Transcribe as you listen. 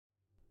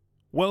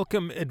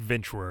Welcome,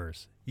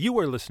 adventurers. You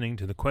are listening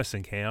to the Quests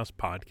and Chaos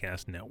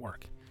Podcast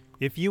Network.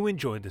 If you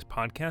enjoyed this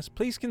podcast,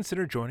 please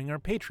consider joining our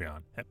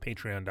Patreon at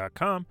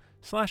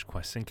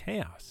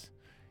patreon.com/questsandchaos.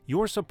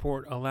 Your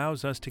support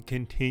allows us to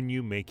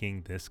continue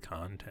making this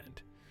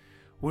content.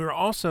 We're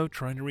also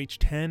trying to reach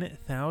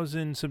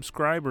 10,000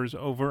 subscribers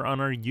over on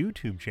our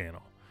YouTube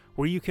channel,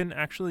 where you can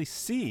actually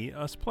see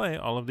us play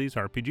all of these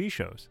RPG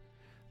shows.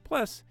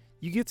 Plus,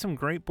 you get some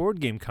great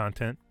board game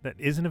content that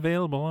isn't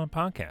available on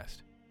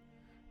podcast.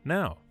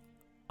 Now,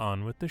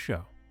 on with the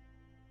show.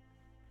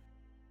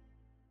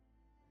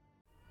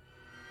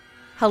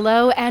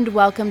 Hello and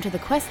welcome to the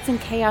Quests and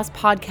Chaos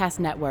Podcast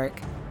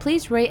Network.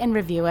 Please rate and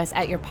review us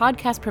at your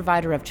podcast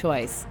provider of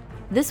choice.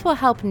 This will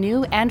help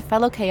new and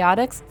fellow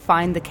chaotics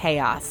find the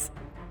chaos.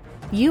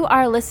 You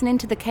are listening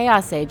to the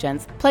Chaos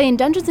Agents, playing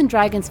Dungeons &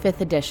 Dragons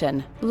 5th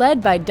Edition,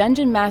 led by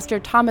Dungeon Master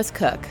Thomas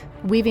Cook,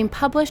 weaving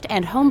published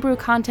and homebrew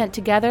content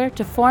together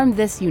to form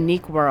this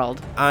unique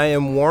world. I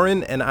am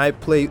Warren, and I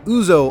play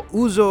Uzo.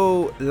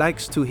 Uzo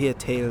likes to hear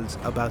tales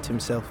about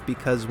himself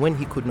because when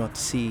he could not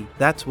see,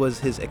 that was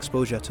his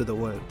exposure to the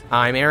world.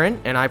 I'm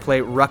Aaron, and I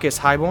play Ruckus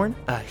Highborn,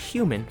 a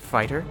human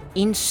fighter.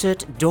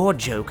 Insert door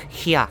joke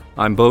here.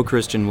 I'm Bo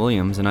Christian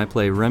Williams, and I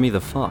play Remy the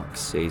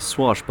Fox, a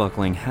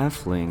swashbuckling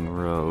halfling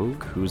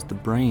rogue who's the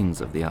brains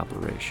of the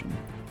operation,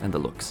 and the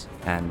looks,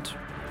 and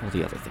all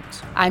the other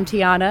things. I'm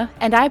Tiana,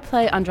 and I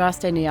play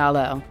Andraste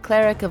Nialo,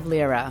 cleric of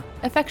Lyra,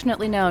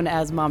 affectionately known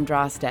as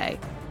Momdraste.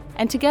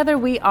 And together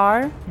we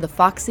are the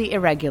Foxy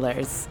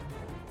Irregulars.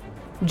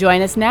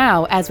 Join us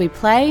now as we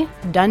play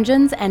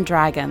Dungeons &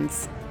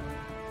 Dragons.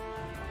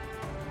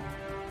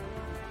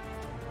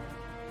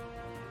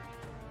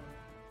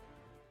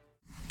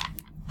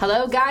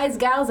 Hello guys,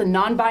 gals, and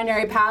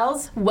non-binary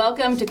pals.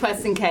 Welcome to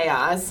Quests and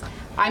Chaos.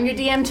 I'm your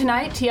DM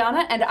tonight,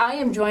 Tiana, and I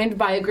am joined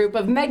by a group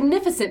of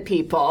magnificent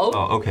people.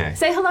 Oh, okay.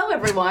 Say hello,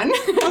 everyone.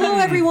 Hello,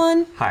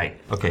 everyone. Hi.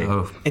 Okay.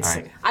 Oh. It's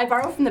All right. I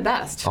borrow from the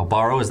best. Oh,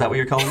 borrow? Is that what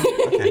you're calling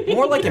it? Okay.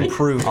 more like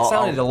improved. It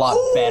sounded a lot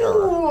better.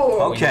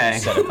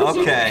 Okay.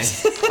 Okay.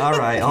 All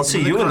right. I'll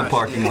see you in the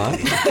parking lot.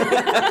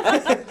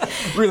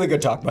 Really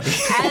good talk, buddy.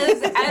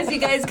 As you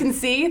guys can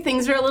see,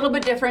 things are a little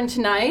bit different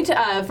tonight.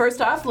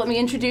 First off, let me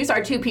introduce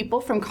our two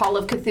people from Call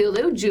of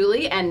Cthulhu,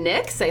 Julie and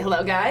Nick. Say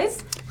hello,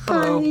 guys.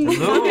 Hello.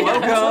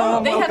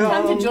 Welcome. They have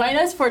come to join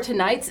us for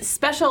tonight's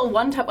special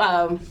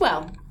one-time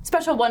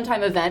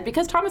event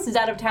because Thomas is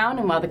out of town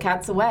and while the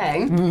cat's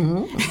away.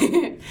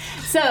 Mm-hmm.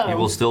 So You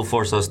will still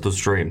force us to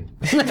stream.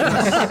 it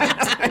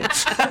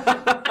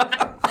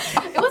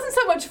wasn't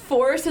so much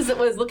force as it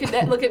was look at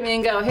me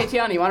and go, hey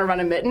Tiana, you want to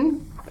run a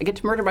mitten? I get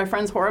to murder my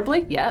friends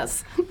horribly?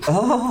 Yes.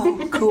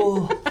 Oh,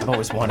 cool. I've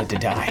always wanted to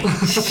die.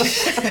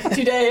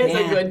 Today is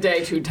a good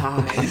day to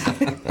die.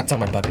 It's on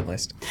my bucket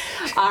list.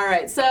 All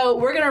right, so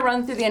we're going to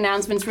run through the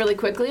announcements really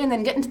quickly and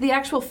then get into the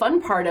actual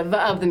fun part of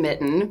the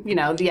mitten, you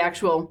know, the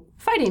actual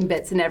fighting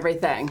bits and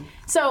everything.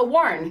 So,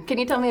 Warren, can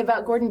you tell me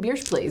about Gordon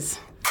Biersch, please?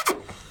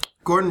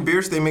 Gordon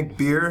Biersch, they make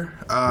beer.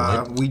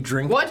 We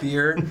drink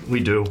beer.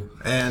 We do.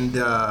 And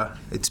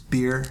it's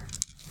beer.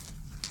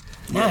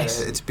 Nice.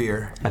 Yeah, it's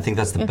beer. I think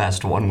that's the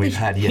best one we've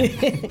had yet.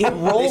 It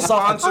rolls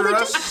off. Sponsor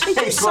us. They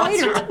do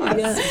cider. But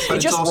It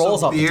it's just also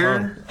rolls off the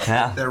beer tongue.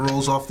 Yeah. that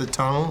rolls off the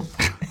tongue.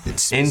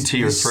 It's Into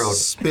your we throat.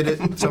 Spit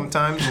it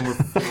sometimes when we're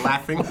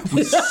laughing.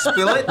 We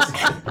spill it.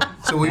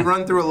 So we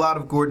run through a lot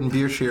of Gordon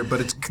Biersch here,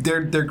 but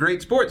they're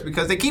great sports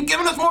because they keep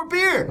giving us more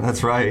beer.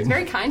 That's right.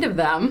 Very kind of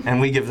them. And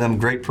we give them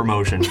great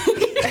promotion.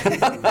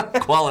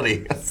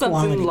 Quality.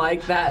 Something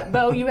like that.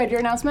 Bo, you had your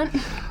announcement?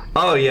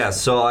 Oh, yeah.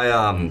 So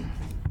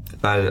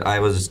I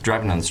was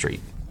driving on the street.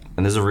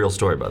 And this is a real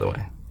story, by the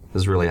way.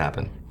 This really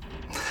happened.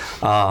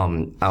 I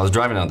was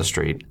driving down the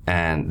street,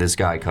 and this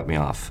guy cut me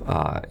off.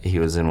 He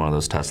was in one of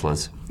those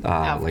Teslas,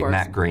 of like course.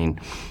 Matt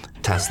Green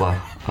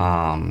Tesla.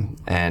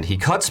 And he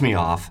cuts me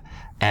off,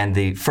 and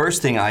the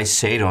first thing I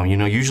say to him, you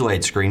know, usually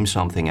I'd scream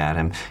something at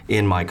him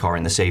in my car,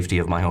 in the safety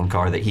of my own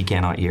car that he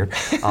cannot hear.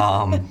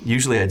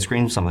 Usually I'd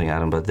scream something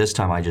at him, but this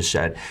time I just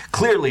said,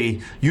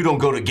 clearly you don't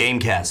go to Game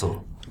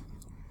Castle.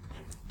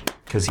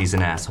 Because he's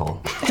an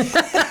asshole.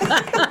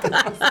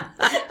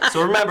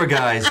 So remember,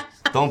 guys,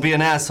 don't be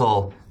an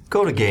asshole.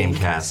 Go to Game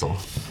Castle.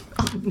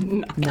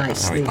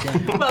 Nicely done.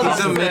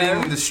 He's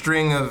omitting the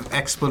string of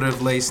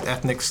expletive-laced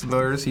ethnic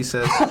slurs, he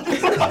says.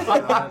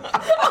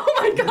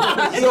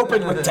 He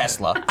opened with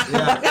Tesla. A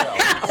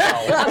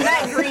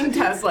Matt Green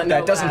Tesla, no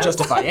That doesn't less.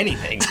 justify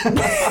anything.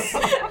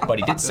 But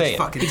he did say it.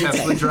 Fucking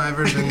Tesla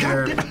drivers and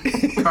their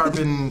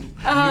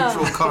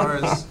carbon-neutral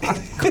cars.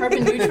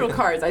 Carbon neutral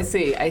cars, I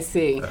see.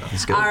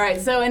 good. All right,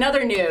 so in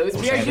other news,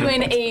 we are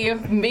doing a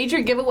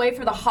major giveaway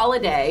for the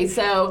holiday.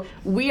 So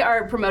we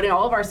are promoting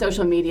all of our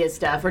social media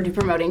stuff. We're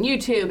promoting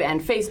YouTube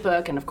and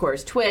Facebook and, of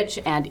course, Twitch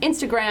and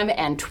Instagram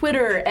and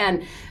Twitter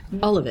and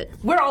All of it.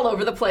 We're all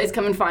over the place.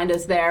 Come and find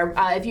us there.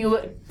 If you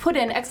put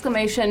in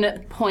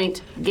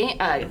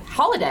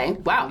holiday.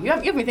 Wow, you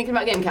have me thinking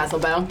about Game Castle,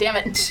 Bo. Damn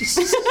it.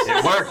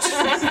 It worked.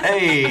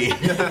 Hey.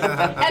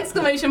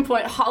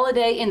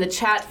 !holiday in the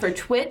chat for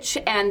Twitch,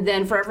 and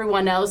then for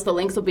everyone else, the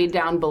links will be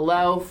down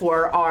below.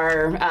 For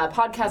our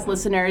podcast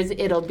listeners,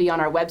 it'll be on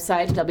our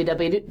website,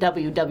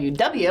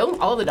 www,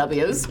 all the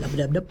W's,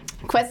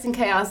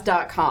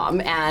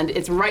 questandchaos.com, and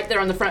it's right there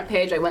on the front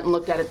page. I went and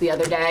looked at it the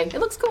other day. It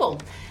looks cool.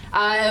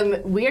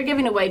 We are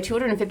giving away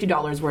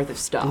 $250 worth of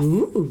stuff.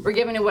 Ooh. We're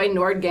giving away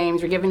Nord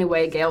Games, we're giving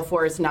away Gale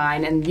Force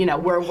 9, and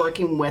we're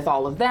working with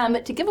all of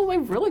them to give away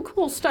really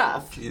cool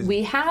stuff. Jeez.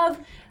 We have,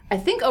 I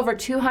think, over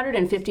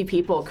 250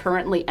 people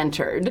currently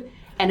entered.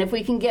 And if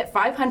we can get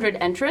 500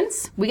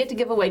 entrants, we get to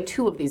give away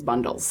 2 of these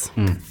bundles,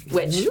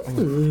 which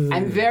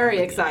I'm very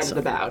excited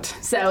about.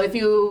 So if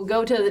you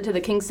go to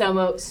the King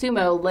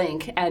Sumo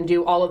link and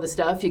do all of the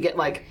stuff, you get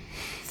like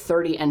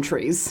 30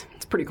 entries.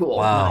 It's pretty cool.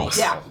 Wow. Nice.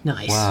 Yeah.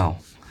 Nice. Wow.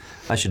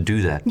 I should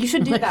do that. You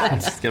should do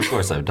that. Of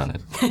course I've done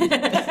it.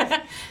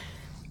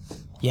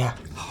 Yeah,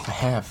 I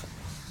have.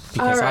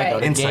 Because All right. I go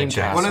to Inside Game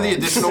chat. Castle. One of the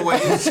additional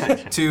ways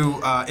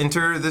to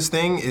enter this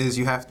thing is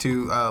you have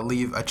to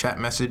leave a chat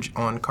message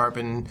on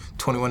Carbon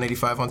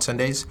 2185 on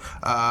Sundays,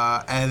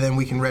 and then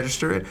we can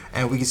register it,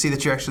 and we can see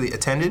that you actually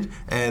attended.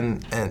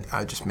 And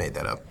I just made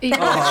that up.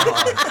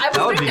 I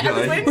was would be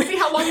good. waiting to see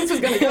how long this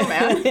was going to go,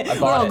 man.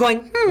 We're all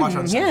going, Watch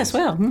on yes,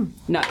 Sundays. well,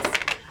 Nice.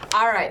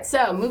 All right,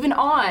 so moving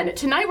on.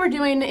 Tonight we're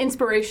doing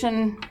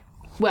inspiration.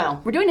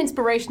 Well, we're doing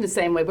inspiration the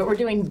same way, but we're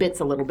doing bits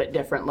a little bit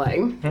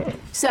differently.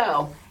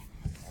 So,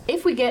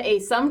 if we get a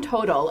sum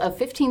total of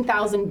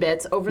 15,000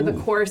 bits over the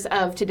course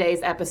of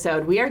today's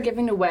episode, we are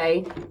giving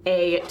away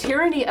a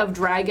Tyranny of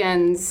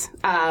Dragons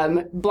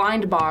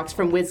blind box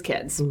from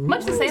WizKids.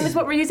 Much the same as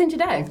what we're using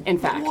today, in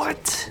fact.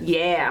 What?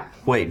 Yeah.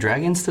 Wait,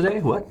 dragons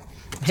today? What?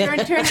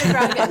 Tyranny of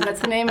Dragons.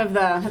 That's the name of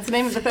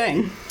the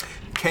thing.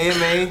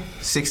 KMA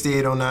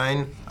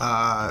 6809.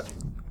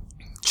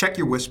 Check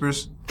your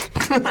whispers.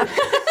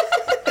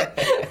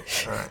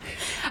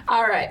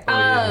 All right.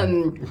 I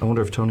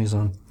wonder if Tony's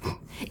on.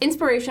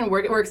 Inspiration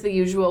works the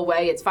usual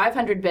way. It's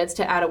 500 bits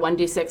to add a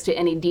 1d6 to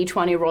any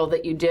d20 roll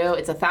that you do.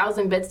 It's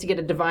 1,000 bits to get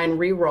a divine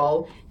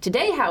reroll.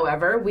 Today,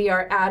 however, we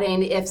are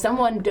adding, if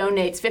someone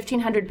donates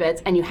 1,500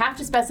 bits, and you have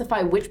to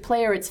specify which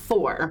player it's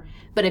for,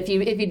 but if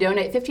you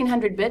donate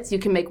 1,500 bits, you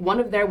can make one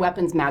of their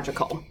weapons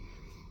magical.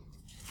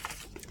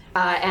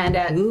 And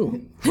at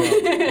No.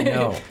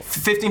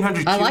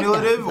 1,500 I like that.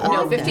 cumulative, I or no,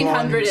 like that.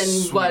 1,500 and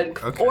Sweet.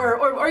 what, Okay. or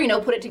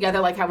put it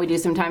together like how we do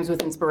sometimes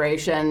with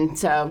inspiration.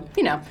 So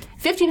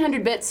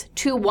 1,500 bits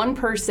to one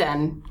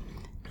person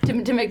to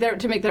make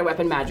their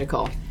weapon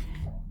magical.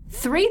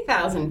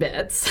 3,000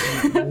 bits.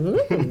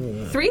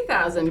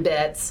 3,000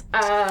 bits.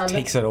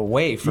 Takes it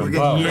away from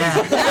Bo.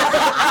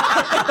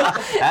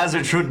 As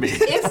it should be.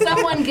 If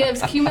someone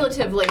gives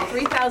cumulatively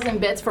 3,000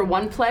 bits for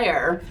one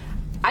player,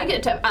 I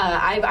get to.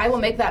 I will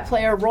make that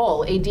player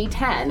roll a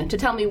d10 to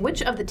tell me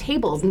which of the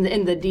tables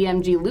in the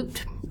DMG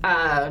loot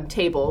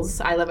tables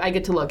I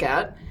get to look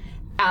at,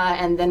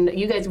 and then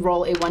you guys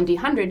roll a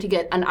 1d100 to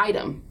get an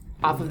item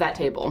off of that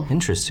table.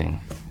 Interesting.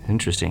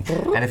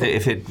 And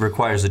if it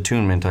requires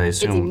attunement, I It's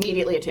assume.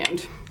 immediately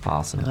attuned.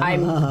 Awesome.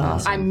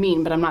 I'm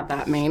mean, but I'm not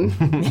that mean.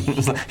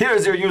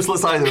 Here's your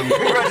useless item.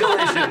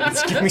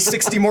 Congratulations. Give me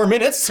 60 more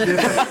minutes.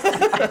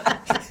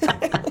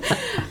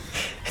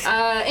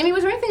 Amy,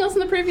 was there anything else in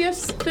the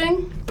previous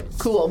thing?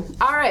 Cool.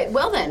 All right.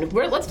 Well then,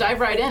 let's dive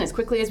right in as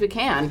quickly as we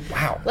can.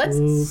 Wow. Let's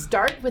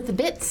start with the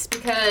bits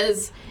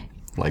because.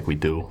 Like we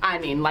do. I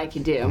mean, like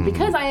you do.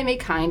 Because I am a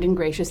kind and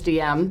gracious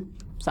DM,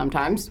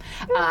 sometimes,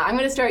 I'm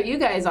going to start you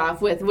guys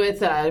off with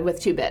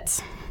 2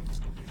 bits.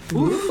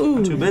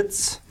 Ooh. 2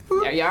 bits.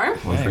 There you are.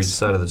 One for each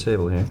side of the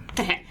table here.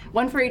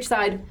 One for each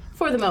side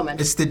for the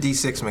moment. It's the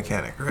D6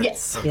 mechanic, right?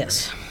 Yes.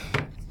 yes.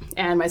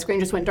 And my screen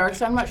just went dark,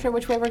 so I'm not sure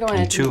which way we're going.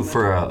 And 2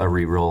 for a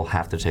re-roll,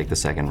 have to take the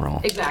second roll.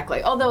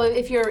 Exactly. Although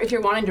if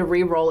you're wanting to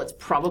re-roll, it's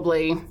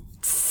probably.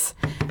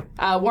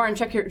 Warren,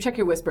 check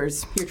your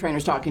whispers. Your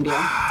trainer's talking to you.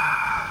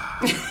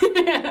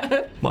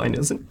 Mine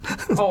isn't.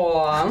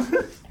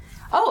 Aww.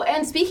 Oh,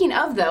 and speaking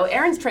of, though,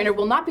 Aaron's trainer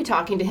will not be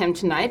talking to him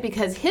tonight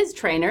because his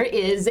trainer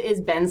is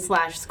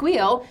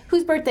Ben/Squeal,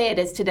 whose birthday it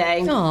is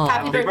today. Aw.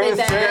 Happy birthday,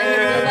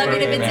 Ben. Love you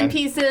to bits and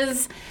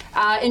pieces.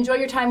 Enjoy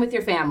your time with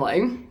your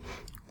family.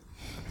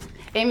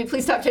 Amy,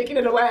 please stop taking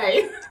it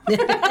away.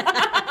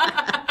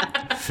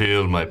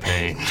 Feel my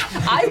pain.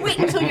 I wait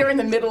until you're in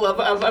the middle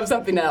of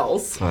something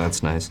else. Oh,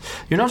 that's nice.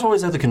 You're not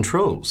always at the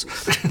controls.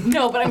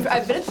 No, but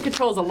I've been at the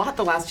controls a lot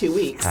the last 2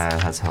 weeks.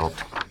 That's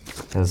helped.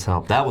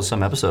 That was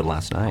some episode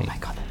last night. I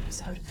got that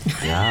episode.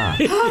 Yeah.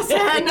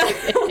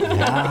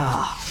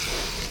 Yeah.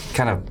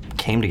 Kind of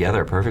came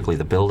together perfectly,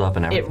 the build-up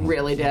and It everything.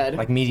 really did.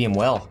 Like medium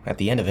well at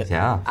the end of it.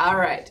 Yeah. All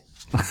right.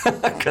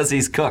 Because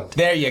he's cooked.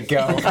 There you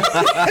go. Real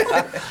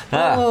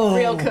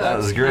cook. That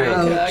was great.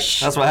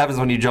 That's what happens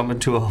when you jump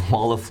into a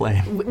wall of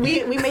flame.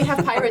 We may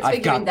have pirates I've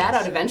figuring got that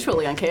out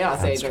eventually on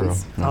Chaos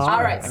Agents. true.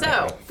 All right,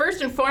 so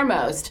first and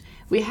foremost,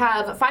 we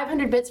have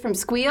 500 bits from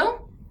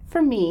Squeal,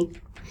 for me.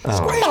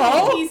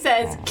 Oh. He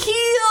says, kill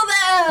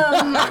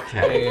them!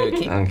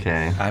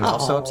 Okay. I'm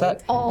also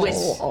upset. Which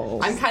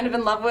I'm kind of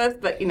in love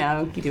with, but you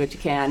do what you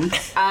can.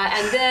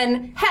 And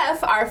then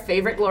Hef, our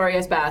favorite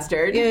glorious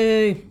bastard.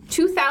 Yay.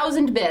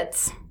 2,000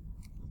 bits.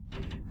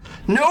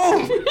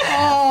 No!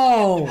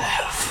 Oh.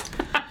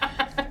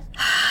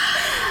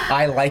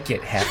 I like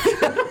it, Hef,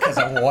 because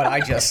of what I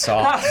just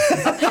saw.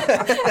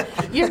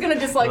 You're going to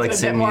dislike Like it a bit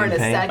seeing more me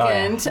in in a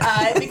pain?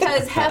 second.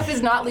 Because Hef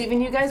is not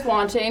leaving you guys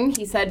wanting.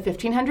 He said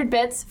 1,500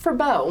 bits for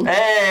Bo.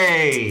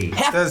 Hey!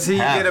 Does he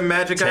get a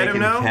magic item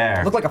Taking now?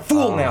 care Look like a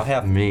fool now, of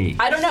Hef. me.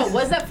 I don't know.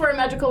 Was that for a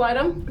magical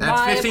item? That's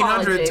My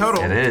 1,500 apologies.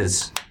 total. It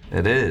is.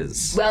 It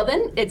is. Well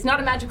then, it's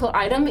not a magical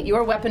item.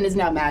 Your weapon is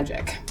now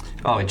magic.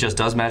 Oh, it just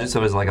does magic,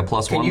 so it's like a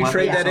 +1 Can you weapon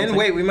trade or that in? something?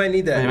 Wait, we might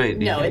need that. Wait,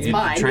 No, it's you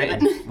mine.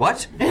 trade-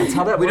 What? That's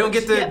how that We don't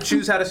works? get to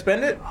choose how to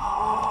spend it?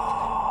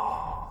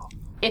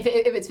 If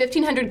it's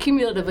 1,500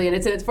 cumulatively and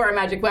it's for a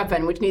magic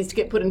weapon, which needs to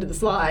get put into the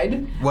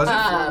slide. Was it for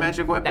a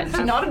magic weapon?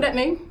 She nodded at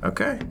me.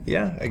 Okay.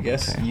 Yeah, I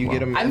guess you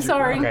get a magic I'm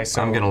sorry. Okay,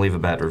 so I'm gonna leave a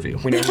bad review.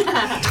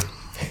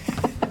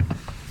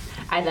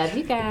 I love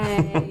you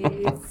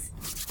guys.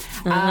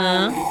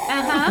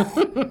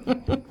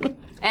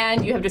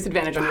 And you have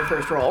disadvantage on your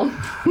first roll.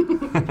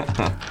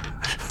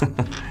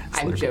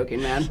 I'm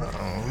joking, man.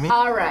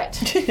 All right.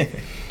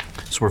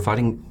 So we're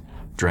fighting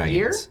dragons.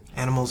 Here?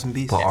 Animals and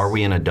beasts. But are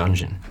we in a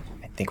dungeon?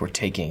 I think we're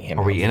taking him.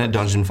 Are we in a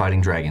dungeon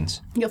fighting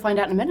dragons? You'll find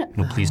out in a minute.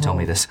 No, please tell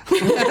me this.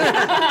 This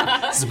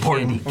is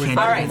important. All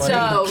right,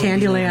 so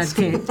Candyland.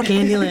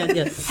 Candyland,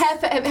 yes. Hef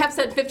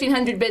sent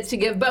 1,500 bits to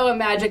give Bo a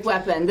magic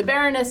weapon. The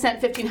Baroness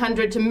sent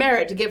 1,500 to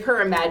Merritt to give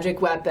her a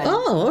magic weapon.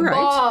 Oh, all right.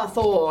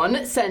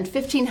 Barthorn sent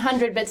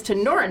 1,500 bits to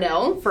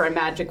Norinil for a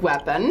magic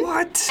weapon.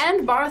 What?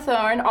 And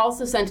Barthorn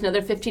also sent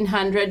another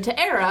 1,500 to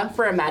Era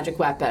for a magic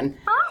weapon.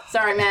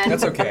 Sorry, man.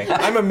 That's okay.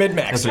 I'm a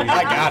mid-max.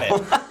 I got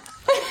it.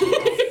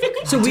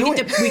 So we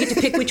get to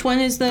pick which one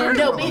is the...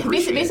 No,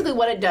 basically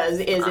what it does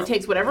is it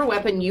takes whatever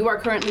weapon you are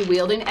currently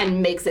wielding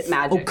and makes it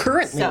magic. Oh,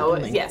 currently So,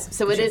 wielding. yes.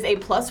 So it is a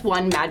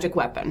 +1 magic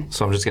weapon.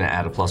 So I'm just gonna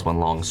add a +1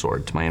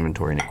 longsword to my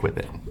inventory and equip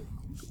it.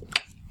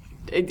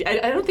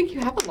 I don't think you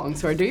have a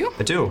longsword, do you?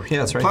 I do. Yeah,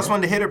 that's right.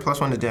 +1 to hit or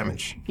 +1 to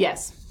damage?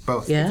 Yes.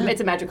 Both. Yeah.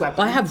 It's a magic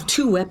weapon. I have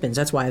 2 weapons,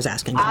 that's why I was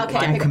asking.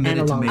 Okay. And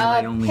Committed to a long-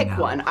 melee only Pick now.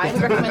 one. I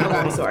would recommend the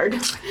longsword.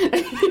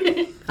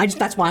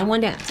 that's why I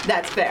wanted to ask.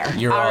 That's fair.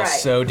 You're all right.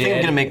 so I think I'm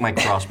dead. gonna make my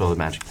crossbow a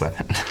magic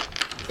weapon.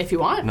 If you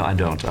want. No, I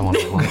don't. I want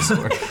a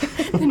longsword.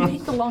 Then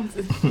make the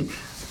longsword.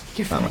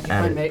 You're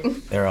fine,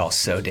 mate. They're all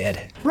so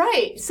dead.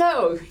 Right.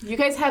 So you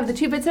guys have the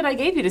 2 bits that I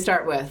gave you to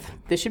start with.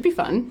 This should be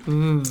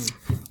fun.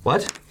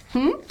 What?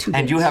 2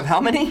 And you have how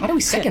many? How do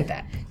we second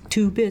that?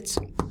 2 bits.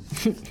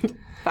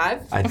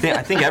 5. I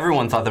think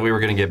everyone thought that we were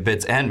gonna get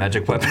bits and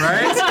magic weapons.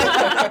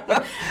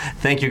 Right?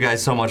 Thank you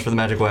guys so much for the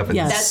magic weapons.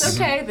 Yes. That's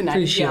okay. The night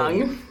is Appreciate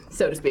young,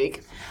 so to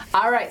speak.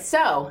 All right.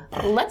 So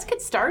let's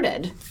get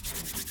started.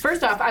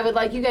 First off, I would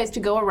like you guys to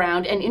go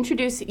around and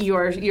introduce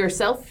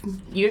yourself,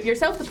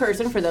 the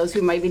person, for those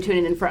who might be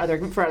tuning in for other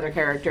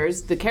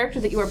characters, the character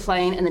that you are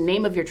playing, and the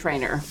name of your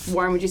trainer.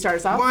 Warren, would you start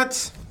us off?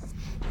 What?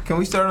 Can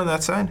we start on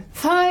that side?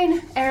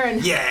 Fine, Aaron.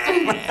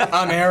 Yeah.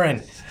 I'm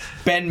Aaron.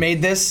 Ben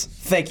made this.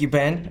 Thank you,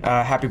 Ben.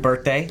 Happy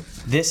birthday.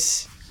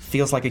 This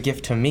feels like a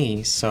gift to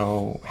me,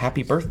 so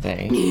happy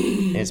birthday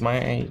is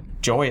my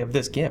joy of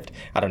this gift.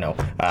 I don't know.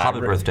 Happy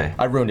birthday.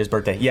 I ruined his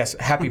birthday. Yes,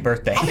 happy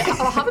birthday.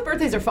 Oh, happy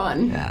birthdays are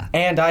fun. Yeah.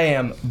 And I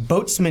am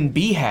Boatsman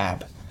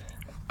Behab,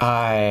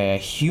 a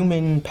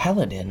human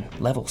paladin,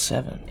 level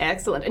 7.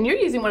 Excellent. And you're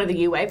using one of the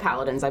UA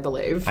paladins, I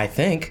believe. I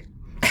think.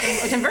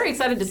 Which I'm very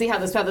excited to see how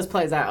this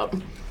plays out.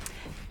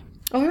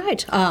 All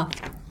right.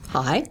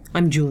 Hi,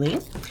 I'm Julie.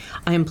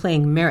 I am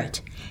playing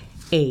Merritt,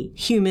 a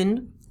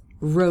human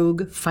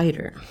rogue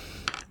fighter.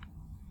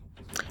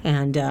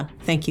 And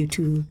thank you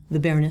to the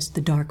Baroness,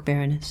 the Dark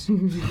Baroness,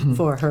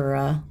 for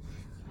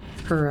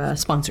her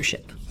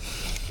sponsorship.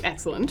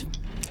 Excellent.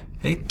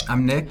 Hey,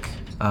 I'm Nick.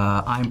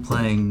 I'm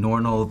playing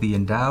Nornal the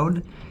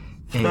Endowed,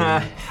 a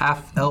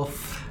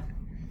half-elf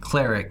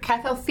cleric.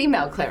 Half-elf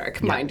female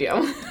cleric, mind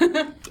you.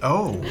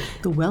 Oh.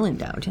 The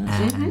well-endowed,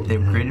 yes. And they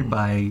were created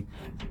by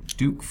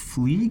Duke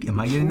Fleeg. Am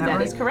I getting that right?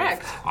 That is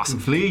correct. Awesome.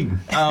 Fleeg.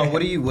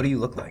 What do you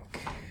look like?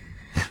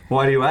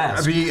 Why do you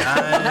ask?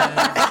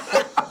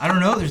 I don't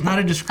know. There's not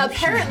a description.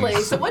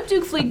 Apparently, so what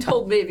Duke Fleeg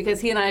told me, because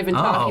he and I have been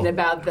talking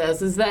about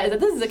this, is that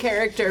this is a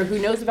character who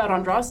knows about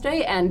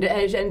Andraste, and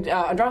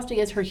Andraste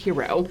is her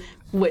hero,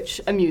 which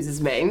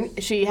amuses me.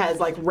 She has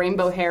like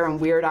rainbow hair and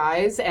weird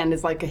eyes, and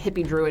is like a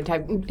hippie druid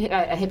type,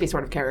 a hippie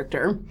sort of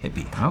character.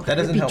 Hippie. Okay. That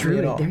doesn't help me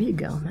at all. There you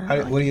go.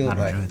 What do you look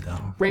like? Druid,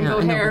 though. Rainbow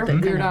I know, hair, but they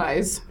weird kinda-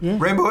 eyes.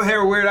 Rainbow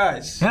hair, weird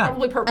eyes. Yeah.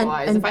 Probably purple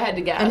eyes, if I had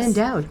to guess. And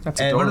endowed.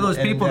 And One of those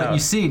and people that endowed. you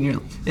see, and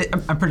you're.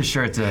 I'm pretty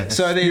sure it's a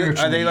So are they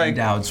spiritually like-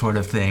 endowed sort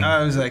of thing.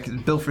 I was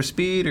like, built for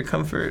speed or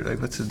comfort?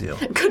 Like, what's the deal?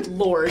 Good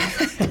lord.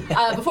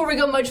 Before we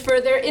go much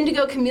further,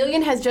 Indigo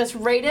Chameleon has just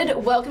raided.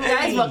 Welcome,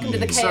 guys. Welcome to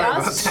the Sorry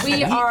about chaos. that.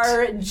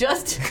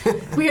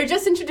 We are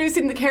just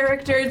introducing the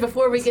characters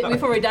before we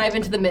dive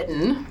into the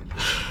mitten.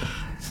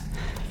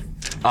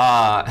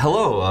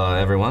 Hello,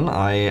 everyone.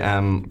 I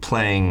am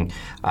playing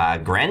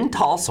Gren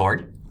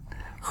Tallsword,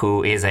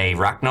 who is a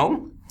rock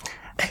gnome.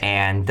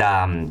 And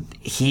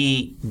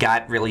he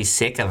got really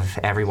sick of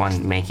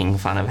everyone making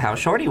fun of how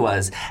short he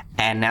was,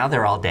 and now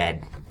they're all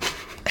dead.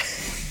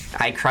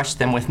 I crushed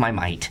them with my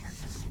might.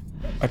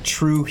 A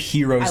true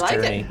hero's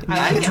journey.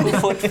 I'm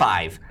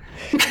 2'5".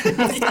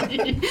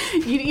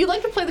 You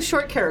like to play the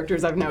short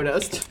characters, I've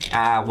noticed.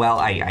 Well,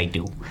 I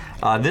do.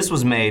 This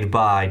was made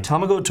by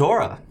Tamago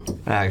Tora,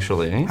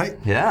 actually. Hi.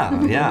 Yeah.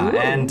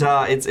 And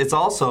it's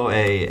also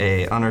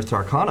a Unearthed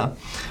Arcana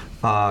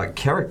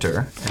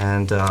character,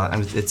 and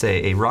it's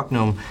a rock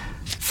gnome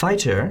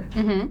fighter,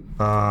 and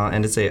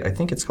I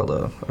think it's called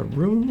a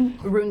rune.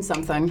 Rune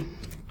something.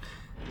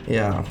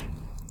 Yeah,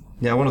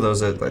 one of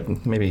those,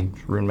 maybe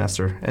Rune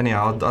Master.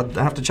 Anyhow, I'll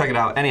have to check it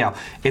out. Anyhow,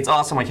 it's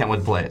awesome. I can't wait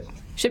to play it.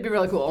 Should be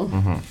really cool.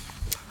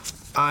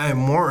 I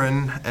am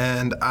Warren,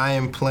 and I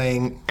am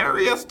playing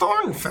Arya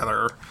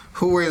Thornfeather,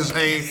 who is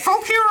a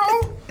folk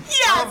hero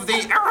of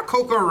the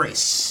Aarakocra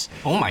race.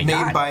 Oh my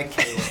god. Made by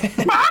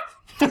Caleb.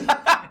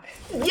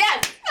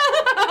 Yes!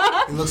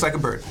 He looks like a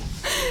bird.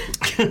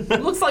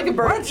 Looks like a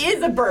bird.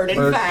 Is a bird,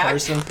 in fact.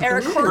 Person.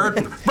 Eric Bird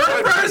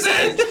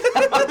person!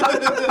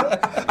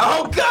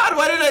 Oh god,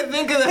 why did I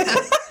think of that?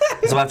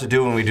 So we'll have to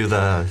do when we do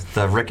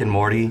the Rick and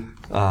Morty.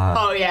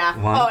 Oh yeah.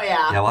 One. Oh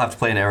yeah. Yeah, we'll have to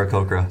play an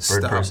Aarakocra bird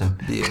Stop person.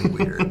 being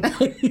weird.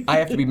 I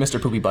have to be Mr.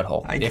 Poopy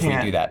Butthole if we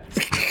can't. do that.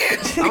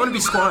 I want to be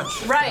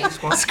Squanch. Right.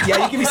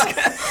 Yeah, you can be.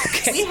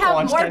 We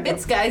have more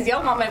bits, guys.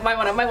 Y'all might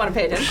want to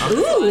pay attention.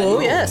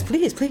 Ooh, yes,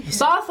 please.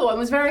 Bothorn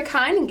was very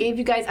kind and gave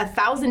you guys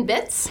 1,000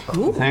 bits.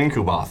 Thank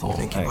you, Bothell.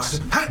 Nice.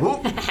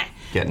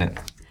 Getting it.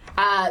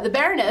 The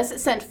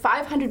Baroness sent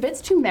 500 bits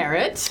to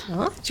Merritt.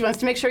 She wants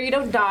to make sure you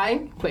don't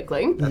die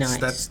quickly.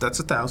 That's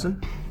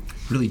 1,000.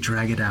 Really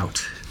drag it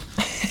out.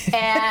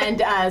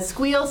 And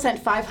Squeal sent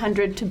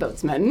 500 to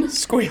Boatsman.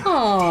 Squeal.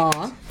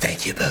 Aww.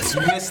 Thank you, both.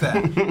 You missed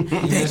that.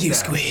 Thank you,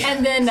 Squeal.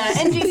 And then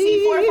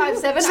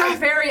NGC457, our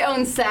very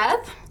own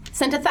Seth,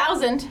 sent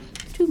 1,000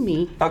 to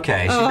me.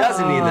 Okay, she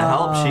doesn't need the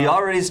help. She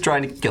already is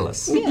trying to kill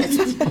us.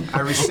 I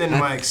rescind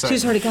my excitement.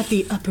 She's already got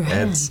the upper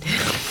hand.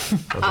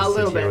 A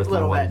little bit,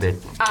 little bit.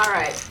 All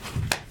right.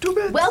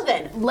 Well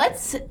then,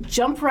 let's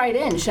jump right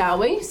in, shall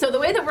we? So the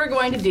way that we're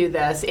going to do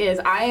this is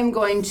I am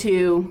going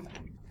to...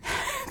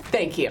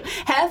 Thank you.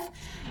 Hef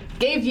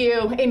gave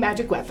you a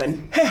magic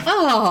weapon.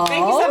 Oh.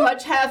 Thank you so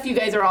much, Hef. You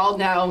guys are all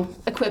now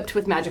equipped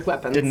with magic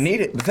weapons. Didn't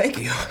need it, but thank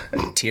you.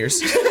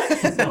 Tears.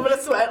 A little bit of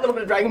sweat, a little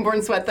bit of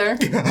Dragonborn sweat there.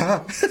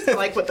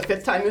 Like, what, the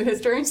 5th time in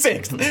history?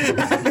 6th.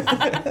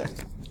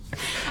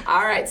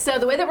 All right, so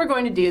the way that we're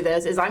going to do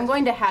this is I'm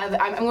going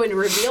to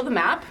reveal the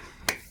map,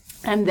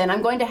 and then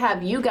I'm going to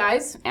have you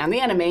guys and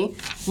the enemy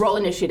roll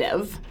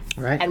initiative.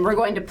 Right. And we're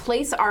going to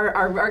place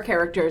our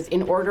characters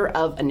in order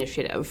of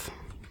initiative.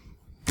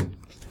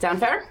 Sound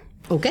fair?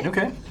 Okay.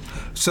 Okay.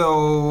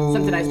 So...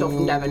 Something I stole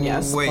from Devin,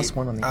 yes. Wait, +1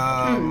 on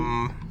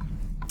the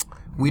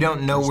we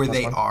don't know where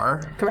they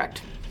are.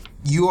 Correct.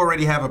 You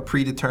already have a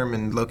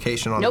predetermined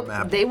location on Nope, the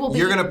map. they will be-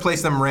 You're going to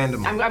place them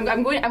randomly.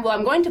 I'm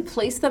going to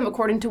place them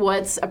according to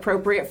what's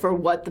appropriate for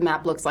what the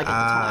map looks like at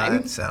the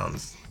time. That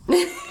sounds...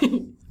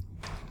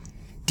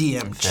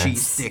 DM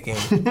cheese dicking.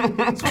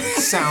 That's what it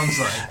sounds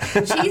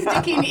like. Cheese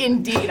dicking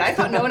indeed. I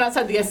thought no one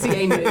outside the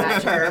SCA knew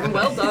that term.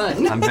 Well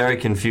done. I'm very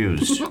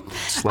confused.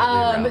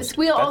 Slightly aroused.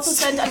 Squeal also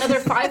sent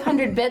another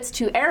 500 bits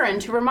to Aaron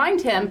to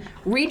remind him,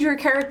 read your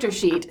character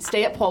sheet,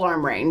 stay at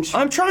polearm range.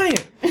 I'm trying.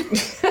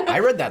 I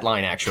read that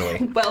line,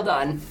 actually. Well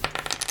done.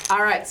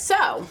 All right,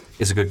 so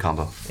It's a good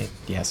combo.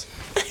 Yes.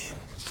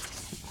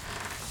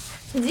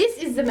 this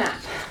is the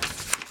map.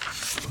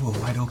 Oh,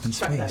 wide open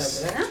Tuck that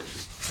space. over there.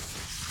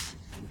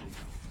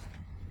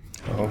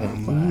 Oh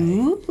my.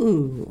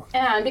 Ooh.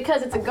 And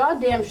because it's a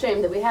goddamn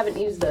shame that we haven't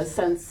used this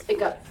since it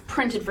got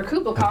printed for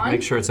KupoCon.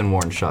 Make sure it's in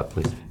Warren's shot,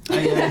 please.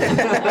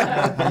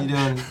 How you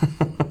doing?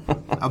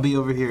 I'll be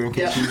over here in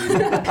case you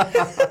need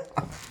it.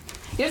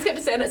 You just have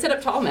to sit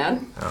up tall,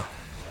 man. Oh.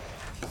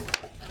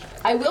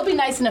 I will be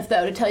nice enough,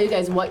 though, to tell you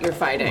guys what you're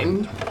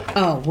fighting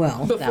Oh,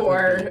 well.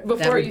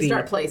 before you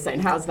start placing.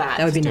 How's that?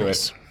 That would be do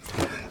nice.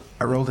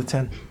 I rolled a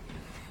 10.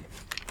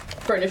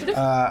 For initiative?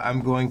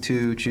 I'm going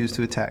to choose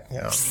to attack.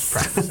 Yeah, I'm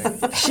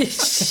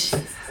practicing.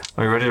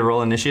 Are you ready to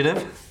roll initiative?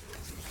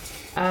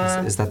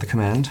 Is that the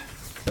command?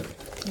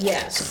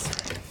 Yes.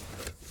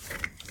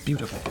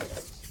 Beautiful.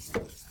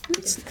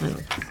 I'll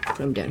put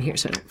them down here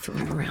so I don't throw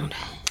them around.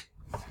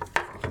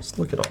 Just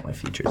look at all my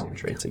features and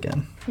traits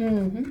again.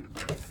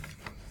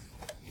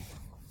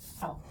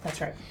 Oh,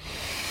 that's right.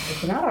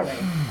 It's not already.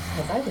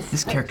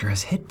 This character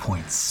has hit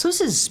points. So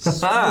this is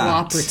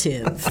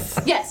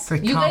cooperative. Yes,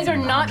 Very you guys are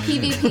confident not on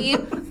it.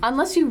 PvP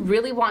unless you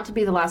really want to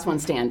be the last one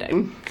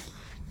standing.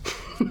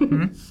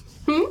 I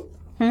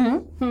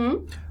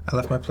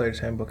left my player's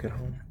handbook at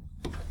home.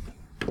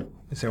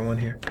 Is there one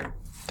here?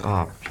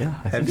 Yeah.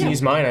 I Have think you?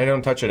 Use mine. I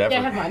don't touch it ever.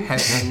 Yeah, have mine.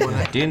 Has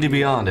anyone? D&D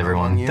Beyond,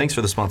 everyone. Thanks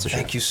for the sponsorship.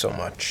 Thank you so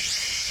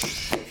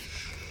much.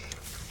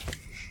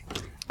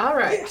 All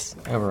right.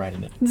 I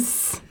overrided it.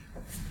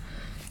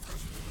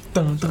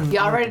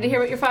 Y'all ready to hear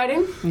what you're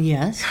fighting?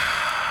 Yes.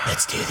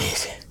 Let's do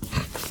this.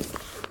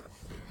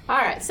 All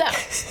right, so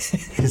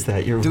Is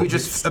that your Do we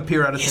just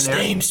appear out of thin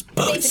air?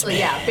 basically,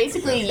 yeah.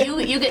 Basically,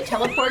 you get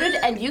teleported,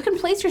 and you can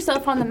place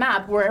yourself on the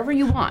map wherever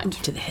you want.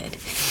 To the head.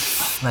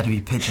 Let it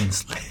be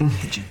pigeons.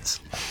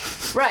 Pigeons.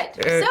 Right.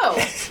 So,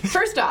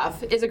 first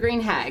off is a green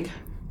hag.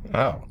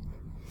 Oh.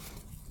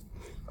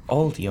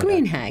 Old Yoda.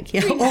 Green hag.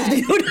 Yeah. Old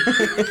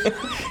Yoda.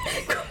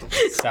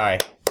 Sorry.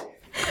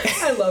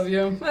 I love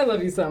you. I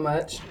love you so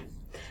much.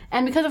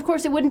 And because, of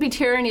course, it wouldn't be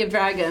Tyranny of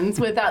Dragons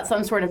without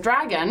some sort of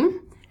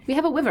dragon, we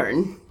have a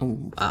wyvern.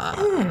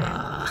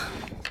 I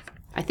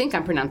think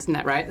I'm pronouncing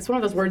that right. It's one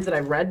of those words that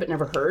I've read but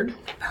never heard.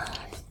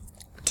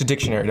 To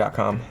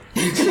dictionary.com.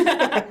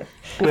 I've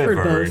heard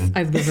both.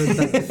 I've heard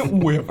both.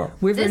 Wyvern.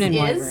 Wyvern This and is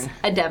wyvern.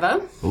 a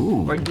deva,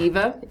 or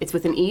diva. It's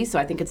with an E, so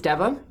I think it's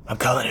deva. I'm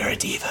calling her a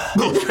diva.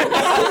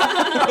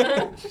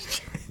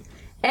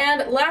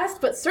 And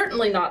last but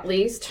certainly not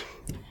least,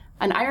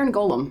 an iron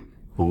golem.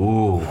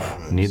 Ooh,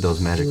 need those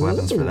magic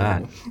weapons for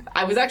that.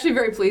 I was actually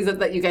very pleased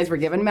that you guys were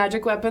given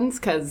magic weapons,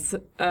 because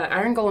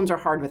iron golems are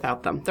hard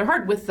without them. They're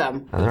hard with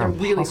them, but they're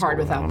really hard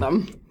without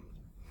them.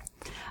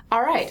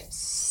 All right,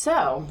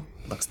 so...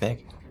 Looks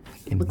thick.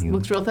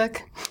 Looks real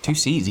thick. 2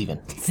 C's even.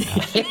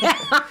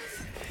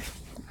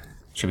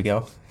 Should we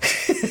go?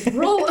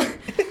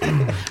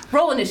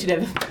 Roll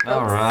initiative.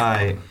 All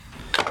right.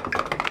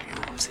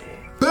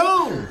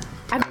 Boom!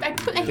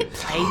 I hit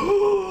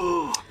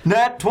play.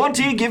 Nat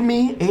 20, give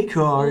me a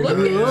card. Look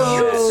at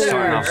you,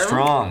 Starting off sir.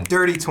 strong.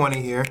 Dirty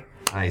 20 here.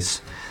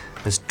 Nice.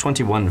 That's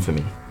 21 for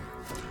me.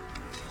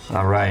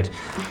 All right.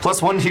 Plus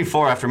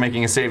 1d4 after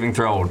making a saving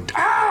throw.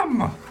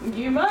 Damn!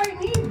 You might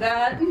need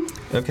that.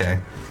 Okay.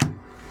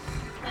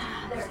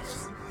 There it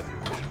is.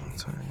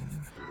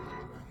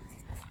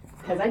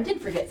 Because I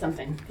did forget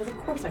something. Because of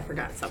course I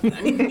forgot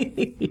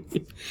something.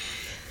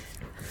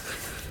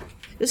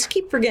 Just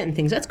keep forgetting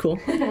things. That's cool.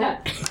 Take your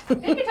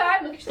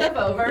time, look your stuff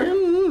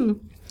over.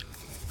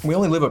 We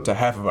only live up to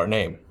half of our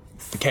name.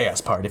 The chaos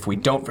part, if we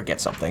don't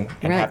forget something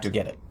and Right. have to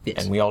get it.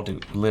 Yes. And we all do.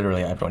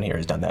 Literally, everyone here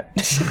has done that.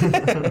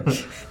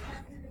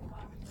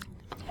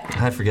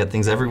 I forget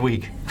things every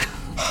week.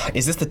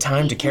 Is this the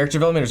time to character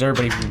development, or is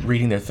everybody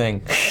reading their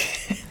thing?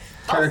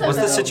 What's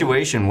the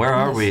situation? Where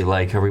are we?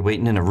 Like, are we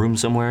waiting in a room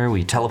somewhere?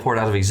 We teleport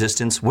out of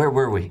existence? Where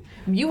were we?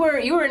 You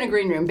were in a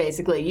green room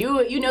basically.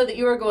 You know that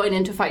you are going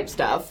in to fight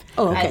stuff.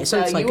 Oh, okay, And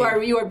so it's like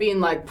you are being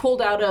like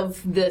pulled out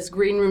of this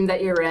green room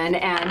that you're in,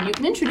 and you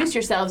can introduce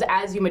yourselves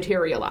as you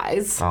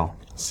materialize. Oh.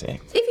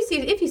 Sick.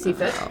 If you see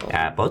fit.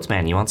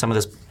 Boatsman, you want some of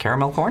this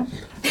caramel corn?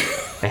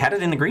 They had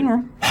it in the green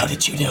room. How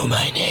did you know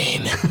my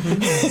name?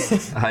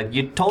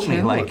 You told me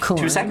Caramel like corn.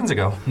 2 seconds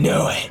ago.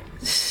 No,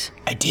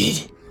 I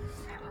did.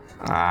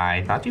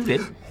 I thought you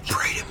did.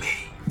 Pray to me.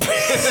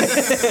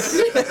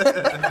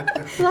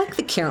 I like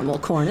the caramel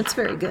corn. It's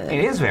very good.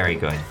 It is very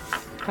good.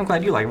 I'm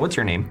glad you like it. What's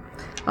your name?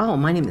 Oh,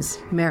 my name is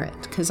Merit,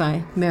 because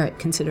I merit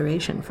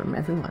consideration from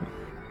everyone.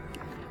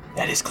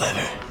 That is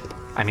clever.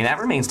 I mean, that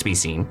remains to be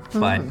seen,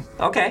 but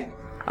okay.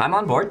 I'm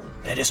on board.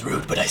 That is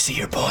rude, but I see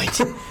your point.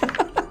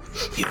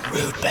 You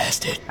rude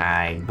bastard.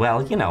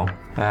 Well, you know,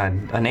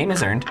 a name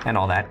is earned and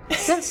all that.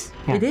 Yes,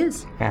 it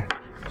is. Yeah.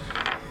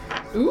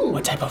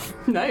 What type of...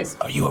 Nice.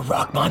 Are you a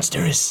rock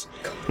monster?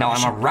 No,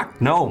 I'm a rock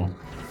gnome.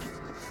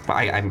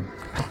 I'm...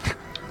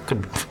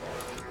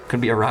 Could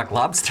be a rock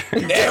lobster.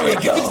 There we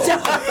go.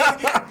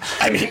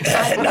 I mean,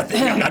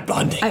 nothing. I'm not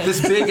bonding.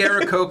 This big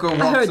Aarakocra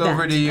walks heard that.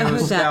 over to I you, heard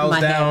that in scowls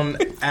my down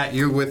at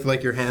you with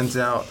like your hands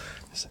out.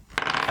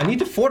 I need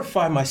to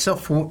fortify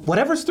myself for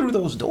whatever's through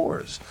those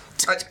doors.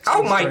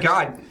 Oh my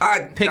god.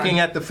 Picking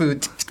at the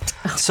food.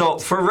 So,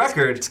 for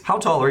record, how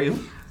tall are you?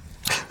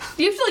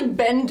 Do you have to like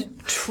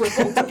bend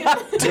triple to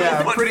get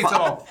Yeah, I'm pretty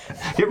tall.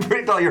 You're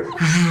pretty tall. You're...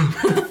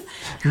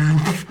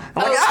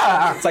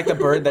 It's like the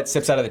bird that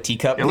sips out of the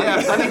teacup.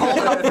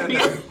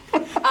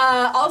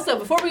 Also,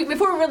 before we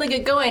really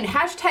get going,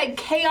 hashtag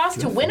chaos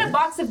to win a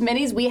box of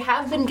minis. We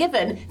have been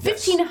given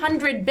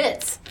 1,500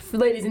 bits,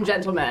 ladies and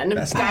gentlemen,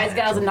 guys,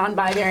 gals, and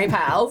non-binary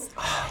pals.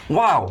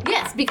 Wow.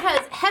 Yes, because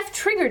Hef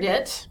triggered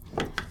it.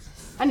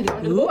 I need to go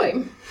into the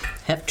boy.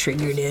 Have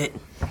triggered it.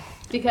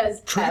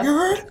 Because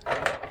Triggered?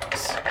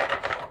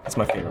 That's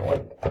my favorite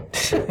one.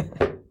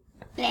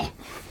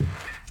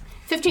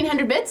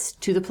 1,500 bits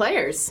to the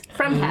players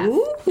from Hef.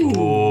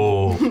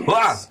 Ooh.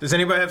 Ah! Does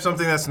anybody have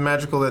something that's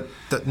magical that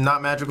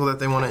not magical that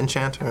they want to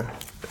enchant? Or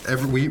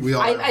we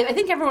all. I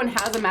think everyone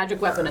has a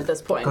magic weapon at this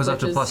point. Goes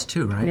up which to is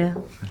 +2, right? Yeah.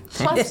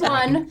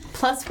 +1,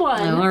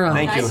 +1. All right.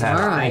 Thank you, Nice. Hef.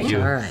 All right, Thank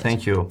you. all right.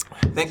 Thank you.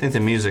 I think the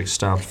music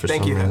stopped for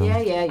Thank some you. reason.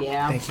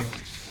 Yeah. Thank you.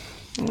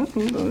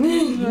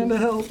 Trying to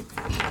help.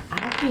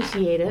 I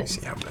appreciate it.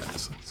 Yeah,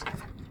 that's-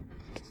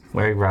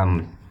 Where'd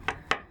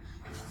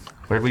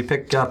we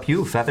pick up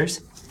you,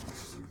 Feathers?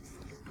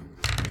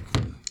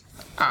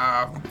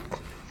 I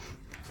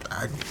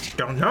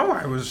don't know.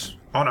 I was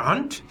on a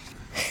hunt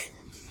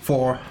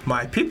for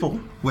my people,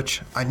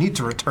 which I need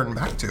to return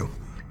back to.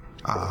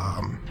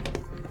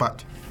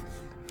 But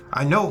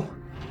I know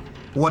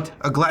what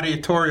a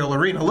gladiatorial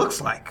arena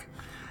looks like.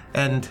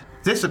 And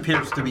this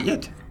appears to be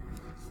it.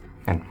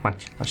 And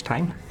much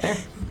time there?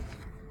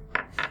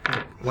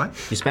 What?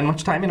 You spend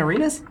much time in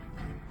arenas?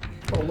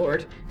 Oh,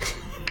 Lord.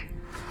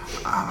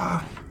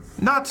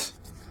 Not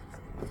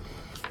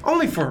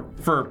only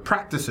for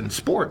practice and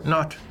sport,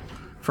 not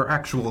for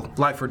actual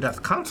life or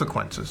death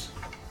consequences.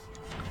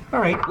 All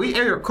right. We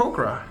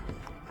Aarakocra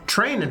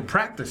train and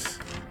practice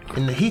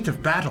in the heat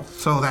of battle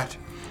so that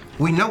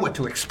we know what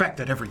to expect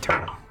at every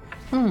turn.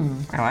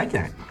 I like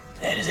that.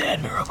 That is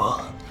admirable.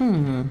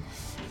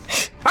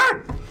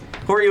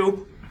 Who are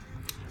you?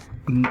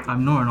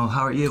 I'm Nornal.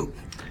 How are you?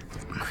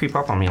 Creep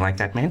up on me like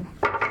that, man.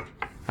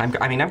 I'm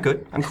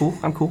good. I'm cool.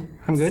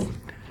 I'm good.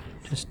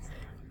 Just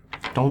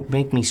don't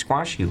make me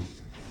squash you.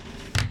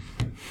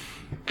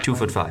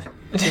 2'5".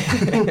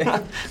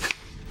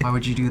 Why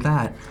would you do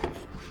that?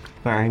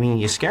 Well, I mean,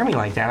 you scare me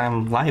like that,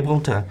 I'm liable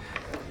to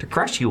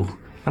crush you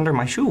under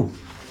my shoe.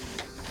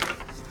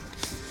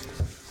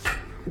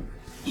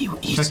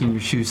 Checking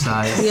your shoe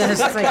size. Yeah, it's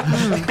just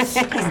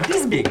like,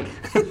 This big.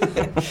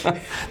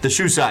 The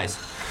shoe size.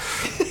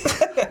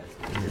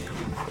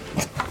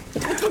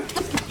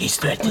 He's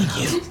threatening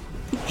you.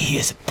 He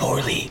is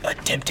poorly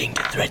attempting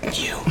to threaten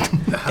you.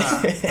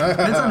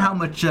 Depends on how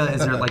much, is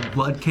there like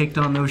blood caked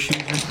on those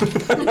shoes?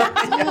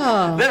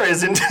 There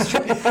isn't.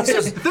 It's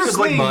just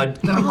like mud.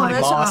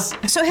 Moss.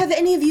 so have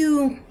any of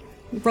you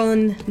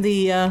run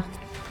the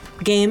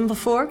game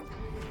before?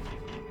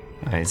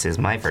 This is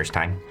my first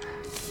time.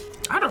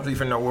 I don't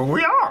even know where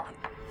we are.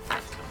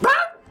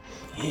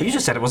 You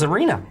just said it was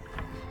arena.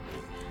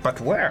 But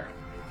where?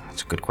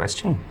 That's a good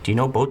question. Do you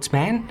know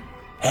Boatsman?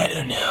 I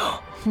don't know.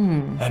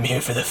 I'm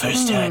here for the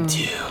first time,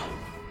 too.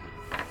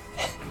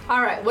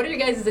 All right, what are your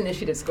guys'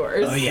 initiative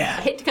scores? Oh, yeah.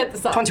 I hate to cut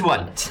this off.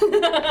 21.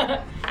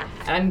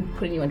 I'm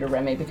putting you under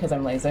Remy because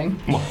I'm lazing.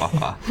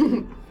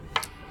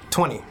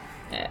 20.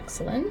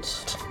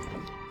 Excellent.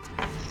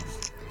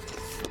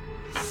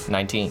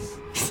 19.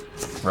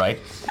 Right?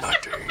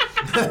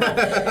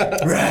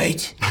 Right.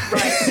 Right.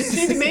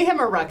 It's Mayhem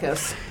or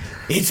Ruckus?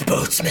 It's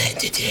Boatsman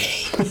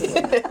today.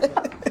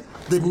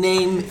 The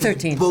name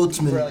 13.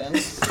 Boatsman. Brilliant.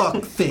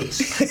 Fuck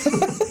face.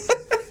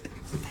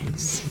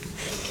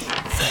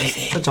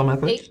 That's on my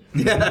page.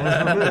 8.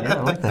 Yeah,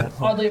 I like that.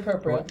 Oddly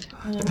appropriate.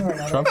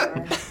 Trump?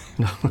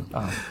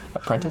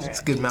 Apprentice?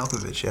 It's good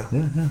Malkovich, yeah.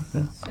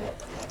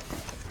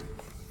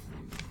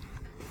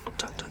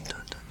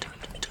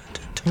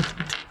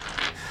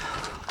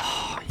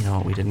 Oh, you know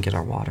what? We didn't get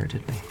our water,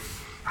 did we?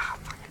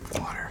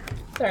 Water.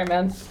 Sorry,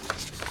 man.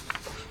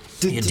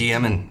 You're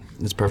DMing.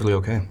 It's perfectly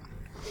okay.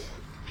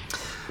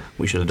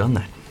 We should have done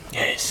that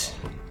Yes.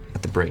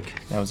 at the break.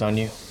 That was on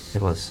you.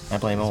 It was. I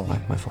blame Owen.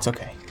 My fault. It's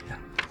okay.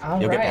 All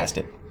You'll right. get past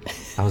it.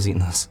 I was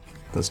eating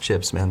those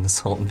chips, man. The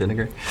salt and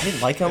vinegar. I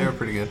didn't like them. They were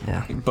pretty good.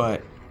 Yeah.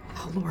 But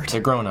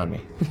they're growing on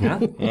me. Yeah?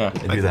 Yeah.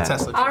 They Like do the that.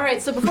 Tesla. All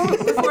right, so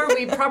before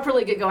we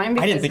properly get going,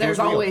 I didn't because think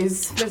it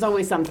was there's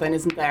always something,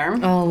 isn't there?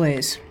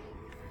 Always.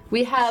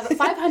 We have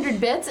 500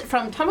 bits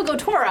from Tamago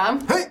Tora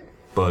Hey!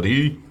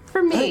 Buddy.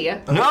 for me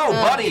No,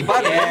 buddy.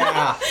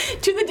 Yeah.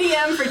 to the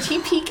DM for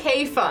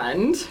TPK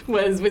Fund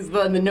was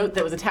the note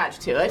that was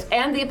attached to it,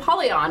 and the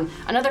Apollyon,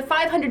 another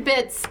 500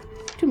 bits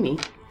to me.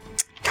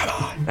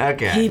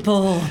 Okay.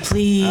 People,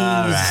 please.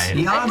 All right.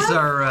 The odds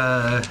are,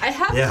 I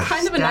have Yeah.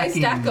 kind of a nice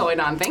stack Stacking. going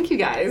on. Thank you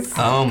guys.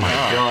 Oh my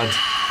god.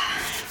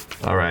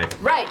 All right.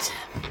 Right.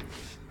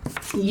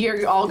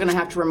 You're all gonna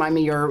have to remind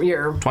me your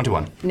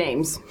 21.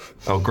 names.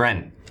 Oh,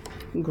 Gren.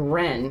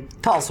 Gren.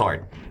 Tall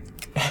sword.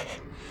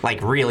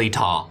 Like really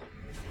tall.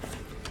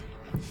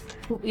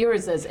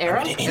 Yours is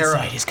Era. The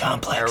inside is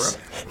complex.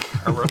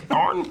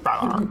 Arathorn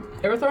feather.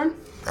 Arathorn?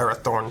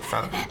 Arathorn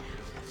feather.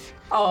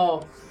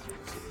 Oh,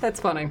 that's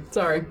funny.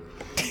 Sorry.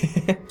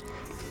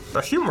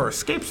 The humor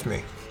escapes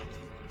me.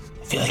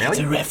 I feel like it's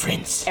a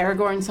reference.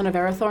 Aragorn, son of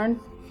Arathorn.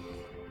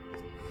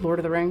 Lord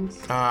of the Rings.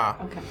 Ah.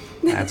 Okay.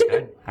 That's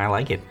good. I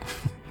like it.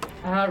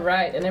 All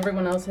right, and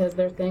everyone else has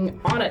their thing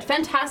on it.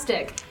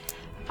 Fantastic.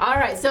 All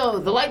right, so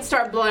the lights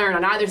start blaring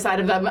on either side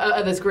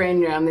of this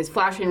green room. These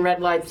flashing red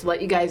lights to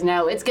let you guys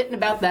know it's getting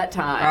about that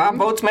time.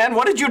 Boatsman,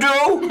 what did you do?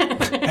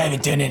 I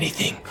haven't done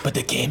anything, but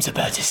the game's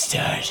about to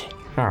start.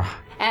 Oh,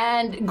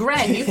 And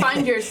Gren, you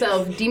find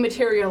yourself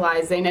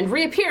dematerializing and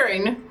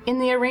reappearing in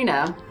the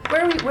arena.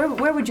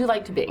 Where would you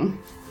like to be?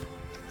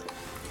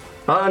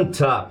 on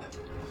top.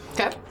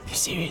 Okay. You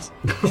serious?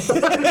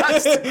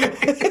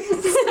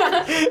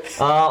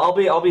 I'll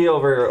be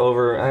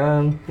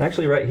over,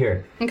 actually right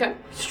here. Okay.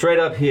 Straight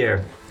up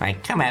here.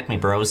 Like, come at me,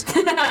 bros.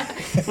 Straight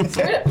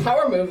up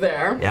power move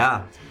there.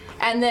 Yeah.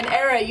 And then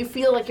Era, you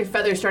feel like your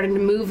feathers starting to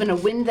move in a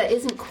wind that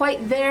isn't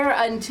quite there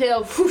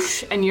until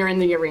whoosh, and you're in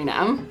the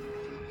arena.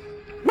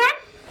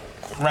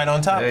 Right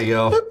on top. There you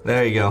go.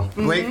 There you go.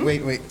 Do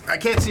Wait. I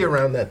can't see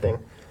around that thing.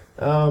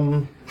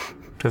 you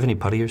have any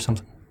putty or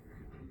something?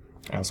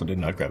 I also did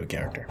not grab a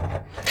character.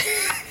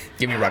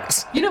 Give me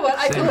Ruckus. You know what?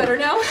 I feel better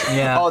now.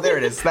 yeah. Oh, there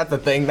it is. That's the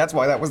thing. That's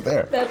why that was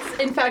there. That's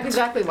in fact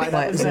exactly why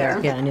that was there.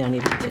 Yeah, I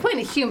need You're playing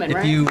a human, If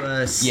right?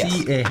 you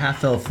see a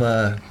half-elf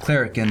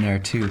cleric in there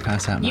too,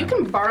 pass that. You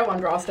can borrow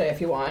Andraste if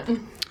you want.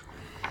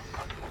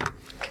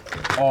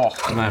 Oh,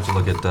 I'm gonna have to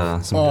look at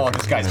some.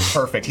 this guy's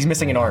perfect. He's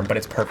missing an arm, but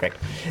it's perfect.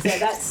 Yeah,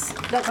 that's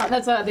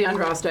the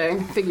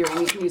Andraste figurine.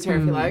 You can use her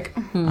if you like.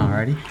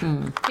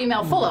 Alrighty.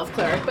 Female full elf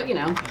cleric, but you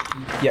know.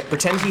 Yeah,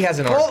 pretend he has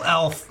an arm. Full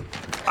elf.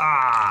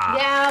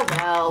 Yeah,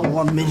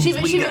 well. She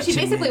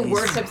basically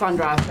worships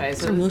Andraste.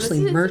 So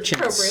Mostly it's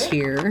merchants appropriate.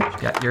 here.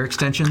 Got your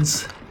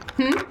extensions?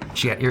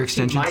 She got your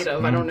extensions? Might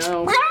have, I don't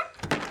know.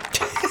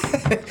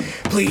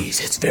 Please,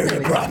 it's very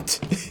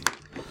abrupt.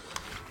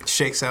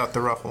 Shakes out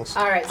the ruffles.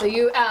 All right, so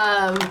you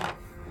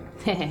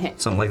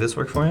Something like this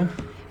work for you?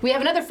 we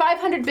have another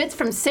 500 bits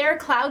from Sarah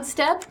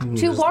Cloudstep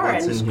to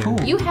Warren. lots in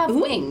here. You have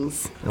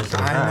wings.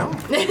 I know.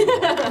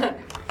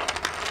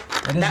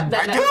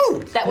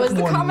 That was the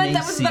more comment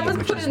that was Macy,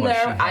 which put is in what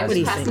there. she I has was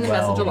to passing do the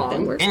message well.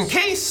 along. In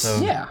case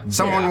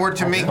someone were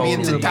to make me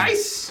into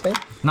dice,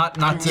 Not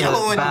to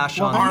yellow and bash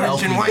on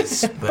orange and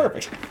Elfie. white.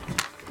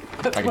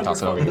 But I can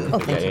toss it over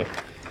here. Yeah.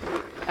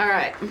 All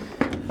right,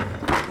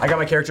 I got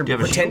my character.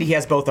 Pretend he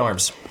has both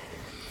arms.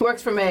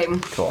 works for me.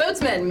 Cool.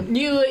 Boatsman,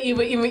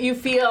 you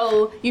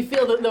feel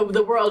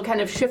the world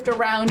kind of shift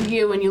around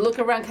you, and you look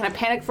around, kind of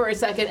panic for a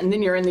second, and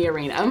then you're in the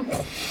arena.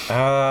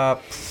 I'm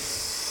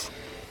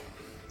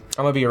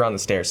gonna be around the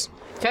stairs.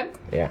 Okay.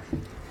 Yeah.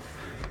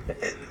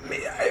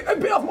 I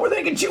bit off more than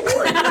I can chew.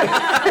 Warren.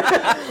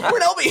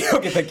 Warren, help me.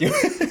 Okay, thank you.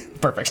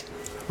 Perfect.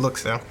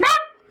 looks though.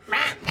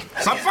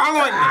 Stop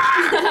following me!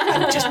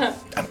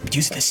 I'm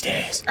using the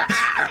stairs.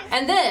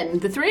 And then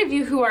the three of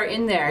you who are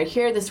in there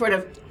hear this sort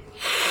of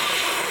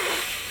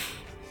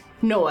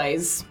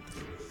noise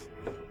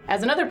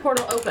as another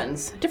portal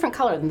opens, different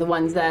color than the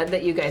ones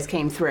that you guys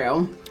came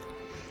through.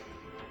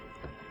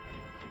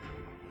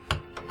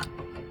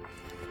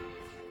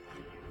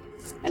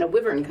 And a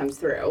wyvern comes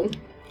through.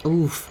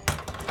 Oof.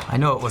 I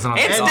know it wasn't on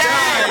It's the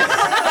dead!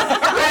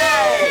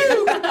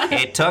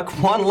 It took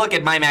one look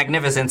at my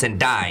magnificence and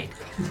died.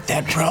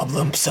 That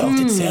problem solved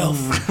itself.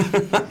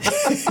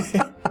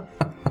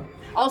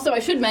 Also, I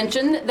should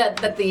mention that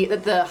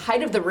the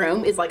height of the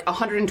room is like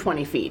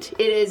 120 feet.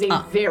 It is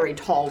a very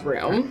tall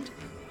room.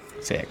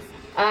 Sick.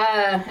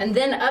 And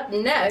then up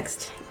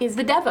next is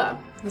the Deva.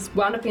 This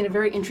wound up being a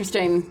very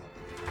interesting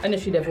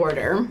initiative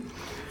order.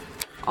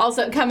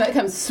 Also, it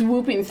comes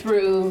swooping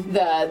through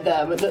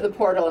the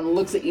portal and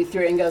looks at you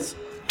three and goes,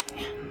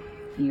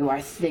 "You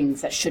are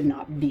things that should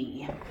not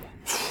be."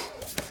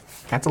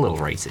 That's a little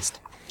racist.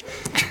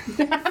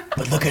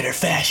 But look at her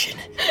fashion.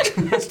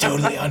 It's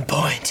totally on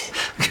point.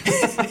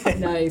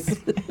 Nice.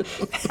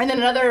 And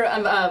then another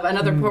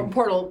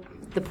portal.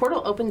 The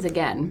portal opens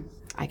again.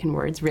 I can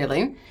words,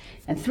 really.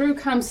 And through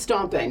comes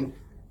stomping.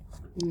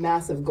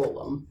 Massive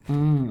golem.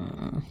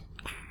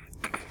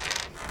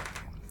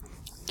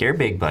 You're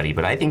big, buddy,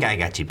 but I think I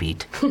got you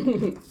beat.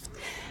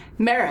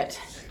 Merritt,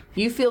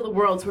 you feel the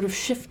world sort of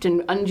shift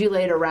and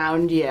undulate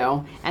around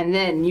you, and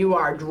then you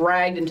are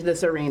dragged into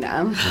this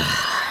arena.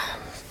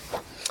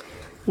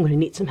 I'm gonna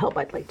need some help.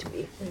 I'd like to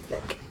be. I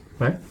think.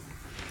 Right?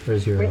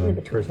 Where's your Right in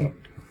between. person?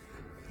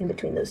 In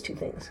between those two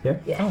things. Yeah?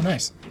 Yeah. Oh,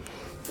 nice.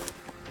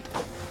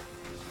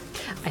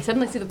 I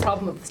suddenly see the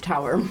problem of this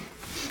tower.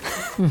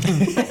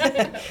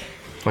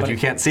 What you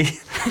can't see?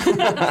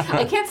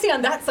 I can't see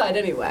on that side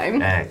anyway.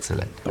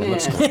 Excellent.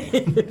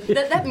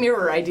 That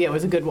mirror idea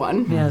was a good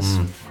one. Yes.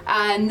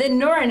 And then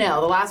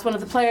Norinel, the last one of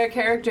the player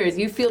characters,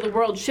 you feel the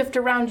world shift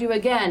around you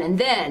again, and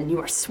then you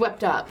are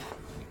swept up.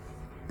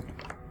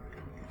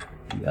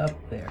 Up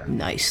there.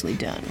 Nicely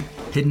done.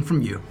 Hidden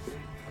from you.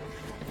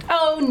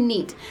 Oh,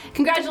 neat.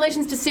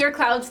 Congratulations to Sarah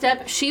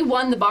Cloudstep. She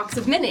won the box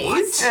of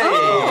minis.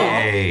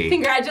 Hey.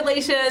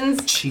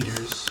 Congratulations.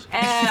 Cheaters.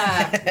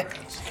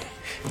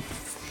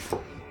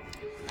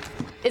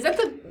 Is that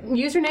the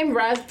username,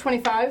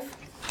 Raz25?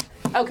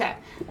 Okay.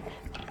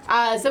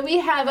 So we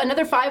have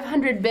another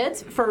 500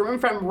 bits from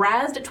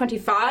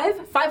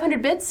Raz25.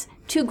 500 bits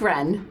to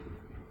Gren.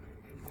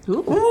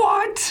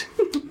 What?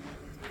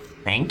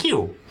 Thank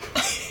you.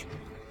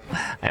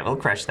 I will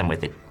crush them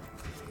with it.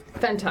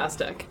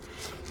 Fantastic.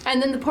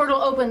 And then the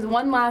portal opens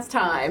one last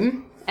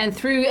time, and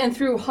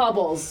through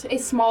hobbles a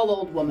small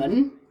old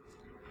woman.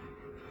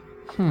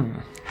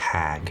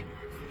 Hag.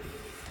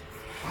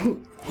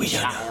 We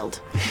don't know.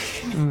 Child.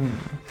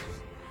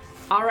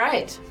 All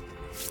right.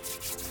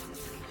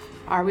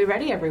 Are we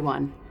ready,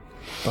 everyone?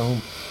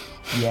 Boom.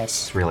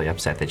 Yes. It's really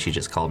upset that she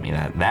just called me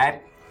that.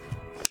 That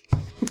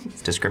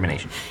is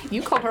discrimination.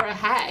 You called her a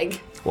hag.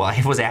 Well,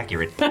 it was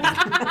accurate.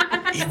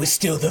 It was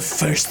still the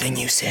first thing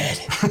you said.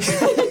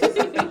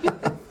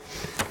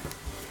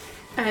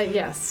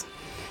 Yes.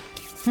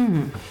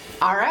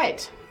 All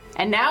right.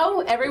 And now,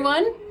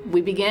 everyone,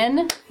 we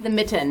begin the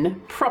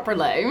mitten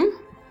properly.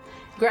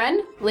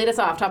 Gren, lead us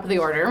off, top of the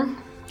order.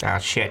 Ah,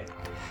 shit.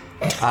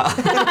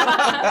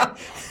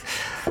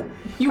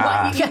 You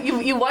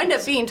wind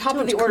up being top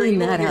of the order clean even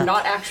that when you're up.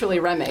 not actually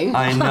Remy.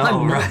 I know,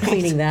 I'm not right?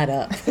 cleaning that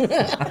up.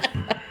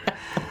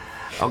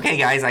 Okay,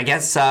 guys, I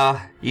guess,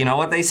 you know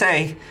what they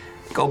say.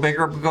 Go big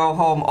or go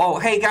home. Oh,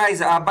 hey,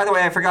 guys, by the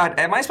way, I forgot.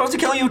 Am I supposed to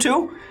kill you,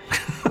 too?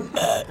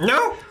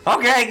 No.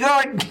 Okay,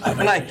 good. I'm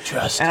ready to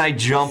trust. And I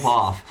jump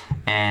off.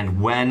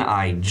 And when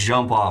I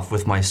jump off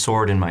with my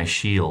sword and my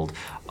shield,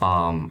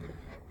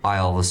 I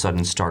all of a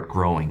sudden start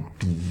growing.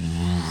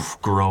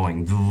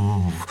 Growing.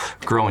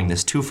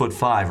 This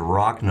 2'5"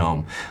 rock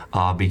gnome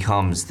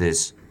becomes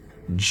this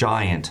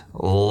giant,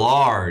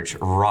 large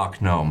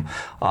rock gnome.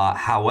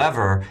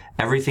 However,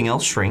 everything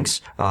else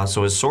shrinks,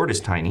 so his sword is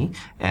tiny,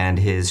 and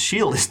his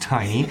shield is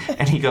tiny,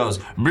 and he goes,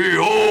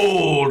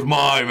 "Behold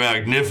my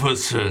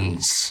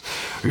magnificence!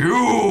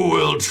 You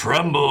will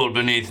tremble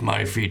beneath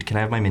my feet." Can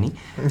I have my mini?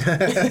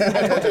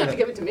 I told you not to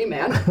give it to me,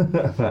 man.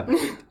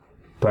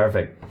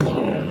 Perfect.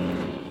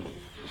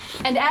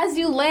 And as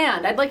you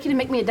land, I'd like you to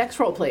make me a dex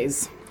roll,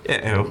 please.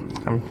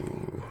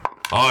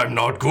 I'm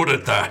not good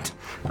at that.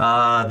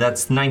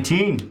 That's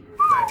 19.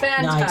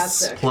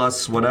 Fantastic.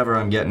 Plus whatever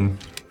I'm getting.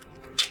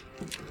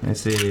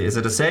 Let's see, is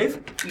it a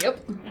save? Yep.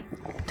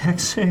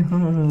 Dex save.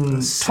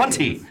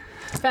 20.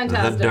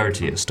 Fantastic. The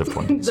dirtiest of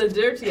 20s. The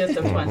dirtiest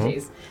of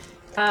 20s.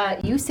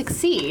 You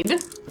succeed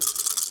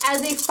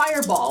as a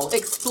fireball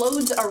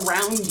explodes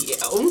around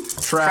you.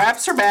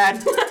 Traps are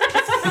bad.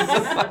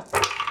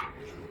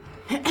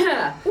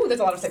 Ooh, there's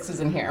a lot of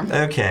 6s in here.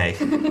 Okay.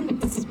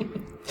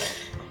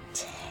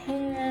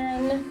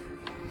 10.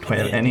 Do I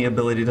have any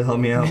ability to help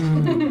me out?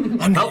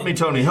 Help me,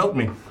 Tony, help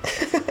me.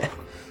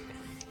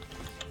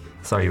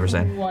 Sorry, you were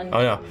saying? Oh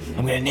no.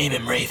 I'm gonna name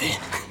him Raven.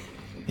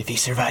 If he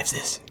survives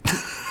this.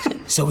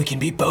 So we can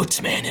be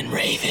Boatsman and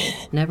Raven.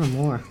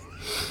 Nevermore.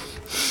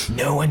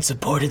 No one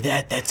supported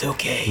that, that's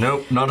okay.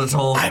 Nope, not at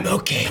all. I'm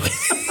okay with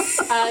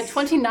it.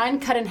 29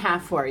 cut in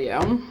half for you.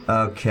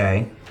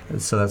 Okay.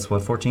 So that's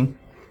what, 14?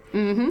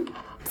 Mm-hmm.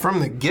 From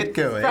the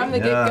get-go, eh? From the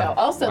get-go.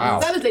 Also, Wow.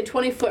 that is a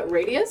 20-foot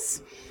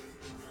radius.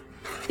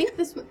 I think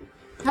this...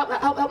 Help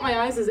my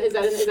eyes. Is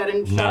that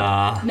in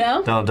Nah.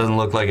 No? No, it doesn't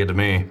look like it to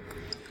me.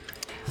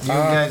 You're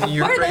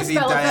What are those crazy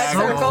spell effects?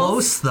 diagonal. So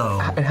close, though.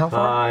 And how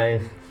far?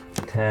 5,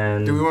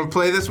 10. Do we want to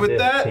play this with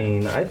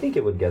 15. I think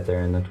it would get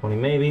there in the 20,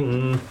 maybe.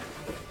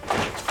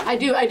 I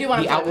do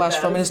want to The outlast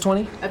from it is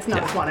 20? That's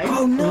not 20.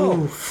 Oh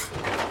no!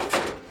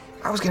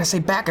 I was gonna say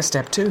back a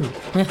step too.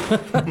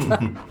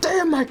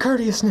 Damn my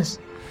courteousness.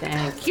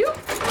 Thank you.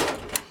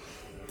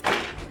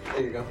 There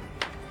you go.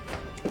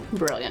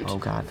 Brilliant. Oh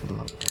god, for the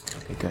love.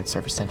 Okay, good.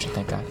 Surface tension,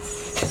 thank god.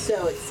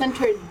 So it's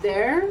centered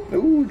there.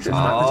 Ooh, just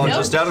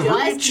just out of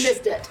Just reach.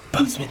 missed it.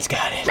 Boatsman's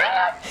got it.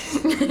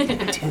 You're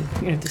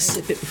gonna have to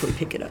sip it before you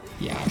pick it up.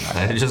 Yeah.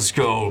 And it just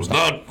goes,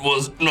 that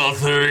was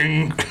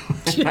nothing.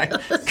 I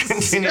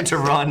continue to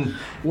run.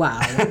 Wow.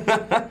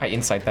 I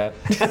insight that.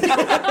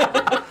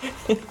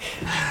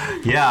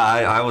 Yeah,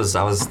 I was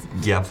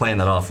playing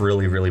that off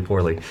really, really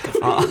poorly.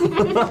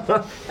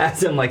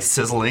 As in like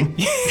sizzling.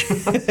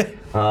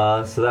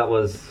 So that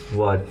was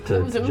what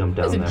to jump down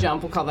It was there. a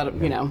jump. We'll call that a,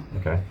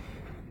 Okay.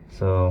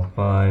 So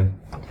 5,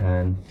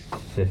 10,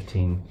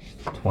 15,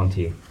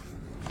 20.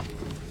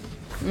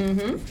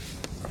 Mm-hmm.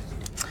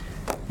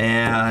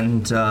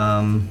 And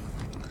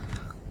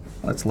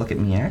let's look at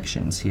me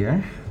actions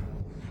here.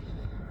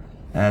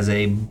 As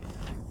the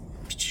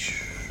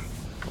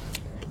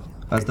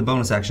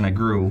bonus action, I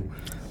grew.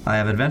 I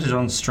have advantage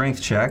on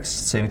strength checks,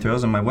 saving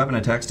throws, and my weapon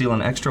attacks deal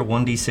an extra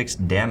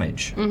 1d6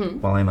 damage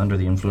while I'm under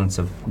the influence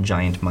of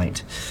giant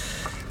might.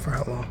 For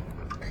how long?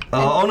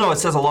 Oh no, it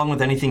says along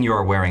with anything you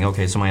are wearing.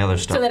 Okay, so my other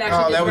stuff. So that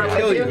actually that would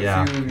kill you.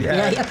 Yeah. If you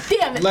had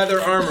Damn it.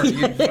 leather armor,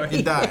 you'd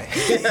fucking die.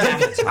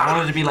 Damn it. I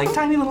wanted to be like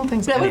tiny little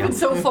things. That would have been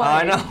so fun.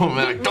 I know, I'm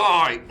like,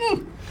 die!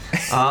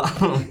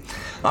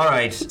 All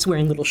right. It's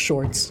wearing little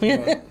shorts.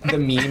 The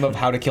meme of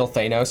how to kill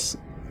Thanos.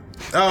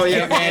 Oh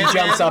yeah, And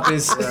jumps up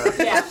his.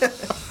 Yeah.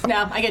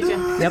 No, I get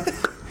you. Yep.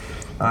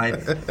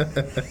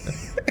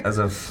 As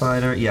a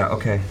fighter, yeah,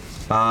 okay.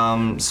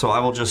 So I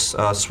will just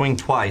swing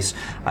twice.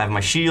 I have my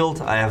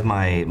shield, I have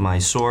my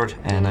sword,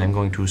 and I'm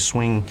going to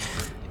swing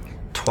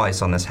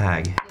twice on this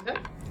hag. Okay.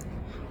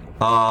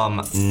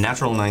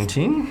 Natural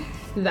 19.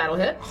 That'll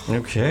hit.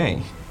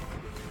 Okay.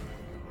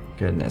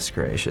 Goodness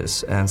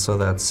gracious. And so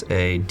that's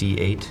a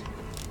D8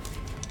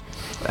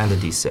 and a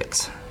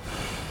D6.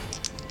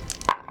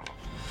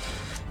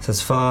 So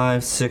that's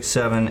 5, 6,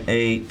 7,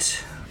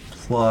 8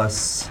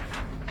 plus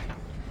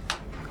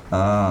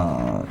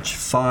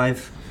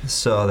 5.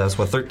 So that's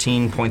what,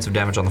 13 points of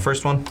damage on the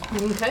first one.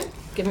 Okay.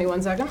 Give me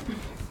 1 second.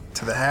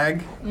 To the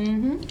hag.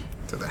 Mm-hmm.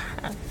 To the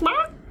hag.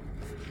 What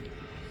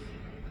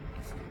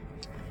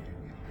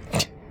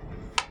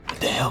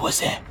the hell was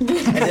that?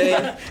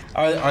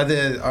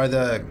 Are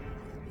the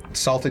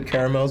salted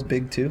caramels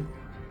big too?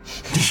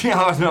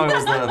 Yeah, no, it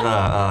was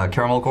the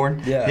caramel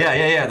corn.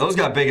 Yeah. Those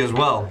got big as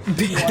well.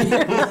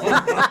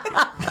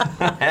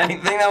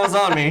 Anything that was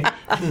on me,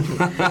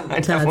 I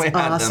definitely had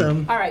them.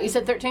 Awesome. All right, you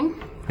said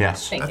 13?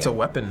 Yes. That's a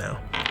weapon now.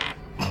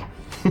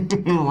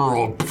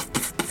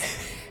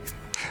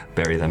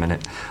 Bury them in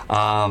it.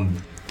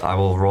 I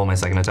will roll my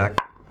second attack.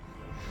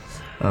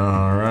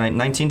 All right,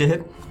 19 to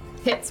hit.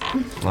 Hits.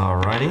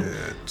 Alrighty.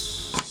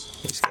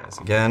 These guys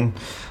again.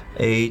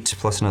 8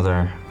 plus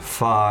another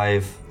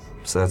 5.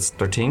 So that's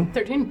 13.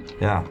 13.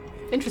 Yeah.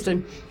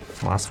 Interesting.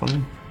 Last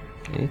one.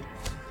 8.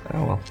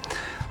 Oh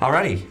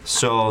Alrighty,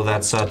 so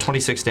that's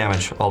 26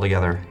 damage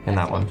altogether in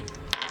that one.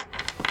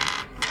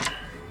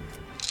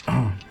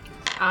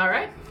 All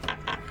right.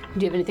 Do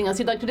you have anything else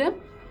you'd like to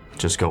do?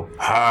 Just go,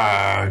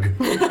 hag.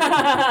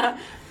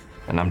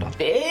 And I'm done.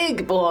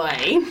 Big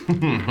boy.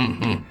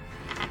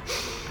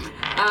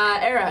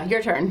 Era,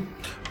 your turn.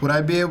 Would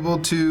I be able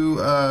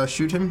to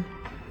shoot him?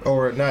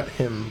 Or not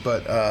him,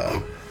 but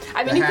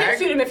I mean, you can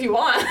shoot him if you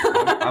want.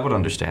 I would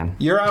understand.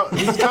 You're out.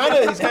 He's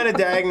kind of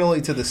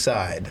diagonally to the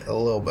side a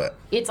little bit.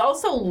 It's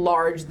also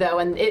large though,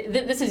 and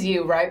this is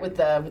you, right, with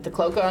the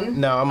cloak on?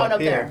 No, I'm up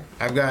there. here.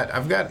 I've got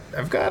I'm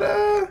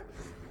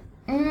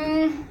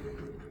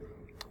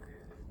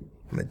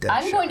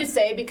going to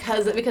say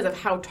because of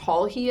how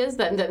tall he is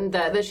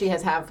that she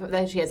has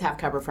half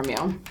cover from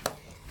you.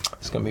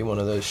 It's gonna be one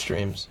of those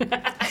streams.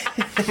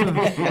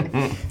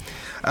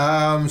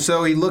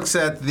 So he looks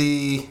at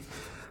the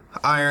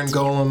iron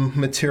golem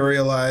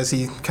materialize.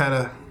 He kind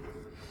of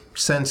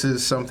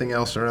senses something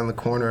else around the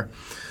corner,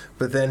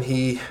 but then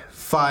he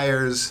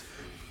fires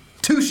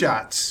 2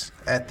 shots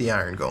at the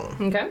iron golem.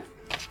 Okay.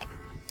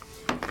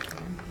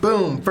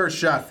 Boom! First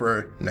shot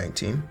for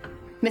 19.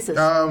 Misses.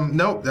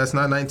 Nope, that's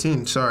not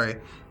 19. Sorry.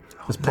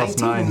 It's plus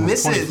 19 9.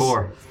 misses.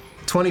 24.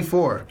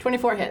 24.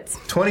 24 hits.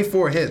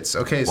 24 hits.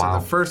 Okay, so the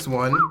first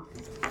one.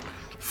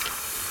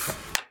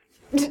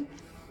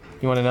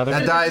 You want another?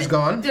 That die is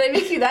gone. Did I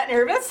make you that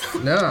nervous?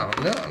 No,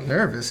 I'm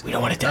nervous. We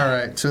don't want to die. All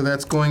right, so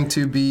that's going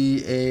to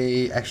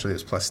be actually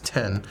it's plus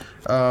 10.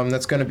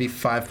 That's going to be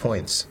 5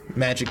 points.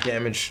 Magic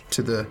damage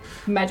to the...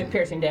 Magic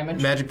piercing damage.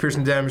 Magic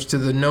piercing damage to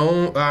the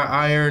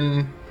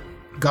iron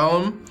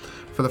golem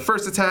for the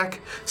first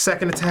attack.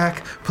 Second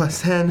attack,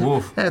 plus 10.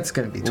 Oof. That's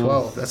going to be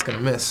 12. That's going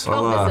to miss.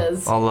 12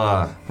 misses.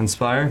 I'll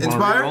inspire.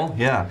 Inspire? Wanna reroll?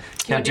 Yeah.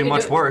 Can't do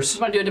much worse.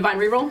 You want to do a divine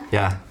reroll?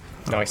 Yeah.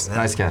 Nice.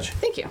 Nice catch.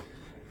 Thank you.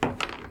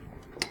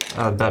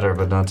 Better,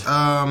 but not.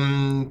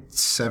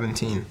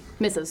 17.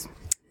 Misses.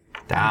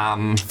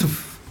 Damn.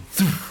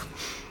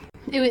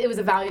 It was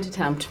a valiant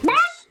attempt.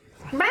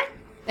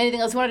 Anything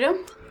else you want to do?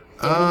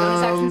 Any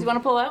bonus actions you want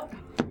to pull out?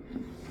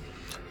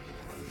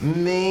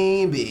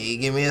 Maybe.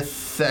 Give me a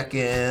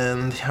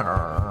second.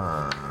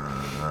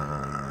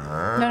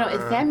 No,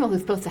 it's Samuel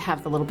who's supposed to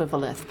have the little bit of a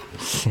lisp.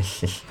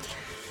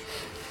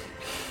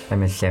 I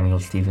miss Samuel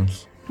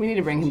Stevens. We need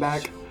to bring him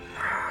back.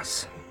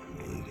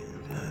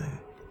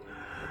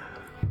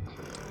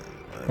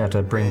 You have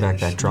to bring back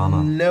that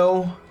drama.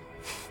 No.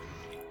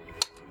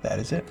 That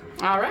is it.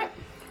 All right.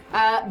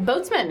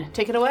 Boatsman,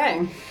 take it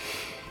away.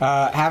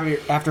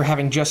 After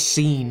having just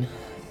seen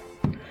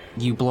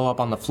you blow up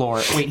on the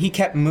floor. Wait, he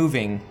kept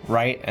moving,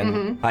 right?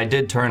 And I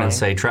did turn and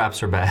say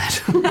traps are bad.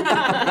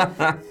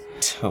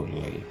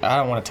 Totally. I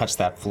don't want to touch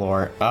that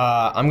floor.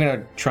 I'm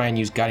gonna try and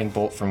use Guiding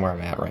Bolt from where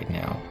I'm at right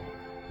now,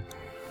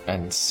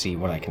 and see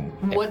what I can.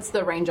 What's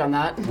the range on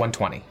that?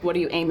 120. What are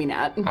you aiming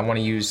at? I want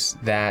to use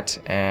that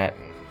at.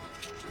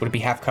 Would it be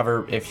half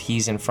cover if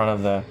he's in front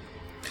of the?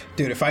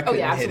 Dude, if I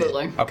couldn't hit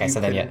it. Okay, so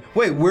then yeah.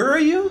 Wait, where are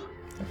you?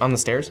 On the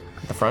stairs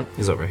at the front.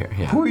 He's over here.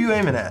 Yeah. Who are you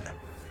aiming at?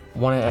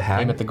 Want to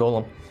aim at the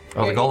golem.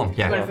 Oh, the golem.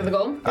 Yeah. Going for the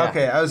golem? Yeah.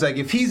 Okay, I was like,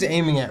 if he's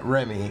aiming at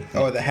Remy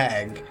or the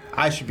hag,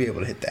 I should be able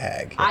to hit the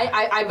hag.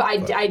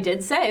 I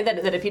did say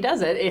that if he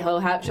does it, she'll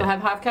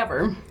have half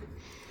cover.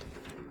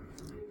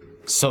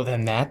 So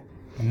then that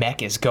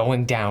mech is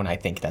going down. I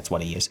think that's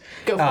what he is.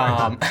 Go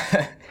for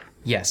it.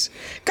 Yes.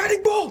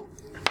 Guiding Bolt.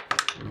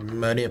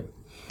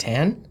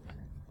 10.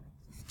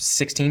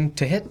 16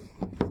 to hit.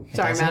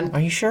 Sorry, man.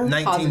 Are you sure?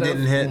 19 Positive.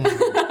 didn't hit.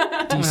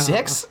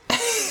 D6.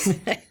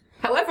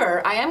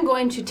 However, I am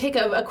going to take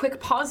a quick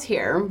pause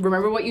here.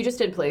 Remember what you just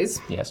did,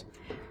 please. Yes.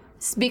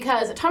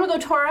 Because Tamago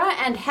Tora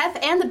and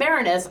Heth and the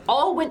Baroness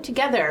all went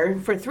together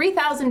for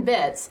 3,000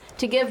 bits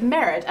to give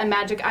Merritt a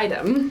magic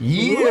item.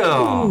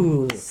 Yeah.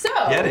 Ooh. So,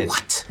 get it?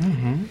 What?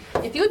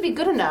 If you would be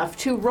good enough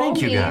to roll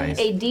Thank you, me guys.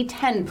 a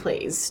D10,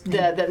 please.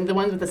 The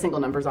ones with the single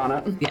numbers on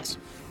it. Yes.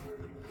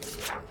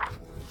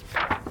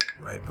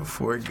 Right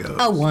before it goes.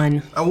 A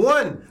 1. A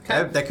 1.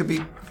 That could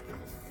be.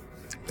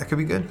 That could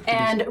be good.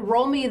 And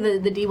roll me the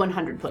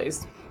D100,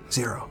 please.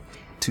 0.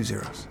 2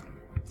 zeros.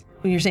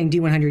 When you're saying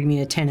D100, you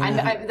mean a 10 and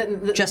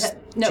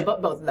a...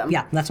 both of them.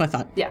 Yeah, that's what I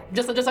thought. Yeah,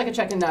 just like a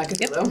check in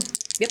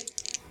Cthulhu. Yep.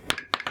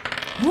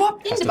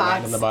 Whoop, in Has the to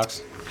land box. in the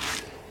box.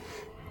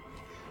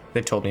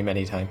 They've told me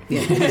many times.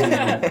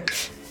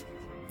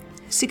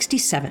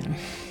 67.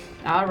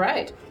 All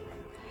right.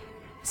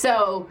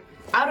 So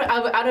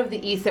out of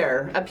the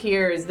ether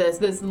appears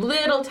this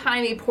little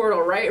tiny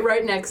portal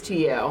right next to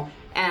you,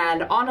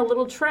 and on a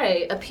little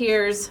tray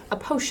appears a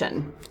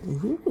potion.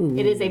 Ooh.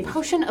 It is a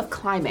potion of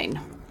climbing.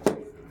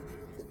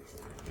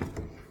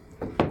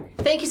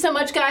 Thank you so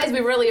much, guys.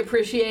 We really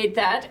appreciate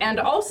that. And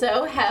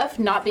also, Hef,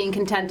 not being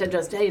content to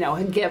just,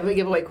 give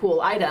away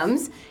cool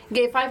items,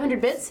 gave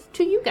 500 bits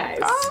to you guys.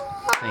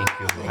 Thank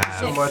you. Wow.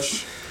 So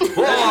much.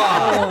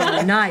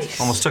 Oh, nice.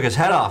 Almost took his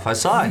head off. I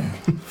saw it.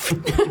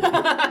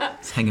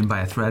 It's hanging by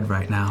a thread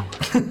right now.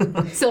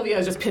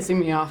 Sylvia's just pissing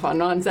me off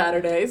on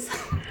Saturdays.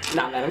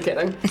 Not that, I'm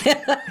kidding.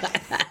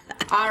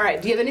 All right,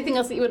 do you have anything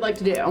else that you would like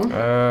to do?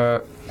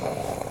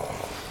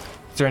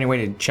 Is there any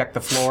way to check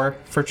the floor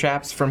for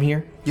traps from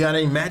here? You got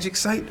any magic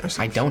sight or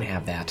something? I don't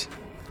have that.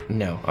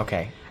 No.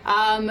 Okay.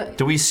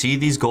 Do we see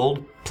these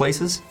gold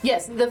places?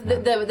 Yes,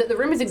 the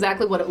room is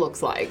exactly what it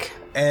looks like,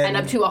 and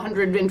up to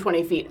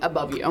 120 feet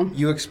above you.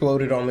 You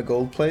exploded on the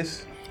gold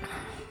place?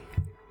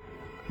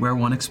 Where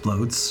one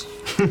explodes.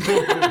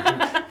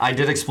 I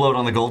did explode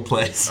on the gold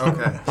place.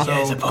 Okay,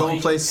 so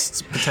gold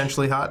place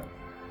potentially hot?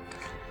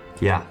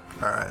 Yeah.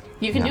 All right.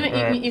 You can do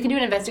it. You can do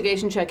an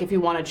investigation check if you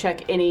want to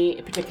check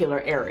any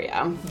particular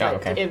area. But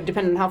okay.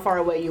 Depending on how far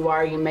away you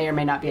are, you may or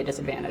may not be at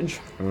disadvantage.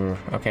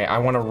 Okay, I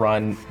want to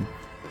run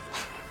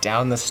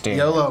down the stairs.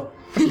 YOLO.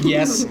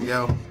 Yes.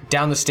 Go.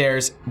 Down the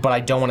stairs, but I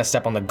don't want to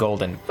step on the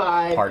golden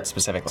 5, part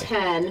specifically.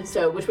 10.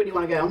 So which way do you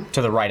want to go?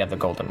 To the right of the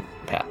golden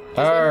path.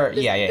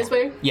 This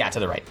way? Yeah, to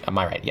the right. On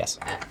my right, yes.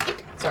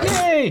 Sorry.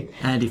 Yay!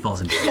 And he falls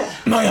into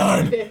My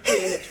arm!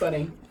 15,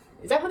 20.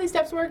 Is that how these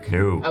steps work?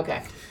 No.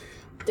 Okay.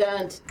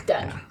 Done.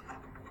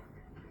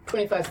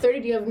 25, 30.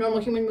 Do you have normal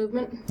human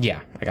movement?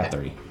 Yeah, I got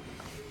 30.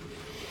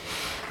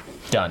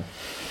 Done.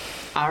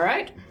 All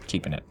right.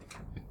 Keeping it.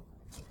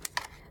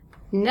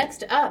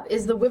 Next up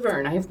is the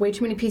wyvern. I have way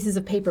too many pieces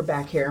of paper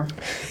back here.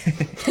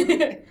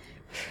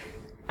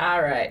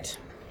 All right.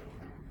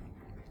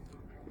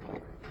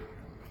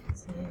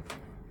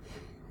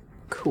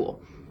 Cool.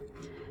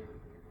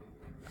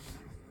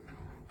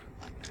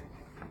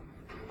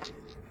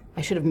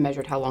 I should have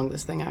measured how long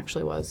this thing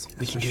actually was.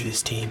 We can do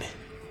this, team.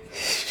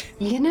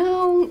 You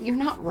know, you're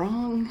not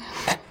wrong.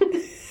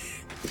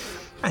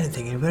 I didn't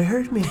think anybody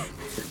heard me.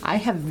 I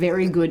have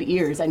very good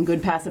ears and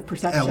good passive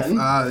perception.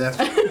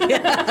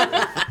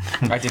 I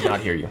did not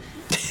hear you.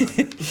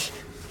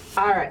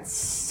 All right,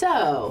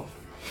 so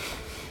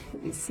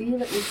let me see.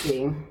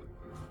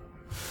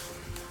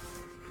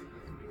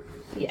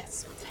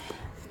 Yes.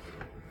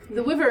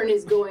 The wyvern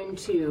is going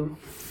to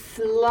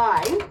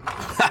fly.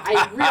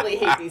 I really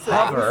hate these things.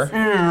 Hover.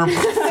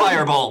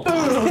 Fireball.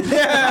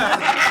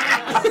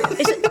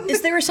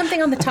 Is there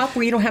something on the top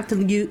where you don't have to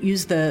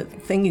use the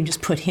thing, you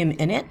just put him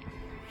in it?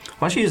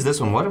 Why don't you use this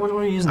one? What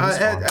are you using this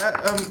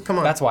for? Come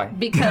on. That's why.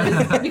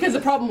 Because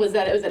the problem was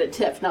that it was at a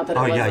tip, not that it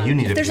was. Oh yeah, you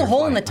need If it. there's a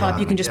hole in the top,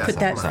 you can just put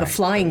the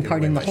flying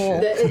part in the hole.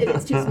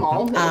 It's too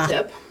small, at a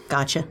tip.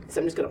 Gotcha.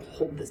 So I'm just gonna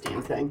hold this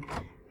damn thing.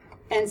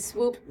 And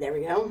swoop, there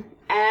we go.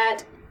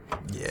 At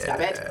stop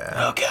it.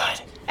 Oh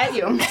God. At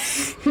you.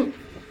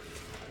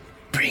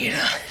 Bring it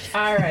on.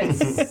 All right.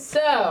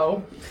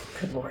 So,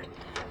 good lord.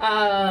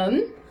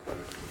 And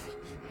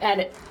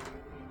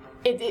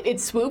it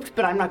swooped,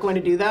 but I'm not going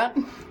to do that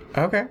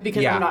Okay.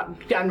 because yeah. I'm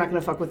not going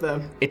to fuck with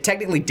the. It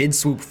technically did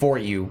swoop for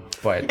you,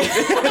 but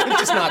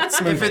just not If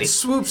smoothly. it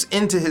swoops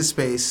into his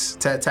space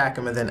to attack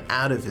him and then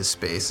out of his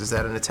space, is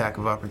that an attack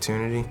of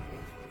opportunity?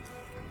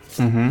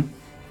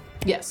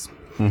 Yes.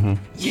 Yeah.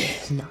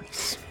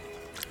 Nice.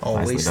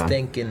 Always done.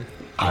 thinking.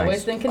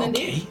 Always thinking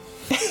indeed.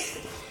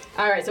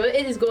 All right. So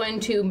it is going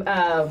to.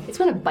 It's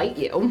going to bite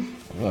you.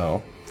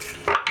 Well,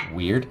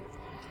 weird.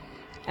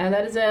 And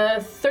that is a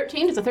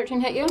 13. Does a 13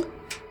 hit you?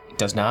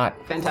 Does not.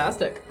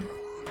 Fantastic.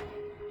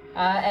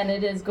 And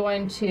it is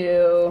going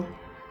to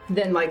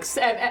then, like, as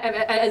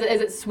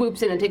it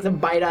swoops in and takes a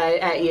bite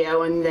at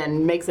you and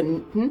then makes a...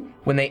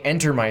 When they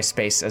enter my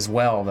space as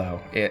well,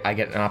 though, I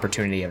get an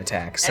opportunity of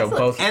attack. So Excellent.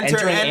 both Enter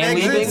entering and and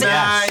exit. leaving.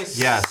 Nice.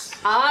 Yes.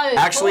 Actually,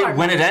 Actually,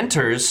 when it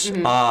enters,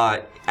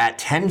 at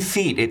 10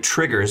 feet, it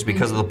triggers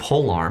because of the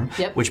pole arm,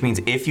 Yep. which means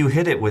if you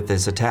hit it with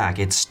this attack,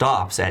 it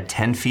stops at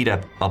 10 feet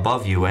up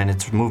above you, and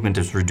its movement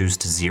is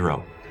reduced to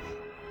 0.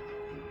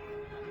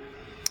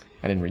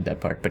 I didn't read that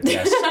part, but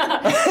yes.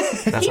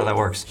 That's how that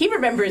works. He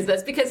remembers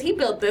this because he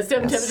built this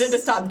to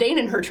stop Dane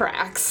in her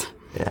tracks.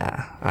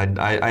 Yeah.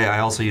 I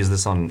also use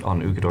this on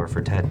Ugador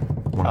for Ted,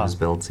 one of his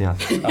builds, yeah.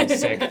 Oh,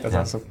 sick. That's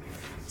awesome.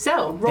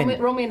 So,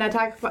 roll me an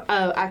attack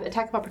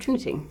of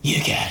opportunity. You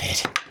got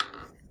it.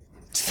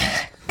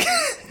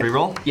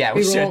 Reroll? Yeah,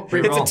 we should.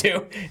 Reroll. It's a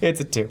 2. It's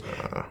a 2.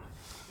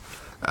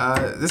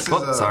 This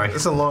is sorry. This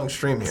is a long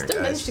stream here,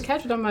 Still managed to guys.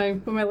 catch it on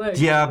my leg.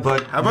 Yeah,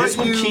 but about this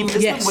one you-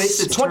 this Yes. one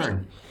wastes its 20.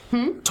 turn.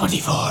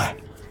 24.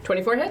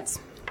 24 hits.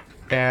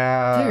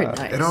 Very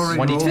nice. It already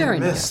 22. rolled Very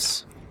and nice.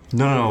 missed.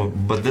 No,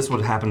 but this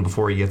would happen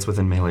before he gets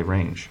within melee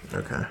range.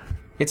 Okay.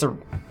 It's a...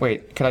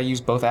 Wait, could I use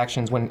both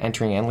actions when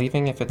entering and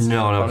leaving if it's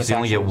No, bonus because you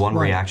only get actions? one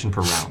reaction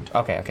per round.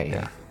 Okay,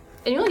 yeah.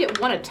 And you only get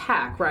one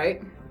attack,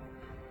 right?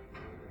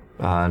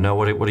 No,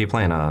 what are you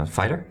playing? A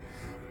fighter?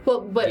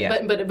 Well, but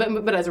Yeah. but as a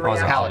Oh, as a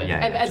reaction, paladin, yeah,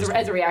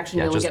 as a reaction,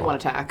 you only just get one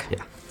attack. Yeah.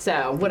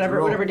 So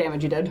whatever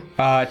damage you did.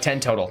 10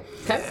 total.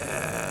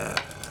 Okay.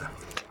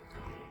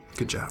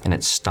 Good job. And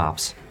it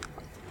stops.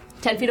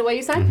 10 feet away,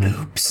 you say?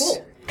 Oops.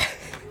 Cool.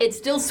 It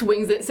still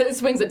swings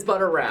its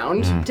butt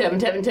around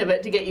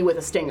to get you with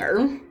a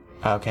stinger.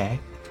 Okay.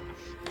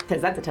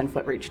 Because that's a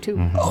 10-foot reach, too.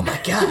 Oh my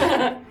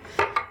God.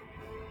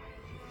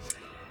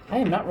 I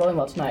am not rolling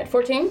well tonight.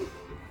 14?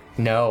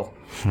 No.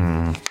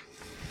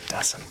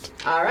 Doesn't.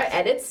 All right,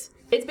 and it's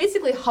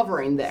basically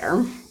hovering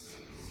there.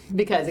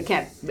 Because it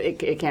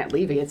can't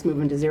leave. It's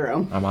moving to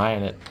 0. I'm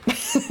eyeing it.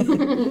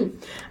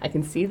 I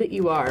can see that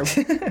you are.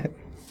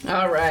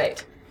 All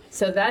right.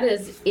 So that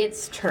is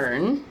its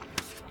turn.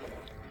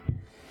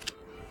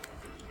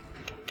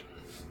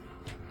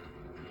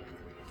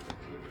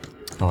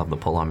 I love the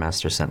Polar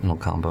Master Sentinel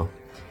combo.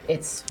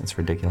 It's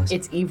ridiculous.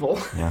 It's evil.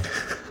 Yeah.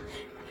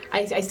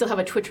 I still have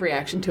a twitch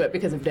reaction to it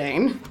because of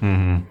Dane.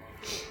 Mm-hmm.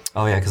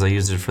 Oh yeah, because I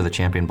used it for the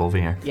Champion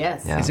Bolvier.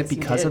 Yes. Yeah. Is it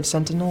because of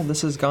Sentinel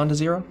this has gone to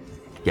 0?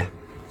 Yeah.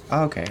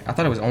 Oh, okay. I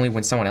thought it was only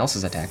when someone else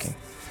is attacking.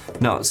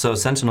 No, so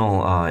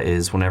Sentinel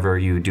is whenever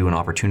you do an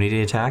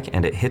opportunity attack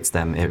and it hits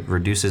them, it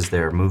reduces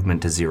their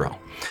movement to 0.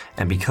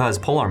 And because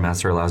Polar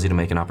Master allows you to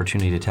make an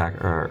opportunity attack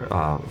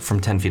from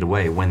 10 feet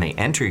away, when they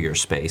enter your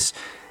space,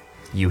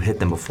 you hit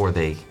them before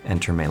they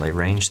enter melee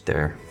range,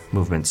 their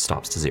movement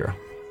stops to 0.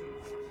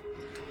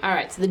 All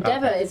right, so the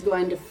Deva is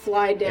going to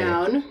fly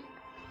down,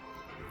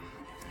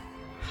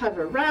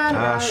 hover right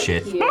about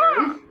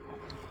here,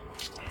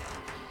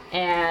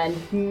 and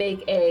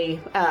make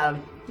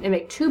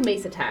make 2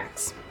 mace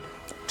attacks.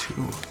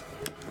 2.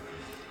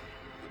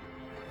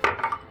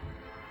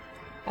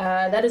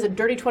 That is a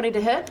dirty 20 to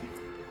hit.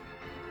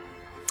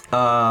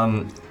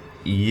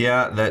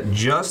 Yeah, that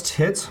just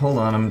hits. Hold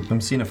on,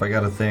 I'm seeing if I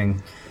got a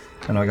thing.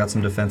 I know I got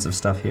some defensive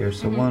stuff here,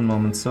 so one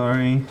moment,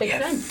 sorry. We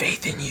have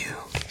faith in you.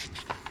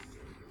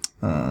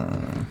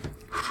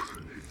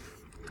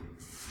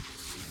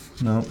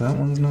 Nope, that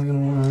one's not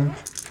gonna work.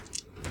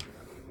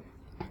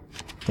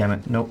 Damn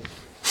it, nope.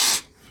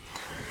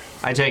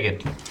 I take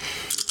it. Okay.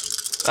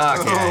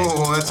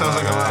 Oh, that sounds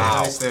like a lot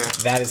of dice there.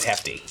 That is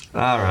hefty.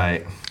 All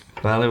right.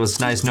 Well, it was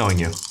nice knowing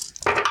you.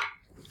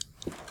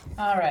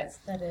 All right, so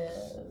that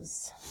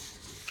is...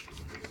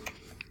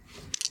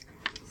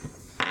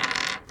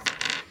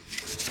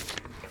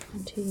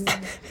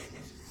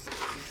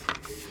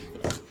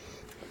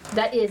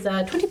 That is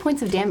 20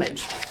 points of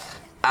damage.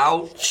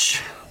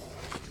 Ouch.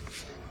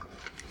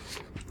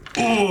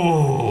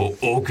 Oh,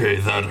 okay,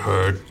 that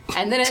hurt.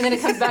 And then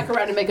it comes back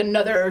around to make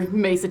another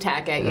mace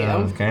attack at you.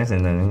 Okay, so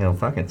then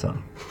fuck it, so.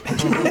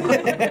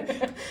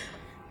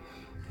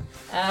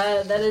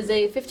 That is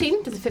a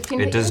 15. Does a 15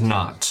 hit It does you?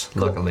 not,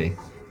 luckily.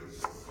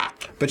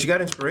 But you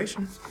got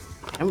inspiration.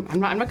 I'm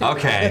not gonna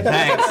Okay,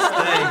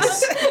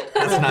 thanks.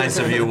 That's nice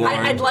of you,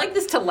 Warren. I'd like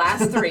this to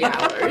last 3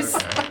 hours.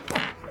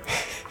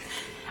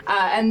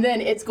 And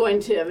then it's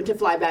going to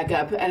fly back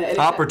up. And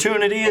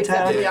Opportunity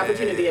attack. The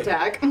opportunity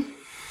attack.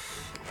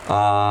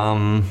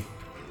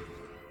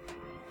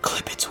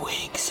 Clip its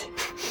wings.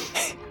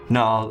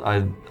 No,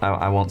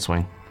 I won't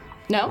swing.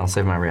 No? I'll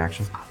save my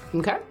reaction.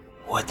 Okay.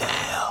 What the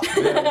hell?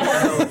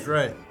 That's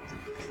right.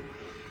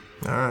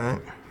 All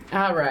right.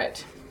 All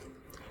right.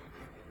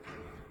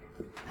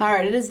 All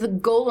right, it is the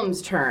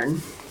golem's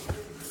turn.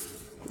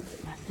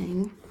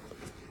 Nothing.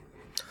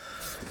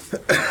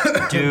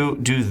 Do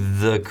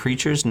the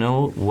creatures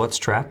know what's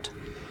trapped?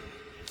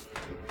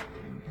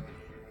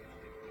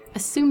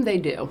 Assume they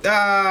do.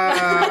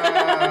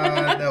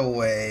 No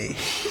way.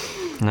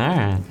 All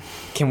right.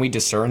 Can we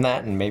discern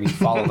that and maybe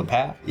follow the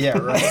path? Yeah,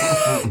 right.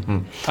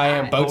 I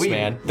am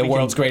Boatsman, the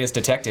world's greatest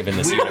detective in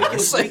this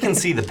universe. We can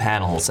see the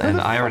panels,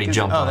 and I already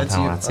jumped on the that's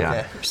you. panels. Yeah.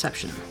 Okay.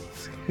 Perception.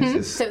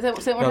 Say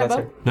one more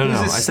time. No, Who's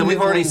I this said we've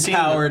already sniveling seen.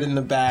 coward in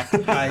the back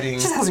hiding.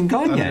 Just hasn't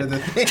gone under yet.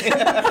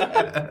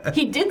 the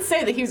He did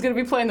say that he was going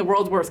to be playing the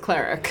world's worst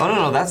cleric. Oh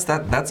no, that's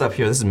up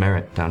here. This is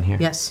Merritt down here.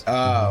 Yes.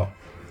 Oh.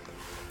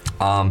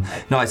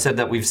 No, I said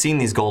that we've seen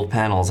these gold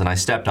panels, and I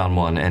stepped on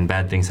one, and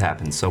bad things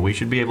happened. So we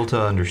should be able to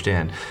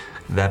understand.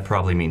 That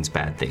probably means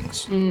bad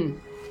things.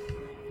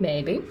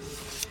 Maybe.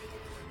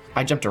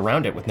 I jumped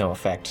around it with no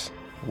effect.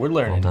 We're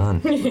learning. Well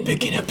done. We're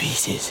picking up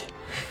pieces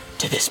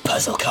to this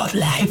puzzle called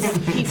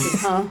life.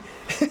 Pieces, huh?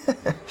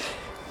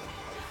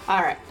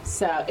 All right,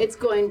 so it's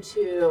going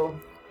to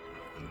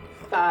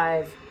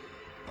 5,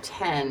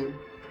 10,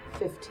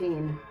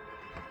 15,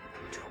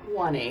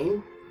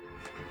 20.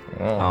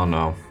 Oh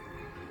no.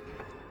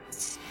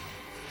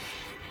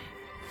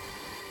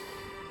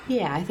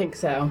 Yeah, I think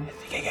so. I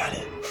think I got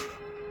it.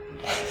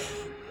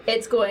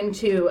 It's going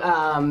to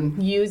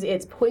use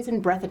its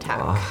poison breath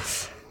attack.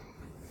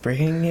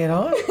 Bringing it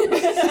on?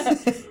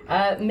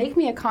 Make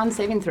me a con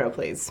saving throw,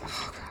 please.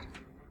 Oh, God.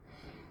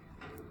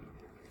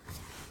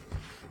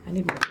 I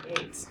need more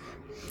d8s.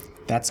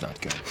 That's not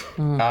good.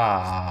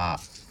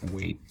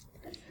 Wait.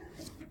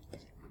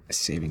 A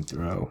saving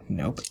throw.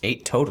 Nope.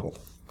 8 total.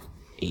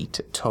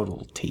 8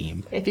 total,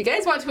 team. If you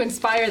guys want to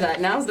inspire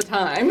that, now's the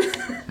time.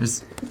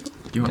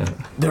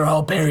 They're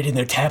all buried in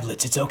their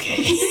tablets. It's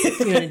okay. You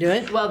want to do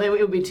it? Well, it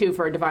would be 2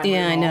 for a divine.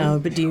 Yeah, I know,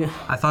 but do you?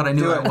 I thought I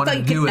knew what I wanted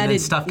to do, and then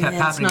stuff kept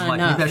happening. I'm like,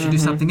 maybe I should do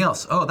something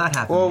else. Oh, that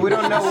happened. Well, we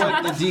don't know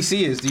what the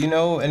DC is. Do you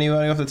know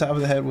anybody off the top of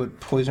the head what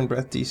poison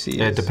breath DC is?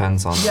 It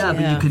depends on. Yeah,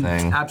 but you can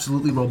thing.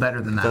 absolutely roll better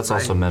than that. That's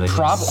right? also meta.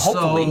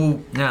 Hopefully.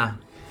 So, yeah.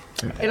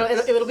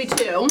 It'll be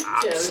 2.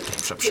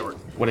 I'm short.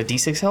 Would a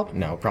d6 help?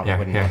 No, probably Yeah,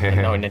 wouldn't.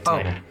 yeah. No, it's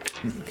not.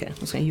 Okay,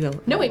 so you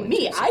have. No, wait,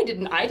 me. I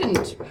didn't. I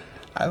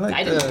like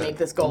I didn't make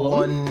this golem.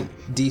 One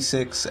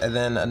D6 and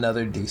then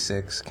another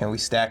D6. Can we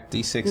stack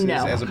D6s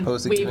No. as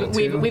opposed to between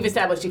two? We've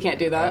established you can't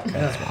do that.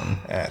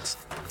 That's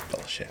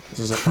bullshit. This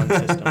is a fun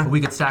system. But we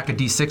could stack a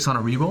d6 on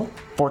a reroll.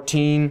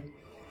 14,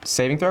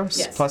 saving throw?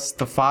 Yes. Plus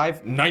the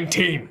 5.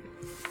 19.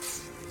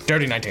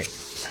 Dirty 19.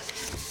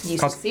 You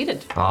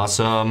succeeded.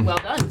 Awesome. Well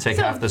done. Take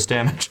So- half this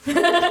damage.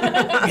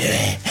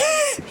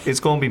 It's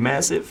going to be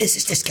massive. This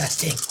is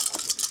disgusting.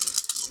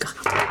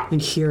 God, you can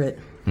hear it.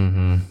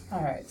 Mm-hmm.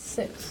 All right,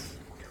 6.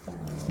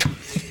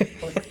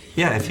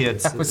 Yeah, if he had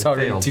That was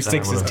already failed, 2 then I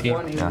 6s, would've- team.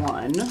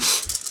 21.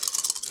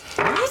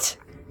 What?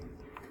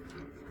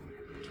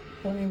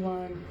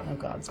 21. Oh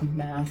God, it's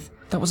math.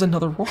 That was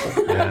another roll.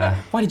 Yeah.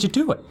 Why did you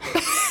do it?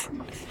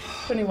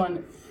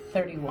 21,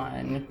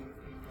 31.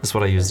 That's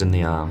what I used in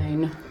the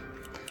 9,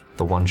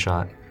 one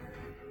shot.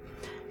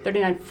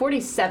 39,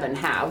 47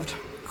 halved.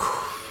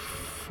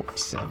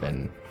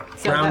 47.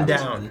 So Round that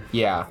was, down.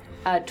 Yeah.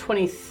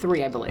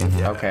 23, I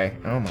believe. Okay.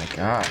 Oh my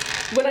god.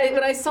 When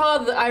I saw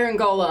the Iron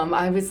Golem,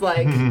 I was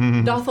like,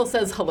 Dothel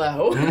says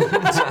hello.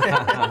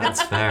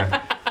 That's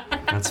fair.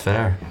 That's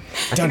fair.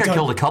 I think I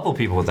killed a couple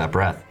people with that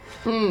breath.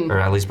 Or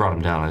at least brought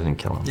him down. I didn't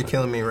kill him. You're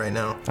killing me right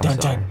now. I'm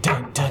sorry.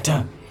 Dun, dun,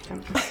 dun.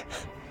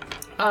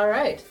 All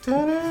right. You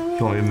want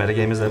me to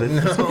metagame? Is that it?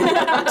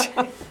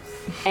 No.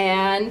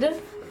 And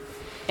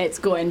it's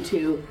going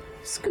to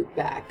scoot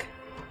back.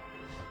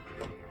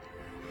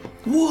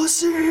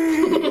 Wussy!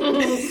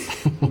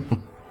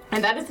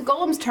 And that is the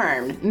Golem's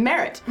turn.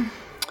 Merritt.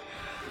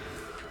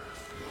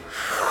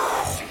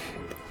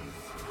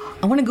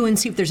 I want to go and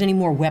see if there's any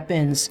more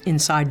weapons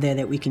inside there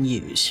that we can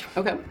use.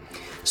 Okay.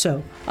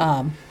 So,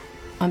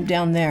 I'm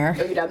down there.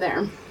 Oh, you're down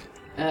there.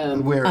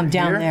 Where? I'm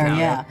down here? there,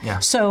 yeah. Yeah.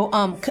 So,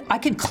 I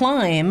could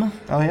climb.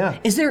 Oh yeah.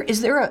 Is there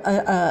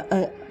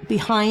a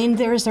behind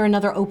there? Is there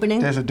another opening?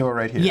 There's a door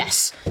right here.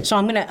 Yes. So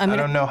I'm gonna. I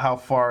don't know how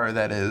far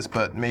that is,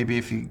 but maybe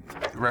if you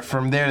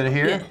from there to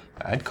here, Yeah.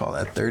 I'd call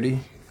that 30.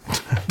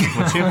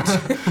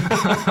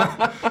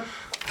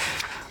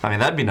 I mean,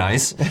 that'd be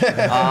nice.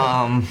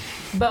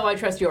 Bo, I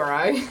trust your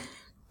eye.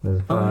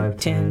 5,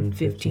 10,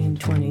 15,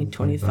 20,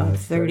 25,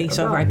 30.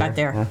 So right back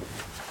there. Yeah.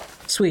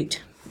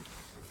 Sweet.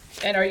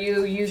 And are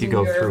you If using you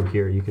go your... through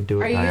here, you could do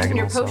it Are you using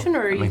your diagonal, so potion, or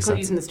are that you makes still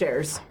sense. using the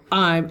stairs?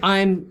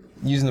 I'm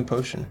Using the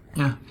potion.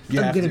 Yeah. You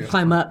I'm have gonna to.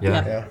 climb up. Yeah.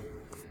 Yep. Yeah.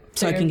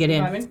 So I can get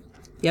in. Climbing?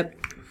 Yep.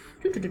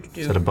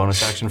 Is that a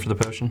bonus action for the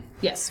potion?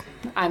 Yes,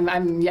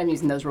 I'm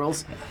using those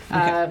rules.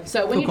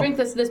 So when you drink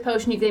this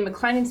potion, you gain a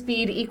climbing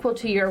speed equal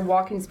to your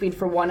walking speed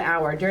for 1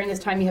 hour. During this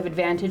time, you have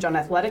advantage on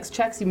athletics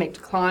checks you make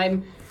to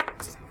climb.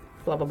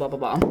 Blah blah blah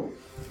blah blah.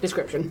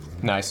 Description.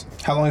 Nice.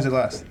 How long does it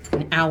last?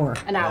 An hour.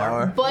 An hour.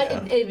 hour, But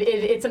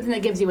it's something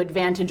that gives you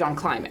advantage on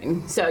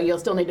climbing, so you'll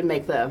still need to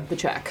make the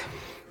check.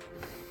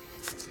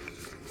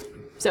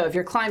 So if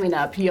you're climbing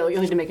up, you'll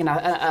need to make an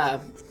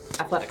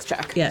athletics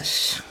check.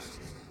 Yes.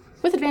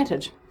 With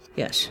advantage.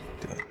 Yes.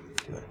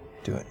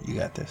 Do it. You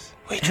got this.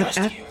 We trust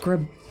you.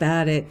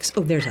 Acrobatics.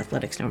 Oh, there's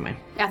athletics. Never mind.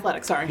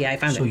 Athletics, sorry. Yeah, I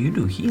found So it. you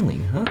do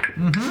healing, huh?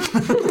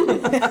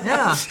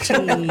 Yeah.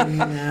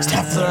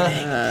 Stop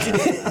flirting.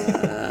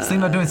 Thinking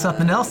about doing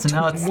something else, and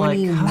now it's like,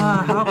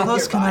 how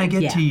close can I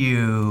get Yeah. to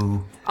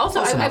you? Also,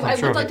 I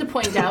sure would like of to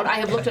point out, I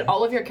have looked at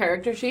all of your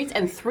character sheets,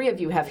 and 3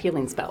 of you have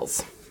healing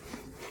spells.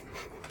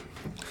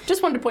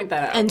 Just wanted to point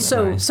that out. And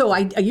so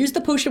I used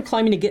the potion of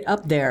climbing to get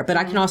up there, but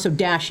I can also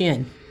dash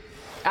in.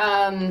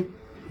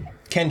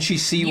 Can she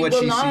see You what will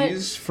she not,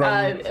 sees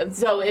from?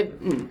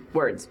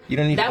 Words. You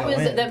don't need to that go was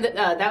in.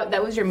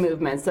 that was your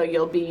movement. So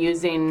you'll be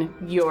using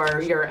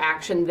your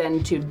action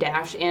then to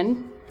dash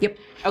in. Yep.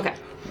 Okay.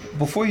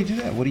 Before you do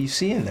that, what do you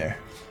see in there?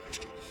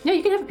 Yeah,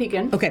 you can have a peek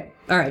in. Okay.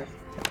 All right.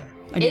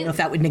 I didn't know if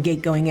that would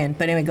negate going in,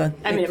 but anyway, go.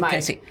 I mean, it what can I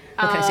might. see?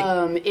 What can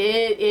I see?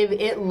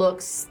 It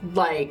looks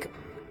like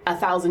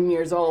 1,000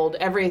 years old.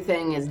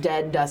 Everything is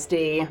dead,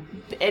 dusty.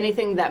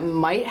 Anything that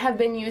might have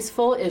been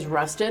useful is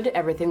rusted.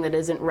 Everything that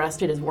isn't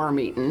rusted is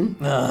worm-eaten.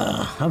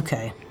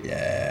 Okay.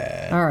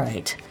 Yeah. All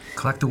right.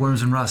 Collect the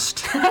worms and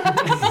rust.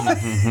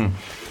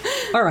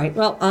 All right.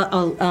 Well,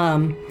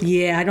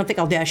 yeah, I don't think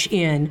I'll dash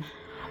in.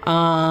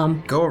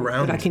 Go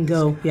around. But I can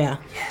go. Yeah.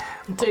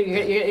 So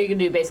you can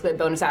do basically a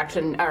bonus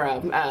action or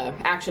a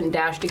action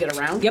dash to get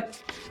around. Yep.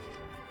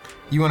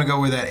 You want to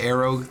go where that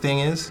arrow thing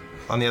is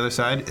on the other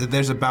side?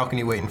 There's a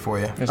balcony waiting for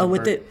you.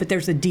 But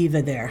there's a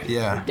diva there.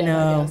 Yeah.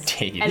 No.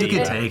 Take it. And You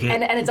can take it.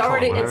 And it's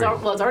already it's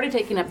already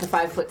taking up to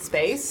 5 foot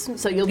space,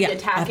 so you'll be Yeah,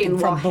 attacking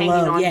from while hanging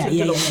below. on Yeah, to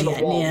yeah, the, yeah, to the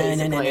yeah. wall, No,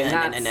 basically. and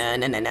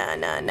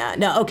that's-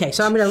 No. Okay,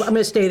 so I'm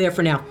gonna stay there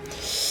for now.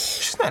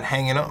 She's not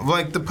hanging on.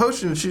 Like the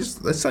potion,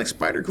 it's like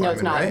spider climbing, No,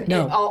 it's not. right?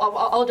 No.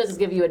 All it does is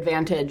give you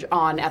advantage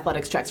on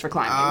athletics checks for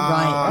climbing.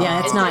 Right.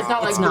 Yeah, it's not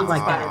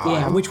like that.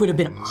 Yeah, which would have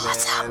been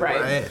awesome.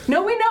 Right.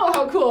 No, we know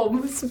how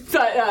cool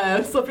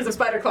slippers of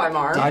spider climb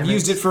are. I've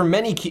used it for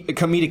many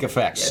comedic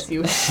effects. Yes,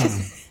 you.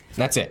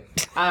 That's it.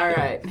 All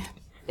right.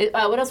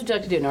 What else would you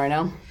like to do,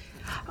 Norino?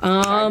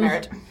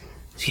 Merritt.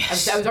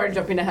 Yes. I was already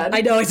jumping ahead.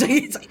 I know. It's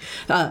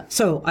like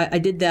so I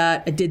did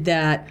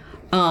that.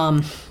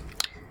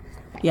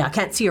 Yeah, I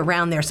can't see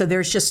around there. So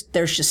there's just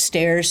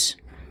stairs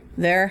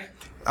there.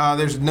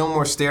 There's no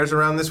more stairs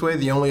around this way.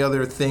 The only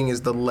other thing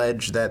is the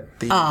ledge that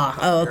the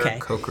okay.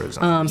 Aarakocra is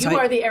on. You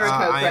are the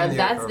Aarakocra.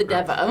 That's the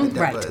Deva.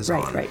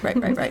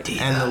 Right.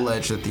 And the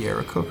ledge that the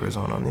Aarakocra is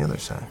on the other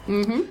side.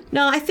 Mm-hmm.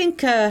 No, I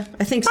think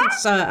since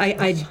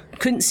I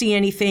couldn't see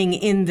anything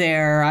in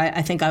there,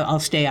 I think I'll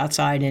stay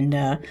outside and.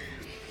 All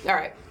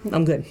right.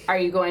 I'm good. Are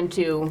you going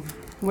to?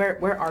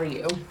 Where are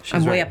you?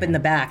 I'm way up in the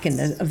back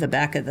of the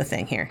back of the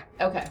thing here.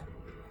 Okay.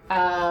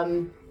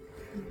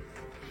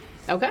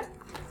 Okay.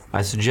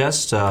 I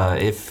suggest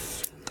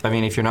if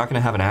you're not going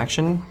to have an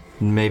action,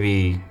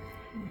 maybe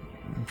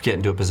get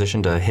into a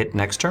position to hit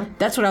next turn.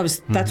 That's what I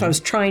was. That's what I was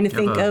trying to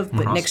think of.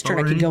 But next turn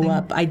I could go anything?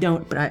 up. I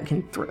don't, but I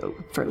can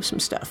throw some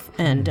stuff.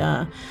 And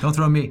Don't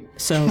throw me.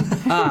 so.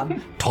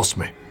 Toss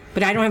me.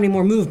 But I don't have any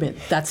more movement.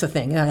 That's the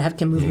thing. I have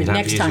to move You'd have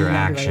next to use time. your I'm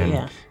not action. ready,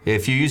 yeah.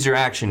 If you use your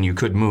action, you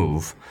could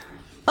move.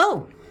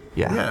 Oh.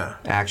 Yeah.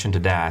 Action to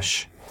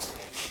dash.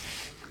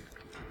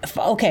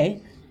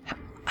 Okay.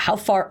 How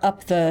far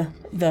up the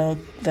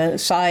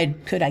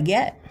side could I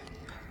get?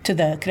 Could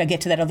I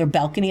get to that other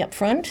balcony up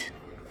front?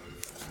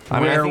 I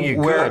think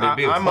you could. It'd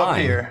be a I'm up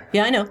climb. here.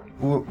 Yeah, I know.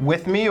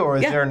 With me, or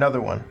is there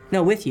another one?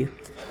 No, with you.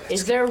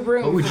 Is there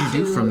room What would you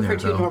do from there, for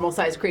two though?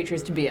 normal-sized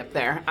creatures to be up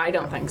there? I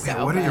don't think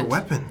so. What are your but-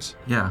 weapons?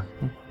 Yeah.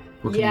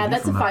 What can Yeah, you do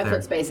that's a from up 5 there?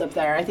 foot space up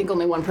there. I think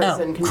only one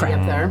person can be crap.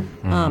 up there.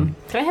 Can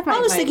I have my? I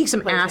was my thinking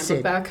some player's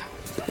acid. handbook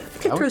back? I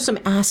could throw some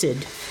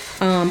acid.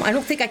 I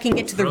don't think I can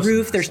get to the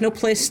roof. There's no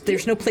place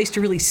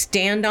to really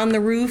stand on the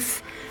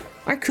roof.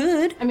 I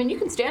could. I mean, you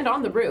can stand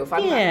on the roof.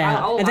 Yeah,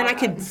 I'll and then allow I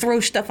could that. throw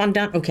stuff on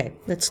down. Okay,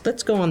 let's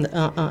go on the.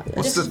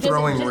 What's the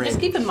throwing ring? Just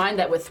keep in mind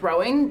that with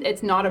throwing,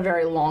 it's not a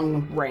very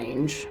long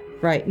range.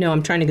 Right. No,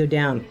 I'm trying to go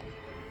down.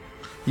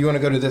 You want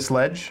to go to this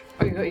ledge?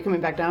 Are you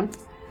coming back down?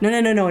 No.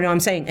 I'm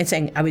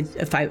saying I would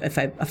if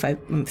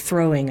I'm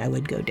throwing, I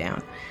would go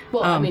down.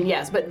 Well, I mean,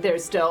 yes, but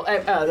there's still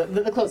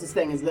the closest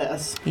thing is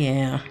this,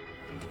 Yeah.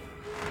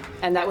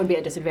 and that would be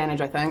a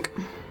disadvantage, I think.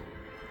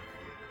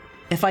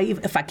 If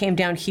I came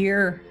down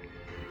here.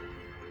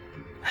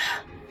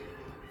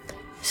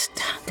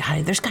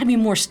 God, there's got to be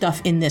more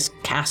stuff in this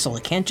castle.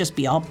 It can't just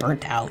be all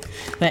burnt out.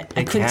 But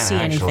I couldn't can, see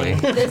actually.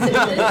 anything.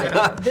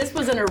 This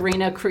was an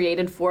arena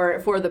created for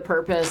the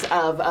purpose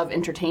of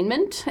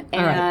entertainment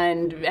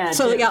and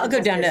So to yeah, I'll go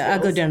test down your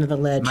to skills. the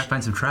ledge. Might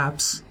find some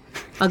traps.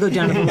 I'll go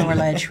down to the lower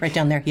ledge, right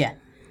down there. Yeah.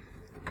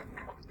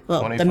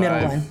 Well, the middle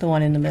 25. one, the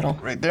one in the middle.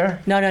 Right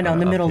there? No, in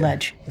the middle here.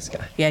 ledge. This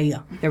guy. Yeah, you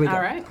go. There we go.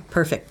 All right.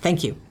 Perfect.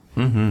 Thank you.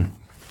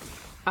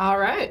 All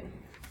right.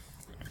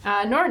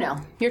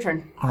 Norinel, your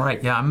turn. All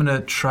right, yeah, I'm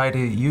gonna try to.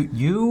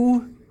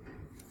 You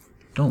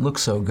don't look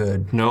so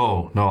good.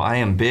 No, I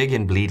am big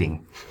and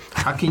bleeding.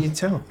 How can you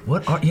tell?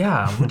 What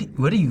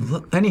do you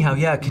look? Anyhow,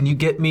 yeah, can you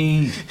get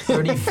me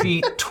 30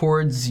 feet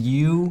towards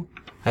you?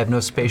 I have no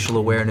spatial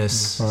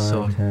awareness, 5,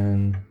 so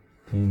 10,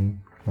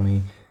 15,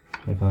 20,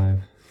 25,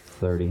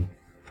 30. all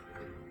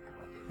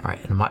right,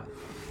 and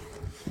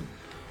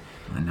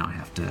now I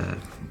have to.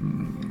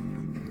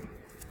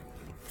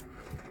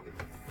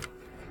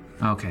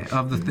 Okay,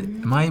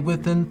 am I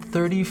within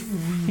 30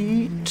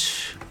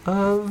 feet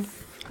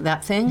of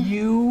That thing?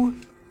 you?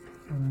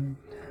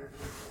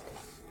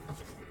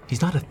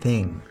 He's not a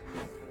thing.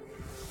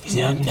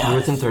 You're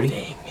within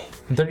 30.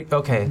 30.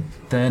 Okay,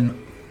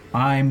 then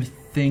I'm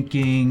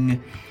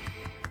thinking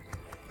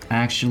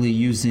actually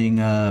using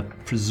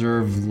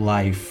preserve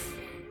life,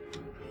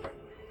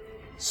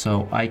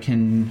 so I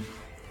can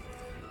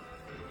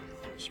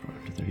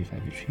up to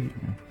 35 HP,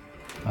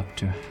 up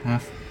to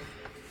half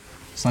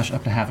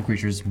up to half a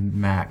creature's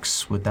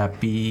max. Would that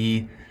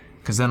be?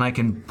 Because then I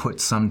can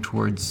put some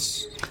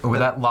towards, or would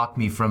that lock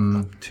me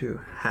from? To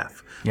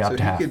half. Yeah, so up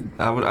to he half.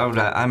 Could,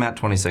 I'm at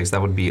 26.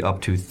 That would be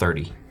up to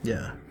 30.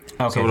 yeah.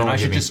 Okay, So it then only I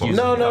should give me just plus use.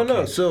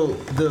 No. So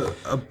the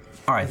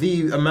All right.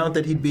 the amount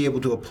that he'd be able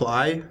to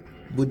apply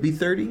would be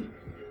 30.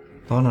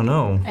 Oh,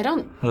 no. I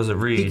don't. How does it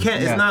read? He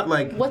can't. Yeah. It's not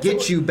like What's get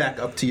the- you back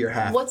up to your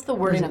half. What's the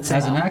wording of the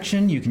As an spell?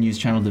 action, you can use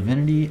Channel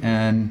Divinity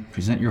and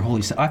present your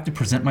holy. I have to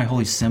present my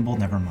holy symbol.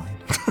 Never mind.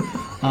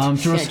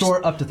 To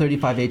restore up to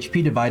 35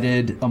 HP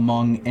divided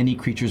among any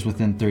creatures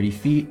within 30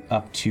 feet,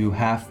 up to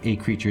half a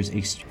creature's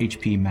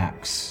HP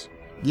max.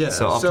 Yeah.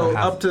 So So,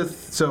 up to half.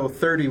 so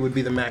 30 would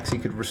be the max he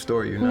could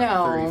restore you, not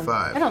No,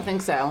 35. I don't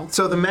think so.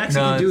 So the max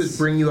No, he can do it's- is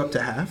bring you up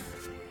to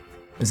half.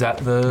 Is that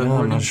the? No, I'm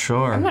wording? not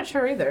sure. I'm not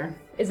sure either.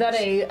 Is that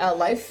a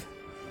life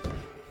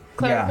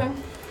cleric Yeah.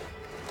 thing?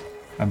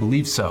 I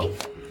believe so.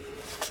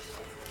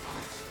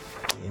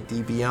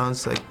 D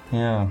Beyond's like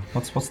Yeah.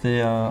 What's the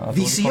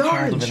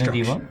VCR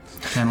divinity what?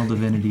 Channel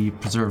Divinity,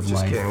 preserve Just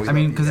life. kidding, we I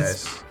mean, love you because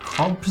it's guys.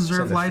 called preserve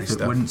Send us free life, it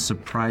stuff. wouldn't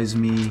surprise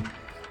me.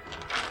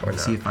 or Let's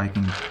not. see if I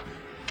can.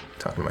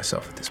 Talking to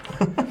myself at this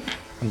point.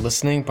 I'm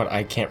listening, but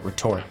I can't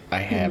retort.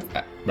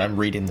 I'm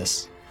reading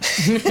this.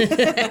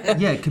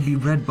 Yeah, it could be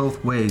read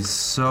both ways,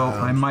 so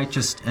I might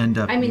just end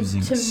up I mean,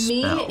 using to a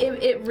me, spell.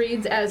 it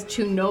reads as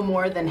to no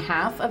more than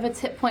half of its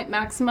hit point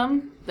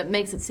maximum. That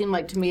makes it seem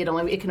like to me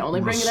it can only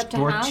bring it up to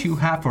Restore half. to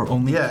half, or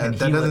only Yeah, can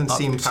that heal it doesn't up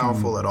seem to-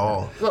 powerful at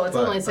all. Well, it's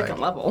But, only second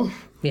like, level.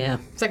 Yeah.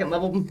 Second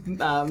level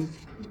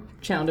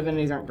channel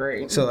divinities aren't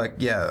great. So like,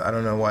 yeah, I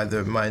don't know why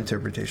my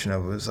interpretation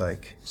of it was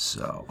like.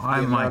 So the I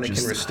amount might it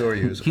just can restore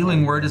you. Is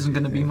healing word isn't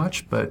going to be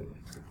much, but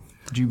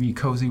would you be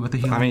cozy with the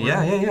healing word?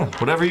 yeah.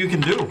 Whatever you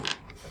can do.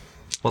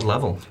 What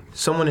level?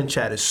 Someone in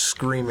chat is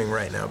screaming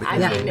right now because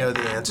they know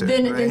the answer.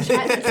 Then right?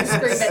 chat can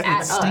scream it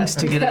at us. Stinks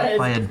to get it up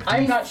by a because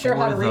I'm not sure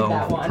how to D4 read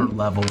that though, one. per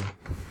level,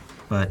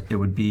 but it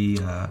would be.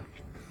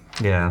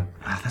 Yeah.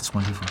 That's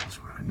 1d4 plus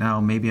 4. Now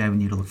maybe I would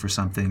need to look for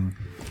something.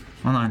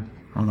 Hold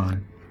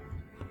on.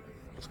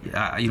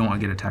 Yeah, you don't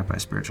want to get attacked by a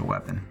spiritual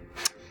weapon.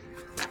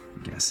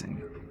 I'm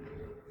guessing.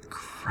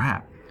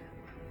 Crap.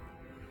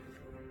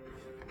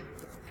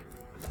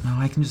 No,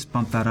 I can just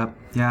bump that up.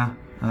 Yeah.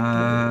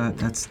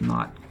 That's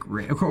not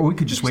great. Or we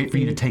could just wait for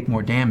you to take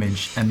more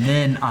damage, and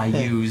then I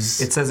use.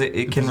 It says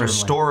it can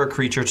restore a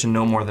creature to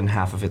no more than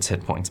half of its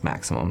hit points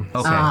maximum.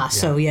 Okay.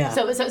 So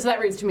that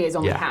reads to me as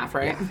only Yeah. half,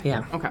 right?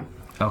 Yeah. Okay.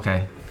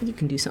 Okay. You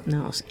can do something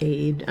else.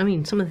 Aid. I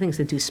mean, some of the things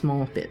that do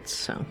small bits,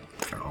 so.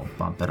 I'll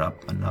bump it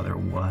up another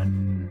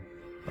one,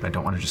 but I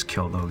don't want to just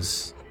kill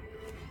those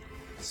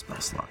spell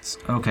slots.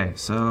 Okay,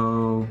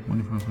 so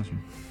 1d4 plus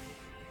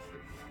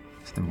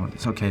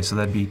 3. Okay, so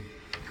that'd be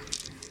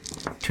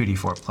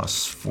 2d4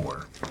 plus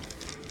 4.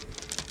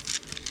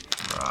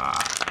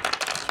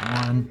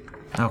 Plus 1.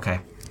 Okay.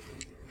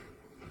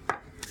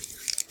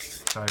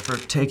 Sorry for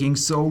taking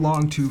so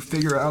long to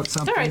figure out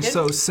something Alright, dude.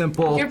 so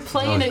simple. You're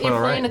playing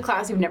a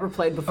class you've never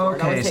played before. It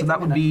Okay, always so takes that a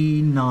would minute.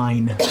 be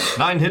 9.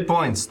 9 hit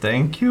points.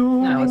 Thank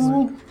you.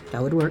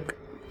 That would work.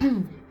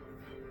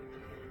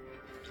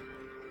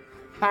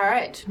 All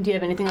right. Do you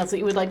have anything else that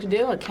you would like to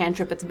do? A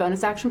cantrip, it's a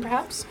bonus action,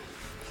 perhaps?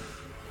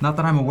 Not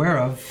that I'm aware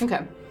of.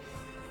 Okay.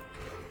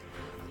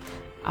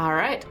 All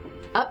right.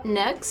 Up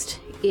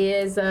next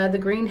is the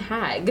Green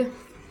Hag. Do you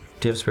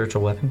have a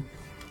spiritual weapon?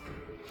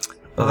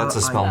 Oh, that's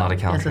a spell, not a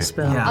cantrip. That's a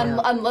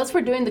spell. Unless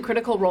we're doing the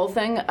critical roll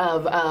thing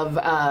of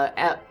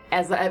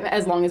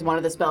as long as one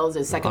of the spells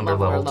is second Under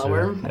level or level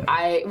lower. two,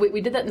 yeah. We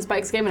did that in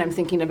Spike's game, and I'm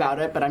thinking about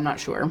it, but I'm not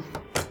sure.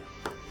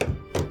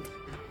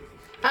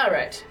 All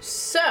right.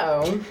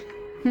 So,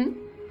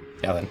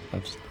 Ellen,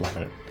 I'm just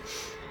loving it.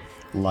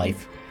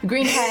 Life.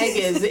 Green Hag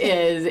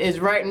is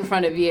right in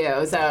front of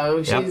you,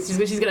 so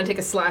she's gonna take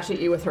a slash at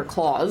you with her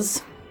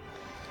claws.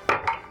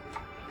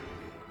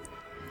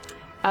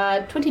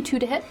 22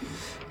 to hit.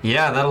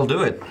 Yeah, that'll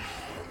do it.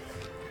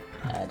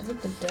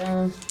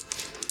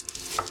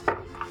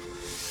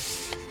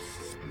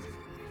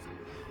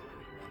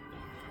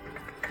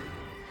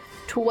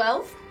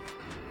 12.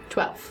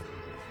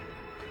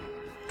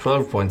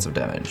 12 points of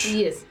damage.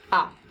 Yes.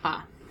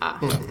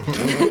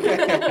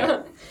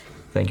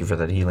 Thank you for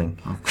that healing.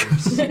 Of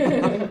course.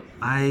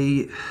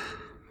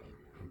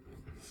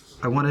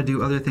 I want to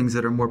do other things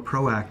that are more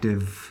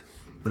proactive,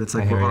 but it's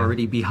like we're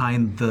already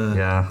behind the.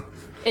 Yeah.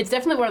 It's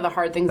definitely one of the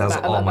hard things That's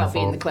all my about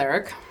being the fault.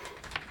 cleric.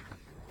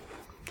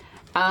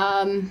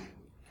 But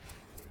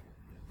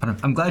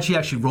I'm glad she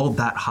actually rolled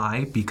that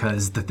high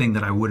because the thing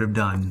that I would have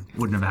done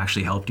wouldn't have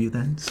actually helped you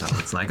then. So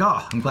it's like,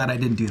 oh, I'm glad I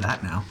didn't do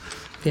that now.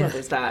 Well,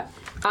 there's that.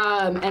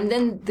 And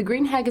then the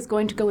Green Hag is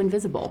going to go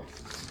invisible.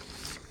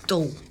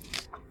 Oh.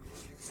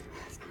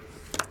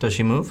 Does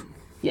she move?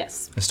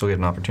 Yes. I still get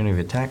an opportunity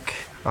attack.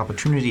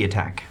 Opportunity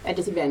attack. At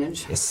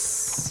disadvantage.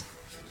 Yes.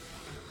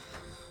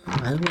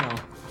 I will.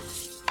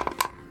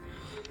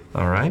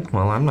 All right.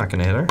 Well, I'm not going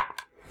to hit her.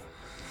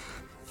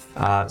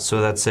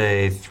 So that's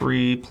a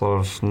 3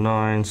 plus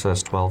 9, so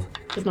that's 12.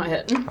 Does not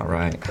hit. All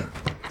right.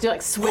 You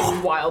like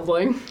swing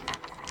wildly.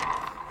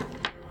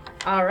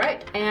 All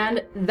right,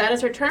 and that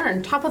is her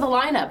turn. Top of the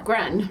lineup,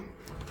 Gren.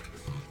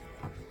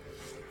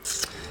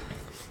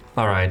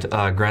 All right.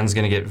 Gren's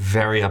going to get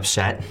very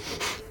upset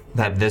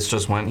that this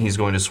just went. He's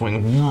going to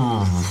swing.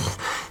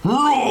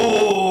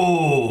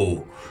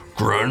 Roll!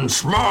 Gren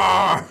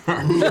smart!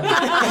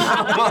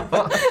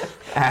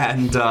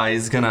 And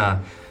he's going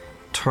to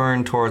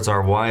turn towards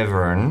our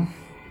wyvern,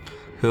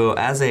 who,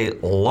 as a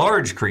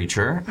large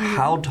creature,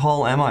 how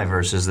tall am I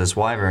versus this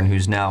wyvern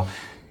who's now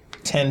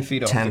 10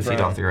 feet off 10 the feet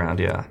ground. off the ground?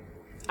 Yeah,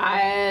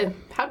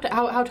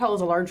 How tall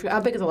is a large? How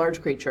big is a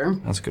large creature?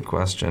 that's a good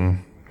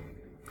question.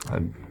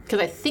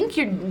 Because I think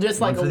you're just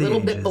like a little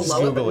bit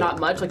below it, but not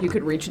much. Like you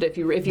could reach it if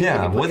you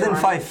Yeah, put your within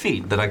arm- 5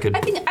 feet that I could.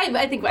 I think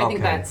Okay.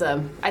 that's a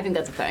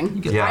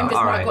thing. Yeah, I'm just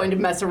all not right. going to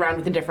mess around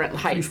with the different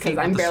heights because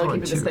I'm with the barely sword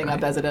keeping this too, thing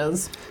up right? as it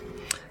is.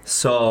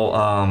 So,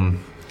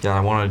 yeah, I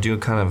want to do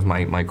kind of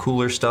my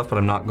cooler stuff, but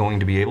I'm not going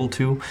to be able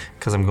to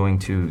because I'm going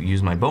to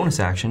use my bonus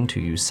action to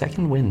use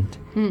Second Wind.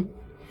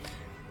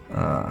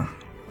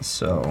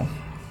 So,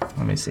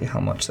 let me see how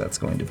much that's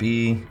going to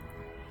be.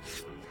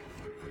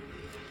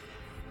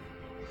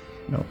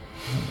 Nope,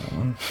 not that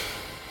one.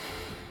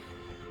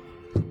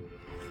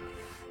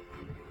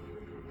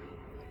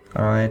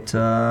 All right,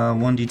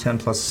 1d10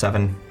 plus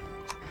 7.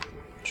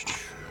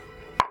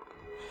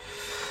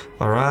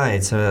 All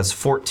right, so that's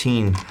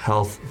 14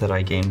 health that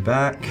I gained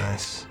back.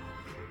 Nice.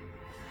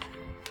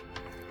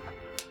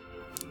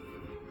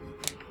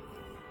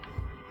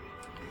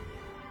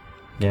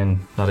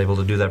 Again, not able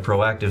to do that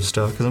proactive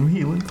stuff because I'm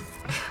healing.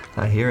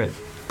 I hear it.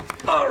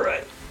 All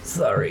right,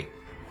 sorry.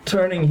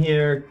 turning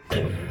here.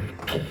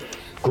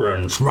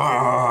 Grunts,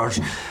 rush,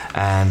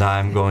 and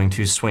I'm going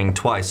to swing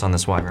twice on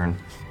this wyvern.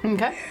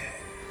 Okay.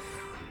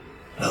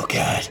 Oh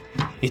God,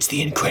 it's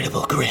the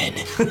Incredible Grin.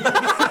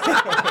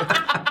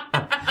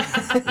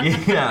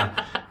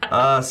 Yeah.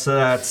 So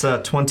that's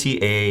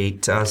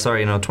 28.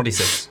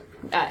 26.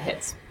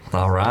 Hits.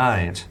 All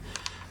right.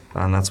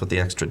 And that's with the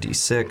extra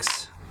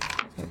d6.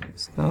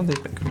 Oh,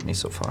 they've been good to me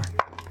so far.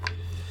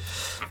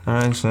 All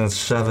right, so that's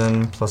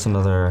 7 plus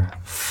another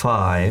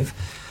 5.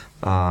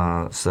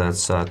 So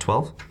that's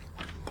 12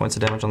 points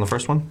of damage on the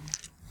first one.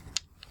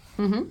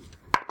 Mm-hmm.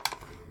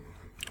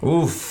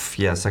 Oof.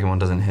 Yeah, second one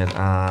doesn't hit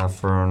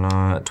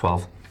for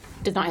 12.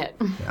 Did not hit.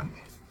 Yeah.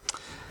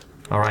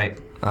 All right.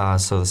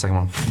 So the second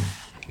one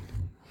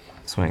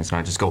swings, and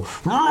I just go.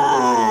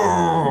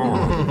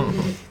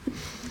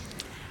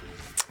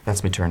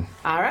 That's my turn.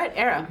 All right,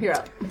 Arrow, you're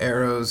up.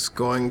 Arrow's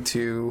going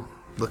to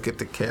look at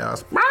the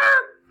chaos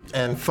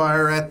and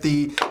fire at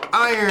the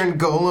iron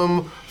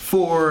golem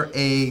for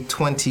a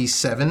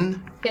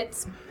 27.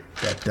 Hits.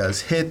 That does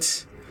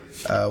hit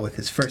with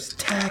his first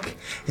attack.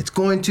 It's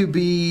going to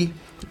be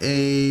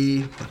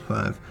a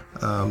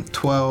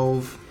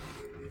 12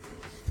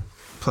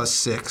 plus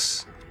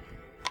 6.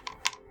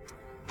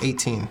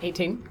 18.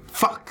 18.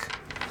 Fuck.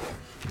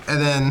 And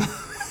then...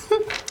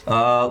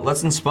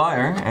 let's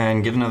inspire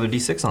and get another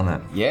d6 on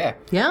that. Yeah.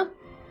 Yeah?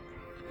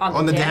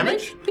 On the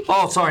damage?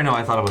 Oh, sorry, no,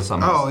 I thought it was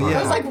something else. yeah.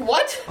 I was like,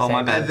 what? Oh,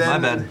 my bad, my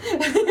bad.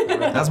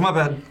 That's my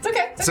bad. It's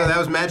okay. So that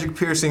was magic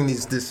piercing.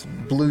 This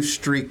blue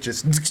streak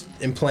just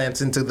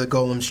implants into the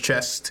golem's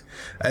chest.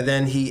 And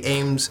then he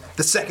aims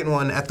the second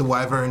one at the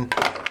wyvern.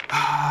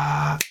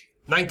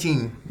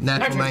 19.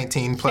 Natural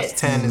 19 plus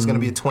Hits. 10 is going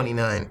to be a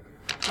 29.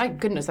 My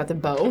goodness, that's a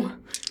bow.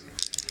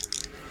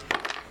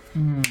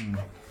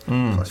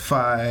 Plus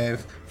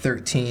 5,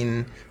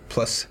 13,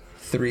 plus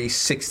 3,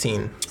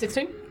 16.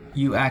 16?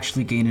 You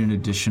actually gain an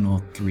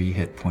additional 3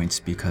 hit points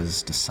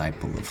because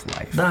Disciple of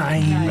Life.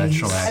 Nice.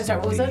 Retroactively. I'm sorry,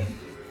 what was it?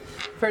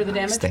 For the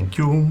damage? Thank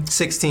you.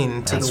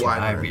 16 to That's the why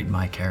I wyvern. read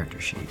my character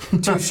sheet.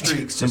 2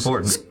 streaks. It's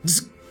important.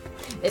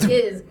 It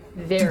is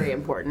very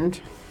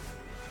important.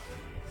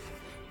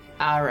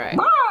 All right.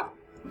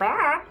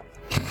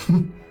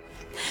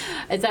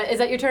 Is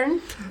that your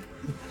turn?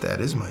 That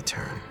is my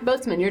turn.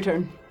 Boatsman, your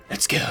turn.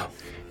 Let's go.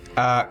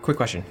 Quick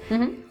question.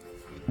 Mm-hmm.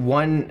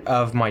 One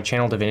of my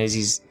channel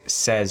divinities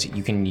says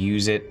you can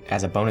use it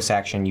as a bonus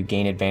action. You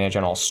gain advantage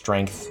on all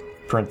strength,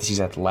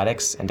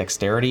 athletics, and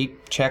dexterity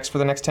checks for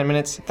the next 10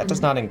 minutes. That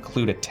does not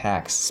include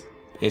attacks.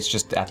 It's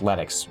just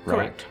athletics, right?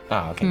 Correct.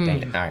 Oh, okay.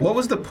 Dang it. All right. What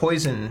was the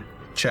poison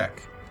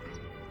check?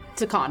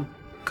 It's a con.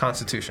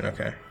 Constitution,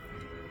 okay.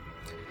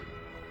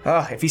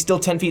 If he's still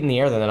 10 feet in the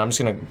air, then I'm just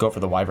going to go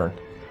for the wyvern.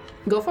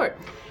 Go for it.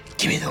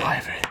 Give me the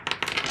wyvern.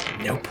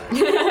 Nope.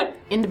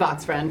 In the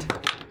box, friend.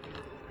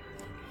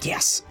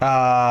 Yes.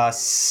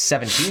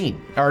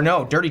 17. Or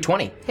no, dirty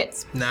 20.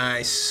 Hits.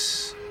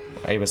 Nice.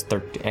 It was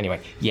 13. Anyway,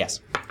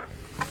 yes.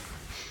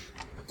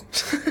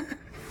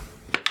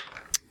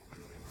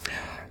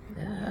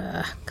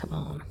 Come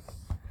on.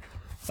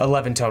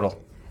 11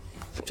 total.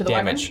 To the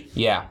damage. wyvern?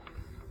 Yeah.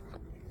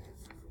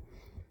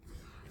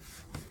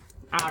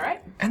 All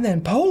right. And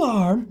then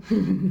polearm.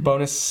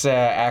 Bonus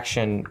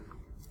action.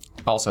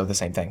 Also the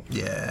same thing.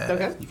 Yeah.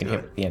 Okay. You can hit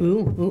at the end.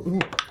 Ooh.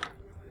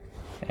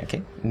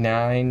 Okay.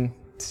 9,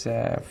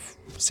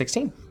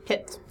 16.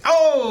 Hit.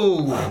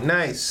 Oh,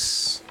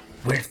 nice.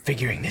 We're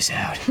figuring this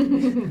out.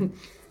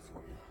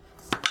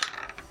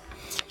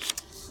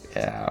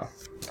 Yeah.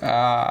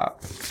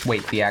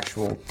 Wait, the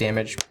actual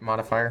damage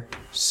modifier.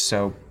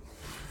 So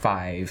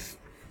 5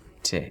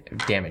 to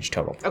damage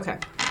total. Okay.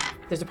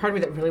 There's a part of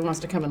me that really wants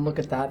to come and look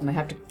at that, and I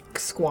have to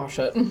squash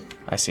it.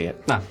 I see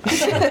it.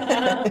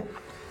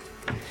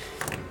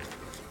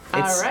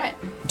 All right.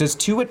 Does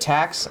 2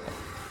 attacks...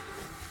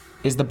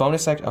 Is the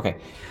bonus action... Okay.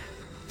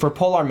 For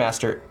Polar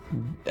Master,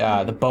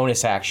 the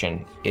bonus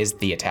action is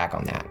the attack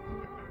on that.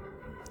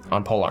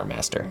 On Polar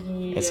Master.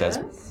 It says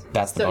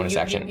that's the So bonus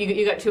action.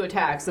 You got 2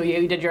 attacks, so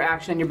you did your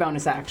action and your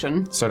bonus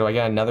action. So do I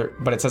get another...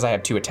 But it says I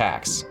have 2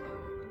 attacks.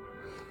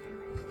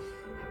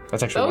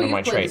 That's actually one of my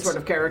you play traits. this sort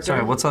of character.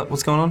 Sorry, what's up?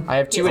 What's going on? I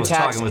have 2 I was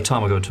attacks. talking with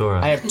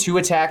Tamagotora. I have 2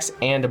 attacks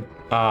and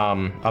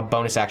a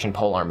bonus action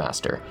Polar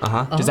Master.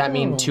 Uh-huh. Does that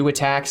mean 2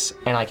 attacks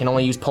and I can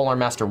only use Polar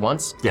Master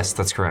once? Yes,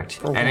 that's correct.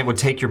 And it would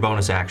take your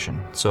bonus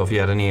action. So if you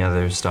had any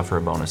other stuff for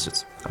a bonus,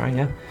 it's all right.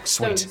 Yeah.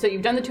 Sweet. So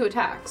you've done the 2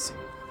 attacks.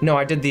 No,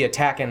 I did the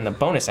attack and the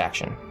bonus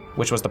action,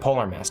 which was the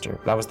Polar Master.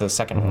 That was the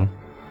second one.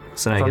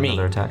 So now you For get me,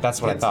 another attack.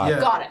 that's what I thought. Yeah.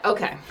 Got it.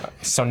 Okay.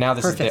 So now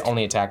this is the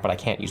only attack, but I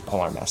can't use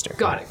Polar Master.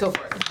 Got it. Go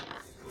for it.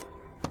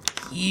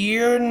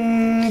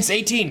 It's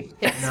 18.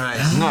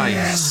 Nice.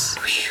 Nice.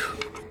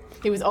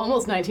 It was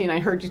almost 19. I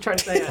heard you try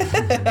to say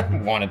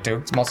it. Wanted to.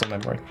 It's muscle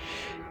memory.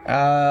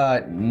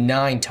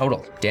 9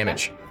 total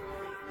damage.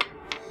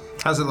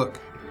 How's it look?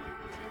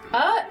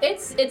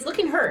 It's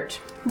looking hurt,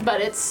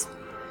 but it's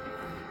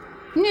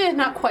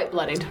not quite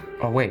bloodied.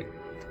 Oh wait.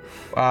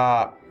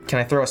 Can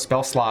I throw a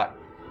spell slot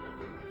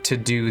to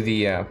do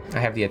the? I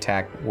have the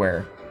attack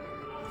where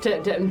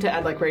To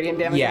add like radiant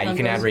damage? Yeah, you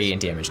can add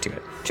radiant damage to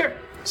it. Sure.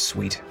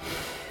 Sweet.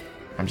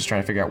 I'm just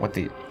trying to figure out what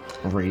the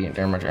radiant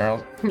damage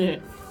are. Yeah.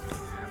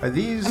 Are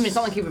these? I mean, it's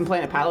not like you've been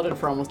playing a paladin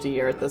for almost a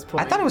year at this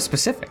point. I thought it was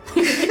specific.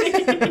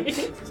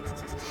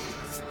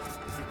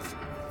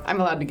 I'm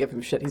allowed to give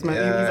him shit. He's my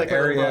he's like my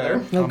little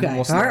brother. Okay,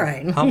 all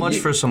right. How much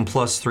for some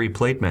 +3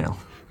 plate mail?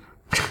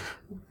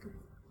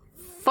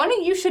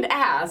 Funny you should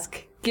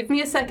ask. Give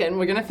me a second.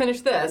 We're gonna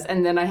finish this,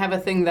 and then I have a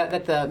thing that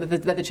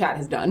the chat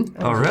has done.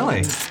 Oh,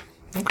 really?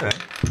 Okay.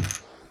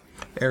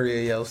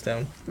 Area yells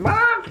down.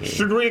 Mom,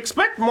 should we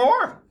expect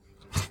more?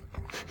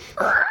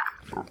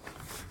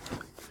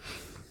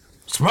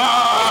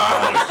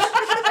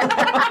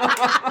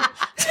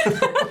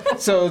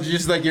 So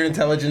just like your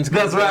intelligence.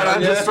 That's right.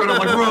 I'm just sort of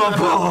like,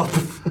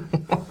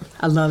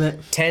 I love it.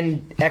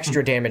 10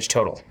 extra damage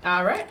total.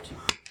 All right.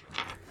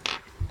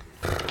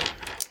 All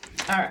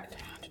right.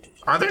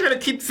 Are they gonna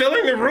keep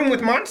filling the room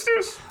with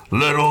monsters?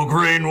 Little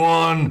green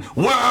one,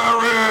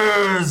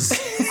 where is?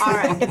 All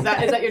right. Is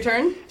that your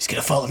turn? He's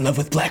gonna fall in love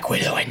with Black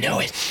Widow. I know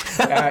it.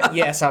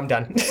 Yes, I'm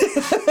done.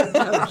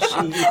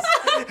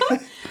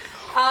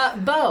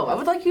 Bo, I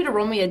would like you to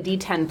roll me a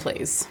d10,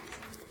 please.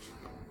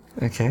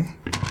 Okay.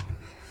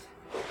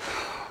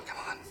 Come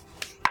on.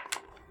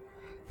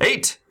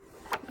 8.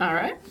 All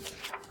right.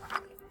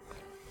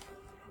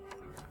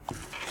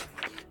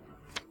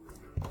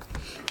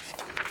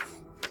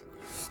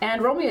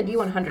 And roll me a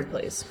d100,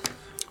 please.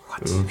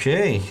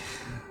 Okay.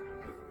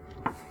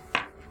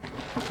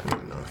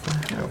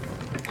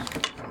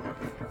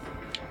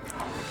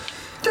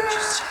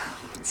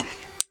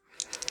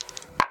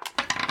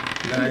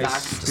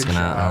 Nice. Just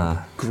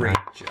gonna, Great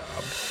job.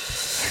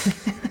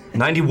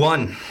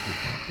 91.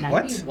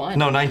 91.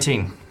 No,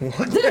 19.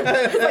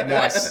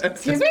 Nice.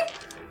 Excuse me?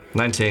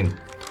 19.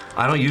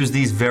 I don't use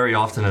these very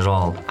often at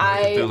all.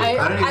 I don't even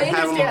have them on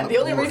understand. the The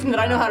only board. reason that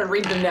I know how to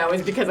read them now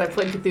is because I've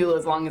played Cthulhu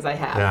as long as I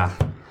have. Yeah.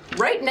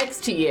 Right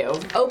next to you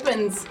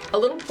opens a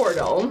little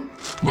portal,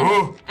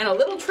 and a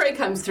little tray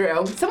comes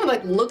through. Someone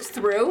like looks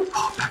through,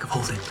 Back of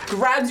holding.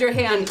 grabs your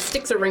hand,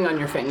 sticks a ring on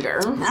your finger.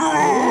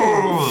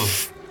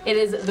 It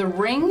is the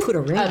ring, Put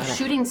a ring on of it.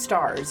 shooting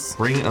stars.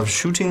 Ring of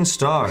shooting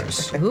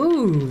stars.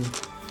 Ooh.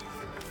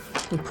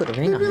 You put a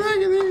ring on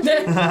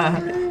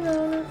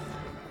it.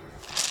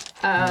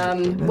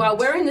 While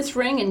wearing this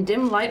ring in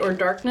dim light or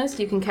darkness,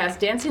 you can cast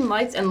dancing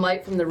lights and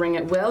light from the ring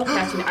at will.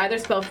 Casting either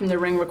spell from the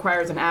ring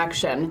requires an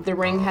action. The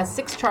ring has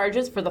 6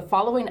 charges for the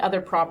following other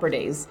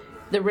properties.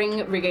 The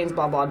ring regains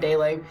blah blah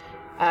daily.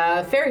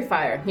 Fairy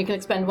Fire. You can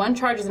expend 1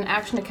 charge as an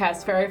action to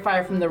cast Fairy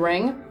Fire from the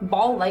ring.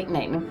 Ball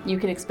Lightning. You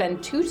can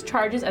expend 2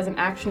 charges as an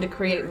action to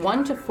create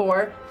 1 to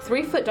 4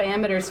 3-foot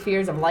diameter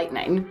spheres of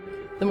lightning.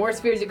 The more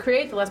spheres you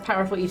create, the less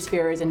powerful each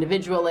sphere is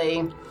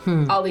individually.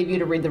 I'll leave you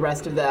to read the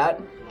rest of that.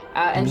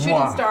 And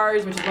Shooting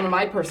Stars, which is one of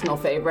my personal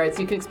favorites.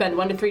 You can expend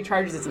 1 to 3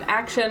 charges as an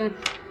action.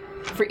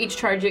 For each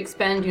charge you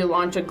expend, you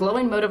launch a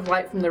glowing mote of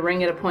light from the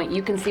ring at a point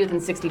you can see within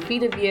 60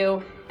 feet of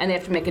you, and they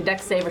have to make a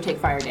dex save or take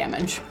fire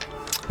damage.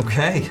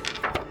 Okay.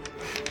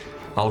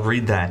 I'll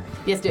read that.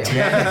 Yes, do.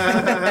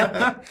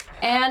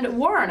 And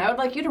Warren, I would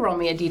like you to roll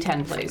me a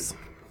d10, please.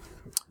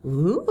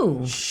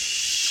 Ooh.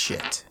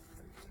 Shit.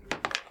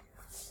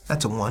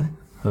 That's a 1.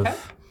 Okay.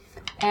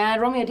 And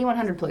roll me a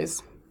d100,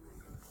 please.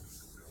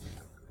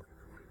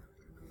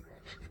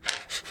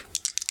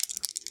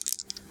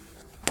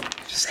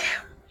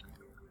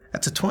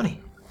 That's a 20.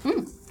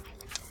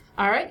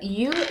 All right,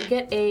 you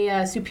get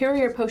a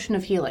superior potion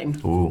of healing.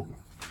 Ooh.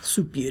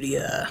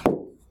 Superior.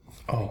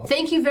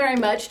 Thank you very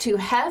much to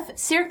Hef,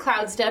 Seer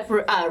Cloudstep,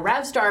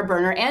 Rav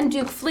Starburner, and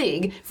Duke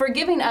Fleeg for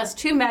giving us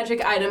 2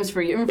 magic items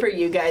for you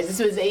guys. This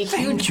was a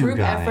huge you group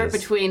guys. effort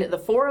between the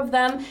 4 of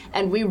them,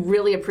 and we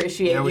really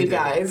appreciate we you did.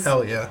 guys.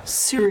 Hell yeah.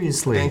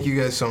 Seriously. Thank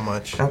you guys so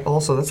much.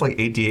 Also, that's like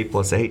 8d8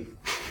 plus 8.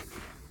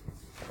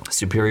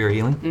 Superior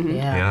healing?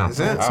 Yeah. Is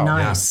it? It's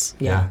nice.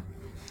 Yeah.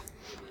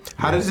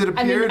 How does it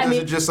appear? Does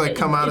it just like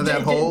come out of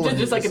that hole? It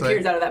just like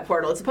appears out of that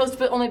portal. It's supposed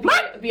to only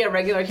be a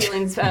regular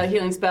healing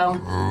spell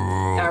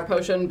or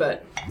potion,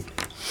 but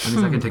That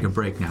means I can take a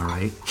break now,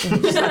 right?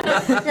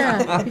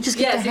 Yeah. You just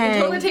get yes, the you can hang.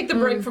 totally take the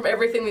break from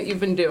everything that you've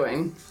been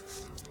doing.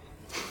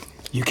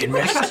 You can I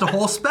rest. cast a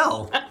whole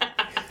spell.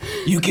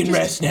 You can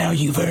rest now.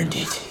 You've earned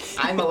it.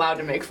 I'm allowed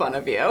to make fun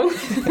of you.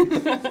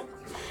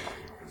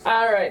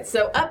 All right,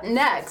 so up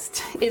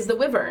next is the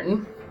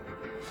Wyvern.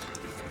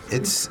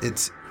 It's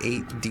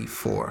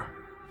 8d4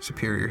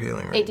 superior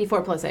healing, right?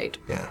 8d4 plus 8.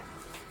 Yeah.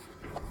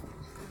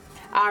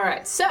 All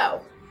right,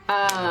 so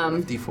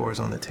D4 is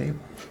on the table.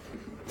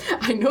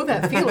 I know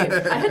that feeling.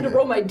 I had to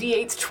roll my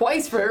d8s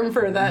twice for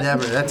that.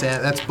 Never.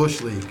 That's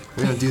Bush League.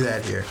 We don't do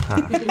that here.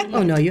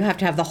 Oh no, you have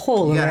to have the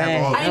whole You array. gotta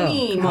have all- I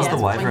mean, How's yes,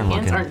 the wyvern my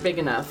hands looking? aren't big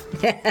enough.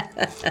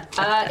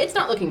 It's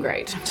not looking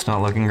great. It's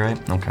not looking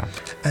great? Okay.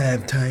 I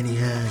have tiny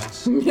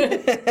hands.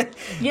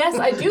 Yes,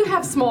 I do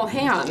have small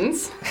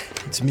hands.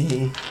 It's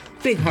me.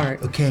 Big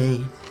heart.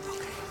 Okay.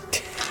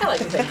 I like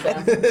to think so.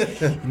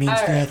 It means All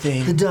right.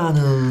 nothing.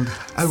 Donald.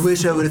 I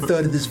wish I would have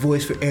thought of this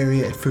voice for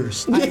Arya at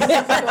first. That's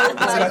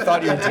what I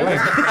thought you were doing.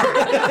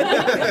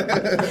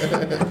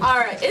 All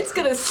right, it's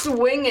gonna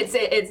swing its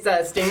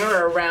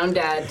stinger around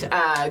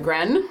at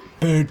Gren.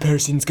 Bird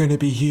person's gonna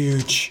be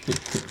huge.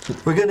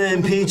 We're gonna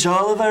impeach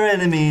all of our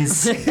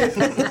enemies. I'm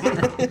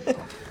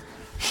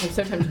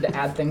so tempted to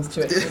add things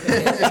to it.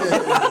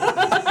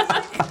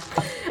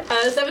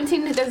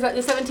 17. Does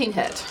the 17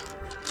 hit?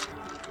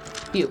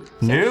 You.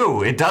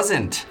 No, it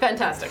doesn't.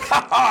 Fantastic.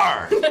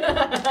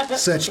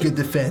 Such good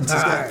defense.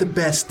 It's got the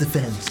best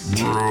defense.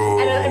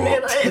 And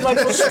it like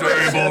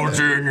Stable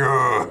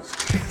Junior.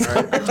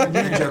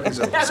 Joke is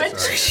over.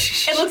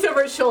 it looks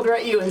over its shoulder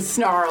at you and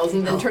snarls,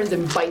 and then turns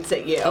and bites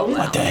at you.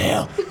 What the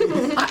hell?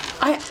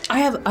 I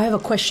have a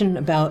question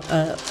about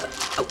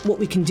what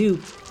we can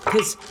do,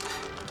 because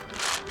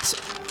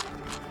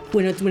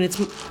when it's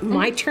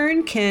my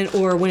turn,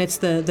 or when it's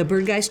the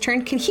bird guy's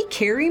turn, can he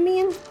carry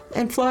me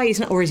and fly? He's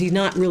not, or is he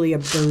not really a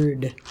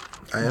bird?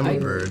 I am a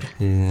bird.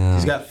 Yeah.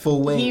 He's got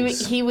full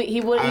wings. He would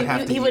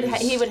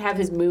have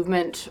his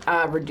movement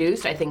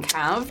reduced. I think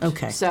halved.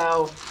 Okay.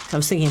 So I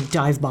was thinking of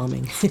dive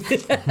bombing.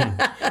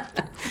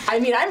 I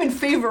mean, I'm in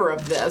favor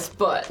of this,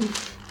 but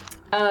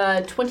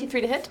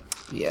 23 to hit.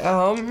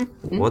 Yeah.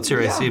 What's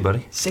your AC,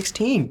 buddy?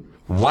 16.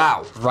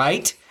 Wow.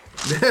 Right?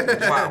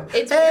 Wow.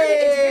 It's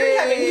weird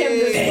having him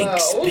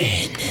this low.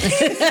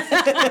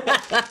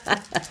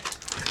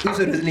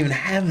 Uzo doesn't even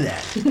have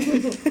that.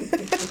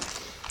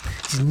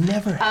 He's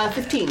never.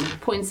 15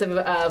 points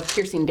of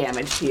piercing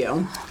damage to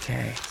you.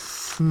 Okay.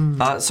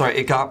 Sorry,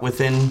 it got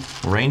within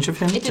range of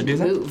him It to do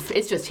didn't that? move.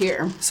 It's just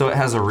here. So it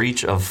has a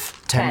reach of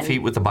 10 feet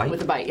with the bite? With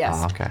the bite, yes.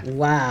 Oh, okay.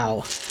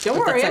 Wow. Don't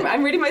worry,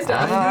 I'm reading my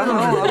stuff.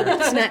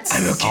 It's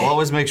nuts. I'll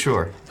always make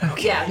sure.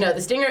 Yeah, no,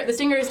 the stinger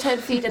is 10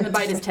 feet and the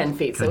bite is 10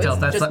 feet, so Can I tell if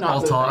it's that's just like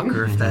all not talk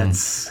moving. or if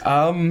that's.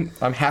 I'm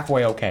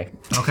halfway okay.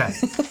 Okay.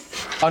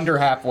 Under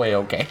halfway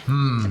okay.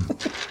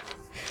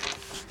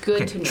 Good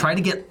Okay, to know. try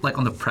to get like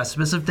on the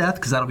precipice of death,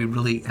 because that'll be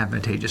really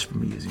advantageous for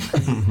me using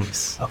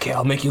it. Okay,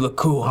 I'll make you look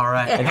cool. All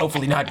right. And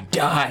hopefully not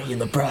die in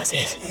the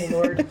process. It's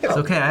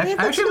okay. I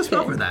actually have a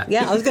spell for that.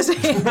 Yeah, I was gonna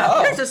say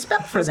there's a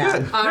spell for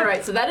that. All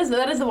right, so that is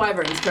the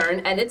wyvern's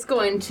turn, and it's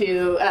going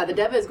to the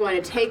Deva is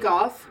going to take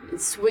off and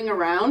swing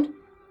around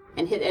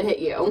and hit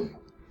you.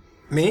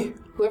 Me?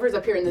 Whoever's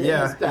up here in the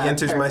Yeah, in he this,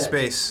 enters my parapet.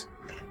 space.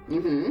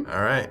 Mm-hmm.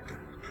 All right.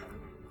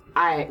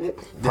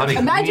 Putty.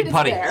 Imagine You need it's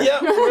putty. there. Yeah,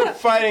 we're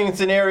fighting.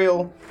 It's an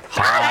aerial.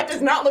 That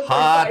does not look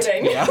Hot. like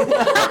fighting.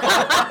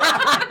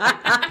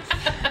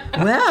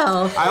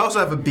 Well, I also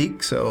have a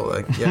beak, so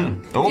like, yeah.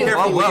 Oh,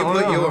 Careful where you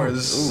put oh,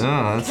 yours.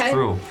 Yeah, that's Okay.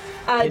 true.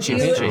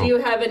 Do you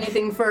have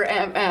anything for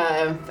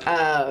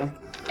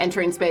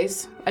entering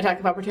space,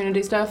 attack of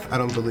opportunity stuff? I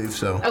don't believe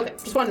so. Okay,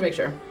 just wanted to make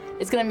sure.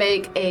 It's going to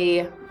make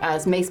a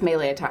mace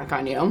melee attack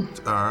on you.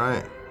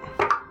 All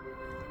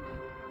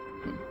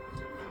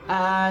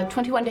right.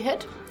 21 to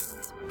hit.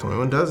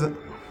 21 does it.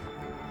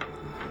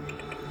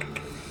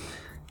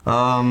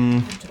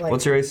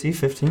 What's your AC?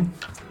 15?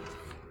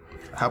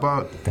 How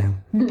about?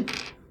 Damn.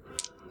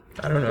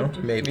 I don't know.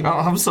 Maybe. Oh,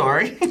 I'm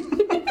sorry.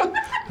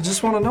 I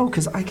just want to know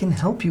because I can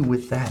help you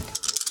with that.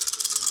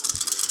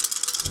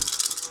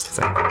 Because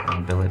I have an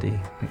ability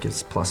that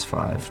gives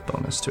 +5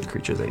 bonus to a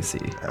creature's AC.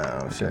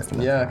 Oh shit.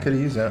 Yeah, I could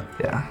have used that.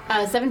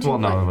 Yeah. 17. Well,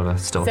 no, but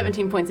still.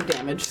 17 points of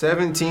damage.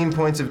 17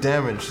 points of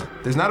damage.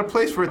 There's not a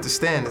place for it to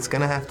stand. It's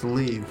gonna have to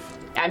leave.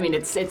 I mean,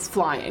 it's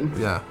flying.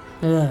 Yeah.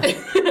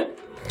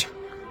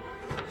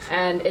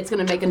 And it's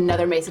going to make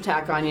another mace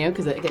attack on you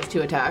because it gets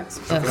 2 attacks.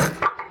 Okay.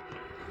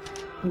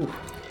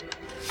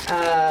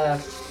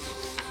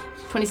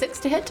 26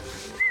 to hit.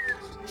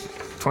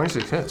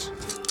 26 hits.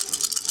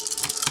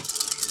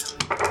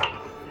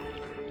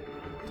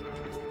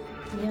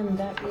 And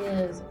that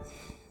is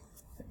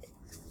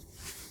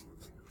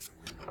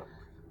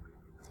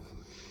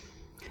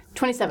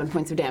 27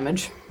 points of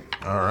damage.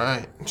 All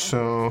right.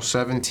 So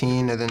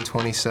 17 and then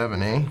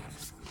 27, eh?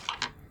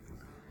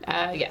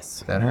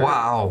 Yes. That hurt.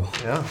 Wow.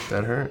 Yeah,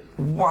 that hurt.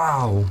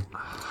 Wow.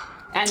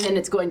 And then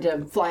it's going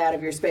to fly out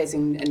of your space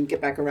and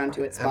get back around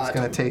to its That's spot.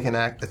 gonna take an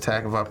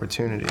attack of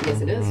opportunity.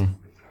 Yes, it is.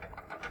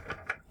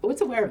 Oh,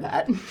 it's aware of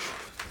that.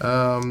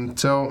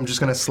 So I'm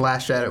just gonna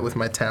slash at it with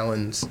my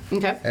talons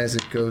Okay. as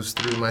it goes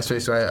through my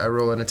space. So I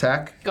roll an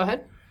attack. Go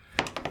ahead.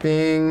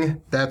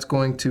 Bing. That's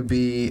going to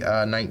be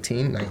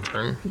 19.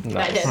 19.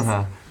 That hits.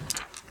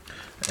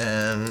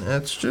 And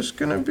it's just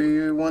gonna be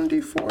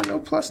 1d4, no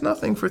plus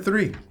nothing for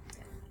 3.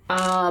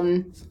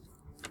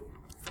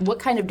 What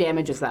kind of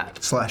damage is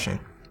that? Slashing.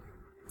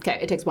 Okay,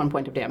 it takes 1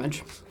 point of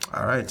damage.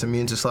 All right, it's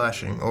immune to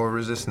slashing or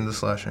resistant to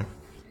slashing,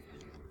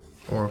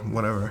 or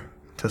whatever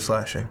to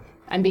slashing.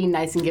 I'm being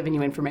nice and giving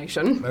you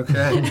information.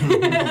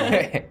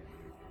 Okay.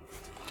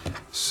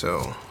 So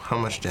how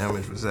much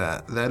damage was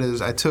that? That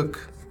is, I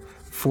took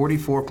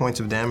 44 points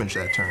of damage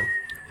that turn.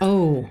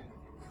 Oh.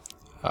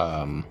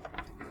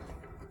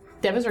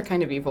 Devas are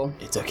kind of evil.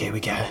 It's okay, we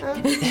got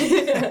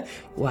it.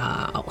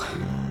 Wow.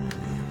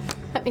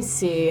 Let me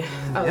see.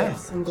 Oh,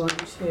 yes, I'm going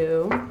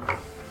to.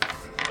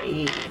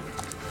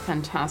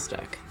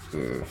 Fantastic.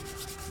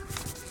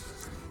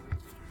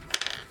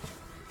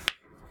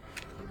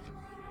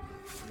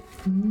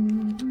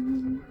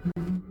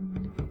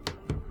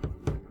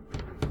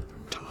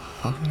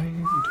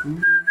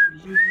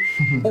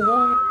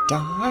 Or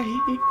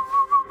die.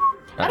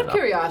 Out of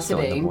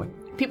curiosity,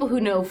 people who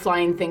know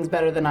flying things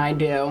better than I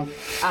do,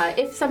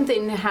 if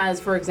something has,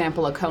 for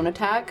example, a cone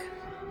attack,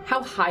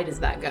 how high does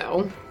that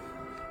go?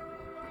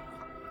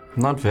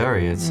 Not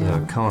very. It's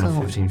a cone of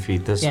 15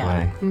 feet this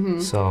way.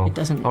 So It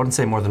doesn't- I wouldn't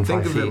say more than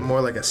 5 Think feet. of it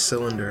more like a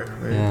cylinder,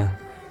 right? Yeah.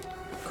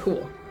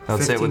 Cool. I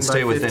would say it would 15 by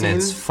stay within 15?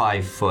 its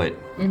 5 foot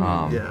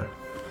Yeah.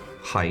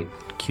 height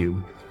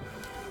cube.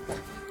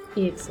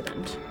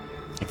 Excellent.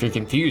 If you're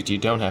confused, you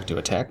don't have to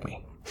attack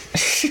me.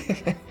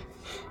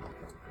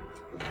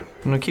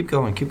 No, keep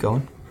going, keep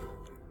going.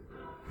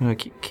 No,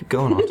 keep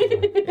going.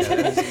 Yeah,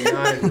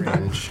 that's 9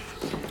 range.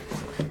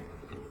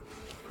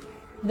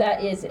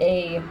 That is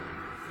a.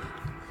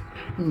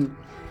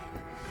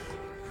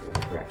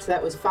 Correct. So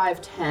that was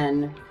 5,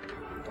 10,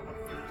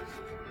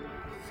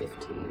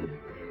 15,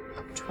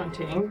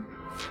 20.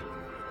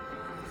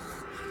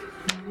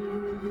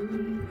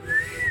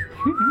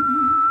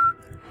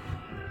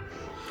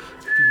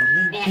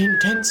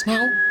 Intense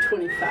now?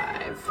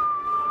 25.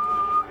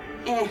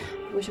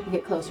 Wish I could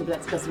get closer, but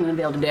that's the best I'm going to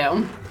be able to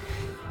do.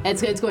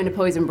 It's going to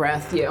poison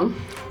breath you.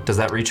 Does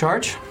that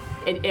recharge?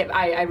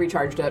 I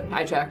recharged it.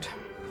 I checked.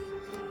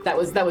 That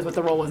was what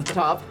the roll was at the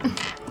top.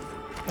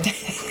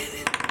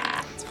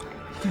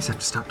 You guys have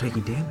to stop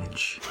taking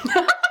damage.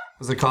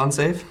 Was it con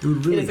save? It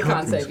would really It is a help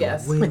con things save,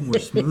 yes. way more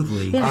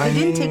smoothly. Yeah, if they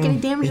didn't take any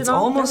damage It's at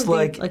all. almost that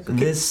would be, like, okay.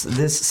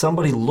 this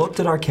somebody looked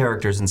at our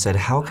characters and said,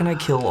 how can I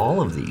kill all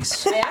of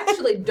these? I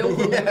actually don't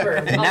remember.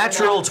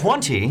 Natural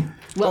 20,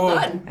 Well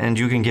done. and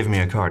you can give me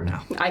a card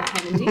now. I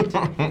can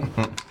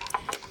indeed.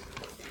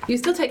 You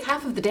still take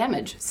half of the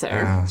damage,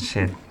 sir. Oh,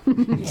 shit.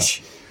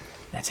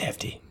 That's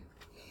hefty.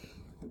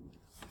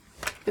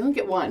 You only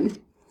get one.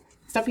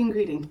 Stop being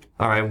greedy.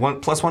 All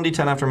right, plus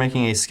 1d10 after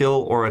making a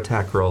skill or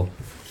attack roll.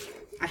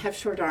 I have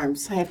short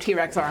arms. I have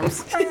T-Rex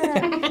arms.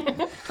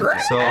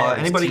 So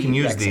anybody can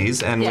use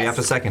these, and we Yes. have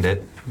to second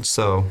it.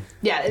 So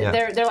Yeah,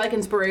 they're like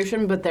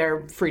inspiration, but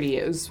they're free to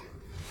use.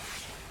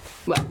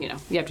 Well, you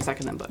have to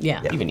second them, but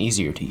Yeah. Even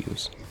easier to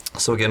use.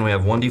 So again, we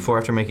have 1d4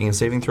 after making a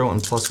saving throw,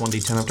 and plus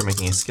 1d10 after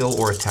making a skill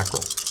or attack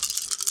roll.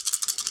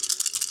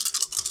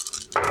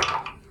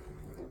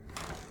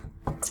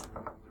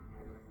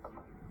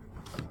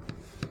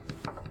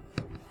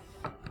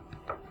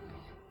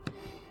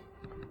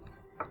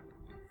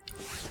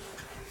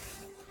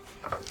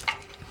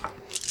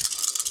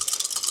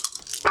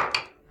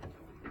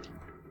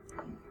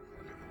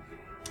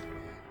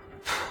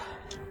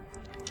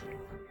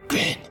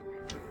 Grin,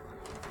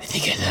 I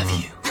think I love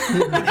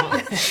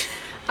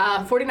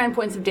you. 49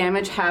 points of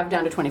damage, halved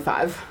down to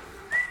 25.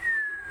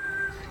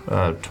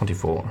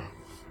 24.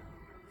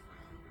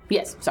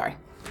 Yes, sorry.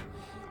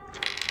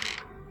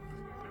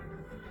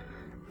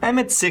 I'm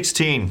at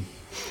 16.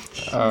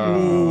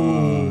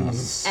 And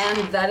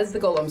that is the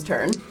golem's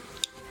turn.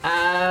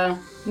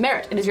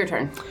 Merritt, it is your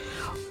turn.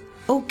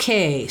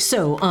 Okay,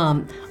 so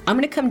I'm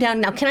gonna come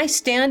down now. Can I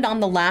stand on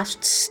the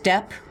last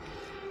step?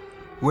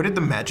 Where did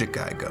the magic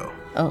guy go?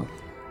 Oh,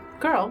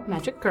 Girl,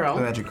 magic girl.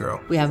 The magic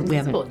girl. we haven't.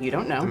 Invisible, you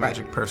don't know. The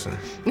magic person.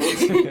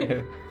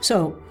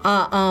 So,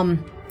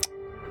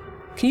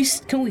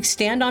 can we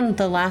stand on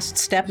the last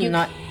step You and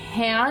not?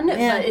 can, but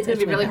it's going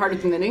to be really hard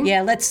with the knitting.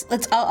 Yeah, let's.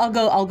 I'll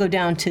go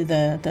down to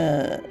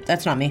the.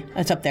 That's not me.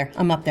 That's up there.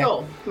 I'm up there.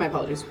 Oh, my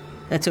apologies.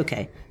 That's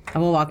okay. I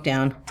will walk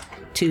down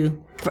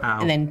to,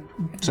 and then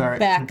Sorry.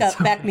 back up.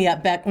 Back me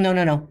up. Back.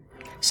 No.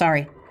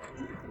 Sorry.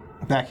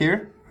 Back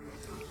here?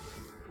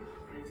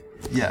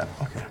 Yeah,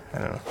 okay. I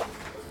don't know.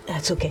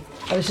 That's okay.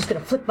 I was just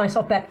gonna flip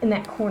myself back in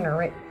that corner,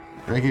 right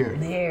Right here.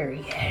 there.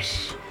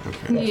 Yes.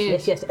 Okay.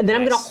 Yes. And then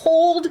I'm gonna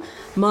hold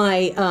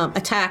my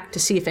attack to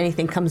see if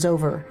anything comes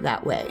over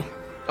that way.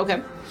 Okay.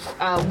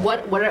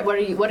 What are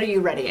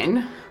you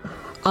readying?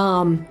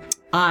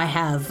 I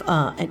have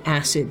an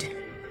acid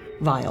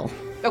vial.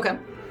 Okay.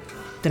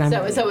 That I'm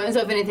So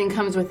if anything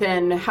comes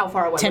within, how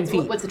far away? 10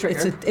 feet. What's the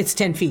trigger? It's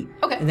 10 feet.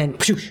 Okay. And then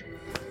pshoosh.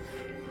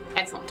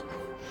 Excellent.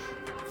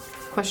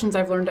 Questions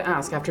I've learned to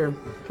ask after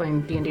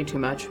playing D&D too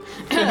much.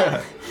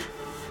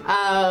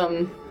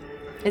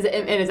 Is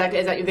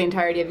that the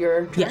entirety of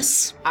your turn?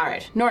 Yes. All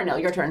right.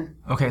 Nornil, your turn.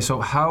 Okay,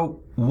 so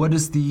what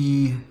is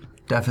the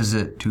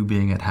deficit to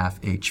being at half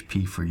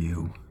HP for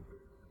you?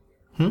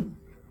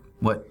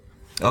 What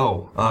is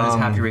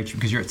half your HP?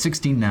 Because you're at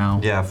 16 now.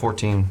 Yeah,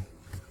 14.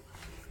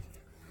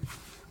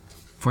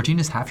 14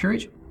 is half your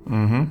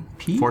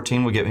HP?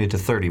 14 would get me to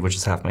 30, which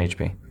is half my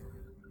HP.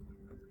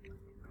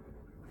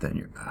 Then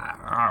you're...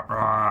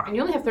 And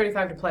you only have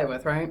 35 to play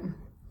with, right?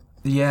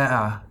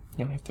 Yeah.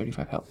 You only have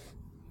 35 health.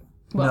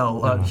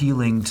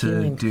 Healing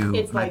to do.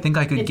 It's I like- think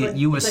I could it's get like-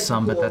 you it's with like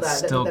some, the but pool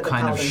that's that still the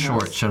kind of paladin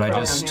short. has. Should I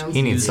Paladin just... has.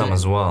 He needs use some it?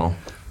 as well.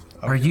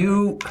 Are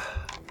you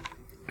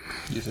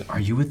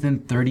within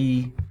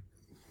 30...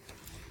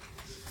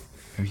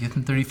 Are you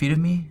within 30 feet of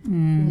me?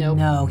 Nope.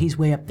 No, he's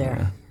way up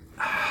there.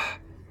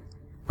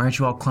 aren't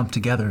you all clumped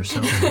together so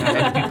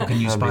other people can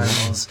use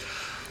fireballs?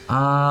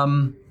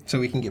 So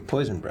we can get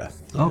poison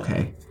breath.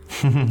 Okay.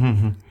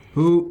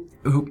 Who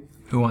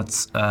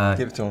wants?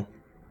 Give it to him.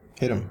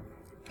 Hit him.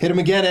 Hit him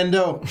again,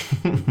 Endo.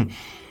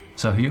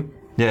 So you?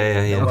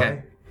 Yeah.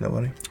 Okay.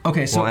 Nobody.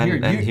 Okay, so Well,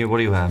 and here, what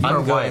do you have?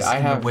 I'm good. I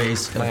have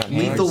ways.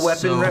 Lethal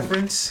weapon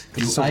reference.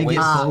 Do I get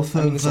both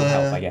of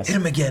help, I guess. Hit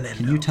him again, Endo.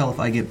 Can you tell if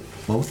I get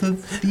both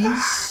of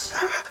these?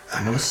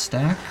 No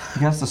stack? He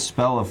has the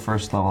spell of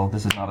first level.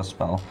 This is not a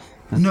spell.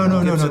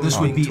 No. This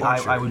would be.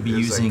 I would be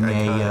using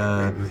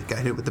a got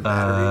hit with the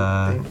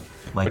battery thing.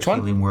 like Which one?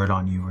 healing word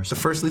on you or The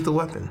something. first lethal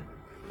weapon.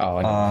 Oh,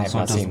 I have so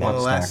not it does seen One of that.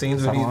 the last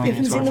scenes when he's You being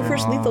haven't seen the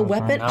first lethal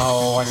weapon?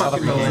 No, I saw the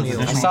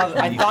millennial.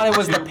 I thought it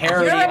was the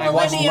parody. You're a I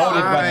watched millennial.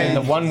 Loaded Weapon,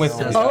 the one with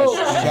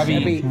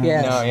Chevy.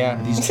 yes. No,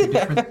 yeah. These two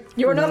different.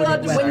 You're not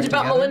allowed to whinge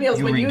about millennials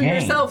You when you regain.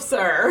 yourself,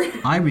 sir.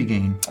 I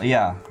regain.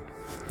 Yeah.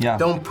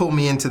 Don't pull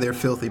me into their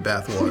filthy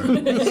bathwater.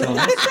 So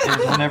this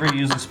is whenever you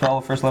use a spell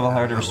of first level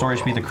higher to restore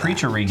HP, the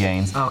creature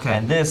regains. Okay.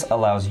 And this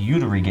allows you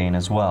to regain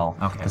as well.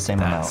 Okay. The same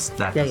amount.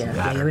 That Yeah, doesn't yeah,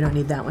 matter. we don't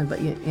need that one,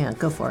 but yeah,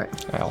 go for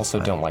it. I also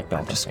don't like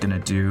belt Just gonna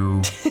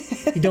do.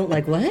 You don't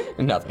like what?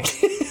 Nothing.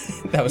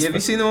 That was Have you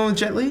seen the one with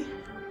Jet Li?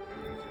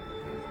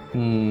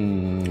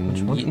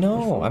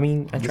 no, I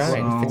mean, I tried.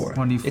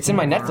 24. It's in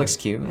my Netflix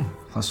queue.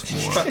 Plus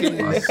 4. Fucking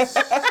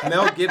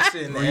Mel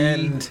Gibson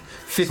and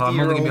So I'm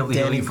only gonna be able 50-year-old to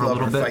heal Danny you for a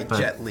little Glover bit, fight but-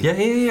 Jet Li.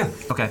 Yeah.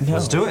 Okay.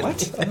 Let's do it.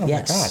 What? Oh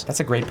Yes. my god, that's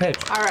a great pitch.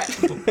 All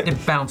right.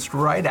 It bounced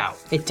right out.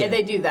 It Yeah, did.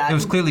 they do that. It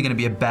was clearly gonna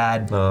be a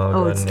bad.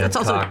 Oh, it's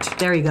also.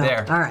 There you go.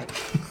 There. All right.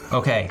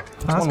 Okay.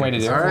 That's one way to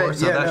do it. All right,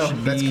 So yeah, that no,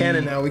 should that's be-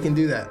 canon now. We can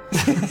do that.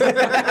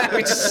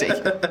 We just shake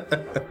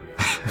it.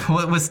 Well,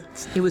 it was.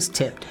 It was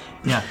tipped.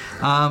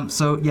 Yeah.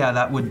 So yeah,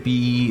 that would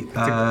be. It's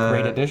a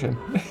great addition.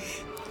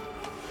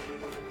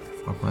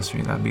 4 plus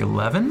 3. That'd be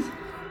 11.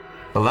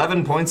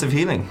 11 points of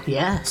healing.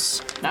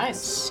 Yes.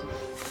 Nice.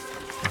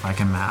 If I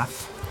can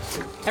math.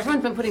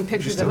 Everyone's been putting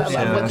pictures of what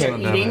Yeah, they're that's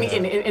eating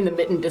in the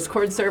Mitten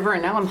Discord server,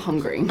 and now I'm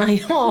hungry.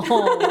 I know.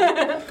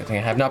 Good thing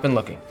I have not been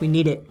looking. We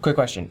need it. Quick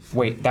question.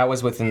 Wait, that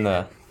was within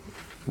the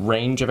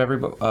range of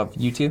of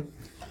you two?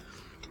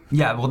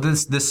 Yeah. Well,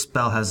 this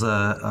spell has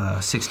a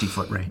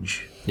 60-foot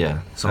range.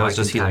 Yeah. So that I was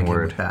just can healing tag him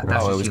word. with that. Oh,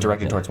 That's it just was healing.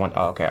 directed towards one.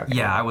 Oh, okay.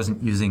 Yeah, I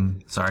wasn't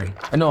using. Sorry.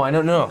 No, I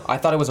don't know. I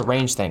thought it was a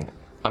range thing.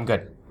 I'm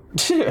good.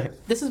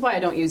 This is why I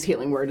don't use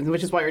healing word,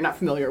 which is why you're not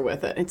familiar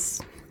with it.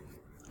 It's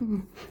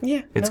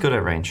Yeah. It's good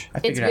at range.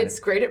 it's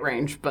great at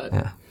range, but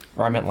Yeah.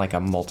 Or I meant like a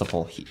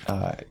multiple,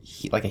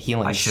 like a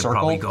healing I should circle.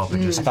 probably go up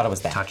and just I thought it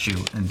was that. touch you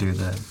and do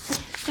the.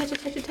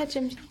 touch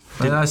him.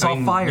 But I saw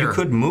mean, fire. You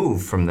could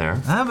move from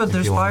there. Ah, but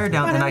there's you fire want.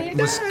 down, and I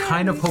was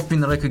kind of hoping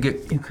that I could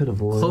get could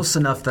avoid. close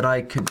enough that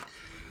I could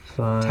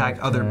 5, tag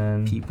other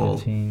 10, people.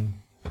 15,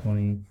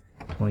 20,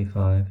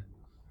 25.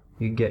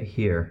 You can get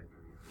here.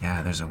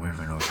 Yeah, there's a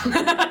wyvern over.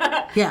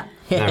 Yeah.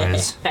 There it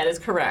is. That is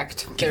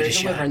correct. There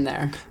is a wyvern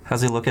there.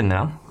 How's he looking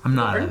now? I'm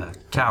not a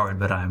coward,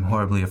 but I'm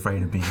horribly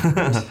afraid of being.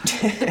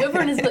 The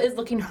wyvern is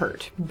looking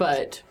hurt,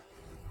 but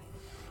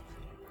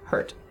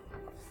hurt.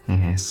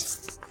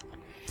 Yes.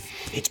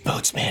 It's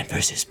boatsman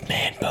versus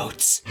man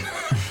boats.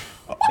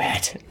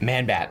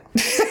 Man bat.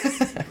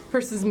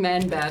 Versus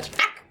man bat.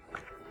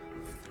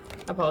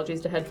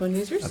 Apologies to headphone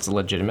users. That's a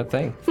legitimate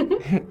thing.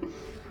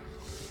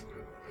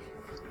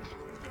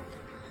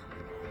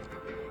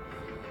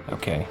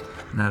 Okay.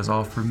 And that is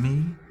all for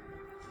me.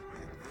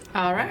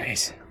 All right.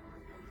 Nice.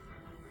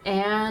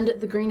 And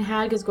the green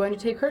hag is going to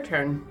take her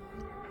turn.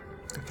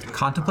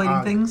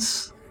 Contemplating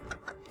things,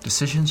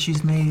 decisions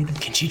she's made.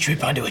 Can she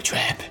trip onto a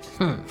trap?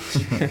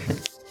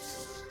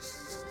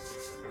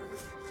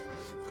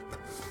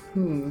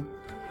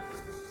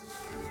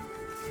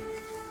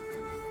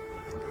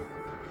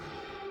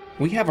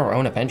 We have our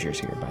own Avengers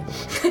here, by the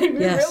way. We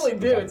Yes. really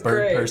do. It's Bird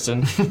great.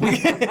 person.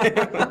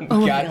 Oh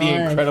my Got the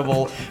God.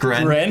 incredible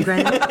Gren.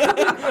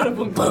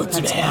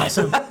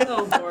 Boatsman.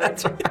 Oh,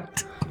 Lord.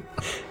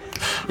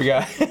 We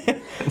got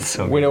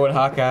So Widow and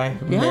Hawkeye,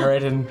 Yeah.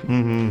 Merritt,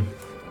 and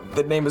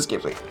the name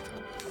escapes me.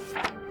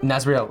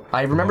 Nazriel.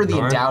 I remember the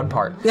endowed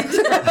part. That's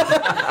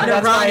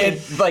why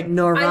it, like,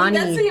 Norani.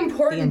 That's the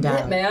important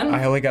bit, man.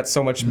 I only got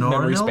so much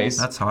memory Norinil? space.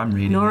 That's how I'm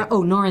reading Nora. it.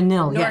 Oh, Nora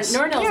Nil. Yes.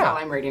 Nornil's how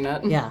I'm reading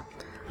it. Yeah.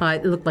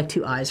 It looked like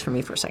two eyes for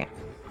me for a second.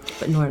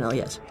 But Nora Nil,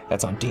 yes.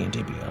 That's on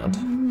D&D Beyond.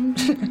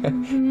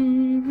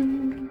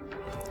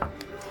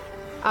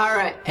 All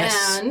right,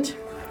 Yes. and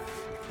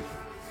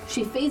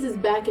she phases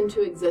back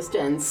into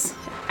existence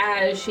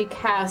as she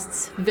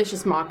casts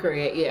vicious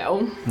mockery at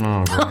you.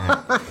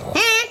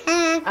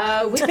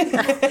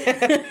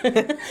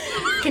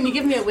 Can you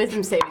give me a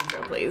wisdom saving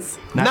throw, please?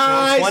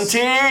 Nice!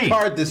 20!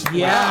 Card this.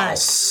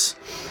 Yes.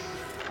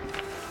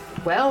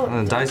 Well,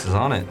 The dice is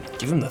on it.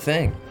 Give him the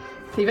thing.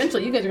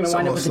 eventually you guys are going to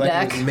wind up with Almost the like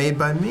deck. it was made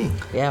by me.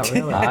 Yeah,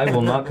 really. I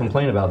will not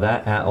complain about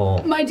that at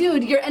all. My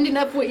dude, you ended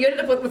up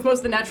with most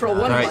of the natural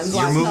one All right, ones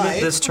your last movement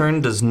night. this turn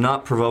does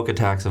not provoke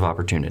attacks of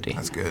opportunity.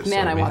 That's good.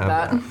 Man, I we want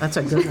have that. That's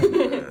a good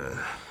one.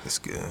 That's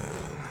good.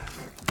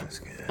 That's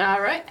good.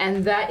 All right,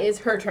 and that is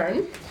her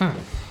turn.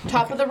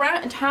 Top of the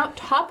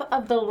top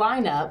of the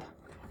lineup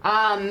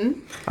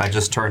I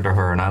just turned to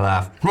her and I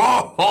laughed.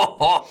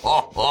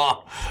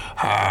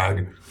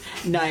 Hag.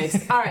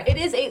 Nice. All right, it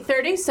is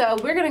 8:30, so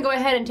we're going to go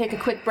ahead and take a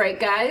quick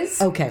break,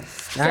 guys. Okay.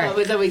 So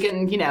we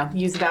can,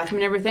 use the bathroom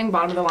and everything.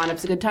 Bottom of the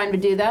lineup's a good time to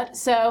do that.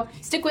 So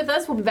stick with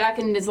us. We'll be back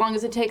in as long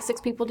as it takes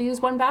 6 people to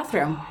use one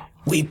bathroom.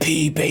 We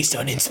pee based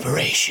on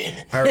inspiration.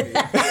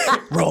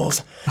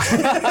 Rolls.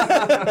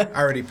 I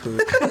already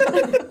pooped.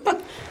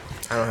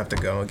 I don't have to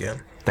go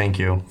again. Thank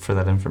you for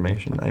that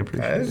information. I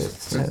appreciate it.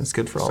 It's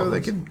good for all So of they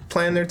us. can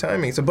plan their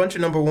timing. It's a bunch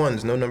of number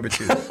ones, no number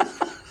twos.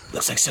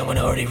 Looks like someone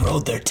already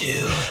rolled their 2.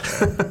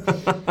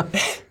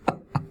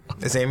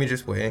 Is Amy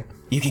just waiting?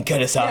 You can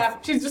cut us off. Yeah,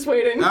 she's just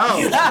waiting.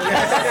 Oh.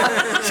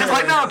 She's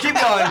like, no, keep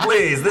going,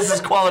 please. This is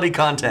quality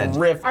content.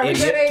 Riff, Are we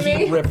good,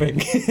 Amy? Keep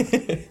ripping.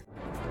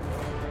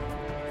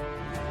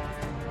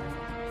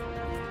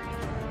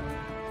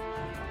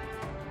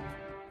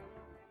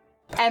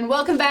 And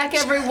welcome back,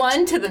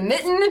 everyone, to the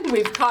Mitten.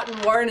 We've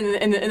caught Warren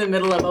in the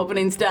middle of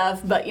opening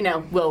stuff, but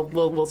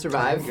we'll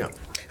survive. Damn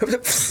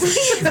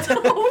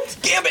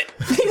it!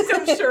 Please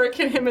don't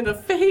shuriken him in the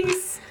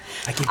face.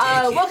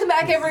 Welcome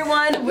back,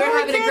 everyone. We're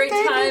having a great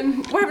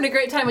time. We're having a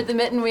great time with the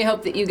Mitten. We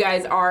hope that you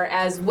guys are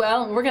as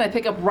well. We're going to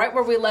pick up right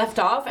where we left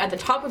off at the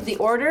top of the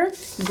order.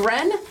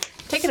 Gren,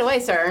 take it away,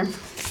 sir.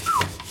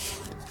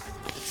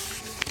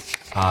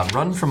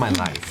 Run for my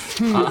life.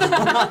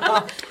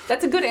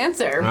 That's a good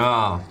answer.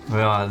 Oh,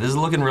 this is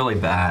looking really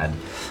bad.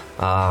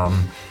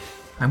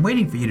 I'm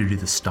waiting for you to do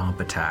the stomp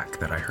attack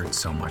that I heard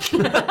so much.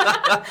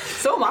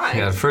 So am I.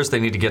 Yeah, first they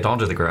need to get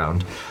onto the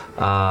ground.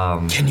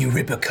 Can you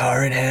rip a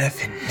car in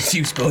half and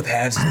use both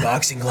halves as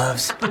boxing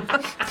gloves?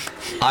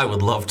 I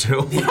would love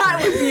to.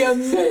 That would be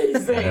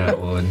amazing. Yeah, it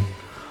would.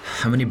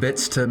 How many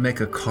bits to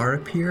make a car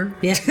appear?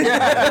 Yeah.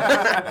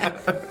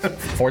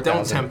 4,000.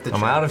 Don't tempt the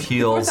I'm out of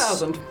heals.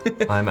 4,000.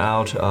 I'm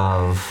out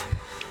of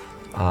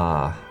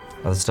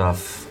other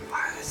stuff.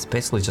 It's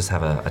basically just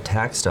have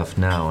attack stuff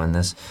now, and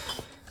this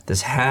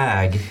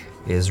hag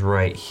is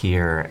right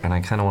here, and I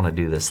kind of want to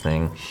do this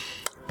thing,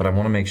 but I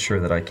want to make sure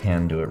that I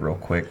can do it real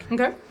quick.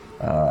 Okay.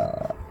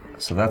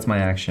 So that's my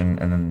action,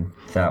 and then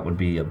that would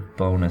be a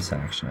bonus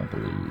action, I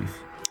believe.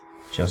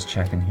 Just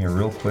checking here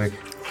real quick.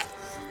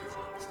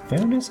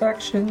 Bonus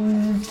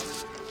action.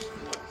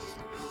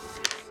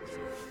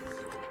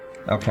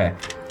 Okay.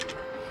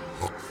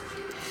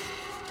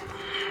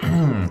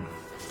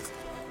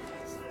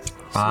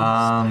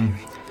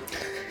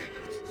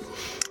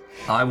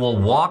 I will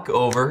walk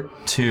over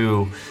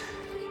to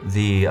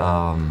the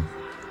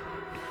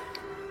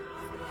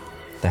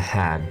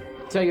hag.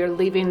 So you're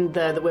leaving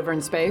the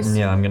wyvern space?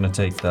 Yeah, I'm gonna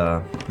take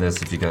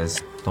this if you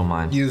guys don't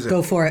mind. Use it.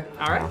 Go for it.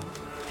 All right.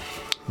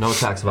 No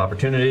attacks of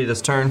opportunity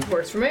this turn.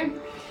 Works for me.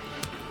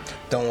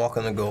 Don't walk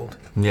on the gold.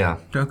 Yeah.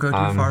 Don't go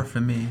too far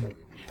from me.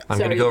 I'm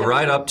So gonna you go can-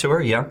 right up to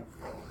her, yeah.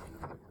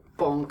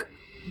 Bonk.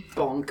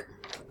 Bonk.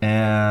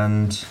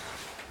 And is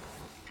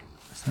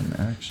that an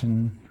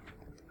action?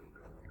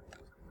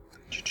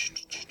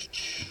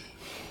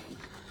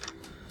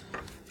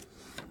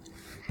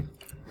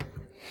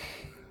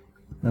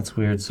 That's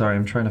weird. Sorry,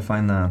 I'm trying to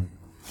find the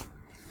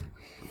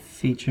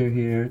feature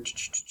here.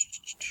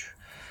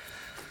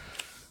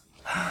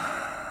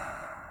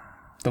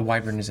 The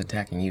wyvern is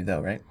attacking you, though,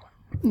 right?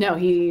 No,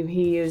 he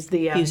used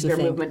the Used the your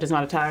thing. movement does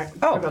not attack.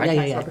 Oh,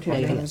 attacks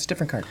opportunity. It's a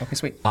different card. Okay,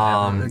 sweet.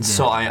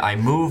 So I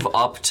move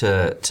up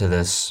to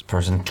this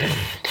person.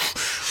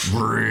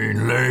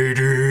 Green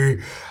lady,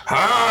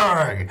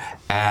 hag!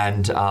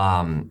 And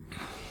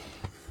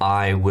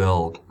I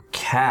will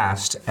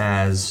cast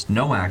as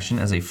no action,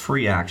 as a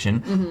free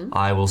action.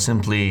 I will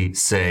simply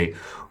say,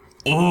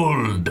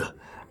 Uld!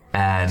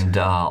 And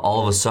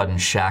all of a sudden,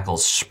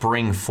 shackles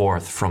spring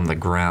forth from the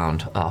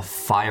ground.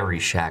 Fiery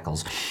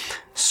shackles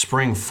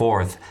spring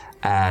forth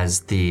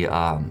as the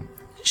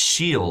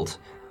shield.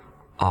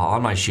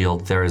 On my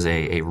shield, there is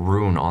a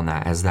rune on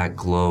that. As that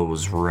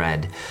glows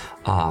red,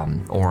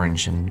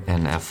 orange,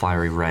 and a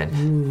fiery red.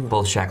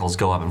 Both shackles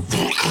go up and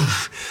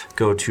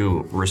go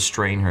to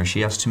restrain her.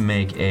 She has to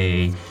make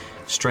a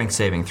strength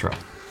saving throw.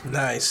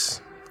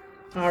 Nice.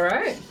 All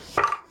right.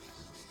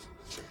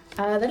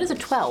 That is a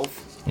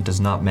 12. It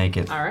does not make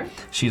it. All right.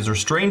 She is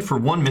restrained for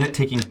 1 minute,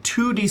 taking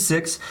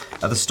 2d6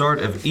 at the start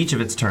of each of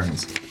its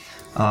turns.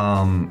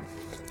 And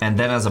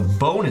then as a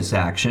bonus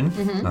action,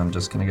 I'm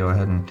just going to go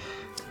ahead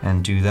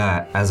and do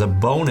that. As a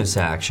bonus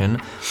action,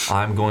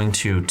 I'm going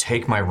to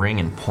take my ring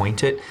and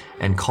point it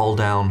and call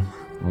down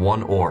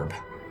one orb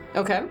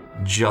Okay.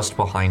 just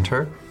behind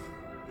her.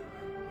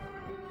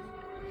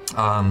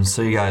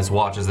 So you guys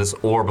watch as this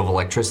orb of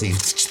electricity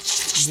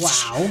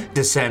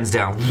descends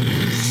down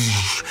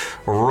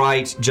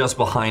right just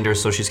behind her,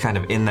 so she's kind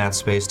of in that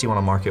space. Do you want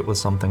to mark it with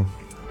something?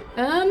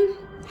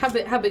 How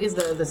big is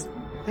this?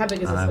 How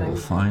big is this I thing? will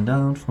find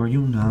out for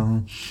you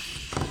now.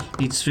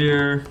 Each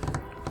sphere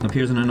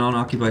appears in a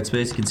non-occupied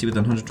space you can see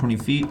within 120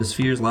 feet. The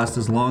spheres last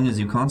as long as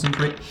you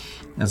concentrate,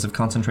 as if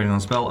concentrating on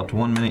a spell. Up to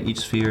 1 minute, each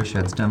sphere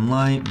sheds dim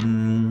light.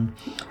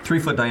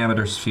 3-foot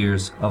diameter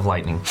spheres of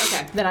lightning.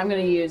 Okay, then I'm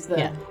going to use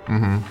the,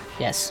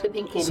 Yes. the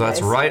pink candy So that's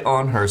dice. right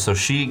on her. So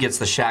she gets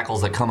the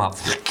shackles that come up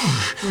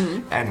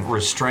and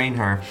restrain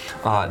her.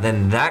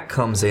 Then that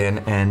comes in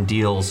and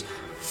deals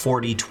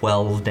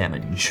 40-12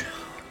 damage.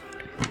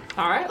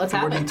 All right, let's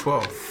have it.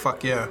 40-12.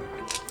 Fuck yeah.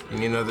 You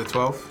need another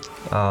 12?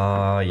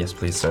 Yes,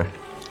 please, sir.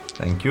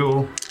 Thank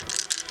you.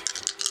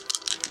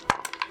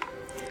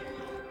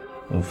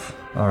 Oof.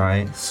 All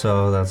right,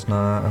 so that's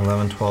not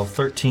 11, 12,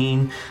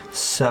 13,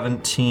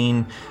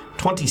 17,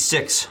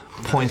 26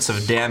 points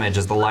of damage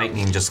as the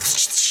lightning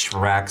just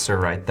racks her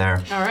right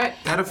there. All right.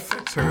 That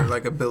affects her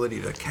like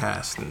ability to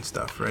cast and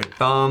stuff, right?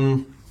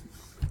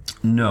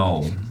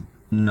 No.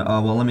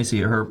 Well, let me see.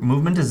 Her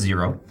movement is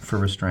 0 for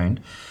restrained.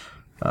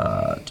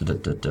 I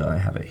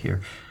have it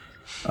here.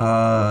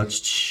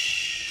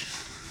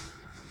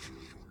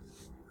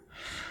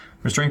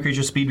 Restrained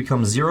creature's speed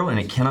becomes 0 and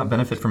it cannot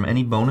benefit from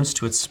any bonus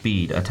to its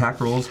speed.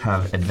 Attack rolls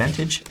have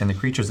advantage and the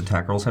creature's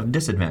attack rolls have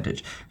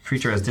disadvantage. The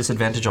creature has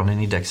disadvantage on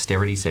any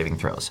dexterity saving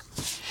throws.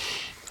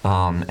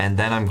 And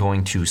then I'm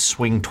going to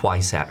swing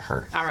twice at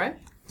her. All right.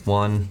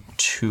 1,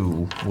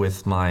 2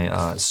 with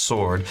my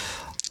sword.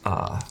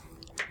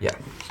 Yeah.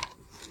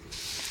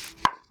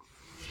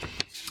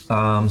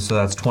 So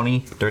that's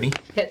 20, 30.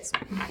 Hits.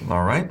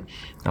 All right.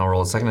 I'll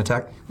roll a second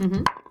attack.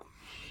 Mm-hmm.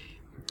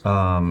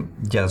 Yeah,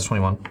 that's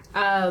 21.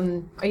 Are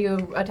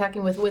you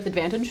attacking with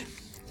advantage?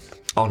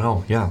 Oh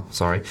no, yeah,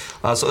 sorry.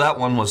 So that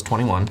one was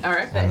 21. All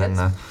right, that and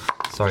then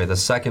the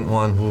second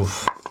one,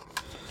 oof.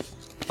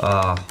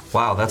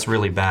 Wow, that's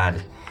really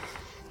bad.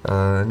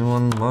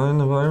 Anyone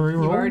mind if I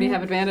reroll? You already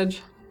have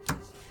advantage.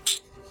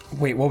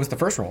 Wait, what was the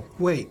first roll?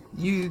 Wait,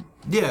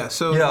 yeah,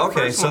 so... Yeah, the okay,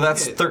 first so one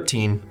that's hit.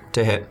 13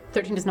 to hit.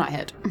 13 does not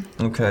hit.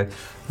 Okay.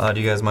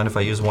 Do you guys mind if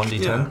I use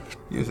 1d10? Yeah,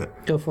 use it.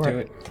 Go for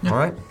it. All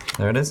right,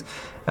 there it is.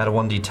 Add a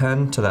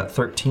 1d10 to that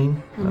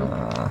 13.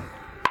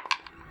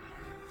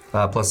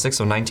 Plus 6,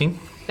 so 19.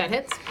 That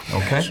hits.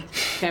 Okay. Can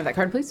I have that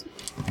card, please?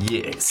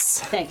 Yes.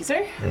 Thank you,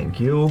 sir.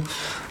 Thank you.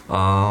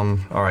 All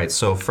right,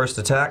 so first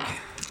attack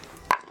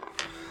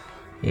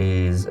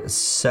is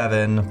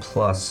 7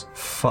 plus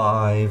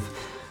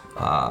 5.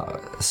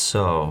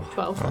 So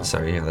 12.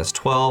 Sorry, yeah, that's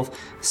 12.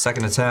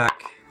 Second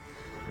attack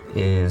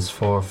is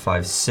 4,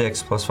 5,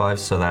 6 plus 5,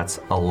 so that's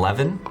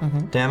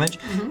 11 damage.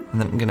 And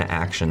then I'm gonna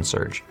action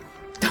surge.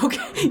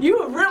 Okay,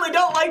 you really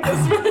don't like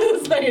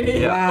this lady.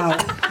 Yeah.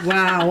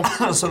 Wow.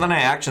 So then I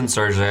action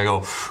surge and I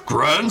go,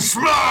 Grand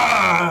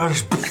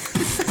Smash!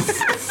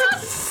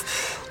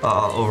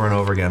 Over and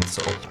over again.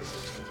 So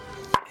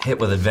hit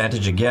with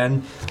advantage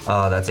again.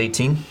 That's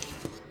 18.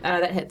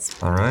 That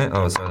hits. All right.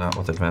 Oh, so not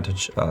with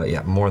advantage.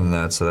 Yeah, more than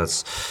that. So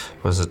that's,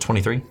 was it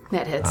 23?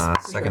 That hits.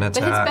 Second That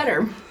attack. hits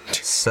better.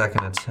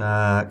 Second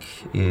attack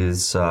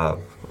is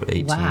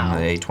 18, Wow.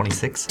 a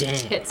 26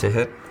 Hits. to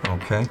hit.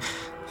 Okay.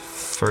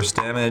 First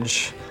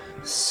damage,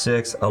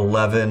 6,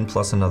 11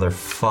 plus another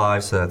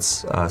 5, so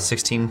that's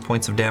 16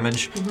 points of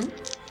damage.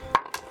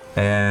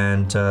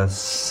 And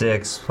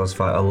 6 plus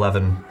 5,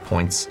 11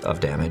 points of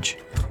damage.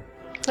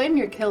 Claim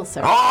your kill,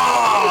 sir.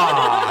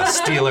 Ah,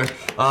 Stealer.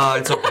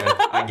 It's okay.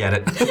 I get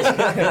it.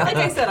 Like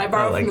I said, I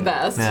borrow from the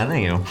best. Yeah,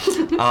 thank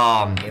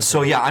you.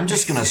 So yeah, I'm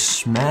just gonna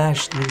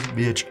smash this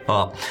bitch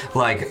up,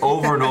 like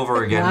over and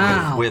over again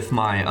Wow. with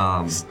my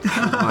my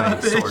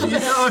sword. And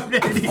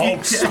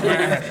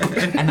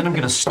then I'm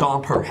gonna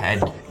stomp her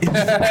head into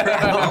the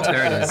ground.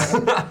 There it is.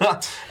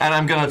 And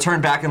I'm gonna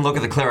turn back and look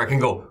at the cleric and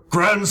go,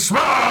 Grand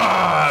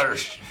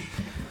Smash!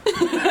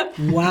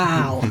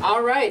 Wow.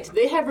 All right,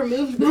 they have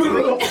removed the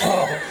green.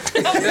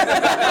 They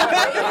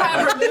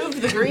have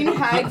removed the green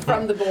hag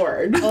from the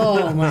board.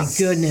 Oh my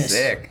goodness.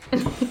 Sick.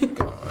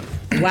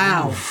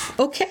 Wow.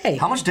 Okay.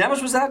 How much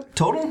damage was that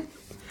total?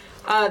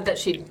 That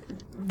she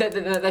That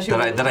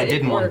I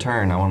did in one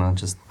turn. I wanna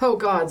just. Oh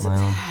God,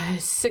 Wow.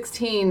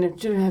 16,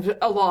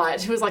 a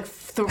lot. It was like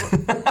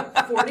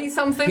 40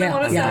 something. Yeah, I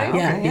want to yeah, say.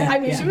 yeah, I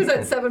mean, yeah. she was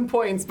at 7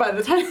 points by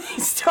the time he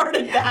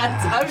started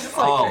that. I was just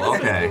like, Oh,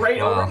 this okay. is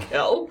great Wow.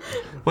 overkill.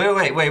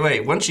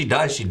 Wait. When she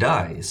dies, she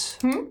dies.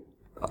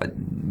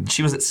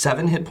 She was at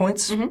 7 hit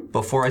points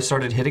before I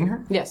started hitting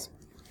her? Yes.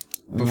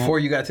 Before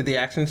you got to the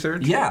action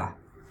surge? Yeah.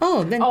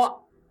 Oh, then. Oh,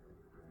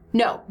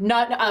 no,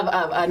 not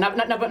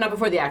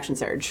before the action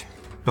surge.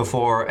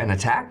 Before an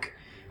attack?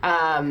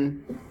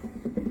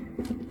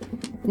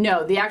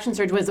 No, the action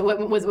surge was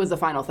the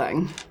final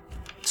thing.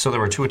 So there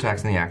were 2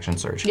 attacks in the action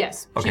surge?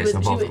 Yes. Okay, she so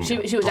was, both of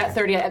them. she was at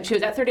 30. She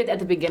was at 30 at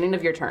the beginning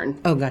of your turn.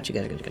 Oh, gotcha.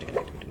 Got it.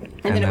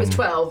 And then it was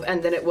 12,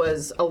 and then it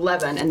was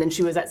 11, and then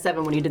she was at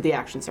 7 when you did the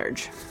action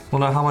surge. Well,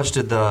 now how much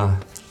did the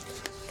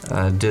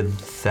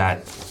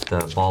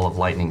ball of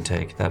lightning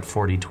take? That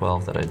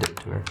 40-12 that I did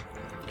to her?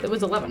 It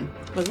was 11,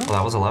 wasn't it? Well,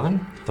 that was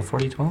 11? The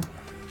 40-12?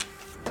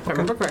 If I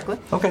remember correctly.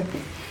 Okay.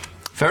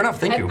 Fair enough,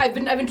 thank you. I've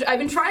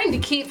been trying to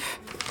keep.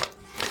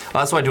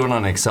 That's why I do it on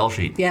an Excel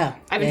sheet. Yeah.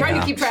 I've been trying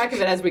to keep track of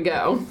it as we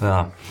go.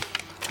 Yeah.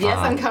 Yes,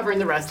 I'm covering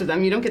the rest of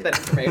them. You don't get that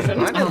information.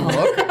 I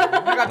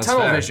got That's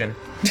tunnel fair. vision.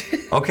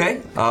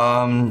 Okay.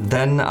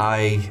 Then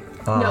I.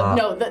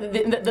 No.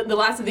 The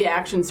last of the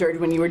action surge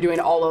when you were doing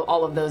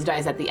all of those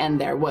dice at the end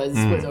there was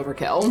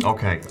overkill.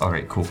 Okay. All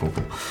right. Cool.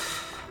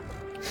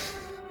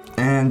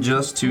 And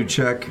just to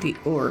check the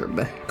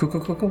orb. Cool.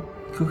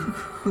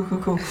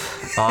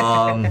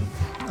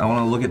 I want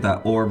to look at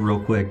that orb real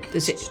quick.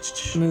 Does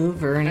it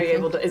move or anything? Are you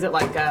able to? Is it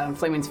like a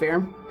flaming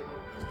sphere?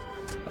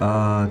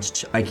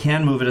 I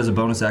can move it as a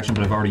bonus action,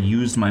 but I've already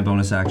used my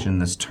bonus action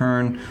this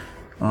turn.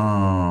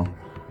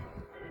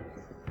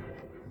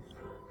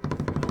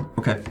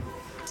 Okay.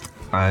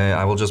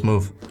 I will just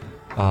move.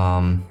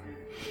 All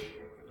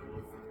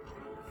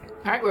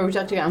right, where would you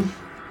like to go?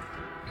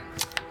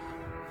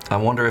 I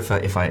wonder if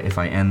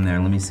I end there.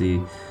 Let me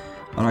see.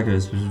 I'm not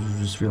good.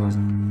 Just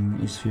realizing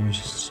each sphere is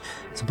just,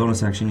 it's a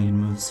bonus action. You can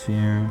move the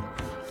sphere.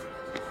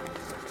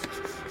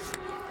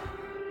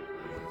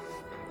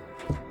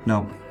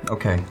 No.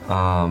 Okay.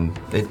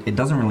 It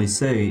doesn't really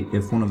say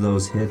if one of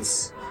those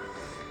hits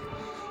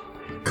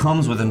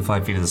comes within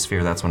 5 feet of the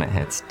sphere. That's when it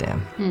hits.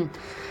 Damn.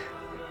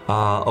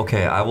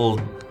 Okay. I will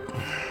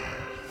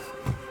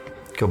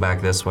go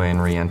back this way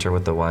and re-enter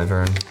with the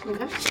wyvern.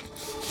 Okay.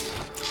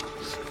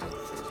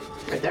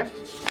 Right there.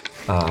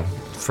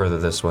 Further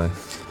this way.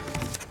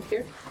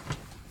 Here.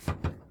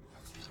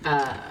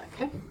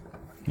 Okay.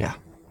 Yeah.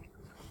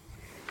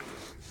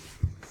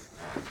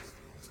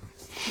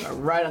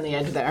 Right on the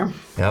edge there.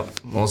 Yep.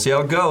 We'll see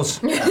how it goes.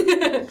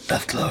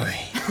 Of glory.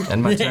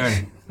 End my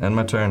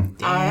turn.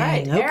 All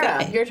right,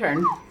 Era, your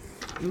turn.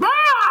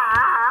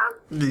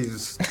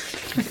 These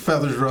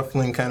feathers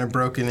ruffling, kind of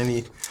broken, and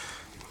he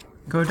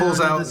Go pulls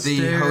down out to the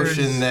stairs,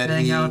 potion that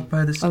hang he out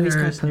by the Oh, he's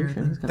got stairs.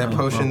 potion. that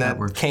potion that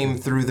came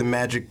through the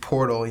magic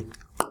portal. He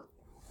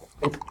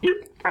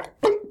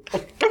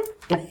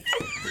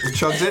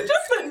chugs it.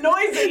 Just the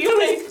noise that you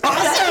make.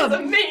 Awesome. That is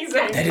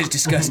amazing. That is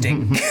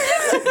disgusting.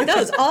 That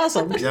was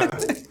awesome. Yeah.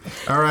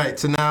 All right,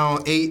 so now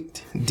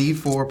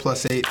 8d4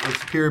 plus 8 is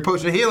superior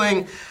potion of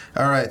healing.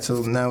 All right,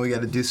 so now we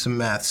got to do some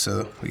math.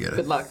 So we got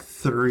Good luck.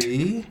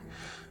 3,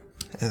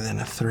 and then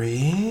a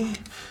 3,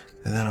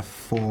 and then a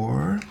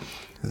 4,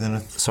 and then a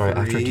 3. Sorry,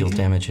 after it deals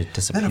damage, it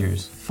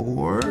disappears.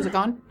 4. Is it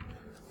gone?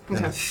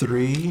 Then a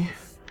 3,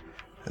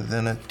 and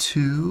then a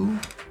 2,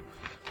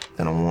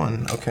 then a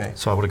 1. Okay.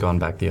 So I would have gone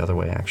back the other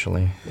way,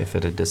 actually, if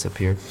it had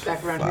disappeared.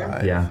 Back around here?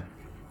 5. Yeah.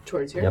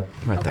 Towards here? Yep,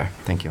 right there.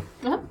 Thank you.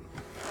 Uh-huh.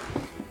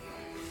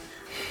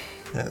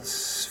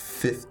 That's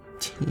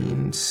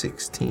 15,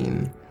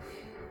 16.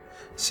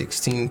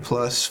 16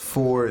 plus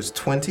 4 is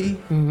 20.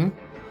 Mm-hmm.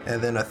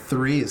 And then a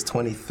 3 is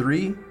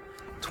 23.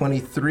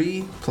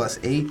 23 plus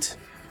 8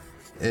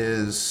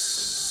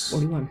 is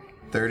 41.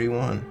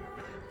 31.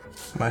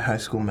 My high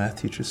school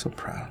math teacher's so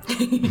proud.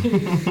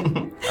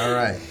 All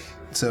right.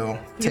 So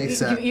takes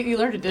that. You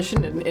learned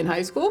addition in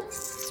high school?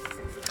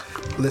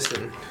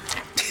 Listen.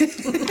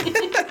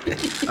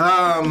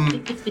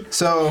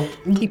 So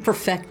he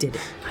perfected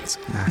it.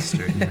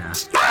 Master, yeah.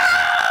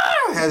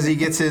 As he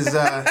gets his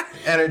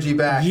energy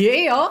back.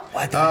 Yeah.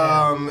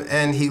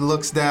 And he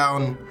looks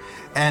down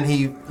and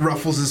he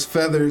ruffles his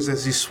feathers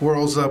as he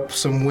swirls up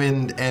some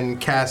wind and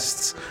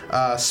casts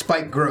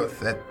spike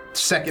growth at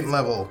 2nd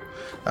level,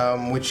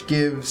 which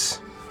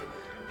gives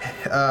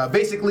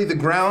basically the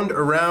ground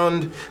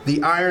around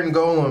the iron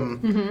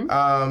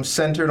golem,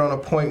 centered on a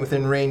point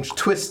within range,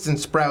 twists and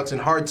sprouts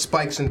and hard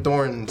spikes and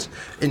thorns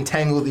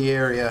entangle the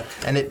area,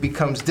 and it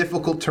becomes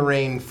difficult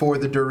terrain for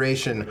the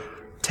duration.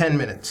 10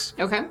 minutes.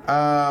 Okay.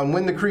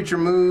 When the creature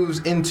moves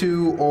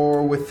into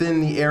or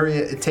within the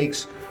area, it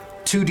takes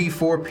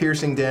 2d4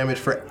 piercing damage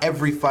for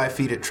every 5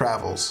 feet it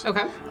travels.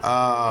 Okay.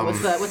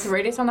 What's the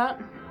radius on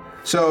that?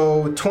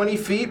 So 20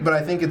 feet, but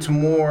I think it's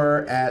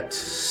more at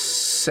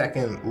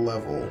 2nd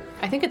level.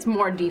 I think it's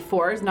more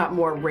D4s, not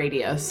more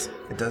radius.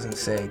 It doesn't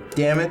say.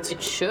 Damn it.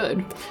 It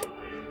should.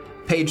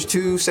 Page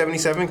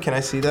 277, can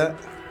I see that?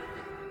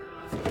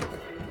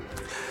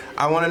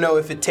 I want to know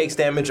if it takes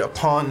damage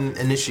upon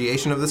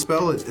initiation of the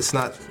spell. It's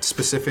not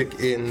specific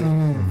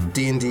in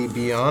D&D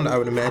Beyond. I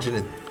would imagine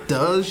it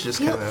does, just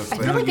kind of. I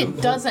feel like it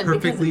doesn't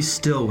Perfectly because...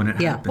 still when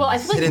it happens. Well, I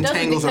feel like It it doesn't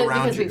entangles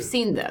around because you. we've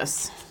seen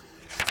this.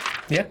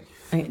 Yeah.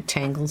 It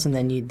tangles, and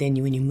then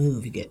when you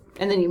move, you get.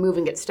 And then you move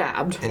and get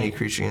stabbed. Any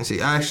creature you can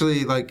see.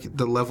 Actually, like,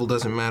 the level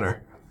doesn't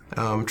matter.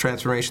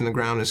 Transformation of the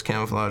ground is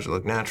camouflage,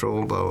 look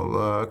natural, blah, blah,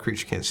 blah.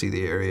 Creature can't see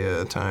the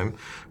area. Time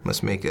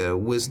must make a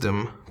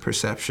wisdom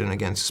perception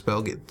against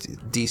spell. Get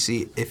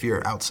DC if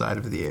you're outside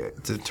of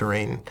the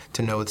terrain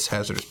to know it's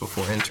hazardous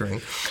before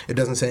entering. It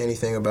doesn't say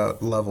anything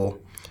about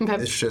level.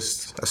 Okay. It's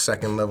just a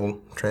 2nd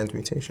level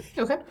transmutation.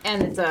 Okay.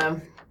 And it's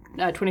a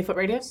 20-foot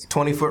radius?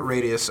 20-foot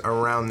radius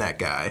around that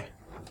guy.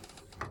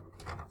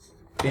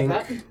 Like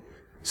that?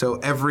 So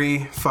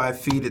every 5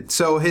 feet,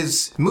 so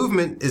his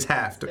movement is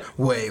halved.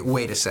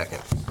 Wait a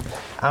second.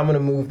 I'm gonna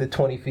move the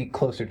 20 feet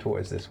closer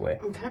towards this way.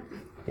 Okay.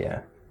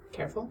 Yeah,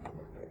 Careful.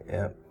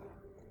 yeah.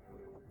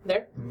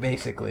 There?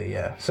 Basically,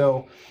 yeah.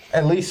 So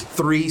at least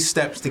 3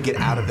 steps to get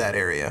out of that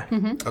area.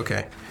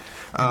 Okay.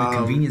 And the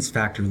convenience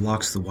factor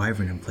locks the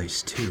wyvern in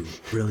place too.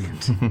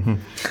 Brilliant.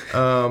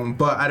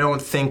 But I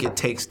don't think it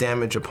takes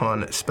damage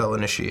upon spell It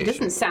initiation.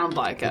 doesn't sound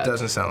like it. It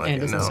doesn't sound like Yeah, it,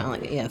 it doesn't no. sound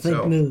like it. Yeah, if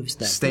it moves,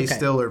 then Stay okay.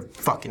 still or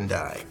fucking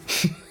die.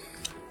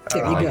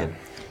 There you go.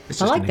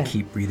 It's I just like gonna that.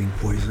 keep breathing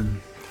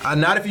poison.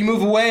 Not if you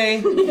move away.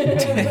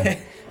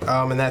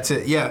 And that's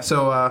it. Yeah,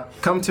 so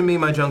come to me,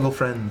 my jungle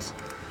friends.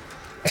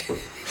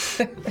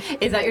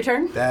 Is that your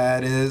turn?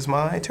 That is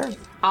my turn.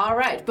 All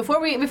right. Before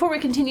we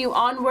continue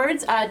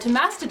onwards to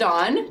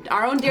Mastodon,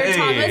 our own dear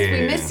Thomas,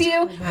 we miss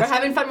you. We're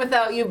having fun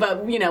without you,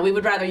 but we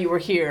would rather you were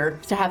here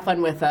to have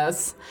fun with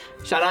us.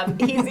 Shut up.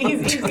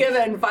 He's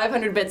given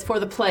 500 bits for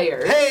the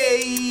players.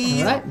 Hey!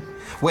 All right.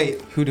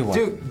 Wait. Who do what?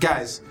 Dude,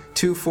 guys.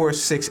 2, 4,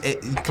 6,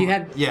 8. Do you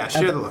have? Yeah,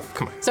 share the love.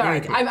 Come on.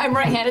 Sorry, I'm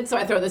right-handed, so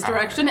I throw this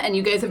direction, and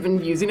you guys have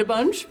been using a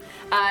bunch.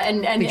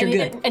 And But you're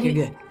good. You're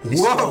good.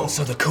 Whoa!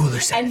 So the cooler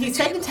side. And he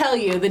said to tell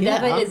you the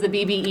Deva is the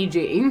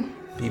BBEG,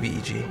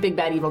 BBEG. big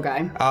bad evil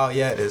guy. Oh,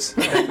 yeah, it is.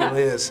 It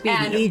definitely is.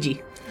 And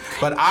BBEG.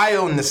 But I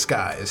own the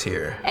skies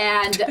here.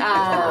 And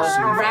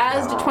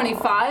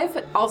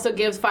Razd25 also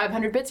gives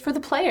 500 bits for the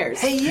players.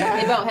 Hey, yeah.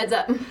 Hey, Bo, heads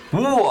up.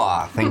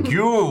 Ooh, thank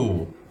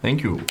you.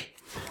 Thank you.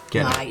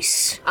 Get it.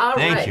 Nice. All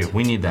right. Thank you.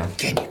 We need that.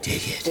 Can you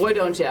dig it? Boy,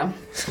 don't you.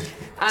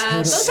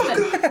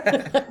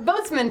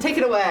 Boatsman, take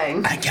it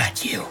away. I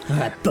got you. All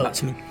right,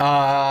 boatsman.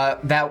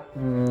 That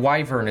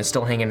wyvern is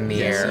still hanging in the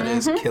Yes, air. it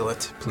is. Kill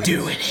it, please.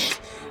 Doing it.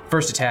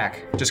 First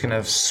attack, just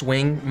gonna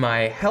swing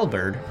my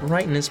halberd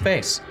right in his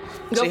face.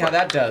 Go See for how it.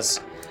 that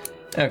does.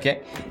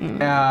 Okay.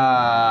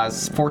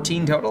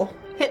 14 total.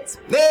 Hits.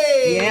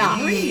 Hey!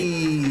 Yeah.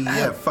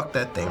 Yeah, fuck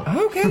that thing.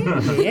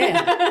 Okay.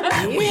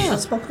 Yeah. Will.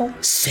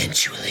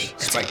 Sensually.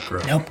 Spike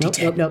growth. Nope.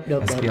 detect. Nope.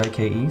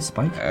 SPIKE,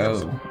 spike.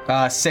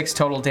 Oh. 6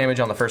 total damage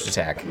on the first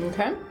attack.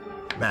 Okay.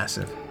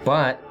 Massive.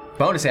 But,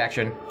 bonus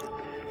action,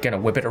 gonna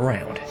whip it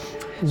around.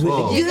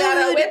 Whoa. You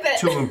gotta whip it.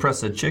 To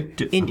impress a chick.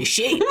 Into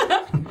shape.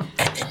 And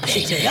then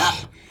make it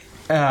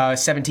up.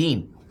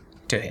 17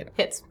 to hit.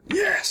 Hits.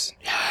 Yes.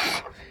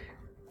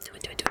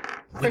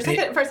 For a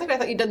second, I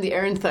thought you'd done the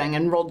errand thing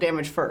and rolled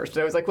damage first.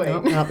 I was like, wait. No,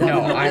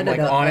 I'm like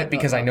on it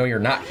because I know you're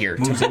not here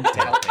to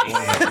help me.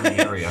 In the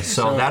area.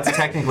 So that's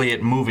technically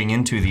it moving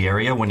into the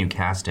area when you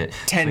cast it.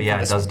 10 So yeah,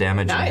 for it does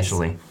damage Nice.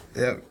 initially.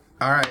 Yep.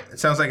 All right. It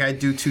sounds like I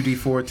do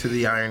 2d4 to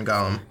the Iron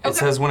Golem. It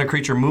says when a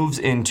creature moves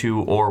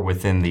into or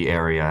within the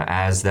area,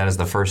 as that is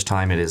the first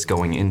time it is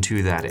going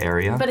into that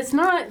area. But it's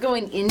not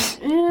going in.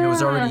 It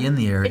was already in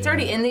the area. It's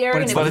already in the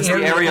area. But it's the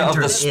area of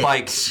the entered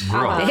spiked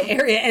growth. The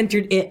area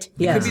entered it.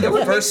 Yeah. Could be the It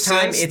would first make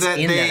time sense it's that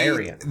in they- that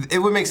area. It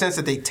would make sense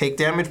that they take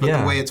damage, but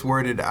Yeah. the way it's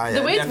worded,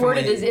 The way it's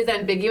worded definitely is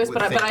ambiguous, would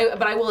but think.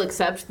 I will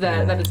accept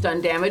that it's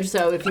done damage.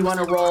 So if you want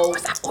to roll,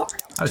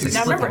 I was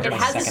now remember it Second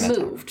hasn't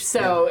moved,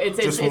 so it's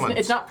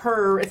once. not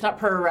per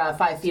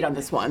 5 feet on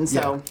this one.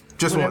 So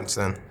Just whatever. once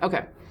then.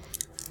 Okay.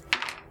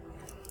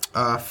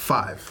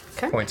 5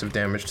 Okay. points of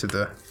damage to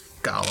the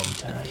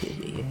Golem.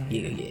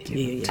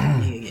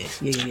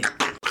 Yeah.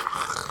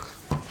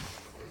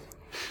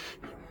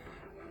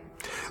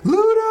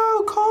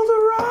 Ludo, call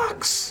the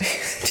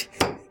rocks.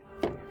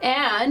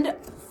 And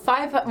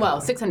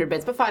 600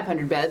 bits, but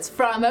 500 bits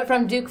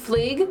from Duke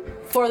Fleeg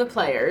for the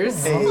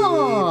players. Hey,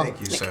 thank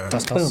you, sir.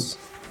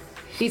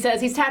 He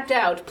says he's tapped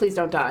out. Please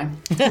don't die.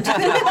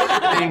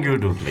 Thank you,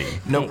 Dudley.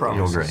 No problem.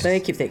 You're great.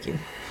 Thank you.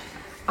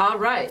 All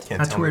right.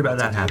 Not to worry about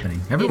that happening.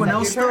 Everyone Is that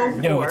else, your though?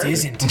 turn? No, it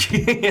isn't.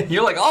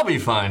 You're like, I'll be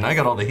fine. I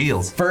got all the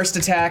heals. First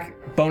attack,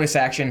 bonus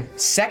action.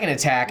 Second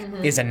attack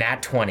is a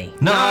nat 20.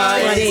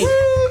 Nice.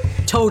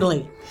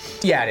 Totally.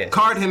 Yeah, it is.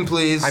 Card him,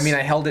 please. I mean,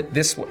 I held it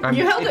this way.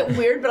 You held it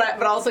weird,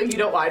 but also you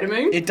don't lie to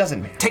me. It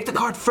doesn't matter. Take the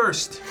card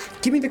first.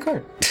 Give me the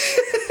card.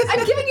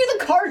 I'm giving you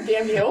the card,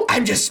 damn you.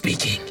 I'm just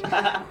speaking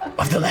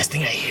of the last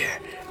thing I hear.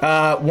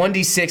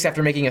 1d6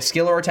 after making a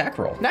skill or attack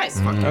roll. Nice.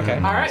 Okay.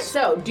 All right.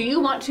 So, do you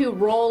want to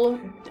roll?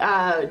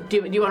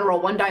 Do you want to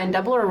roll one die and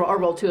double, or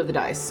roll 2 of the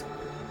dice?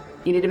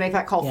 You need to make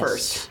that call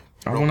first.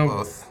 I Roll want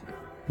both.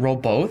 to roll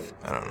both.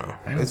 I don't know.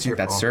 I don't It's think your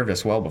that call. served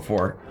us well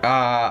before.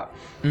 I'll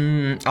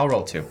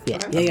roll 2. Yeah.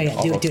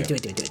 I'll roll Do two.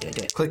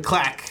 it. Click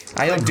clack.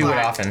 I don't do it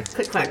clack. often.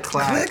 Click clack.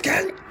 Clack.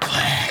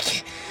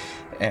 Quack.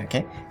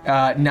 Okay.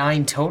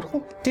 9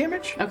 total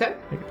damage Okay.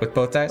 with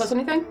both dice. Plus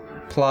anything?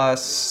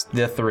 Plus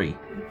the 3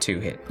 to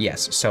hit.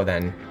 Yes. So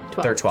then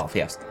 12. they're 12.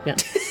 Yes. Yeah.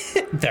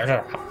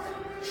 They're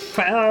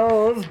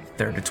 12.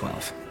 They're to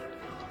 12.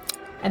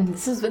 And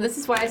this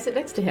is why I sit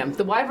next to him.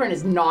 The wyvern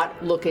is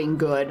not looking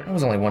good That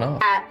was only one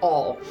off. at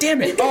all.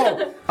 Damn it!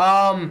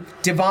 Oh,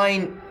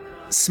 divine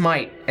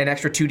smite, an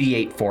extra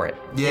 2d8 for it.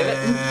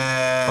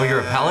 Yeah. Oh, you're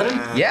a paladin?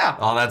 Yeah.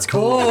 Oh, that's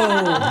cool.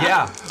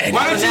 Yeah.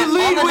 Why don't you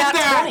lead with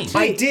that?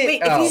 I did.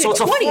 Wait, if you so hit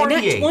it's a 20, a nat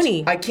 48.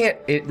 20. I can't.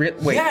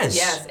 Wait. Yes.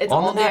 Yes, it's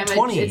On all the nat damage.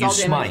 20, It's you all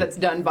damage smite. that's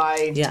done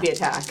by Yeah. the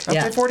attack. Okay,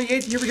 Yeah.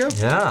 48. Here we go.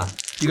 Yeah.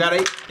 You got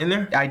 8 in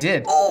there? I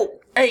did. Oh.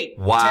 8.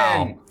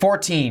 Wow. 10.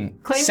 14.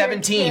 Claim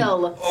 17.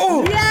 Your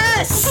kill.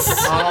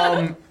 Yes!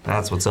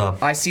 That's what's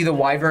up. I see the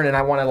wyvern and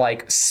I want to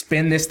like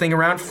spin this thing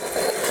around.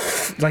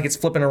 like it's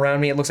flipping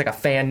around me. It looks like a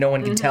fan. No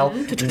one can tell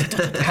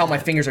how my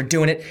fingers are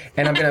doing it.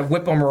 And I'm gonna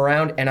whip them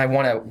around, and I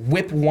want to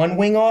whip one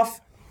wing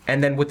off,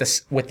 and then with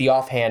the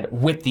offhand,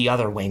 whip the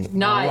other wing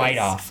right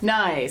off.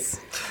 Nice.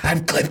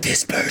 I've clipped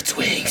this bird's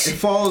wings. It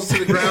falls to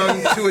the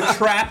ground to a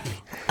trap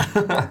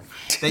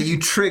that you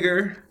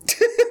trigger.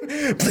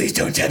 Please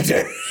don't tempt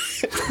her.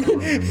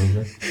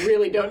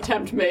 Really don't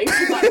tempt me.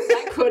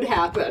 That could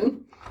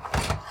happen.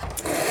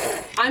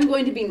 I'm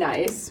going to be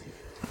nice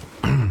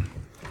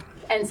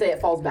and say it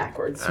falls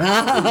backwards.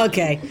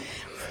 Okay.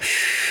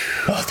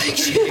 Oh,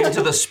 thank you.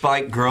 Into the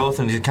spike growth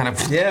and you kind of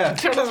Yeah.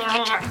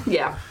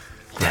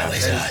 That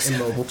was awesome.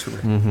 Immobile to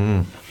it.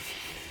 Mm-hmm.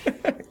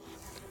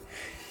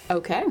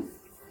 Okay.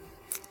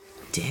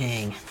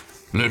 Dang.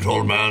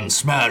 Little man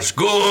smash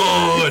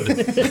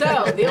good.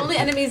 So the only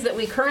enemies that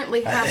we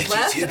currently have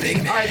left are the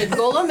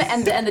golem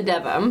and the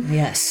Deva.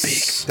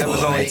 Yes. That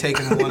was only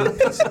taking one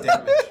piece of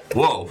damage.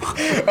 Whoa.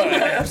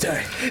 I'm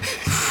sorry.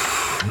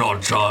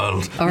 Not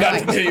child. All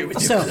right. Not familiar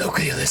with So- your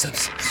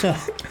colloquialisms. So,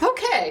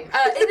 Okay,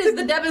 it is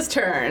the Deva's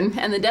turn,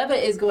 and the Deva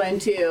is going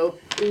to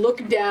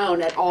look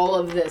down at all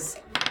of this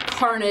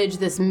carnage,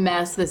 this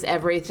mess, this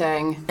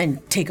everything.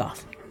 and take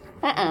off.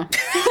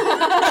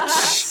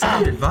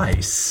 Sound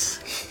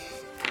advice.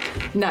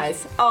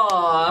 Nice.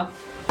 Aww.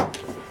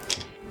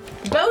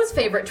 Bo's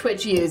favorite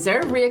Twitch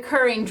user,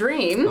 Reoccurring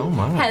Dream,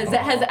 has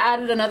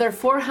added another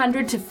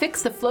 400 to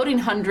fix the floating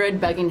 100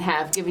 bugging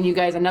half, giving you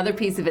guys another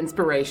piece of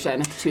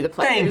inspiration to the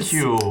players.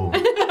 Thank you.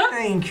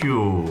 Thank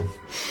you.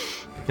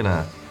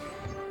 Gonna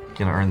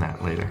earn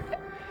that later.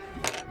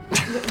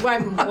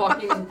 I'm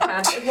walking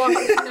past.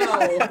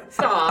 No,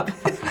 stop.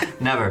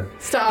 Never.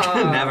 Stop.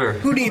 Never.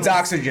 Who needs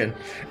oxygen?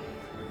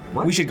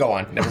 What? We should go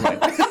on. Never mind.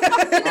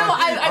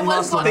 I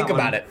was going Think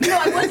about it. No,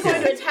 I was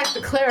going to attack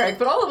the cleric,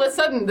 but all of a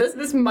sudden,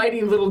 this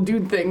mighty little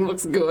dude thing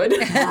looks good.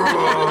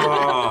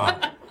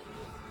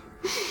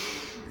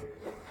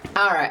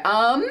 All right.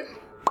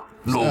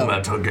 No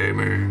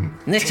metagaming.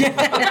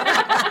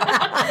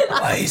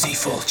 Why is he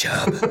full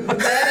job?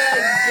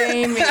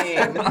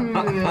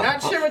 Metagaming.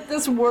 Not sure what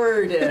this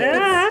word is.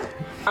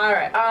 All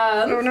right.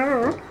 Oh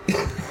no.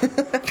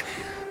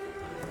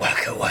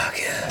 Waka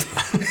waka.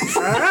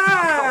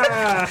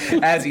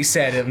 As he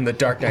said in the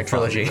Dark Knight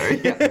trilogy.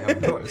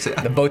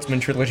 The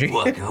Boatsman trilogy.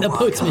 The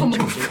Boatsman.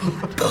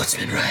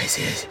 Boatsman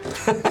rises.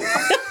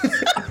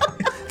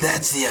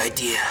 That's the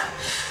idea.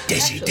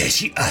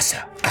 Deshi,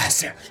 asa.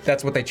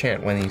 That's what they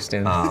chant when he's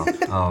in.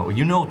 Oh,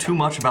 you know too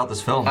much about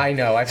this film. I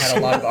know. I've had a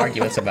lot of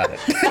arguments about it.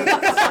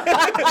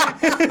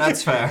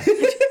 That's fair.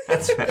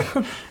 That's fair.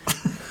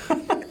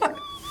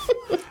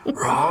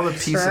 All the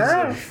pieces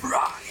of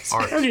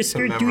art. I'll just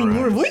start doing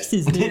more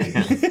voices then.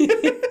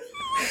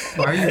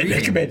 Why are you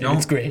reading?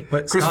 It's great.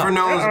 Christopher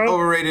Nolan's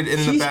overrated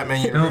in the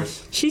Batman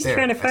universe. She's There,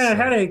 trying to find out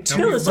how to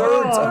kill us Birds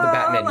all. of the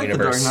Batman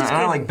universe.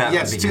 I like Batman.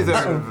 Yes, Begins.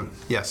 2/3.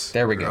 Yes.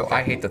 There we go.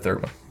 I hate the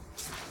third one.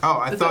 Oh,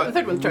 I thought the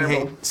third one's we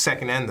terrible. hate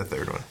second and the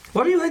third one.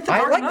 What do you like the I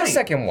Dark like Knight? the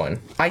second one.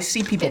 I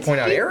see people It's point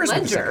out Heath errors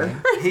with the second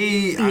Ledger. one.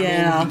 He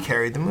Yeah. he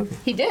carried the movie.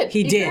 He did.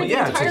 He did. carried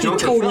Yeah, the it's a entire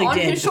Joker movie totally on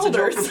did. his It's a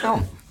shoulders.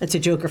 Film. It's a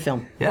Joker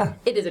film. Yeah.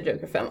 It is a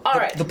Joker film. All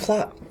right. The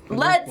plot.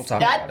 Let's. We'll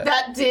talk about it.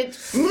 That did.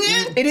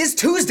 It is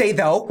Tuesday,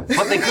 though.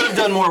 But they could have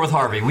done more with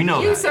Harvey. We know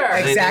You, that. sir.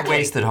 They Exactly.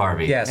 wasted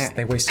Harvey. Yes,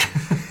 they wasted.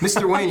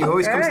 Mr. Wayne, you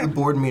always come to the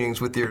board meetings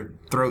with your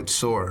throat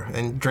sore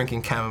and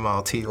drinking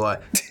chamomile tea.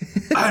 Like,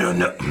 I don't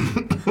know.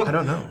 I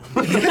don't know.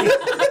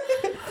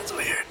 That's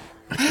weird.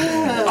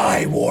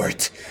 Eye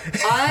wart.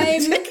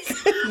 I'm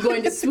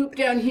going to swoop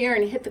down here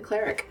and hit the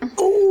cleric. Pretty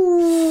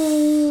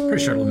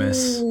sure it'll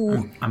miss.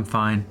 I'm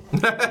fine.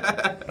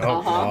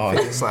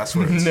 Famous last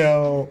words.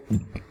 No.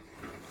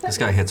 This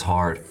guy hits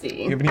hard.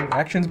 See. You have any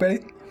actions,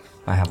 Betty?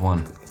 I have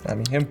one. I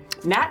mean, him.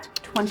 Nat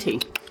 20.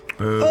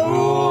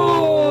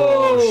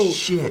 Oh,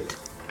 shit.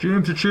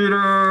 James a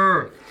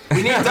cheater!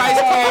 We need Dice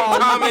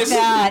Cam Thomas.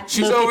 that.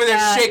 She's Look over at there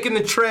that. shaking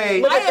the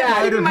tray. I am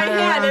Sleight keeping of my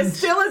hand as hand.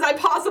 still as I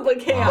possibly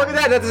can. Look at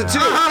that. That's a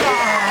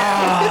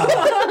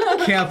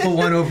 2. Can't put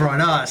one over on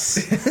us.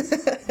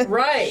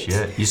 Right.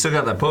 Shit. You still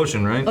got that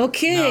potion, right?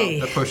 Okay.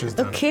 That potion's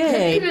done.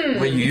 Okay.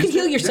 Wait, you You can used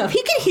heal it? yourself.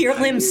 He can heal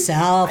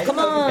himself. Come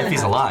on. If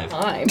he's alive.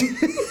 Time.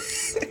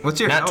 What's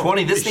your Nat health?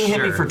 20. This thing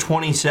hit me Sure. for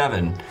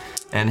 27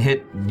 and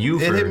hit you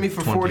for It hit me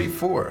for 20.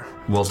 44.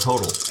 Well,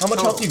 total. How much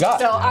health you got?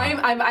 So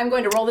I'm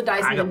going to roll the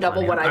dice and then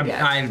double what I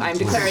get. I'm I'm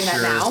declaring that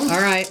sure. now. All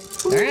right.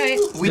 All right.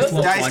 We Just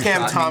one Dice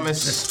Cam shot.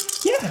 Thomas.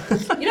 You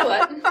know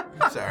what?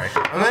 Sorry.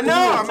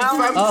 No,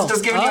 I'm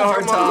Just giving you a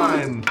hard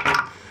time.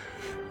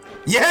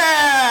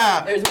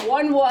 Yeah! There's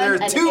 1 1. There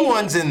are and 2 8.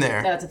 ones in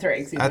there. No, that's a 3.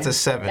 Excuse That's me. a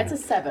 7. That's a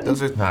 7.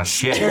 Those are. Ah,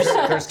 shit. There's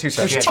 2 There's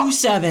seconds. 2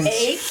 sevens.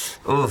 8,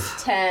 Oof.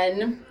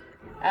 10.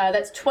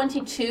 That's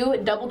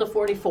 22, double to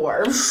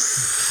 44.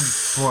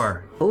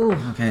 4.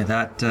 Okay,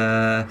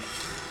 that.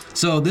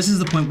 So this is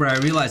the point where I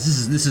realize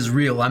this is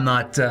real. I'm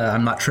not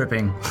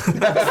tripping.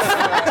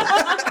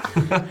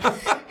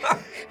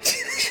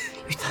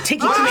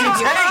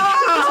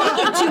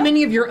 taking too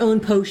many of your own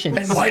potions.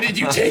 And why did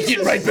you take it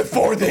right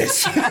before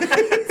this?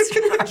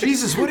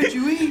 Jesus, what did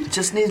you eat?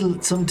 Just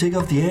need some take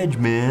off the edge,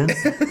 man.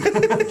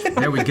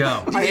 There we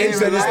go. The edge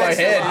that is my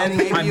head. And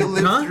maybe you'll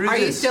live through Are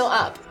you this. still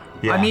up?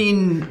 I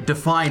mean,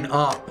 define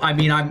up. I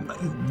mean,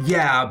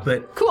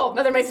 but Cool.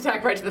 Another mace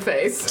attack right to the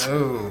face.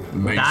 Oh.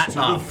 that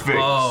up.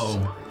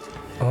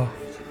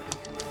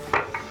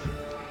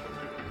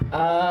 Oh.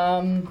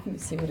 Let me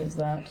see, what is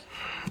that?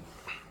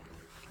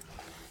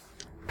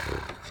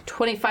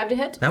 25 to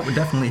hit? That would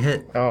definitely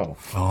hit. Oh.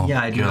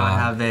 Yeah, I do not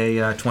have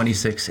a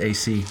 26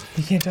 AC.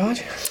 You can't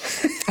dodge?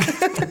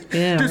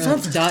 Yeah,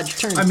 let's dodge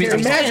turn. I mean,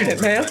 Imagine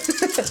it, man.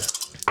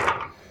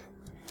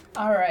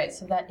 All right,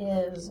 so that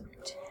is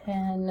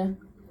 10,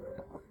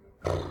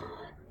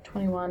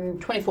 21,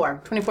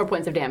 24. 24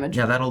 points of damage.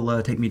 Yeah,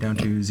 that'll take me down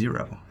to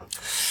 0.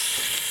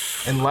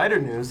 In lighter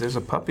news, there's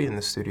a puppy in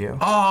the studio.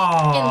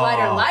 Oh! In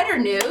lighter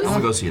news,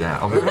 I'll go see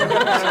that. I'll go.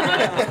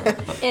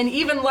 in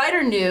even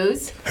lighter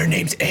news, Her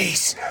name's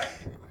Ace.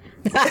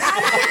 we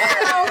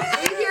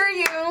hear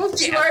you.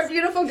 You are a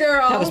beautiful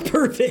girl. That was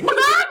perfect.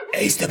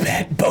 Ace the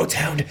pet, boat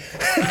hound.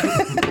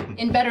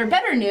 In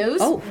better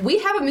news, we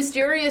have a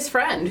mysterious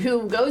friend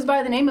who goes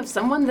by the name of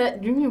someone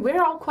that we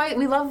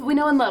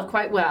know and love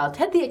quite well.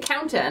 Ted the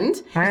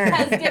accountant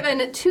has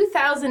given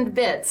 2,000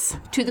 bits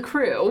to the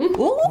crew.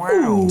 Ooh.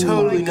 Wow.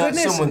 Totally not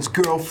goodness. someone's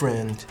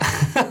girlfriend.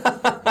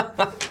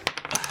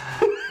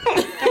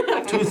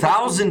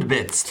 2,000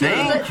 bits.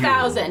 Thank you.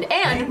 2,000.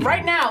 And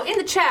right now in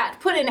the chat,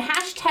 put in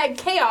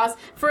 #chaos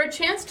for a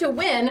chance to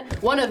win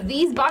one of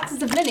these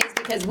boxes of minis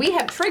because we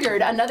have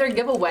triggered another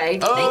giveaway.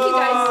 Thank you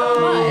guys so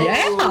much.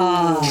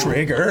 Yeah.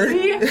 Triggered.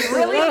 We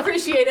really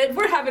appreciate it.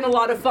 We're having a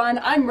lot of fun.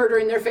 I'm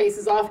murdering their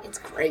faces off. It's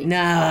great.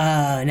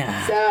 No.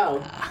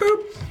 So,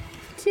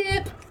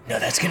 tip. No,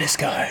 that's gonna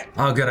scar.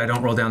 Oh, good. I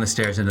don't roll down the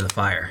stairs into the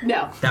fire.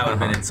 No. That would have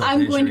been insult.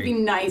 I'm going to be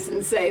nice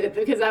and say that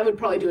because I would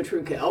probably do a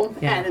true kill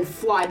and then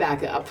fly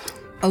back up.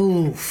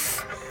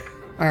 Oof.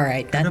 All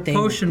right, that The thing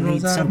potion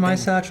rolls needs out of my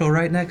something. satchel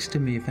right next to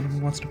me if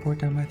anyone wants to pour it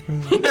down my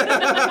throat. All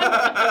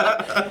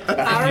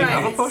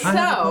right, so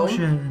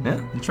Potion. Yeah.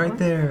 It's right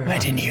there. I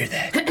didn't hear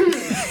that.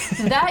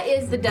 that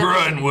is the death.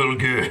 Run,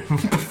 Wilger.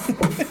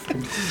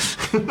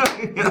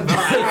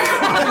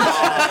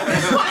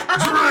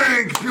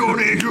 Drink,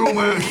 puny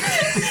human.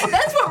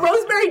 That's what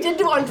Rosemary did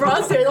to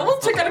Andros there. They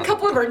almost took out a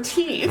couple of her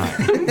teeth.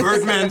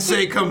 Birdman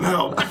say come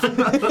help.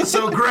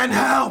 So Gren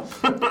help.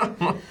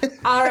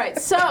 All right,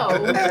 so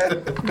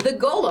the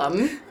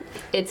golem,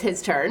 it's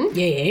his turn.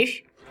 Yes.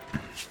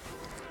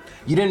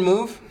 You didn't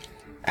move?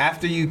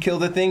 After you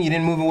killed the thing, you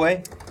didn't move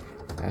away?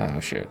 Oh,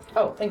 shit.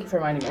 Oh, thank you for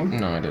reminding me.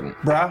 No, I didn't.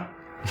 Bruh?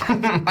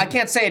 I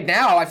can't say it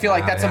now. I feel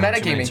like that's a Too many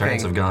metagaming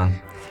turns have thing.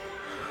 gone.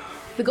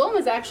 The golem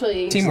is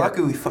actually Teamwork.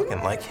 Lucky we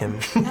fucking like him.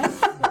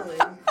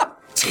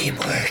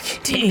 Teamwork.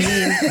 Team.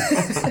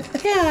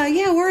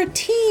 yeah, we're a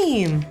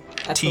team.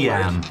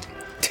 TM.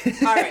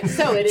 All right,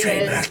 so it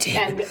Trademark is, team.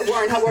 and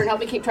Warren, help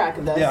me keep track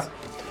of this. Yeah.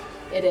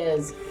 It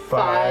is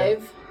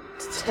 5,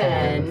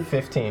 10,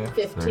 15.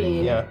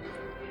 15, Yeah.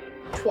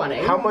 20.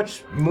 How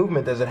much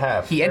movement does it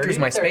have? He enters 30?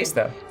 my space,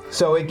 though.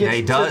 So it Yeah, gets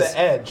he to does. the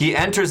edge. He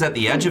enters at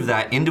the edge of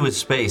that into his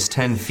space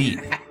 10 feet.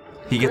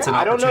 He gets an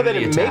I don't know that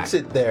opportunity it attack. makes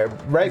it there,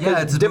 right? Yeah,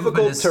 Because its difficult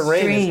movement is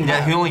terrain. strange.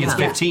 Yeah, he only gets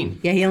Yeah. 15.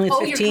 Yeah, he only has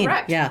Oh, 15. you're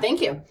correct. Yeah.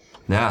 Thank you.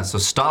 Yeah, so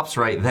stops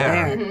right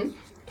there. There.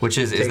 Which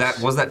was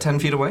that 10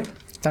 feet away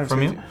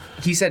from you?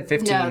 He said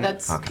 15 No,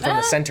 that's from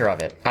the center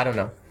of it. I don't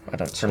know.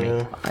 For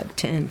me.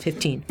 10,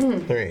 15. 3.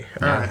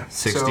 All Yeah, right.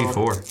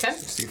 64. Okay.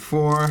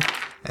 64.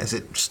 As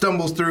it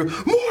stumbles through.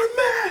 More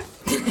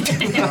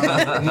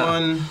math!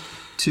 1,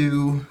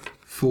 2,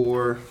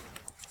 4,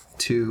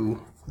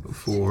 2,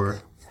 4,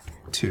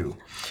 2.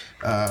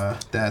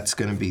 That's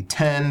going to be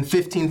 10,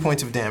 15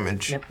 points of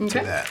damage to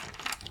Okay. that.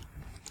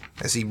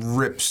 As he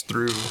rips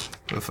through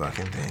the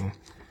fucking thing.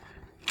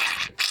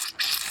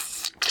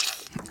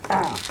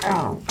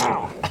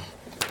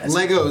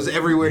 Legos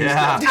everywhere.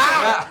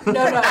 Yeah.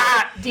 No,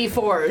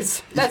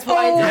 D4s. That's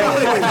why.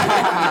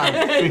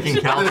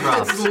 Freaking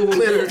caltrops.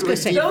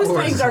 Those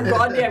things are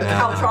goddamn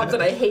caltrops,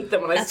 and I hate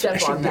them when I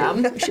step on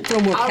them. We should throw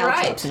more All right.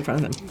 caltrops in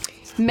front of them.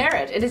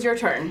 Merritt, it is your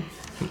turn.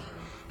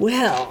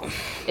 Well,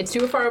 It's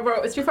too far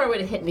away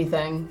to hit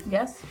anything.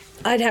 Yes.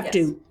 I'd have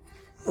to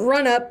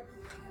run up,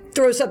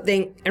 throw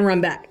something, and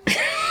run back.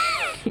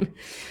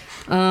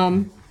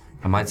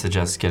 I might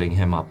suggest getting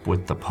him up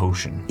with the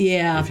potion.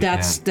 Yeah, if you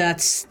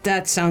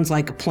that sounds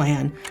like a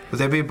plan. Would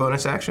that be a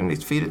bonus action to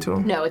feed it to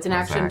him? No, it's an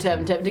action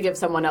to give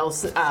someone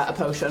else a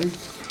potion.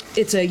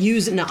 It's a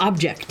use an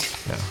object,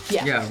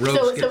 Yeah. Yeah,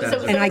 rogues get that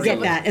as a and I free.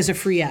 get that as a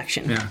free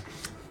action. Yeah.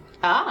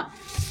 Ah.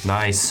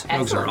 Nice.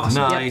 Rogues are Excellent.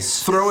 awesome.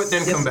 Nice. Throw it,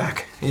 then come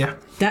back. Yeah.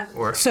 That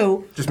Or-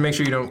 so Just make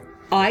sure you don't.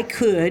 I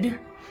could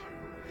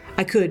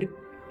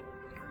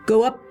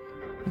go up,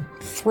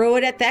 throw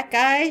it at that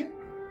guy,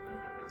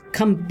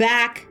 come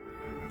back,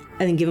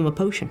 and then give him a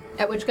potion.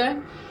 At which guy?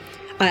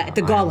 At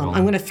the golem.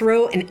 I'm going to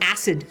throw an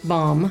acid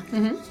bomb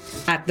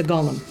at the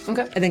golem.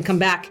 Okay. And then come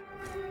back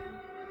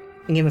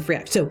and give him a free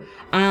action. So,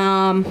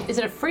 Is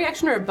it a free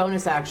action or a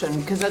bonus action?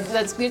 Because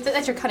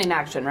that's your cunning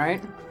action,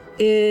 right?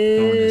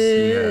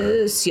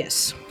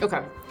 Yes.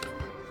 Okay.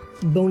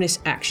 Bonus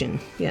action,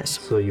 yes.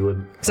 So you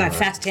would. Because I have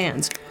fast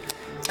hands.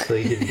 So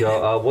you could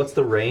go. What's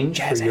the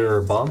range for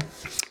your bomb?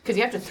 Because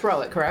you have to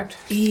throw it, correct?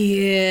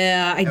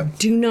 Yeah, I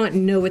do not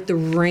know what the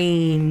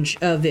range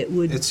of it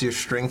would. It's your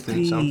strength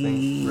and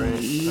something, right?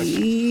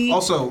 Okay.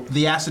 Also,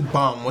 the acid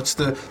bomb. What's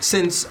the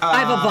since I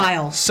have a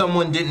vial.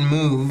 Someone didn't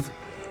move.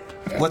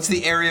 What's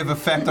the area of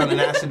effect on an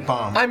acid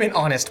bomb? I'm an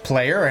honest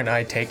player, and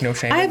I take no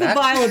shame I in have that. a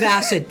vial of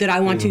acid that I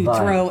want to Vial.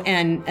 throw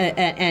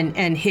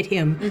and hit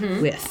him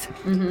with.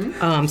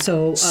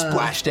 So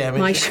Splash damage.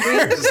 My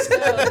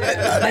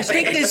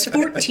strength is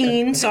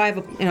 14, so I have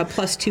a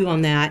 +2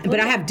 on that.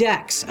 But I have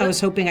Dex. I was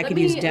hoping I could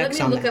use Dex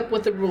Let on me look that. up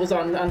what the rules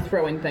on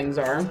throwing things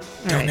are.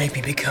 Don't make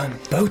me become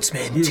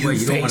boatsman. Either way,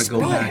 you don't want to go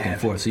back and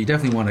forth, so you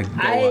definitely want to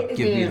go up,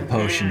 give me the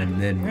potion,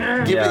 and then.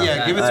 Give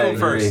it to him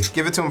first.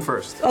 Give it to him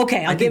first.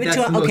 Okay, I'll give it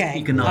to him. Okay,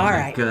 all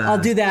right. I'll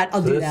do that.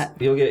 I'll do that.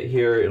 You'll get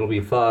here. It'll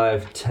be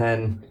 5,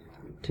 10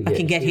 to get. I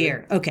can get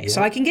here. Okay,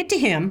 so I can get to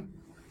him.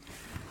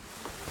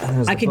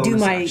 There's I the can do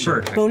bonus my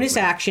action. bonus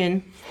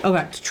action. Oh,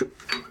 that's true.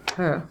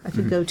 I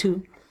could go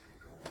to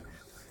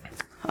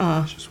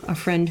our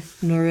friend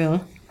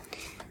Noril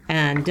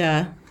and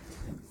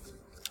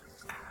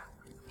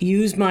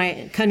use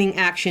my cunning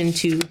action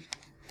to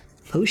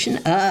potion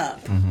up.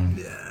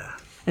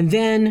 And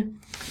then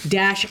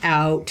dash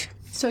out.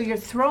 So you're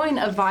throwing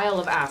a vial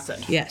of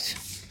acid.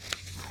 Yes.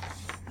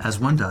 As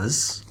one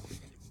does.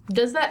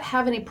 Does that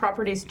have any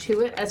properties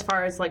to it as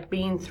far as like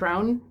being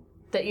thrown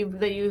that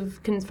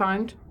you've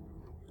confined?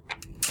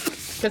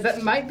 Because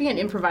that might be an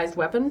improvised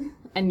weapon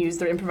and use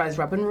their improvised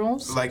weapon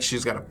rules. Like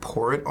she's got to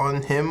pour it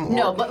on him. Or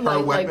No, but her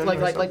like weapon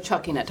or like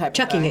chucking it type.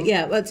 Chucking of it, thing.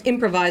 yeah. Let's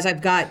improvise.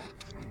 I've got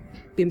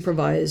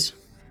improvise,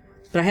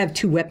 but I have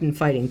 2 weapon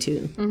fighting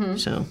too.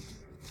 So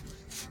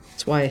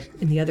that's why,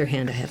 in the other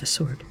hand, I have a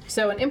sword.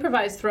 So an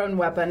improvised thrown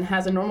weapon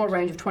has a normal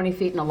range of 20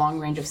 feet and a long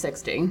range of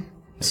 60.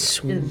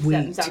 Sweet. Does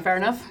that sound fair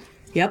enough?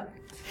 Yep.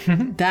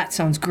 That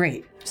sounds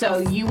great. So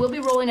you will be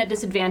rolling at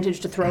disadvantage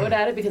to throw it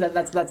at it because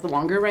that's the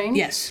longer range.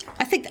 Yes,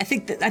 I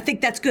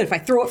think that's good. If I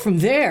throw it from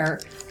there,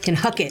 I can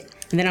huck it,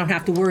 and then I don't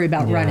have to worry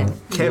about running.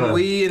 Can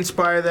we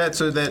inspire that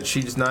so that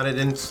she's not at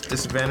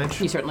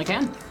disadvantage? You certainly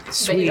can.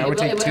 Sweet.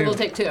 But it will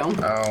take 2.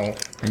 Oh.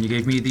 And you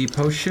gave me the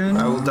potion.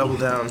 I will double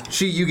down.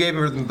 You gave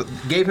him the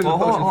Well,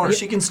 hold potion on. first.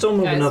 She can still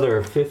move Guys.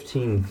 another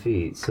 15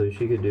 feet, so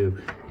she could do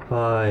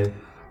 5,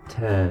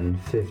 10,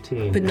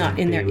 15. But not and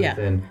in be there, yeah.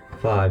 Within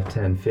 5,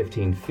 10,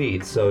 15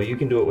 feet, so you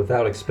can do it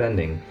without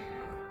expending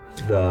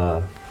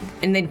the.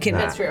 And then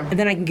That's true. And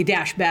then I can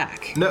dash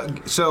back. No,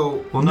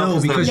 so No,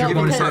 because your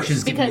bonus because, action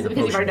is giving you the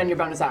because you've already potion. done your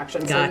bonus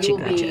action, Gotcha, so you'll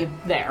be gotcha.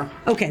 there.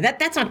 Okay,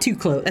 that's not too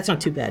close. That's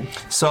not too bad.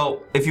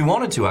 So, if you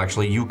wanted to,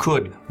 actually, you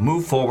could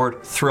move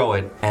forward, throw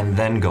it, and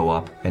then go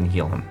up and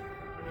heal him.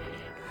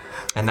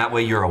 And that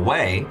way you're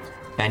away,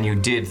 and you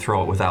did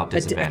throw it without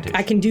disadvantage.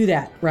 I can do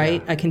that,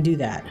 right? I can do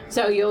that.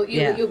 So you'll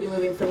Yeah. be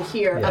moving from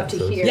here up to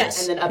here,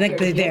 Yes, and then up like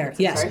here to there. here.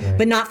 Yes, Sorry.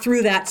 but not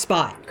through that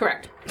spot.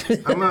 Correct.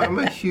 I'm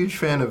a huge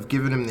fan of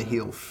giving him the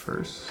heal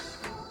first.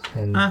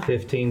 And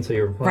 15, so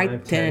you're 5,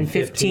 Right, 10,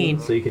 15.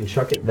 So you can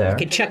chuck it there. I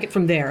can chuck it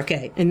from there.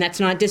 Okay, and that's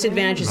not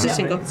disadvantage. It's a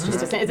single. It's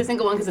a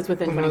single one because it's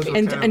within 20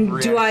 feet. And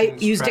do I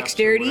Reactions, use traps, or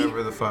dexterity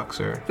Whatever the fuck,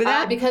 sir. for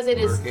that? Because it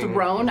is Working,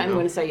 thrown, I'm no.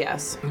 going to say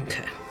yes.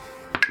 Okay.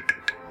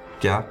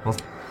 Yeah, well,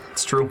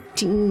 it's true.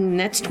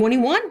 That's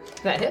 21.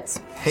 That hits.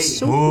 Hey,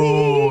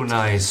 Ooh,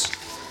 nice.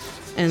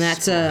 And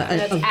that's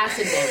That's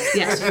acid damage.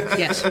 yes,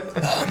 yes. All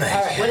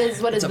right. What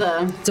is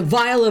the It's a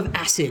vial of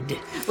acid.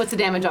 what's the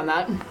damage on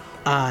that?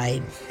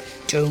 I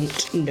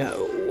don't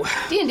know.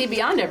 D&D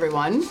Beyond,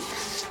 everyone.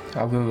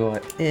 I'll Google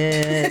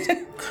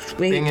it.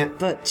 Wait, Ding it.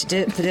 but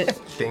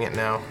ding it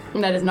now.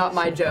 That is not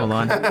my joke. Hold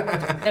on.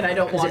 And I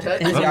don't want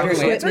it.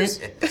 Is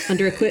it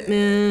under equipment? Under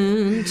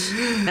equipment,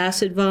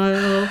 acid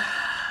vial.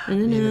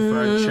 If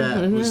our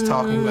chat was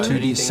talking about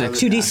 2d6.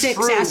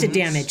 2d6 acid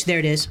damage. There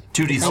it is.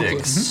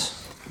 2d6.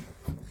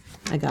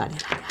 I got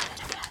it.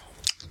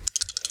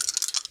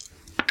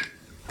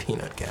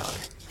 Peanut gallery.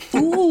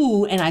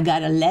 Ooh, and I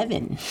got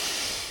 11.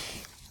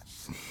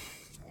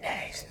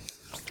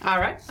 All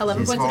right.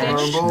 11 He's points of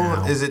damage.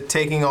 vulnerable. Is it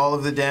taking all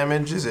of the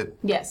damage? Is it?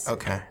 Yes.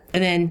 Okay.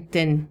 And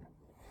then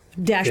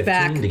dash 15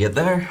 back. to get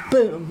there.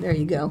 Boom. There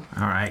you go.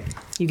 All right.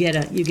 You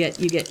get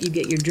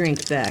your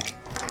drink back.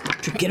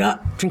 Drink it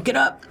up. Drink it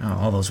up. Oh,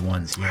 all those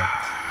ones.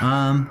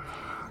 Yeah.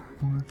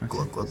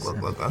 Glug, glug, glug,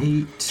 glug, glug.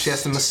 8. She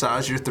has to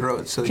massage your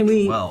throat so Can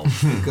we?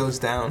 12. it goes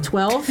down.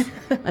 12.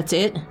 That's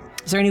it.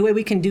 Is there any way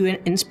we can do an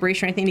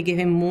inspiration or anything to give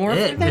him more? for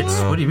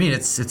that? What do you mean?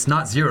 It's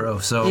not 0.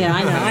 So Yeah,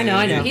 I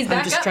know. He's I'm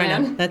back just up, trying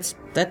man. to.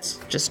 That's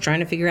just trying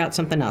to figure out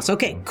something else.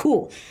 Okay,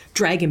 cool.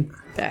 Drag him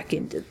back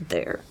into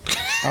there.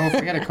 Oh,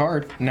 I got a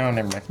card. No,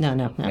 never mind.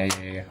 No.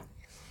 Yeah.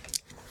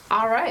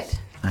 All right.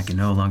 I can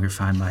no longer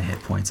find my hit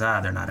points.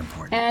 They're not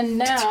important. And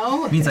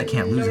now Means I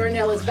can't lose Norinel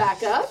anymore. is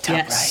back up.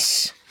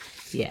 Yes.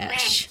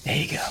 Yes. There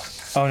you go.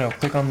 Oh no,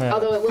 click on the.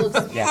 Although it will,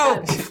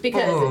 Yeah.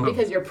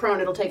 because you're prone,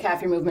 it'll take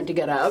half your movement to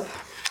get up.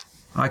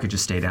 I could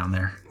just stay down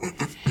there. I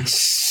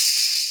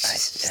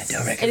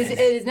don't It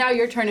is now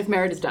your turn if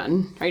Merritt is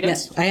done. Are you done?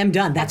 Yes, I am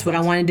done. That's what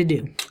I wanted to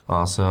do.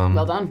 Awesome.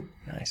 Well done.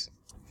 Nice.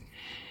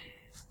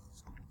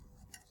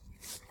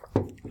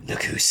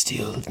 Look who's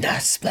still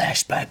not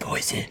splashed by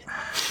poison.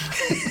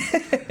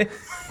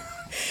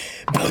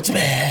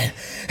 Boatsman.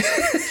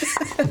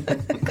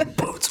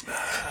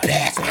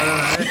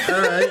 Boatsman.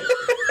 All right.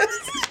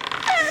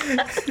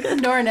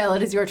 Norinel,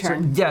 it is your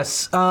turn.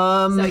 Yes.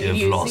 So you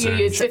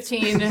use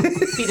 15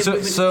 feet of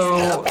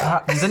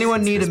movement. Does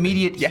anyone need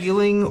immediate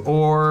healing,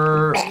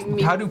 or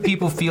how do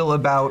people feel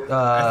about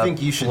I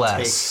think you should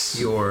bless?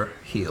 take your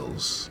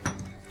heals.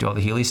 Do all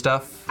the healy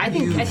stuff? I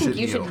think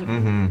you should.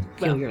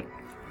 Heal your.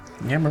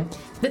 Yeah, bro.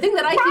 The thing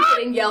that I keep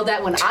getting yelled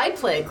at when I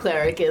play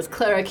cleric is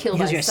cleric heal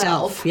Heal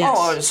thyself. yourself. Yes.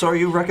 Oh, so are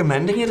you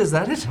recommending it? Is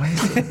that it?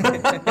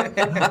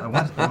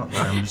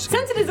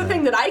 Since it is a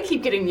thing that I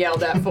keep getting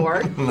yelled at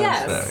for,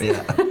 yes. Do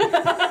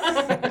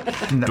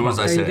as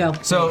I There you say. go.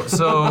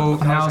 So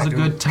now's a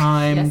good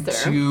time Yes,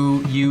 sir.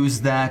 to use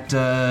that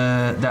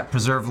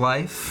preserve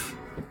life.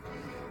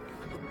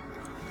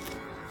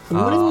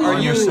 Are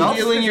you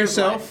healing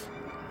yourself?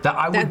 That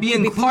I would That'd be be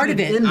included part of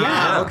it. in that.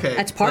 Ah, okay.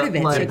 That's part of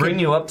it. Like, So bring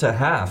you up to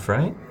half,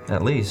 right?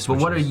 At least. But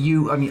which what are is-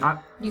 you? I mean,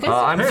 You guys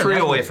I'm 3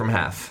 away from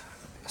half.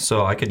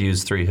 So I could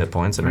use 3 hit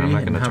points, and I'm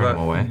not going to How turn them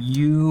about away.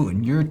 You,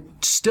 and you're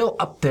still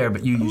up there,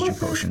 but you used your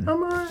potion.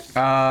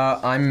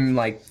 I'm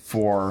like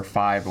 4 or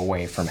 5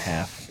 away from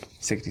half.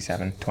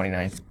 67,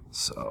 29.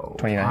 So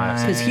 29.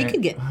 Because he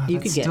could get, you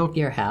that's could get still-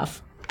 your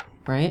half,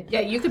 right? Yeah,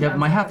 you could. Yeah, bounce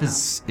my up half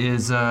now.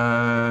 is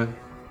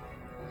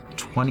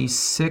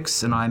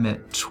 26, and I'm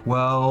at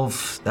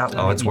 12. That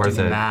Oh, would it's make me worth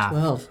do it. Math.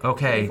 12.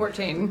 Okay,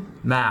 14.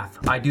 math.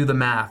 I do the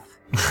math.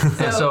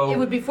 So, it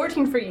would be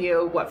 14 for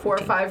you, 4 or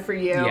 5 for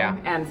you, Yeah.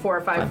 and 4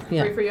 or 5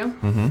 Yeah. 3 for you.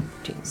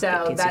 So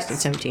 15, that's 16,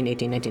 17,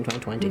 18, 19, 20,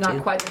 22.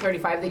 not quite the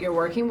 35 that you're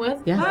working with.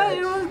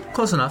 Yeah.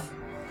 Close enough.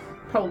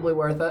 Probably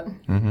worth it.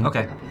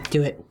 Okay.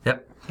 Do it.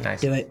 Yep.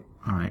 Nice. Do it.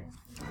 All right.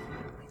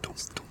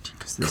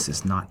 Because this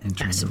is not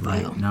entering the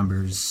right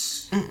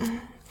numbers.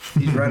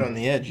 He's right on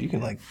the edge. You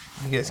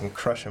guys can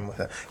crush him with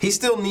that. He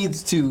still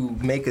needs to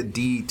make a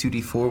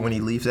 2d4 when he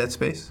leaves that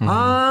space.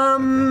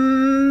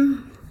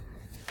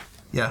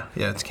 Yeah,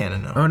 it's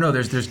canon now. Oh no,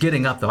 there's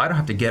getting up though. I don't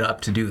have to get up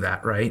to do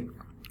that, right?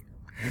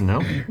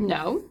 No.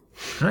 No.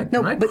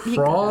 Can I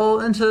crawl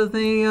into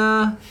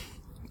the?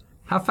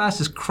 How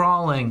fast is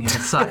crawling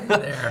inside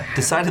there?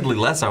 Decidedly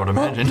less, I would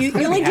imagine. You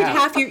only did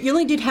half your. You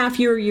only did half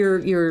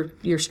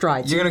your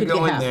stride. so You're you gonna could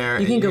go get in half. there You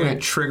and can you're go gonna in.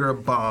 trigger a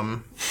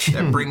bomb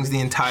that brings the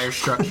entire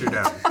structure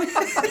down.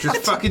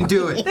 Just fucking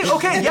do it.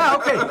 Okay, yeah.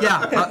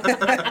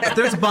 If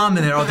there's a bomb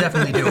in there, I'll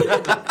definitely do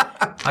it.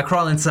 I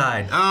crawl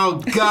inside.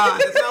 Oh God,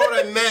 that's not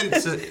what I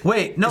meant.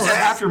 Wait, no. It's that's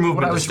half your what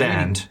movement I to was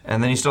stand,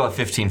 and then you still have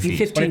 15 feet.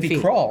 15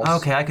 feet. Crawls. reading.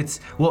 Okay, I could.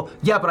 Well,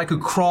 yeah, but I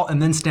could crawl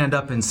and then stand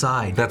up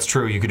inside. That's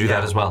true. You could do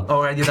that as well.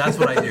 Oh, yeah, that's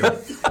what I do.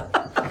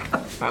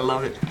 I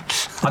love it.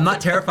 I'm not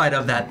terrified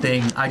of that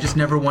thing. I just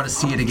never want to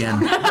see it again.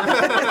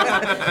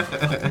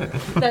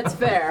 That's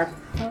fair.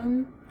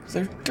 Is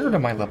there dirt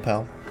on my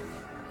lapel?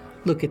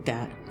 Look at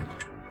that.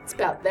 It's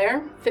about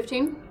there.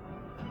 15.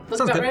 Looks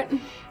Sounds about good.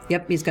 right.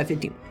 Yep, he's got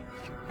 15.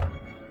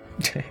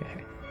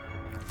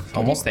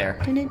 Almost there.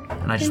 And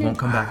I just won't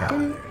come back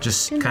out.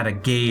 Just kind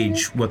of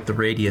gauge what the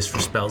radius for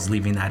spells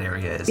leaving that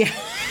area is. Yeah.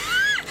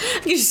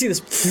 You just see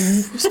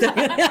this.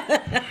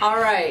 All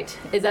right.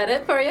 Is that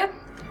it for you?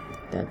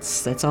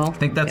 That's all. I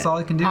think that's all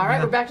I can do. All right,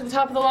 yeah. we're back to the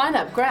top of the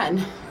lineup.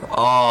 Gren.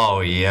 Oh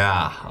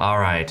yeah. All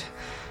right.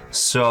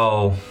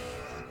 So,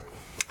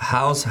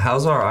 how's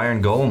our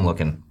Iron Golem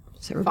looking?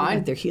 So we're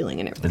fine. They're healing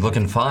and everything. They're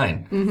looking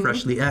fine.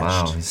 Freshly etched.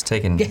 Wow, he's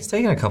taking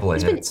a couple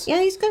of hits.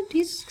 Yeah, he's good.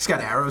 He's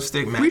got arrow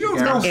stick. We don't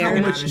know arrows how sticking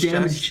out much his chest.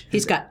 damage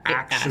He's got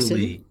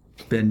actually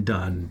been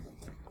done.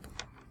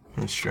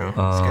 That's true. This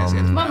guy's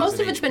got Well, most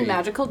of it's been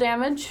magical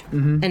damage.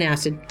 and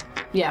acid.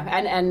 Yeah,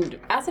 and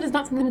acid is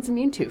not something it's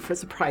immune to, for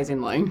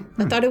surprisingly.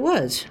 I thought it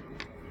was.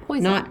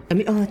 Poison. Not. I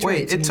mean, oh, that's right.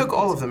 Wait, it's it took immune.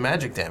 all of the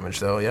magic damage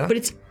though, yeah? But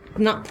it's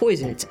not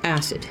poison. It's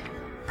acid.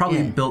 Probably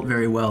Yeah. built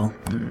very well.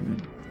 You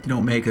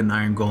don't make an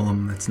iron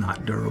golem that's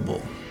not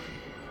durable.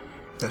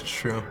 That's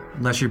true.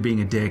 Unless you're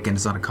being a dick and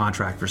it's on a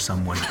contract for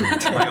someone.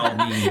 By all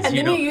means. And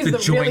then you use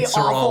the really joints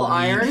are awful all weak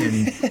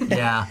iron. and-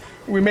 yeah.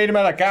 We made him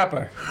out of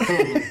copper.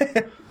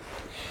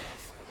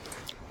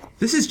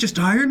 This is just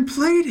iron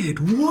plated.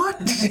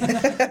 What?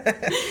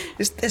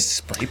 Is this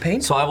spray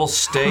paint? So I will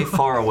stay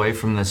far away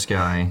from this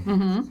guy.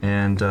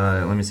 And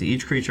let me see.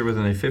 Each creature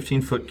within a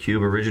 15-foot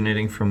cube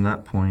originating from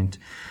that point.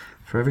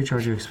 For every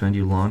charge you expend,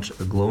 you launch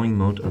a glowing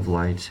mote of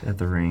light at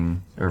the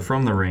ring, or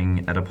from the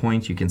ring, at a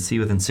point you can see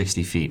within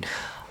 60 feet.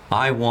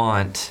 I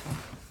want.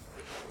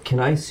 Can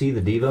I see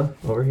the diva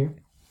over here?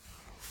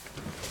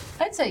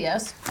 I'd say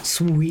yes.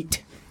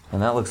 Sweet.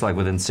 And that looks like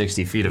within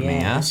 60 feet of me,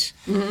 yes?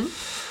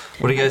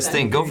 What do you guys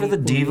think? Go for the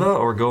diva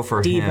or go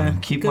for him?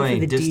 Keep Go my for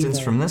the distance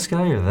diva. from this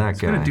guy or that It's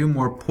guy? gonna do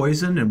more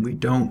poison, and we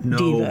don't know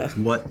Diva.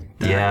 what.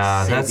 That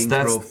Yeah, saving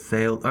that's throw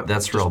failed.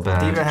 that's real bad.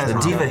 Diva has the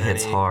not diva done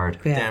hits any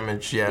hard.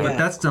 damage. Yeah. But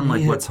that's done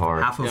like He what, hits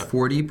hard. half of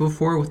 40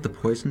 before with the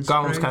poison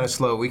Golem's spray? kind of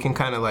slow. We can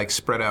kind of like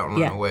spread out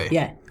and run away.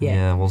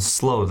 Yeah, well,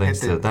 slow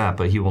thanks Hit to the- that,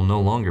 but he will no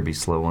longer be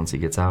slow once he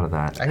gets out of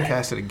that. I can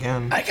cast it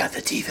again. I got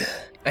the diva.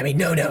 I mean,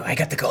 no, I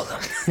got the golem.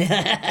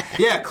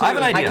 Yeah, I have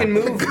an idea. I can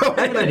move.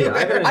 I have an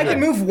idea. I can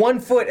move 1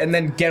 foot and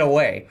then get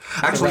away.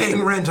 I'm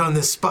getting rent on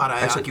this spot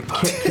I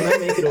occupy. Can I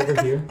make it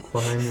over here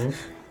behind there?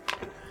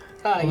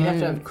 You have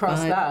to cross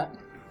that.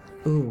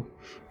 Ooh.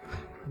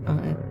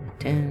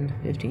 10,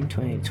 15,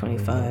 20,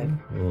 25.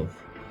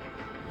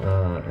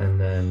 And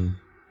then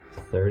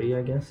 30,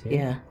 I guess?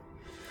 Yeah.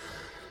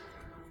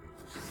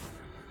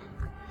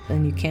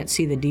 Then you can't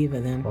see the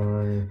diva then.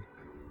 5,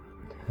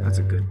 That's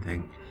a good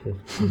thing.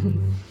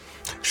 15,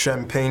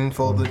 Champagne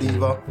for the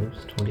diva. oops,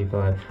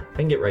 25. I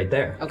can get right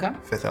there. Okay.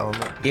 Fifth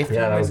element. Yeah,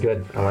 that was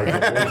good. I like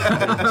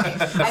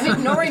it. I'm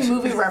ignoring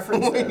movie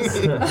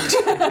references.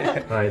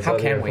 Alright, How so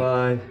can we?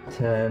 5,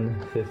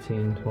 10,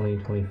 15, 20,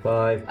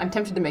 25. I'm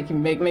tempted to make you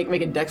make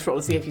a dex roll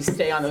to see if you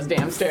stay on those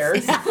damn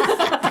stairs.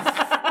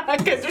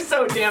 Because they're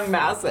so damn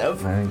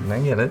massive. I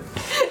get it.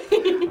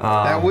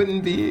 That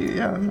wouldn't be.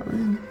 Yeah.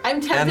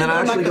 I'm tempted, And then but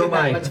I'm not actually going to go be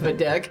that my- much of a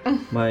dick.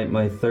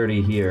 My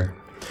 30 here.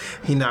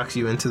 He knocks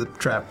you into the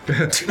trap.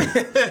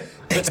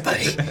 Thanks,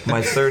 buddy.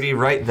 My 30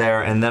 right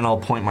there, and then I'll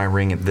point my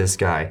ring at this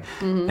guy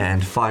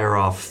and fire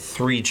off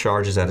 3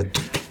 charges at it.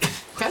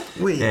 Okay.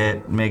 Wait.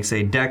 It makes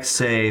a dex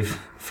save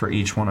for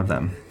each one of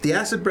them. The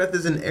acid breath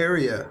is an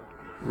area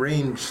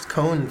ranged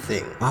cone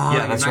thing. Oh,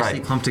 Yeah, that's nicely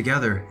right. clumped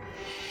together.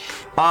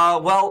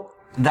 Well,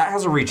 that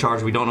has a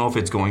recharge. We don't know if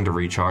it's going to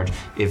recharge.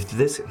 If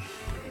this,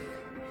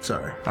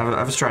 Sorry. I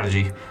have a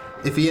strategy.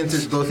 If he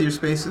enters both your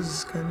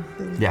spaces, kind of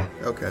thing? Yeah.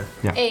 Okay.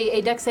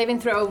 A dex saving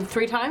throw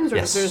 3 times, or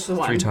Yes, just the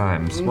one? 3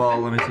 times. Well,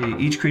 let me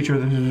see. Each creature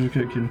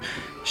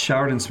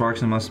showered in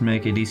sparks and must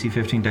make a DC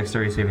 15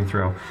 dexterity saving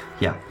throw.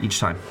 Yeah, each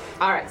time.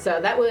 All right,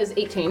 so that was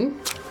 18.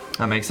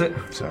 That makes it.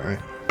 Sorry.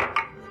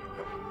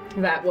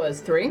 That was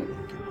 3. All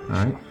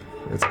right.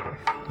 It's okay.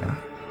 Yeah.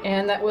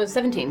 And that was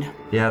 17.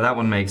 Yeah, that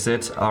one makes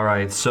it. All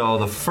right. So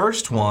the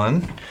first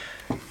one.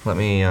 Let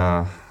me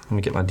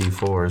get my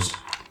D4s.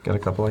 Got a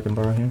couple I can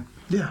borrow here.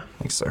 Yeah.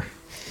 Thanks, sir.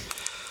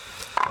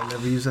 I'll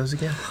never use those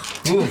again.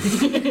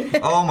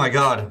 Oh my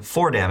God!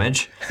 4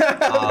 damage.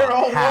 They're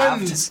all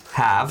halved. ones.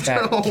 Halved.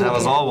 That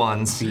was all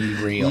ones. Be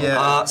real.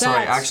 Yeah. Sorry.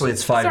 That's- Actually,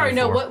 it's 5. Sorry, and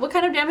no, 4. what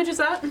kind of damage is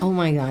that? Oh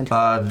my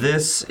god.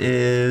 This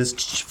is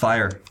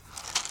fire.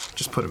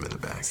 Just put him in the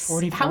bag.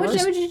 How much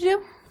damage did you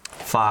do?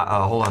 5.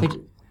 Hold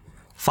on.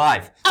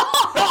 5.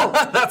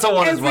 That's a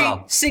 1 as Every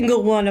well.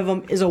 single one of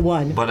them is a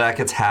 1. But that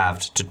gets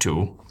halved to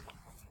 2.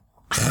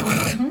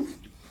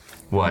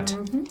 What?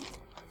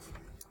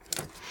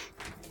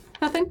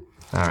 Nothing.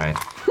 All right.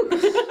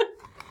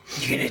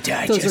 You're gonna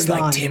die Those just are like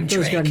gone. Tim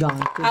Those Drake. are gone.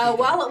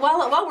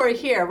 While we're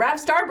here, Rav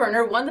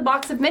Starburner won the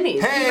box of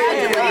minis.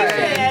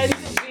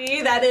 Congratulations!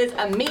 Gee, that is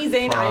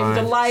amazing. I am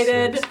 5,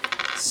 delighted.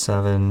 6,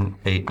 7,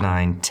 8,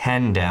 9,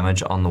 10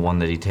 damage on the one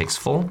that he takes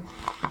full.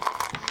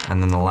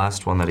 And then the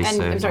last one that he And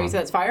saves. I'm sorry, you on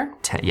said it's fire?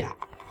 10, yeah.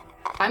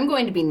 I'm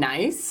going to be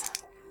nice.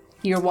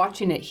 You're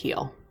watching it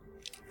heal.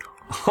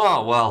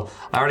 Oh, well,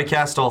 I already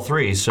cast all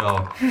 3,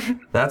 so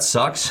that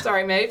sucks.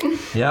 Sorry, mate.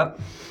 Yep.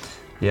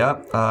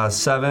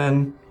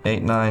 7,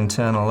 8, 9,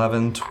 10,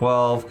 11,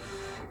 12,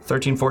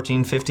 13,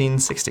 14, 15,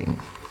 16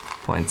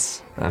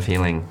 points of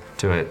healing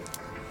to it.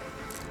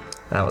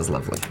 That was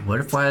lovely. What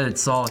if while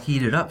it's all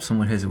heated up,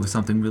 someone hits it with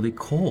something really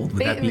cold?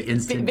 Would that be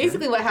instant?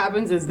 Basically, what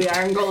happens is the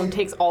Iron Golem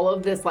takes all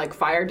of this like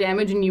fire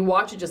damage, and you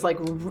watch it just like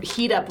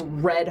heat up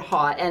red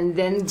hot, and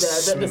then the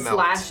Smelt.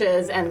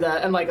 slashes and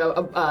like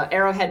a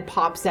arrowhead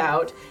pops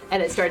out,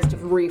 and it starts to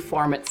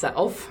reform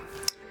itself.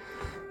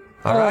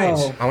 All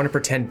right. I want to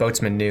pretend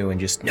Boatsman knew and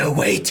just No,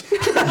 wait.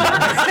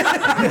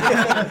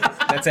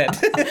 that's it.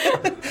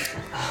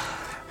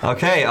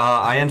 Okay,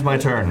 I end my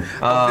turn.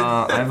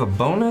 I have a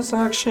bonus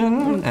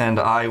action, and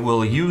I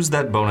will use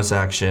that bonus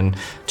action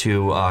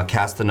to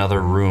cast another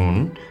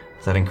rune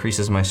that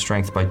increases my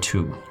strength by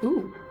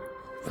 2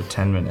 for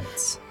 10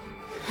 minutes.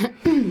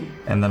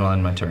 And then I'll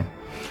end my turn.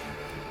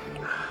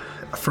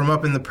 From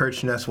up in the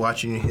perch nest,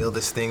 watching you heal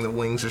this thing, the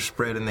wings are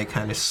spread and they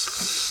kind of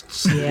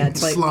Yeah,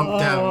 it's like, slump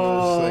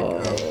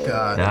down. It's like, oh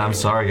god. Yeah, I'm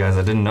sorry, guys.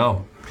 I didn't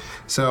know.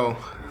 So,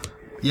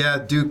 yeah,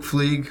 Duke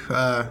Fleeg,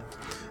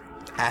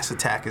 ass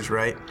attack is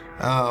right.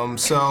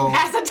 So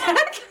Ass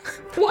attack?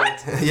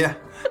 What? yeah.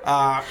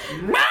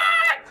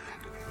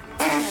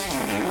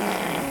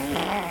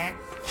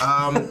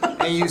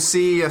 And you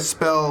see a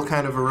spell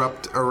kind of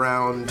erupt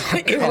around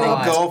and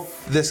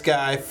engulf this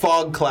guy,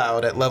 Fog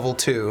Cloud, at level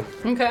 2.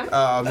 Okay.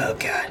 Oh,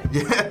 God.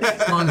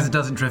 As long as it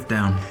doesn't drift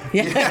down.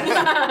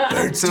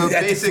 Birds So do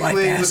that to fly basically,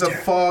 with a faster.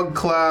 fog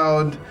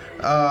cloud,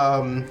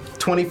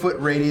 20-foot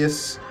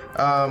radius.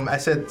 I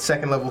said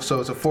second level,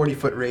 so it's a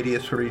 40-foot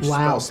radius for each Wow.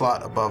 spell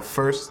slot above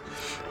first.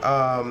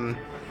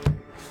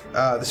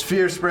 The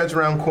sphere spreads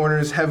around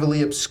corners,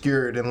 heavily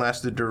obscured, and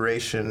lasts the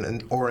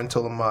duration or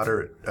until a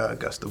moderate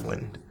gust of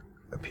wind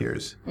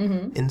appears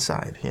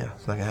inside. Yeah,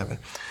 it's not gonna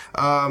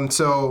happen.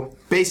 So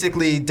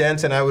basically,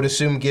 Denton, I would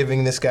assume,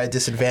 giving this guy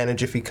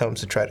disadvantage if he comes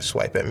to try to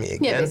swipe at me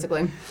again. Yeah,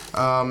 basically.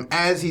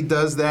 As he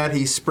does that,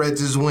 he spreads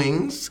his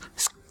wings,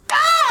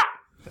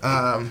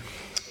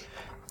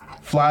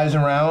 flies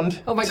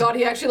around Oh my god,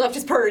 he actually left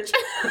his perch.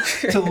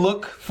 to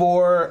look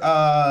for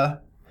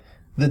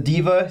the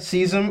diva,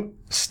 sees him,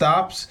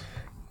 stops,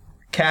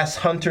 casts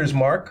Hunter's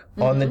Mark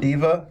on the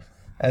diva,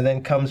 and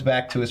then comes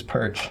back to his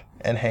perch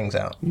and hangs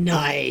out.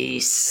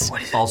 Nice.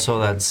 Also,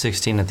 that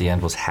 16 at the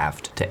end was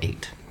halved to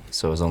 8.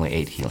 So it was only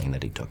 8 healing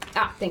that he took.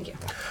 Thank you.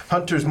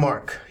 Hunter's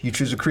Mark. You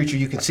choose a creature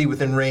you can see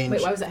within range.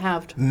 Wait, why was it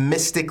halved?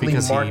 Mystically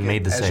Because he mark it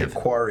made the as your save.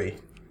 quarry.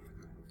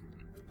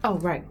 Oh,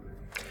 right.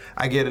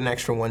 I get an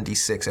extra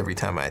 1d6 every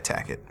time I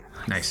attack it.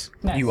 Nice.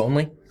 You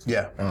only?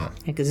 Yeah.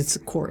 Because it's a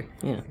quarry.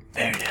 Yeah.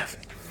 Fair enough.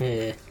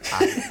 Yeah.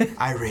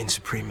 I reign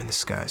supreme in the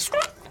skies.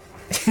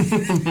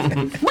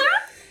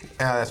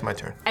 That's my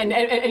turn. And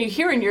you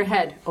hear in your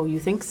head, oh, you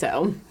think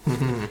so?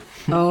 Yeah,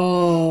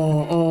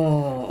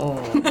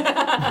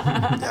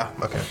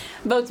 okay.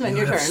 Boatsman,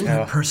 your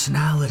turn.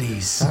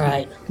 Personalities. All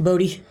right,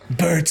 Bodhi.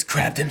 Birds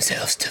crab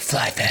themselves to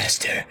fly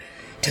faster,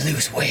 to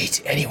lose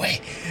weight.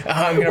 Anyway,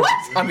 I'm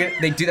gonna.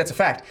 They do. That's a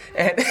fact.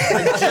 And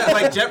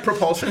like jet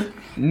propulsion?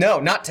 No,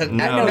 not to.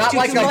 No. Not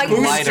like a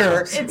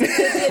booster.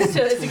 It's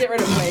to get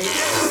rid of weight.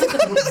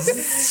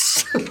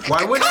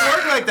 Why wouldn't it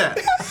work like that?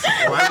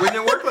 Why wouldn't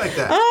it work like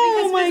that?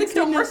 Because physics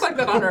don't work like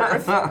that on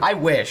Earth. I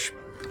wish.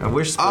 I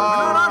wish.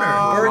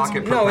 Birds,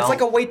 no, it's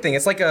like a weight thing.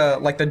 It's like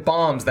the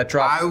bombs that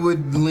drop. I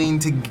would lean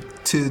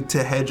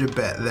to hedge a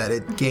bet that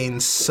it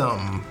gains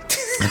some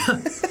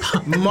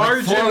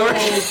marginal.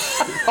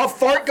 A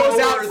fart goes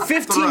out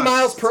 15 thrust.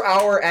 miles per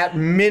hour at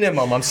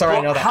minimum. I'm sorry,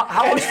 I know that.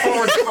 How much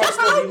forward thrust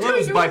does he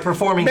lose by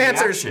performing the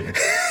Answers. action?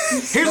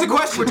 Here's the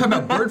question. We're talking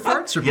about bird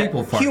farts or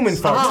people farts? Human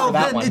farts Oh, for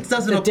that then one. it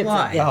doesn't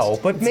apply. Oh,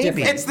 but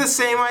maybe. It's the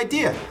same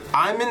idea.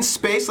 I'm in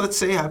space. Let's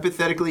say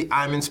hypothetically,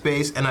 I'm in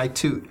space and I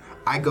toot.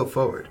 I go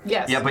forward.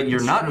 Yes. Yeah, but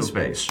you're not in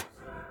space.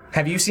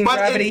 Have you seen But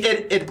Gravity?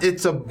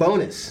 it's a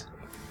bonus.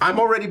 I'm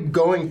already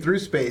going through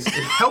space. It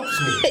helps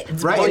me,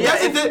 right? Well, it,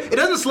 yeah, it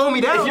doesn't slow me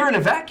down. If you're in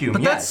a vacuum,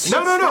 yes.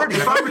 No.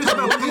 If I'm just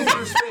moving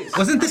through space.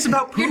 Wasn't this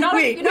about poop? You're not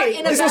in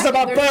a this was vacuum,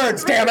 about there's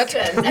birds, damn it.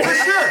 resistance. For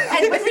sure.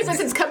 And wind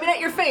resistance coming at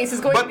your face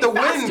is going But to be the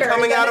wind faster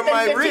coming than out of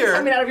my 15 rear.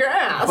 coming out of your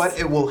ass. But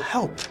it will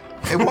help.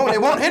 It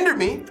won't hinder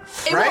me.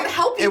 it right? won't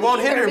help you. It won't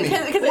either hinder me.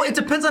 because Well, it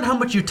depends on how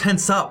much you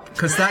tense up,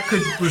 because that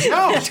could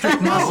No. restrict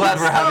I'm muscles. glad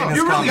we're having this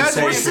You really guys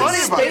were conversation. funny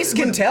about Space it.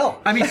 can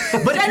tell. I mean,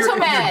 but if you're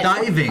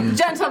diving,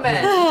 Gentlemen.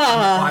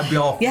 I'd be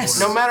all Yes.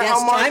 No matter Yes,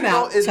 how marginal,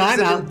 time out, it's time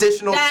an out.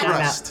 additional Time out.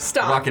 thrust.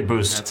 Stop. Rocket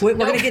boost. We're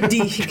gonna get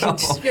deep.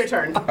 Your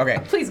turn. Okay.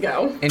 Please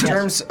go. In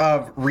terms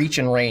of reach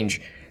and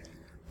range,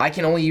 I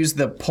can only use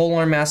the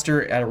Polearm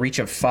Master at a reach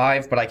of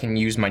 5, but I can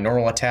use my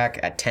normal attack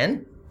at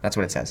 10. That's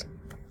what it says.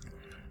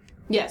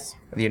 Yes.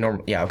 The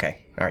normal. Yeah.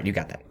 Okay. All right. You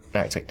got that.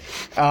 All right. Sweet.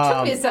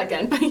 Took me a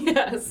second, but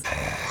yes.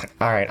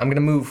 All right. I'm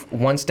gonna move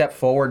one step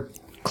forward,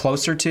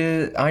 closer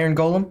to Iron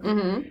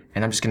Golem,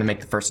 and I'm just gonna make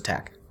the first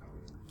attack.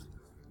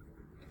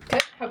 Okay.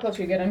 How close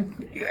are you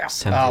getting? Yes.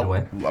 10 feet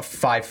away.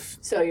 5.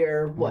 So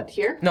you're what,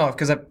 here? No,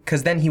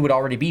 because then he would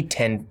already be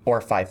 10 or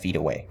 5 feet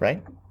away,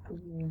 right?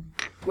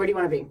 Where do you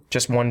want to be?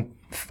 Just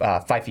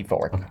 5 feet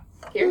forward.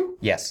 Here?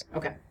 Yes.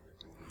 Okay.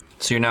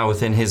 So you're now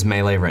within his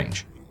melee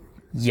range.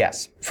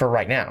 Yes. For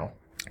right now.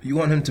 You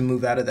want him to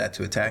move out of that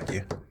to attack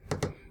you,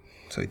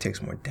 so he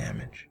takes more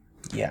damage.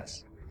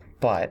 Yes.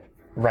 But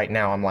right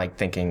now I'm like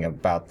thinking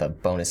about the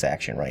bonus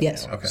action right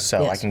Yes. now. Okay. So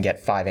I Yes. can get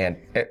 5 and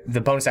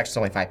the bonus action is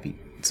only 5 feet.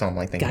 So I'm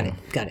like thinking.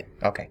 Got it.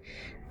 Okay.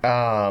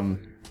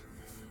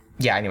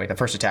 Yeah. Anyway, the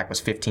first attack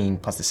was 15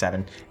 plus the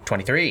 7,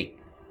 23.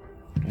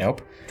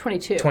 Nope.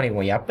 22. 20.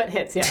 Well, yep. But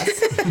hits,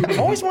 yes.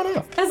 Always one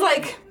off. I was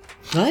like,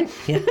 What?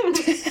 Yeah.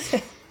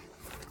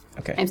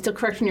 Okay. I'm still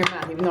correcting your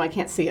math, even though I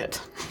can't see it.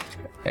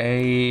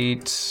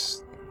 8.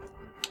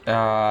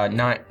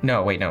 9.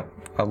 No, wait, no.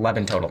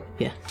 11 total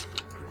Yeah.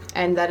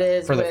 And that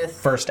is for the with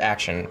first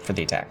action for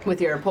the attack.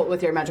 with your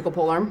magical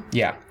polearm.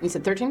 Yeah. You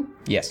said 13?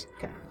 Yes.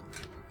 Okay.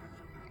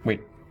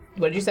 Wait.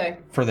 What did you say?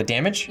 For the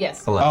damage?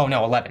 Yes. 11. Oh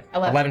no, 11.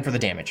 11. 11 for the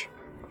damage.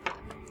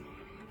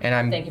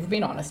 And Thank you for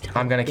being honest.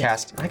 I'm gonna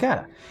cast. I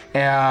gotta.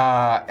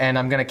 And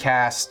I'm gonna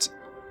cast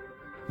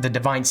the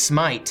Divine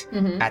Smite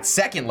at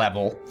 2nd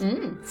level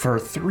for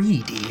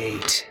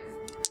 3d8.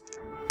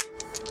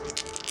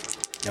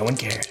 No one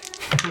cared.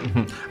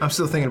 I'm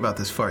still thinking about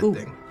this fart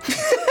thing.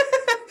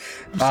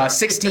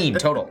 16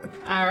 total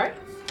All right.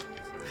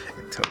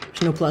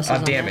 No pluses on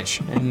of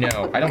damage.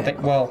 No, I don't think.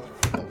 Well,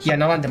 yeah,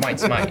 not on Divine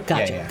Smite.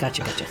 that. Yeah, yeah.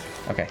 Gotcha.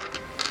 Okay.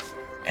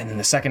 And then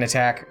the second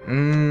attack.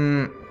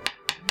 I'm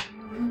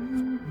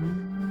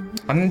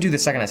gonna do the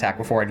second attack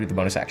before I do the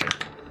bonus action.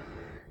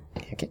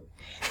 Okay.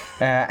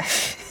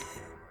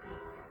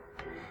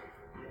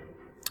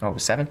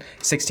 7?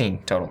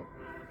 16 total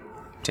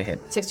to hit.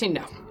 16,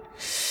 no.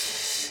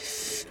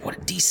 What a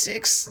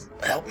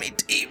d6. Help me,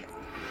 team.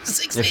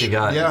 If you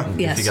got,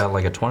 if you got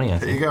like a 20, I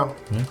think. There you go.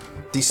 Yeah.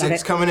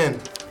 D6 coming in.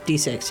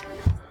 D6.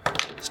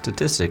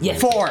 Statistically. Yeah.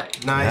 4.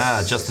 Nice.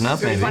 Yeah, just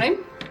enough, maybe. 20?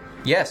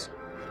 Yes.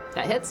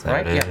 That hits. That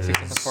Right? Yeah. is- 6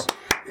 plus 4.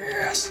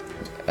 Yes.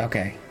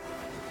 Okay.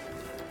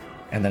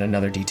 And then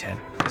another D10.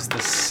 This is the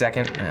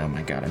second. Oh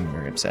my god, I'm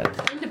very upset.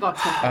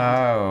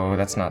 Oh,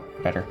 that's not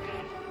better.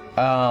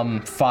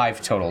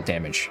 5 total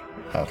damage.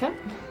 Oh. Okay.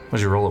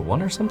 Was you roll a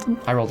 1 or something?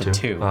 I rolled a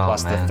 2 Oh,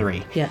 plus man. the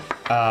 3. Yeah.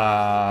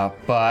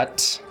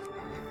 But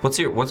What's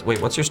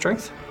your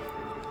strength?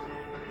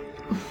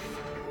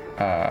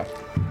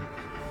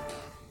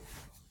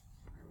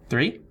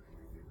 3?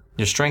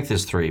 Your strength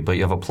is 3, but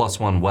you have a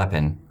 +1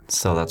 weapon,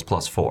 so that's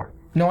 +4.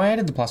 No, I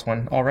added the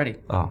 +1 already.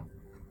 Oh.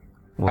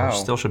 Well, it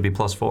still should be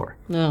 +4.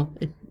 No.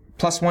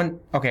 +1.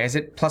 Okay, is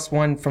it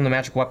 +1 from the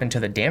magic weapon to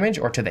the damage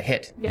or to the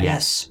hit?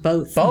 Yes.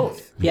 Both.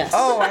 Both. Yes.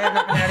 Oh, I have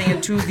not been adding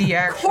it to the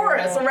actual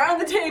Chorus around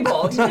the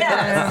table.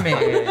 Yes.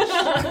 damage.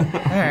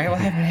 All right, well,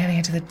 I have been adding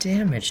it to the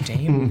damage,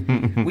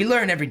 team. We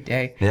learn every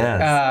day.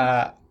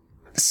 Yes.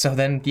 So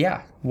then,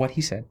 yeah, what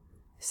he said.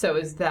 So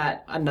is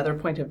that another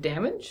point of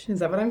damage? Is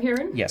that what I'm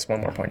hearing? Yes, 1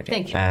 more point of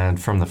damage. Thank you.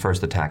 And from the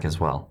first attack as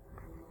well.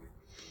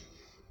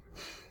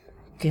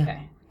 Yeah.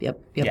 Okay.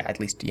 Yep. Yeah, at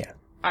least, yeah.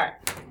 All right.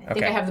 I think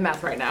Okay. I have the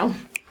math right now.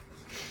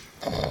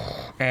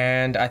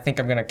 And I think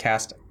I'm going to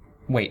cast...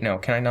 Wait, no,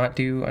 can I not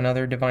do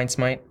another Divine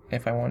Smite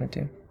if I wanted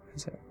to?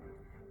 Is it...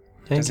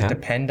 Does it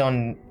depend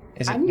on...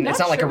 Is it? I'm not It's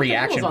not like a sure what the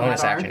reaction rules on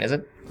bonus that are. action, is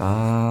it?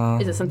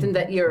 Is it something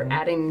that you're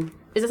adding?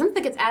 Is it something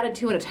that gets added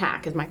to an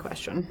attack? Is my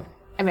question.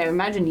 I mean, I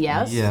imagine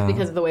yes, Yeah.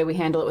 because of the way we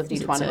handle it with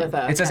D20 with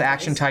a. It says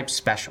action type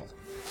special.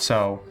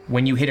 So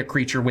when you hit a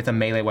creature with a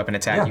melee weapon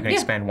attack, Yeah. you can Yeah.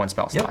 expand 1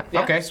 spell slot.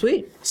 Yeah. Okay.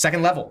 Sweet.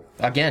 Second level.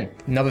 Again,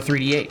 another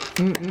 3d8.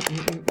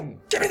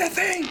 Give me that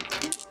thing!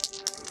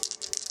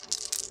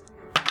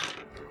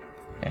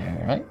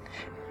 All right.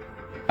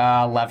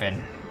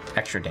 11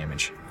 extra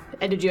damage.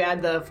 And did you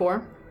add the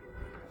 4?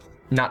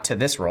 Not to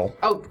this roll.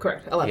 Oh,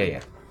 correct. 11. Yeah,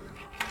 yeah.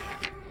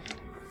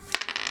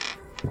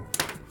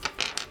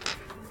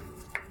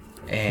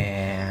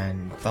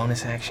 And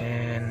bonus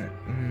action.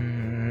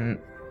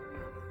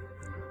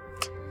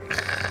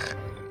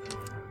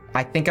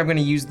 I think I'm going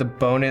to use the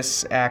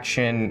bonus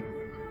action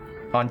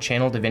on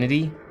Channel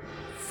Divinity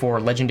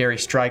for Legendary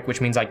Strike, which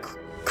means I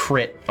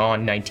crit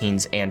on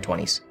 19s and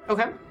 20s.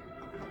 Okay.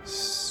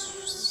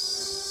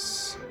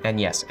 And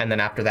yes, and then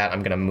after that, I'm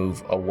going to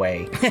move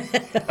away.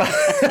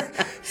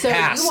 So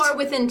Passed. you are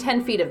within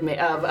 10 feet of me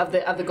of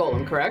the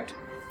golem, correct?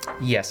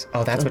 Yes.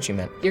 Oh, that's what you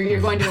meant.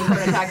 You're going to incur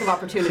an attack of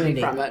opportunity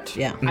from it.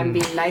 Yeah. I'm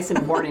being nice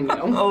and warning you.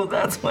 Oh,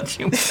 that's what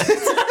you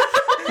meant.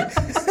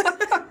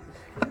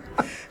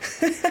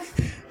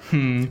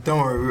 Don't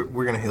worry,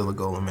 we're gonna heal the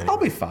golem anyway. I'll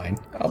be fine.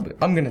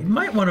 I'm gonna. You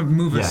might want to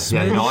move a Yeah,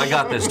 smidge. yeah, no, I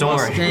got this, don't while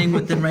worry. Staying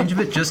within range of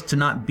it, just to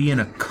not be in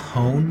a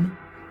cone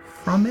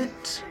from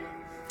it.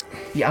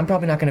 Yeah, I'm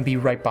probably not going to be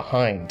right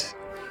behind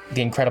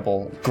the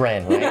incredible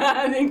Gren,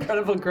 right? The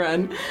incredible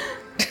Gren.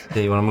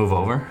 Yeah, you want to move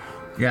over?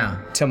 Yeah.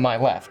 To my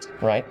left,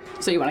 right?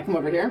 So you want to come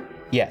over here?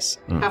 Yes.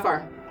 How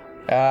far?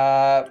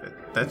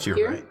 That's your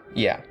Here? right.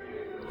 Yeah.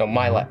 No,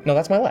 my left. No,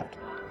 that's my left.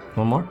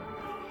 One more?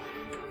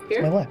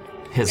 Here? My left.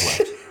 His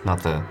left,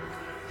 not the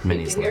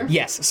mini's Here? left.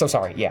 Yes, so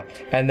sorry, yeah.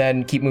 And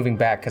then keep moving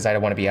back because I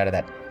don't want to be out of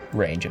that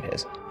range of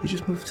his. You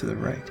just moved to the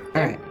right.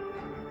 All right.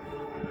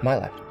 My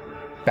left.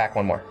 Back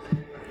 1 more.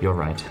 Your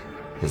right,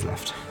 his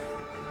left.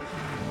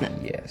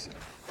 Yes.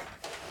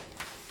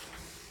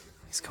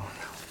 He's going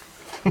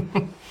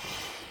now.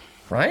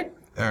 Right?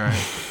 All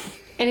right.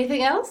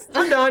 Anything else?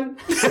 I'm done.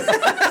 What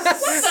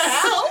the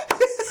hell?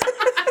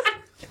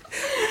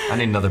 I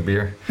need another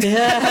beer.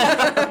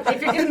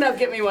 If you're good enough,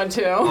 get me one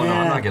too. Oh, no,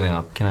 I'm not getting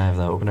up. Can I have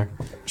the opener?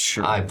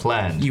 Sure. I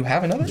planned. You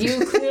have another?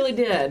 You clearly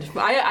did.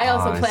 I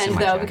also I see planned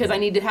my though track. because I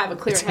need to have a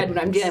clear head when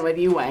I'm dealing with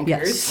you wankers.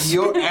 Yes.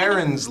 Your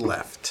Aaron's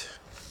left.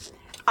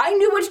 I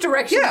knew which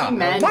direction Yeah, he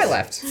meant. my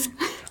left.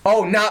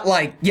 Oh, not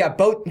like, yeah,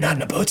 not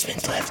in a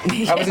boatman's left.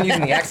 I wasn't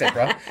using the accent,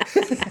 bro.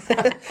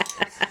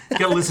 You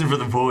gotta listen for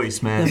the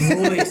voice, man.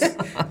 Voice.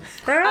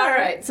 All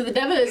right, so the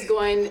Deva is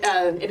going.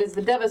 It is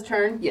the Deva's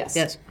turn. Yes.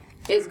 Yes.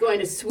 Is going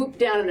to swoop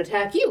down and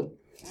attack you.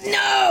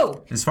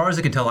 No! As far as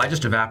I can tell, I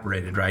just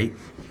evaporated, right?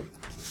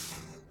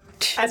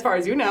 As far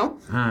as you know.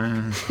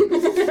 All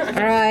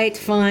right,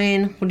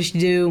 fine. What did she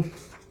do?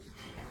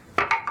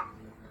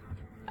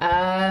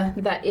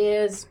 That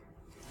is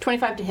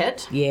 25 to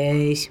hit.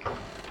 Yes.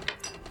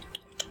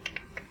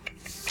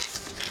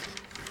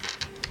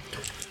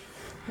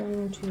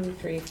 One, two,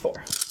 three,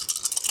 4.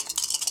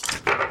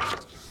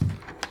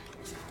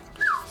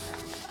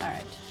 All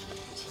right.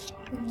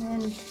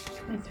 10,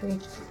 23,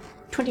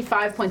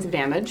 25 points of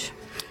damage.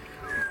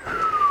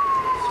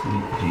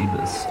 Sweet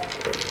Jeebus.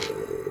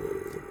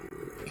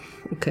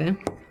 Okay.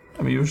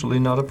 I'm usually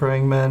not a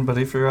praying man, but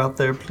if you're out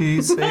there,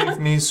 please save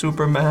me,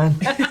 Superman.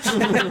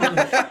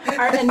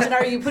 And then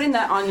are you putting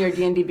that on your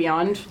D&D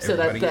Beyond so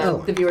that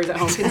the viewers at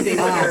home can see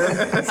what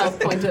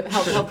your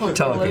health point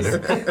total is?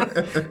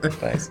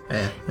 Nice.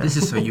 This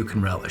is so you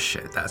can relish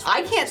it. That's.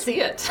 I can't see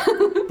it.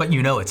 But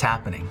you know it's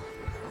happening.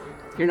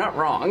 You're not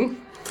wrong.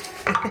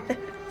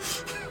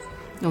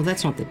 No,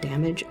 that's not the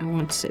damage. I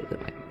want to say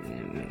that.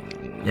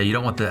 Yeah, you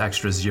don't want the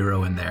extra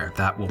 0 in there.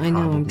 That will probably.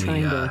 I know, I'm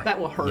trying to. That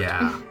will hurt.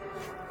 Yeah.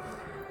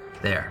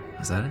 There.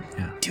 Is that it?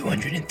 Yeah.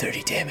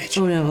 230 damage.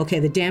 Oh no, okay,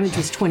 the damage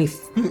was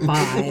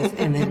 25,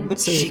 and then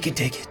so She can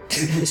take it.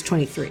 it was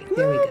 23.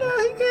 There we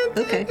go.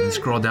 Okay. And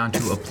scroll down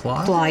to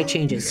apply. Apply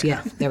changes,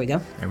 yeah, there we go.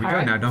 There we go. All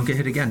right. Now don't get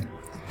hit again.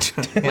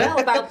 Well,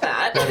 about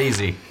that. Not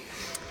easy.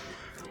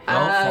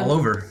 Well, fall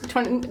over.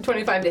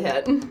 25 to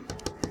hit.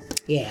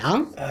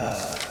 Yeah.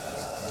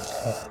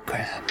 Oh,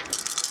 crap.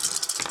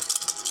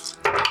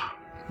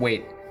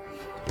 Wait.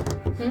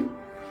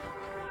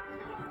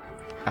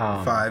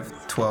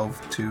 5,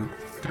 12, 2,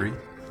 3.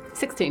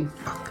 16.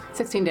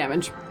 16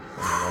 damage.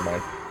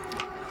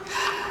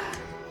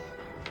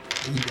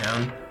 You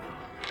down?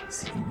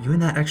 You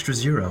and that extra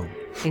 0.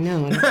 I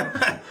know.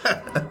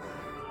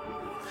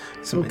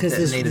 Some because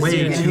there's detonated Way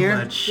zero too here.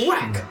 much.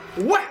 Whack!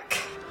 Whack!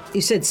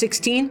 You said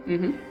 16?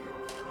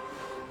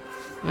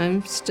 Mm-hmm.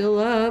 I'm still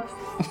up.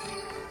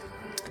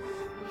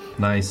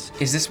 Nice.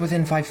 Is this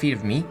within 5 feet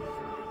of me?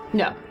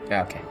 No.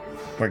 Okay,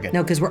 we're good.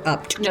 No, because we're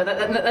up. No,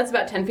 that's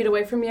about 10 feet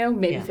away from you,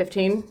 maybe Yeah.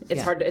 15. It's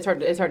Yeah. hard. It's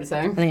hard to say.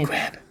 I think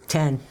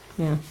 10.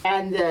 Yeah.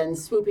 And then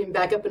swooping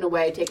back up and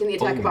away, taking the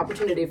attack of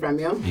opportunity from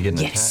you. You get an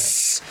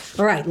Yes.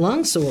 All right,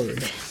 longsword.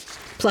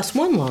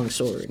 +1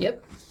 longsword.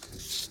 Yep.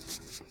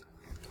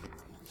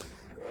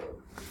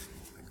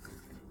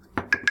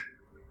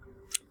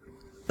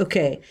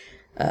 Okay.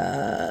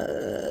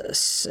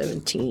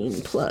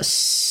 17 plus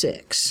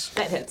 6.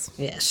 That hits.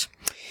 Yes.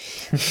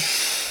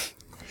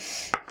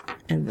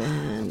 And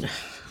then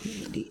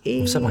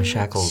You said my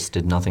shackles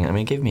did nothing. I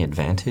mean, it gave me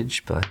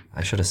advantage, but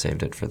I should have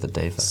saved it for the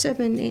day.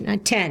 7, 8, 9,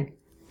 10.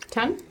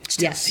 10?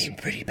 Yes. Seem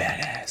pretty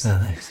badass.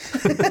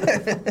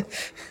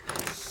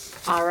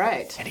 All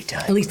right.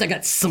 Anytime. At least I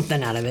got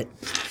something out of it.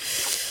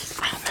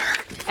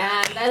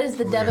 And that is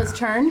the Deva's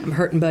turn. I'm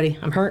hurting, buddy.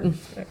 I'm hurting.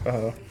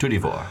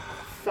 2d4.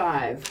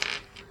 5,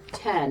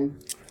 10,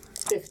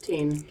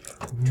 15.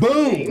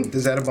 Boom!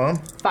 Is that a bomb?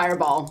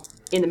 Fireball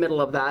in the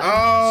middle of that.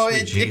 Oh,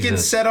 Sweet it can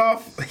Jesus. set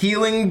off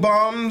healing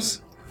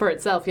bombs. For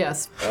itself,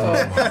 yes. Oh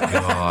my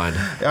god.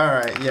 All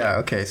right, yeah,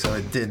 okay, so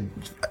it did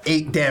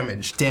 8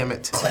 damage. Damn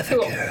it. Clever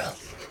Cool. girl.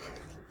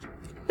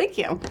 Thank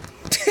you.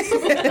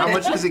 How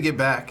much does it get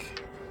back?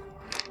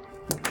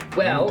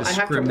 Well, I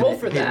have to roll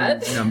for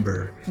that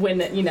Number.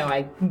 when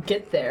I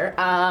get there.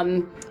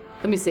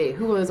 Let me see.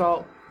 Who was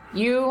all?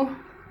 You,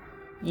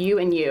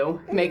 and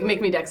you. Make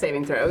me dex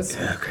saving throws.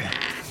 Okay.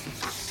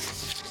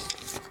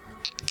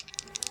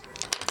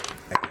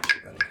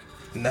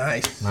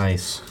 Nice.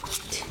 Nice.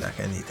 Not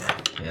gonna need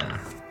that. Yeah.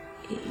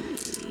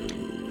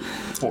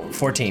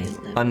 14.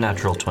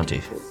 Unnatural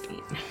 20.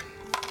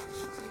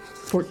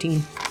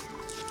 14.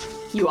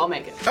 You all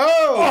make it.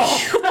 Oh!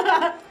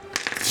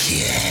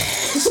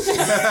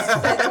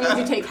 That means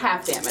you take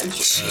half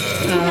damage.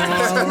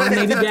 I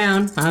may be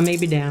down. I may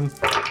be down.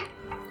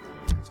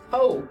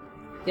 Oh,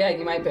 yeah,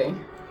 you might be.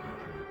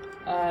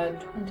 20.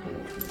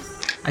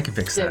 I can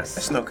fix that.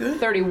 That's no good.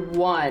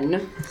 31.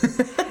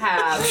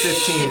 Half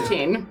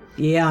 15.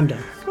 Yeah, I'm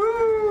done.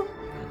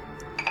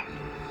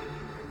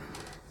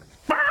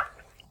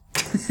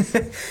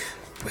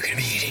 We're gonna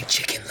be eating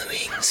chicken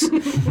wings. I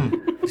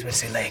was about to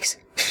say legs.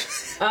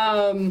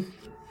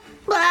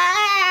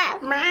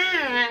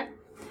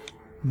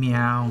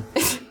 Meow.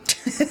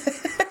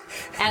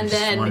 And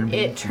then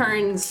it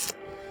turns.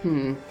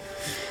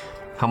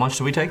 How much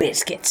do we take?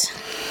 Biscuits.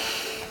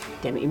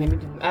 Damn it, you made me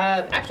do.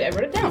 Actually, I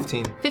wrote it down.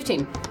 15.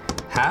 15.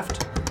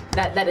 Halved?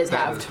 That is That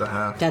halved. is the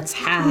half. That's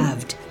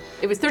halved.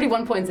 It was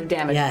 31 points of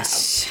damage.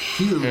 Yes.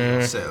 Heal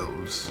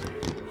yourselves.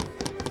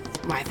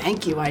 Why,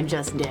 thank you, I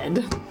just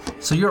did.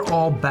 So you're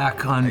all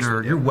back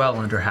under. You're well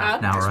under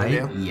half now,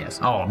 right? Icewind Yes.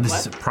 Oh, this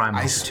is a prime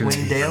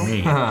opportunity for Dale?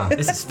 me.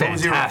 This is What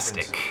was your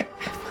fantastic.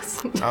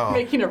 Oh.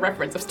 Making a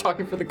reference, I was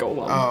talking for the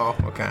golem. Oh,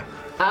 okay.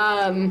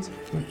 I'm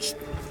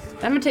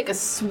gonna take a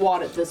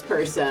swat at this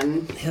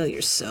person Heal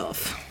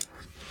yourself.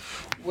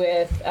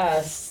 with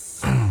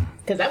because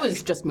that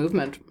was just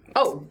movement.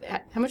 Oh,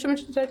 how much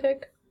damage did I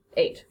take?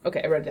 8.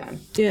 Okay, I wrote it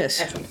down.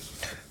 Yes. Excellent.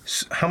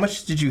 How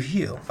much did you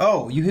heal?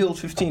 Oh, you healed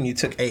 15. You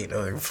took 8.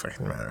 Oh, it doesn't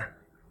fucking matter.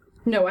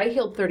 No, I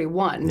healed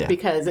 31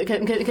 because I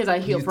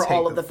healed You for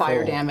all take of the the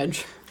fire full. damage.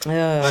 She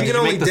Did can you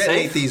only make the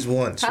detonate save? these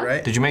once, Huh?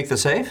 right? Did you make the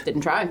save?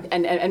 Didn't try,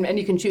 and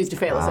you can choose to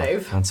fail a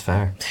save. That's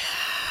fair.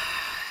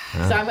 So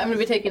I'm going to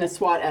be taking a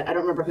swat at. I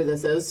don't remember who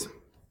this is.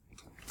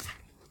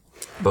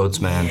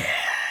 Boatsman.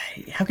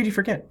 How could you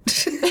forget?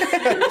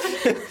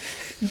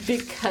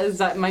 Because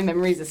my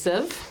memory's a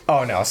sieve.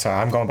 Oh no,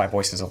 sorry, I'm going by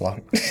voices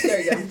alone.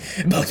 There you go.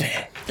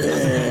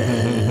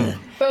 Boatman.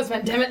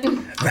 Bozeman, damn it.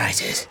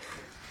 Rises.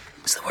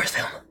 It's the worst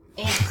film.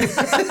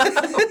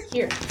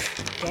 Here.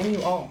 Damn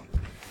you all.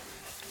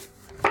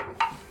 I'm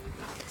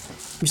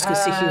just gonna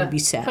sit here and be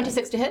sad.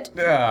 26 to hit.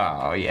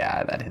 Oh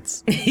yeah, that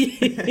hits. God,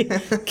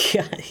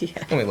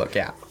 yeah. Let me look.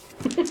 Yeah.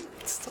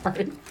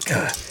 Sorry.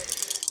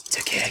 It's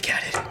okay, I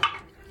got it.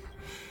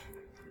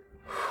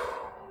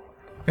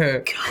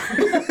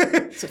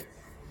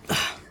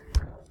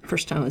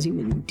 First time I was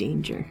even in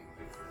danger.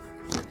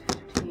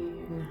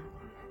 15,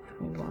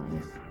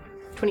 21,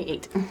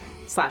 28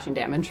 slashing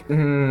damage. Wait,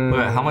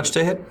 how much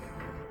to hit?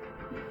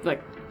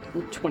 Like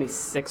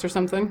 26 or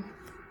something.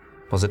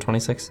 Was it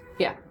 26?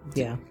 Yeah.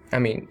 Yeah. I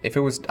mean, if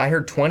it was, I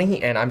heard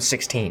 20 and I'm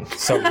 16,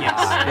 so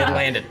yes, it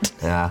landed.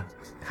 Yeah.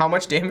 How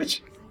much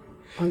damage?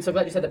 I'm so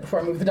glad you said that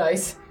before I moved the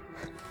dice.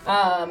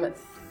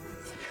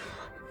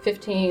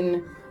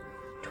 15,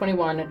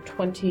 21,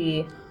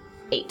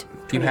 28.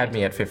 You had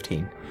me at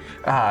 15.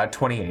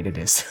 28 it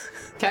is.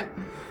 Okay.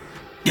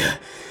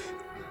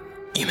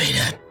 You may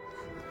not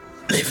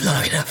live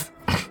long enough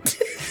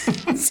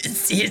to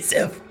see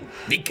yourself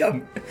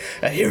become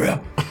a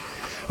hero.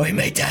 Or you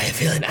may die a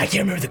villain. I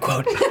can't remember the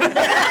quote.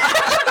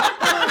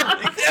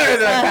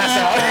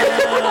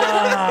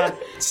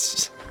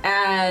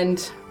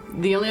 And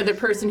the only other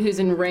person who's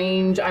in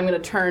range, I'm going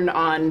to turn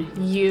on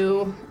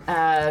you,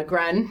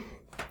 Gren.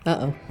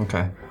 Uh-oh.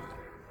 Okay.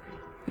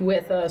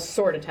 With a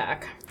sword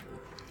attack.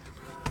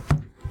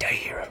 Die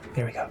hero.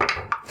 There we go.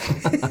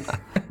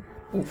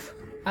 Oof.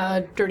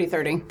 Dirty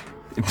 30.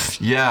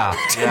 Yeah.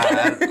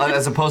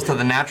 As opposed to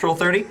the natural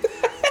 30?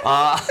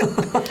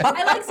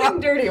 I like saying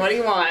dirty. What do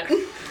you want?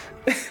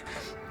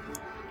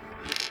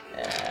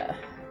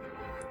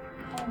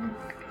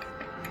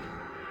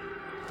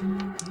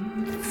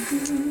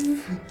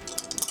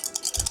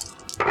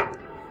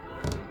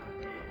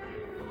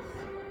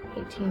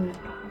 $18.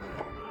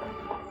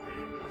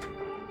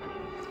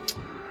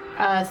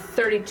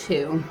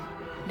 32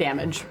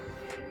 damage.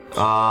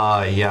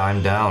 Yeah,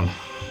 I'm down.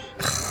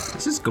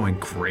 This is going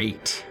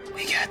great.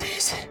 We got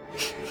this.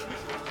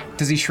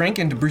 Does he shrink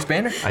into Bruce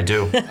Banner? I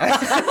do.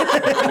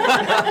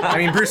 I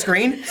mean, Bruce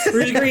Green?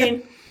 Bruce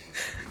Green.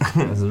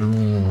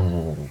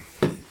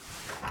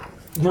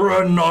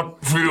 I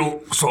not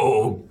feel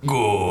so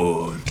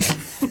good.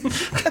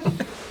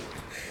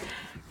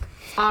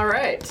 All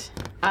right.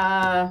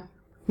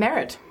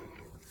 Merritt.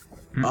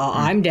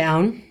 I'm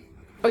down.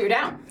 Oh, you're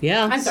down.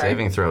 Yeah. I'm sorry.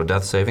 Saving throw,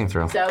 death saving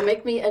throw. So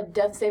make me a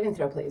death saving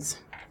throw, please.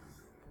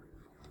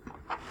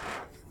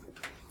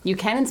 You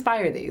can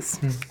inspire these.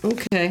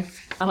 Okay.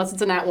 Unless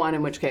it's a nat 1,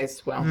 in which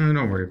case, well.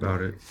 Don't worry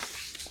about it.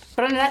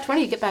 But on a nat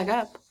 20, you get back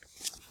up.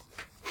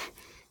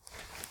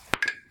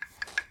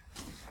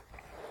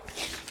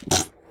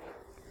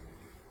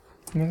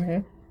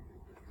 I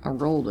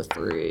rolled a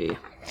 3.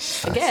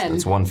 Again.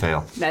 It's one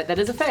fail. That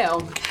is a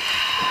fail.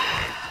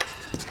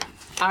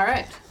 All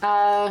right.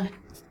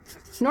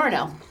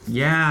 Nornell.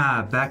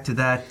 Yeah, back to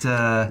that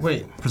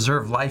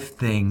preserve life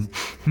thing.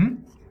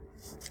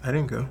 I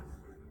didn't go.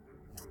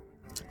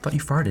 Thought you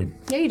farted.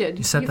 Yeah, you did.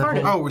 You said that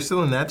farted. whole- Oh, we're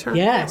still in that turn?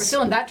 Yeah, we're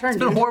still in that turn. It's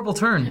been a horrible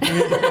turn.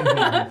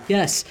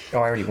 Yes. Oh,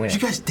 I already went. You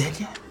guys dead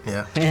yet?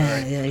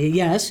 Yeah.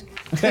 Yes.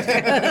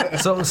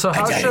 So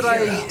how should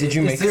I? Did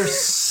you make Is there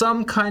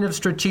some kind of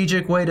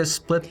strategic way to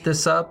split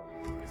this up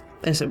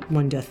It's a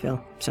one death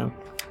fail, so.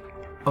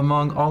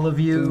 among all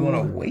of you? Do we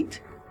want to wait?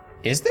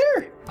 Is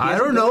there? I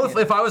don't know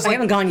if I was I like,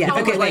 haven't gone yet.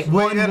 Okay, like wait.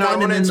 one yeah, no, I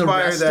and wanna then the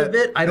inspire rest that- of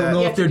it. I don't that-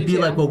 know You if have to there'd do be two.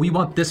 like, well, we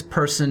want this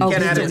person Oh, to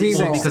can do add this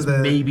it because to the-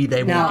 maybe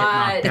they No, won't get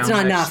knocked it's down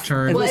not next enough.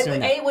 turn. Well,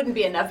 Listen. it wouldn't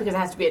be enough because it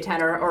has to be a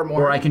 10 or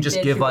more. Or I can just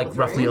Did give you like roll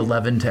roughly 3?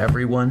 11 to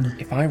everyone.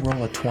 If I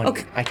roll a 20,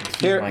 Okay. I can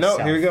heal Here, myself.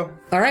 no, here we go.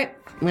 All right,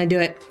 I'm gonna do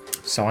it.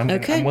 So I'm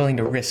Okay. willing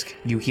to risk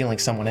you healing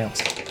someone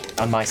else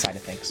on my side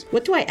of things.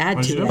 What do I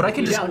add to But I it?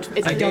 can You just, don't.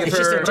 It's I a can different-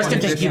 just, her just to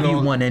give you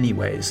additional one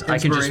anyways. I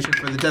can just.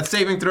 Inspiration for the death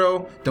saving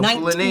throw. Don't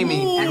pull an Amy.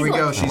 Here we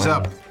go. She's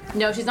up.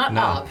 No, she's not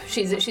up.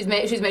 She's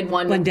made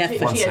one. One death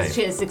fail.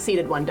 She has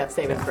succeeded one death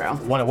saving throw.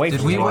 One away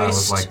Did from we you.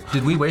 waste?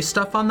 Did we waste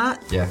stuff on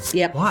that? Yeah.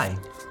 Yep. Why?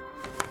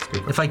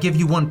 If I give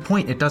you 1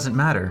 point, it doesn't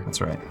matter.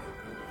 That's right.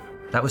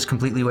 That was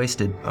completely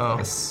wasted. Oh.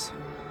 Yes.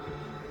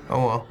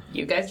 Oh well.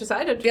 You guys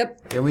decided.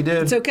 Yep. Yeah, we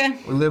did. It's okay.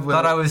 We live with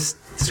Thought it. I was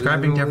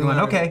describing to everyone.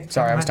 Okay.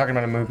 Sorry, I was talking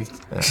about a movie.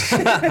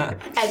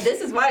 And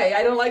this is why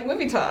I don't like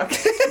movie talk.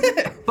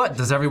 But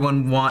does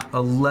everyone want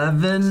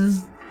 11?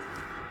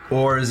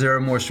 Or is there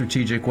a more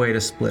strategic way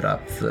to split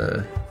up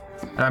the...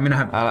 I'm gonna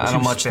have. I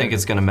don't much think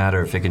it's going to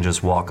matter if it can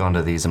just walk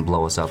onto these and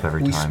blow us up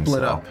every We time.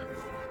 split so. up.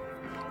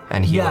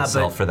 And heal Yeah,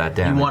 itself but for that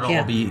damage. you want to Yeah.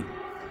 all be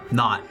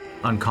not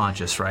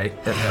unconscious, right?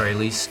 At the very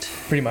least.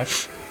 Pretty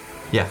much.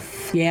 Yeah.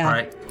 Yeah. All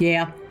right.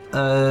 Yeah.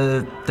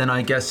 Then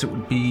I guess it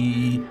would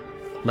be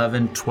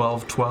 11,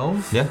 12,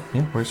 12. Yeah,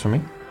 works for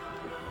me.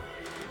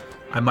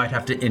 I might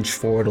have to inch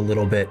forward a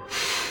little bit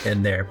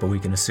in there, but we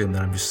can assume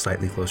that I'm just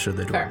slightly closer to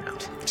the door Fair. now.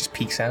 Just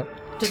peeks out.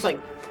 Just like.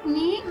 I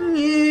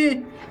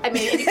mean,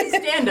 if you can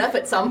stand up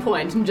at some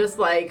point and just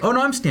like. Oh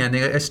no, I'm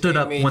standing. I stood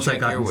up Amy, once I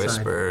check got your inside.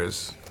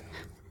 whispers.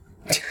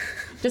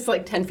 Just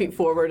like 10 feet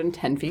forward and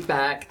 10 feet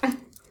back.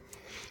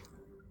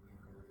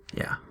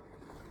 Yeah.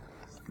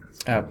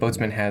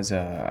 Boatsman has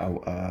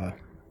a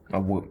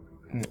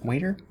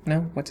waiter?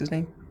 No, what's his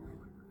name?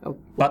 Oh,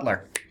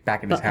 Butler.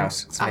 Back in his Butler.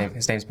 house.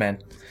 His name's Ben.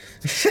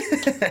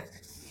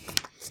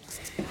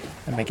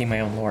 I'm making my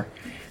own lore.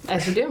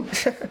 As you do.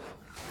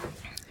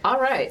 All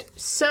right.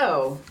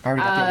 So. I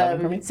already got the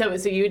 11 for me?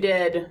 So you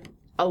did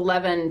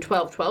 11,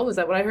 12, 12. Is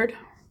that what I heard?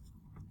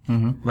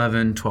 Mm-hmm.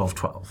 11, 12,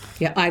 12.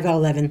 Yeah, I got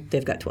 11.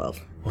 They've got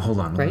 12. Well, hold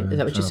on. Right? 11, Is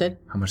that what you 12. said?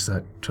 How much is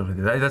that?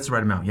 That's the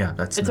right amount. Yeah,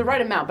 that's. It's the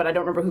right amount, but I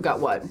don't remember who got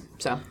what.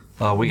 So.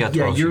 We got 12.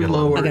 Yeah, you're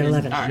lower. I got in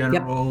 11.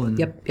 General and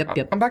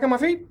Yep. I'm back on my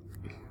feet.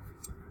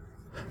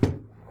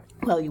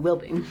 Well, you will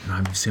be.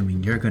 I'm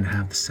assuming you're gonna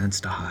have the sense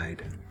to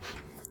hide.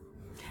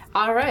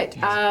 All right.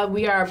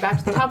 We are back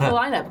to the top of the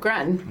lineup.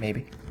 Gren.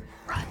 Maybe.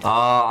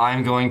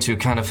 I'm going to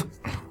kind of.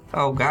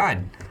 Oh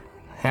God,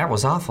 that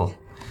was awful.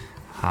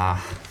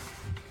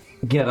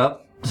 Get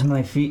up to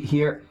my feet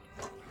here,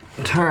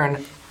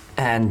 turn,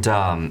 and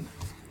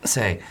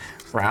say,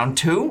 round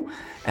 2,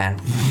 and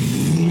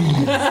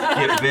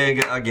get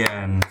big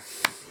again.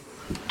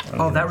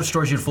 Oh, that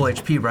restores you to full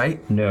HP, right?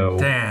 No.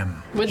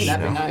 Damn. Wouldn't that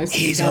be nice?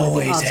 He's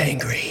always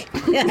angry.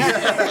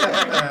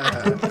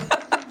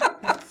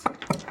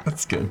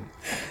 That's good.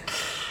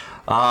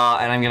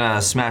 And I'm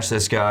gonna smash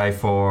this guy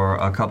for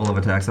a couple of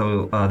attacks.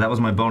 That was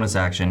my bonus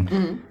action.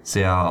 Mm-hmm. So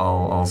yeah,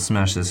 I'll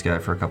smash this guy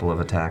for a couple of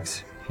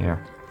attacks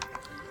here.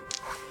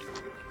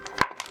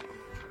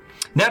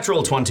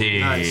 Natural 20.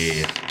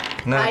 Nice.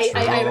 Natural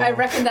I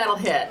reckon that'll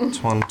hit.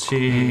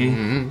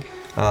 20.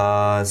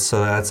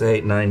 So that's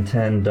 8, 9,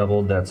 10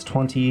 doubled. That's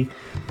 20.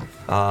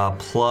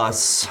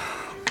 Plus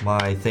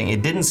my thing.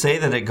 It didn't say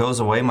that it goes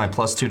away, my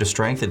 +2 to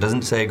strength. It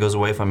doesn't say it goes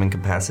away if I'm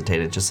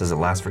incapacitated. It just says it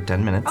lasts for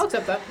 10 minutes. I'll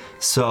accept that.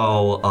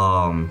 So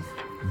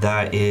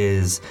that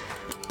is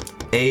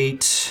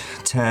 8,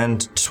 10,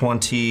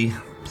 20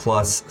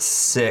 plus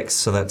 6.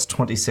 So that's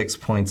 26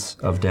 points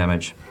of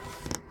damage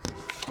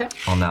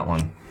on that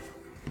one.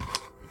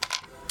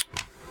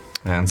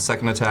 And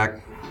second attack.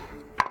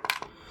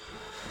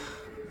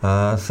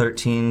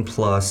 13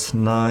 plus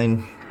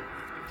 9.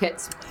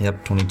 Hits.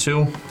 Yep,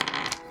 22.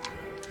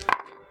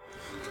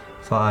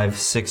 5,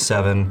 6,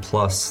 7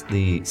 plus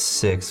the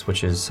 6,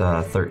 which is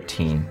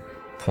 13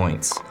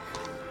 points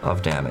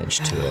of damage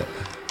to it.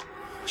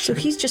 So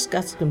he's just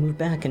got to move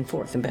back and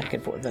forth, and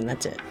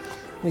that's it.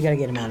 We gotta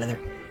get him out of there.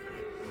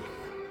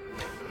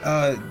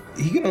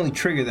 He can only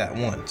trigger that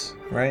once,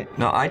 right?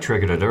 No, I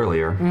triggered it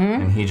earlier,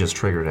 and he just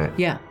triggered it.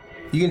 Yeah.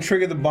 You can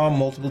trigger the bomb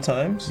multiple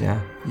times?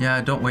 Yeah.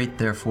 Yeah, don't wait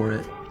there for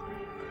it.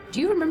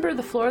 Do you remember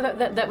the floor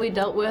that we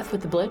dealt with the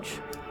Blitch?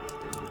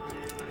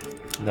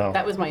 No.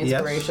 That was my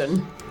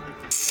inspiration.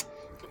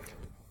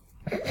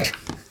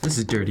 This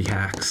is dirty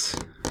hacks.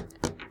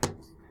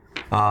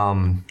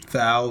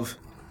 Valve.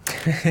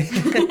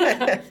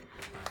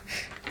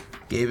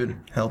 Gave it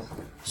help.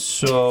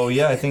 So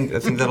yeah, I think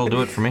that'll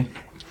do it for me.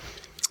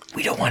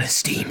 We don't want a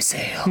Steam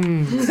sale.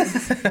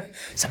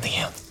 Something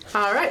else.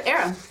 All right,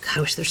 Era. God, I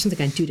wish there's something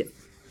I'd do to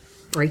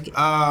break it.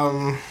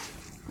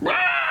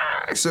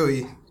 So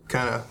he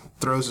kind of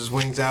throws his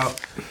wings out,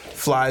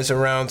 flies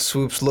around,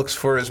 swoops, looks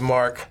for his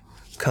mark,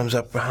 comes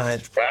up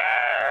behind.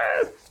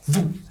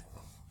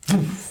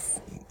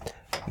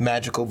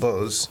 Magical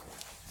bows,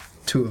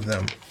 2 of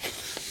them,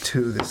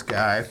 to this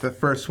guy. The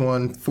first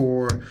one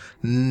for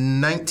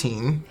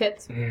 19.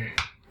 Hits.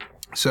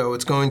 So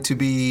it's going to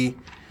be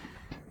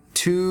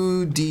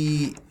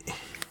 2d1.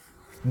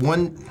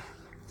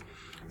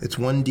 It's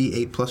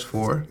 1d8 plus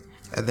 4,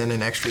 and then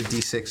an extra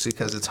d6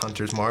 because it's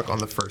Hunter's Mark on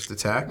the first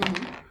attack.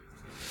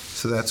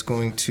 So that's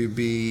going to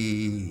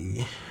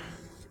be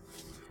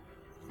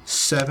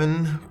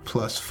 7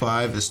 plus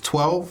 5 is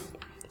 12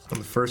 on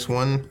the first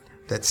one.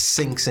 That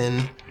sinks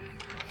in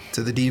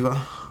to the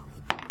diva.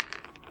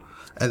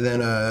 And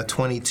then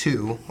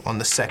 22 on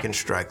the second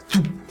strike.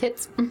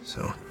 Hits.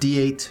 So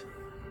d8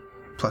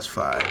 plus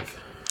 5.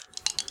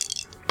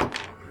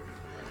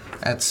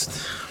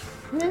 That's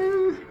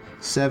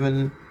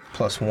 7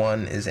 plus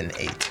 1 is an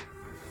 8.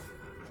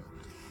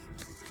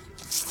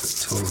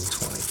 Total of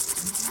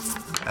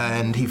 20.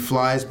 And he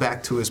flies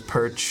back to his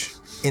perch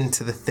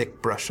into the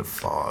thick brush of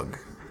fog.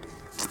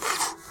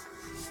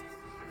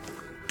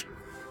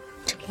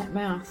 Can't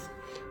math.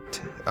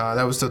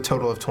 That was the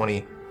total of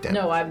 20 damage.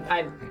 No,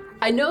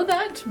 I know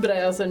that, but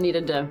I also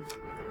needed to.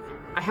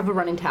 I have a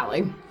running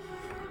tally.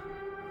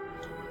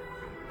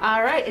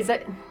 All right, is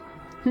that?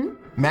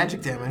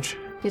 Magic damage.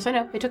 Yes, I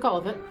know. I took all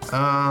of it.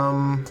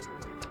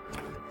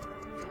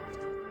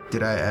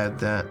 Did I add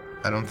that?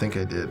 I don't think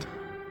I did.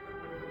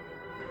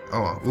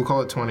 Oh, well, we'll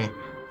call it 20.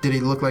 Did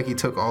he look like he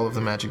took all of the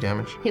magic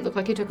damage? He looked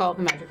like he took all of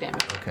the magic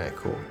damage. Okay,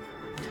 cool.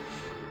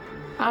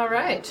 All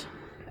right.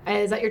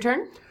 Is that your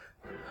turn?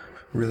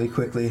 Really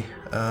quickly,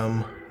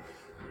 that's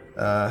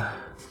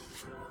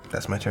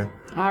my turn.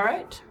 All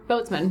right.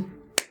 Boatsman.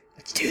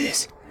 Let's do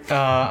this.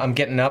 I'm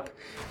getting up.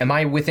 Am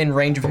I within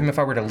range of him if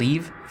I were to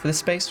leave for this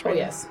space? Right? Oh,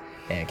 yes.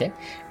 Okay.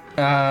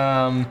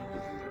 Then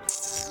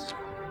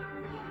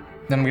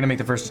I'm gonna make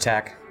the first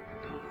attack,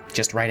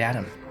 just right at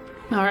him.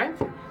 All right.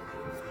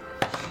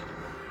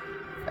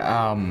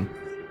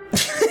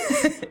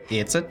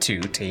 It's a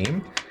 2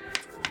 team.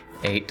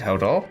 8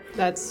 total.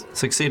 That's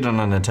Succeed on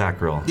an attack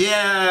roll.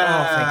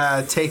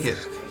 Yeah, take it.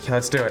 Okay,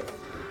 let's do it.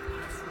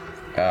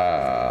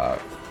 Yeah,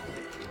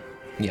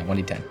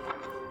 1d10.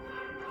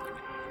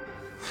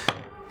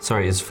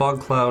 Sorry, is fog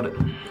cloud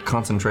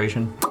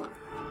concentration?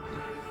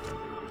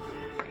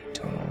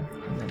 Total,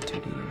 and then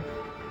 2d.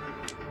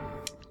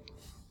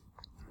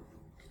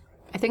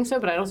 think so,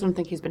 but I also don't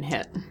think he's been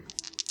hit.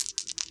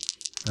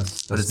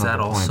 But is that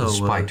also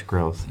spiked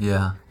growth?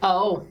 Yeah.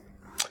 Oh.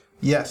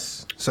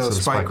 Yes. So the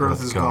spike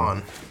growth is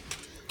gone.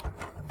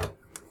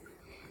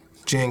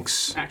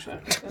 Jinx. Actually,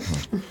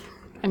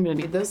 I'm gonna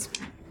need this.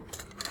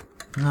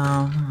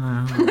 No.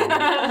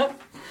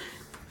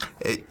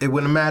 It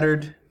wouldn't have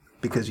mattered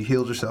because you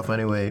healed yourself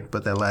anyway,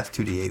 but that last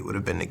 2d8 would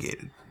have been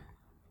negated.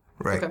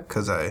 Right? Okay.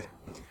 Because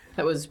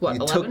That was what,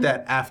 you 11? took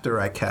that after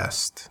I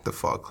cast the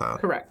fog cloud.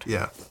 Correct.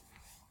 Yeah.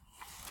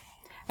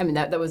 I mean,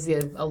 that was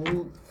the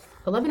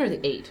 11 or the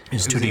 8?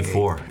 It's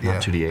 2d4,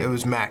 not 2d8. It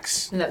was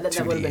max. And that would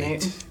have been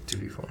 8.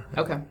 2d4.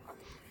 Okay.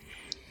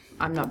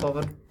 I'm not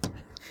bothered.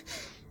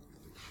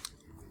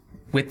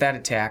 With that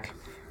attack,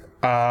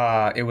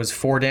 it was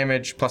 4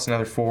 damage plus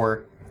another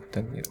 4.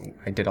 Then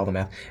I did all the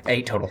math.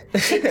 8 total. 8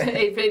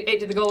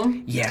 to the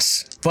golem?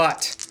 Yes,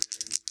 but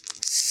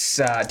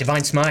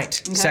Divine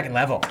Smite, Okay. 2nd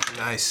level.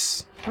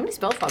 Nice. How many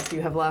spell slots do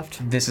you have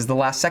left? This is the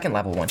last 2nd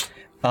level one.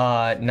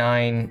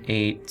 9,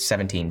 8,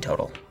 17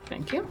 total.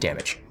 Thank you.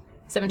 Damage.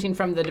 17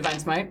 from the Divine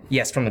Smite?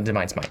 Yes, from the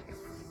Divine Smite.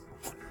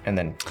 And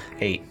then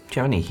 8. Do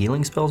you have any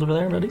healing spells over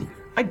there, buddy?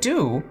 I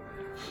do.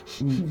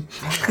 I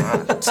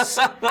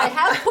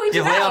have pointed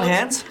You have lay out. on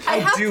hands? I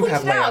have do pointed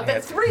have lay on out that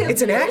hands. 3 of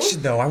It's an you-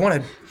 action, though. I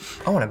want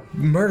to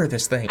murder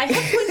this thing. I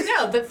have pointed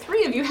out that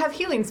 3 of you have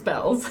healing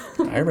spells.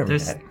 I remember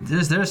that.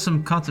 There's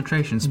some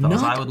concentration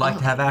spells Not I would like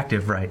to have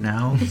active right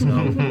now.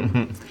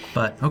 So,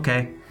 but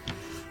okay.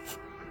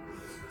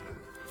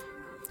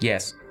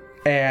 Yes.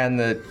 And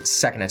the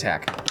 2nd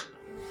attack.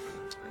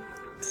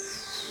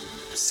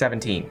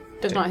 17.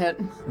 Does not hit.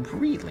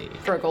 Really?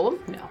 For a golem?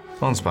 No.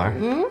 Bonespire.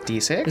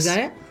 D6? Is that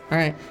it? All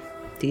right.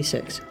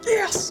 D6.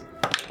 Yes.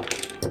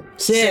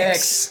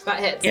 6. That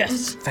hits.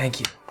 Yes. Thank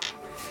you.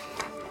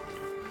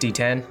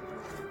 D10.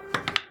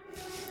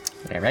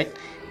 All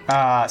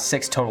right.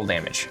 6 total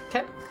damage.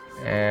 Okay.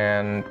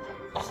 And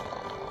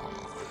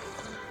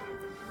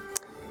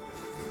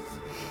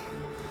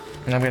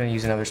I'm going to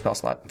use another spell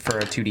slot for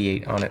a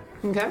 2d8 on it.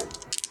 Okay.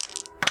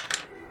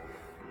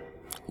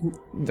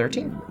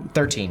 13?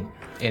 13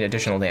 in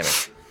additional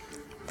damage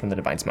from the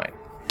Divine Smite.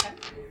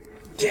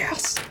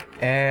 Yes!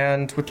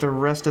 And with the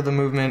rest of the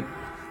movement...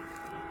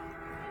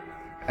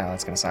 Oh,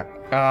 that's gonna suck.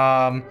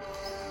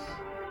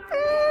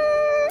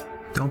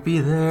 Don't be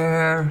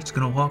there. It's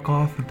gonna walk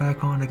off and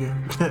back on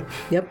again.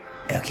 Yep.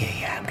 Okay,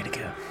 yeah, I'm gonna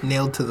go.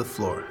 Nailed to the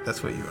floor.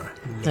 That's what you are.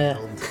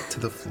 Nailed to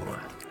the floor.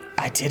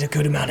 I did a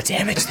good amount of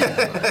damage though.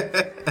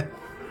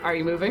 Are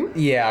you moving?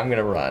 Yeah, I'm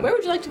gonna run. Where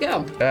would you like to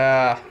go?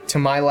 To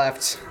my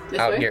left. This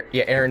out way? here.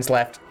 Yeah, Aaron's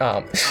left.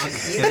 You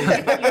did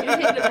hit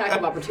an attack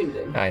of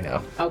opportunity. I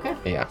know. Okay.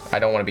 Yeah, I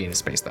don't want to be in his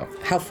space though.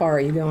 How far are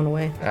you going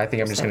away? I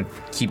think I'm just gonna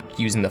keep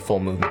using the full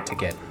movement to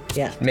get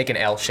Yeah. make an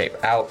L shape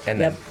out and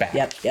then back.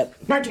 Yep.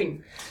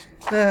 Marching.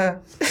 Yeah,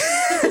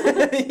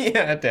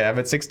 damn,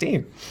 at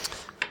 16.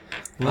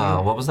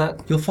 What was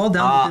that? You'll fall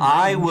down.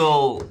 I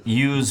will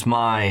use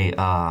my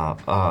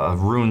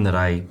rune that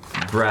I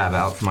grab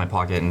out from my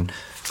pocket and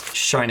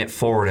shine it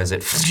forward as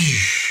it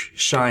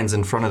shines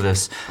in front of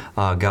this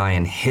guy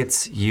and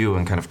hits you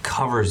and kind of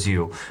covers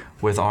you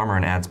with armor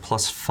and adds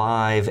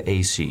 +5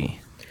 AC.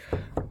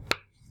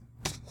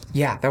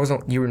 Yeah, that was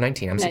you were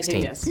 19. I'm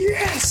 16. 19,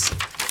 yes.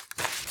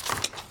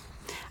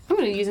 I'm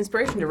going to use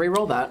inspiration to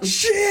re-roll that.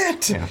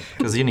 Shit! Yeah,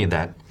 because you need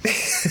that.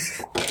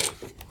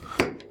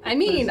 I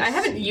mean, I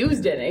haven't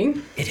used any.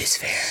 It is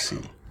fair.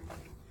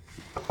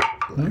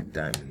 Black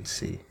Diamond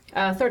C.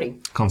 30.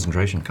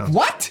 Concentration.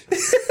 What?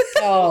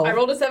 Oh. I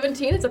rolled a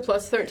 17. It's a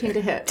 +13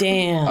 to hit.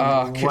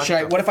 Damn.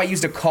 What if I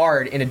used a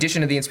card in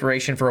addition to the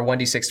inspiration for a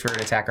 1d6 for an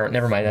attacker?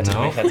 Never mind, that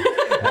doesn't make sense.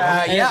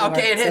 Yeah,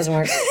 okay, it hits. Doesn't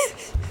work.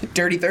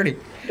 Dirty 30.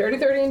 Dirty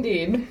 30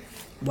 indeed.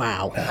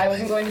 Wow. I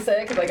wasn't going to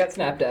say it because I got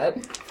snapped at.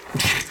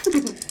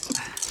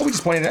 Oh, we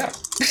just pointed it out.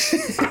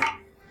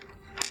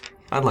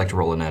 I'd like to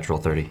roll a natural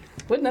 30.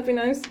 Wouldn't that be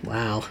nice?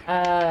 Wow.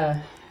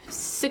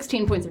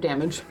 16 points of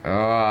damage.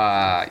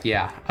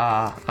 Yeah.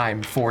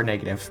 I'm 4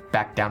 negative.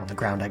 Back down on the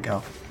ground I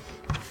go.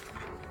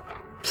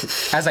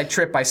 As I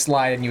trip, I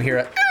slide, and you hear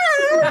it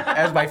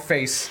as my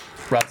face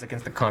rubs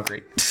against the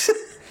concrete.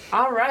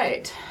 All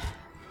right.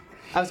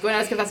 I was going to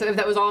ask if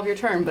that was all of your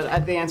turn,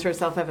 but the answer is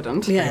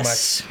self-evident.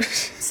 Yes.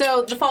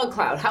 So the fog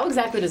cloud, how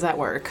exactly does that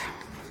work?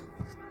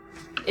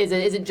 Is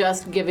it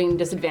just giving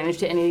disadvantage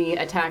to any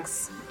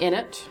attacks in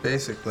it?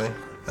 Basically.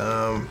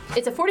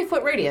 It's a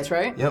 40-foot radius,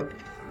 right? Yep.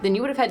 Then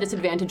you would have had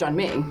disadvantage on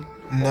me.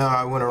 No,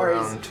 I went Or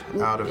around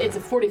out of It's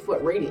it. a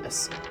 40-foot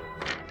radius.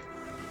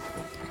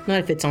 Not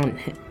if it's on.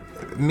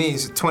 Me,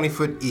 it's 20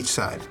 foot each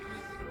side,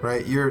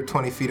 right? You're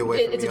 20 feet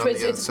away from It's me on the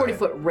other a side.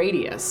 40-foot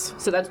radius.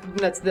 So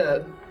that's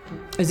the.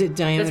 Is it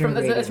diameter?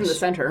 That's from the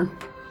center.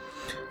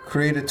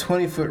 Create a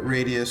 20-foot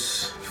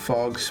radius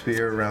fog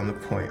sphere around the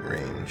point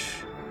range.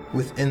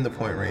 Within the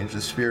point range,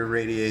 the sphere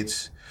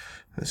radiates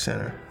the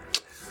center.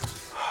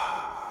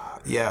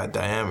 Yeah,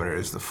 diameter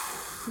is the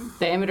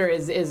Diameter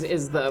is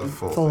the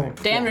full thing.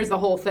 Diameter is the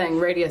whole thing.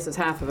 Radius is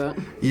half of it.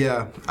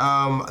 Yeah.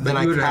 Then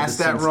I you would have cast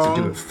the that sense wrong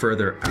to do it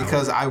further out.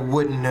 because I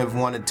wouldn't have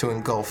wanted to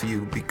engulf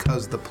you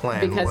because the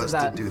plan Because of was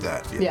that. to do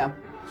that. Yeah.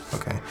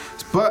 Okay.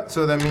 But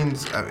so that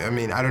means I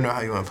mean I don't know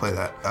how you want to play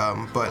that.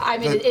 But I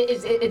mean,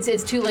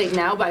 it's too late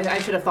now. But I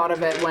should have thought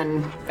of it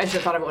when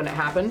it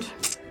happened.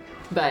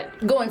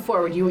 But going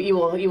forward, you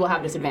will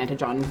have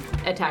disadvantage on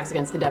attacks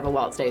against the devil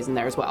while it stays in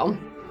there as well.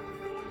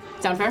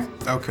 Sound fair?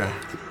 Okay.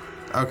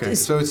 Okay.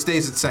 So it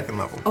stays at second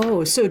level.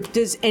 Oh, so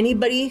does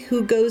anybody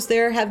who goes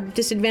there have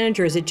disadvantage,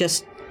 or is it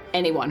just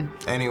anyone?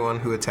 Anyone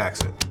who attacks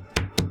it.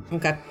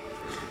 Okay.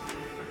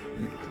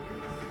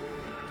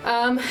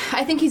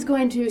 I think he's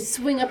going to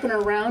swing up and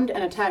around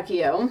and attack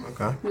you.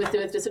 Okay. With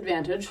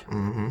disadvantage.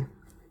 Mm-hmm.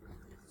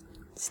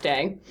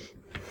 Stay.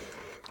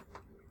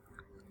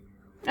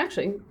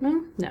 Actually,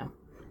 no.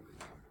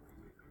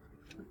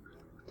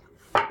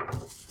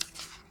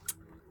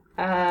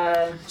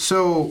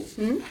 So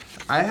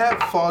I have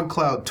Fog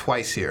Cloud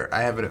twice here.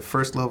 I have it at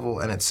first level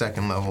and at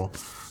second level,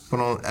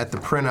 but at the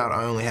printout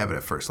I only have it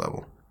at first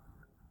level.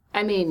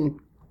 I mean,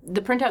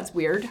 the printout's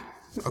weird.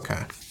 Okay.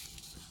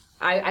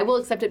 I will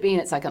accept it being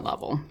at second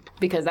level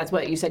because that's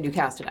what you said you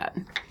cast it at.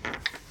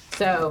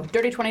 So,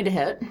 dirty 20 to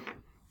hit.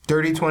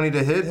 Dirty 20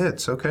 to hit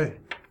hits. Okay.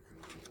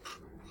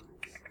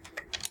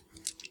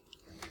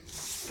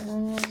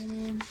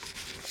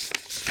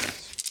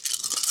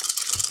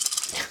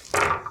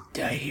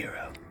 Die,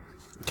 hero.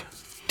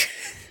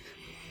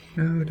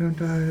 No, don't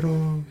die at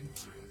all.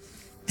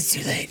 It's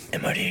too late.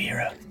 I'm already a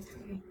hero.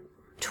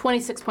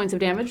 26 points of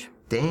damage.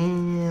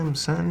 Damn,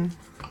 son.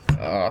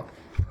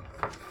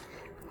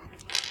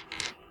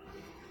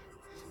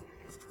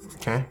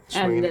 Okay,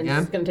 swing And it then again.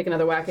 he's going to take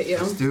another whack at you.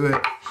 Let's do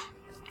it.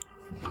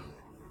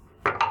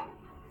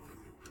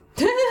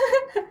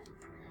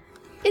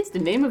 It's the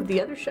name of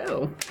the other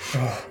show.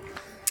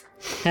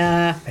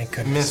 Thank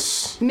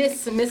goodness.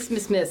 Miss.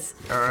 Miss.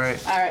 All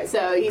right. All right,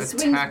 so he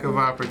swings, Attack of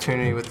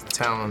opportunity with the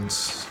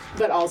talons.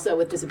 but also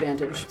with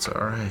disadvantage. It's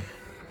all right.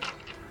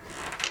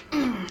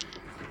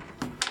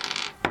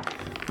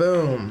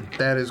 Boom.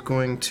 That is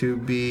going to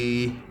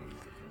be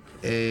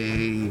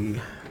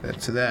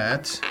that's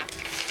that.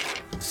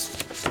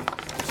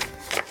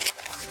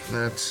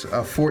 That's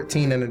a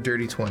 14 and a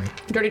dirty 20.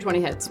 Dirty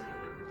 20 hits.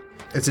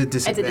 It's a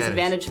disadvantage. It's a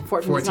disadvantage.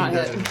 14 does not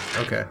hit.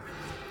 Okay.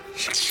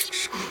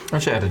 I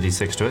should add a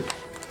d6 to it.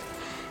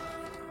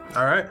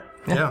 All right.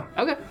 Yeah.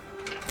 Okay.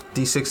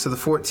 D6 to the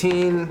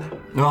 14.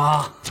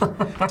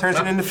 Turns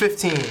it into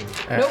 15. Nope,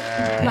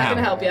 not going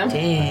to help you.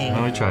 Dang.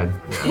 Oh, we tried.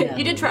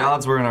 You did try. The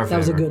odds were in our favor. That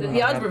was a good one.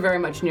 The odds were very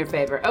much in your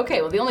favor.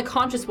 Okay, well, the only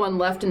conscious one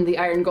left in the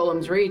Iron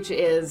Golem's reach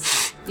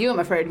is you, I'm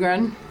afraid,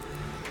 Grun.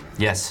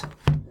 Yes.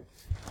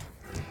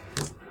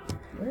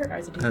 Where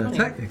is it?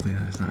 Technically,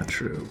 that's not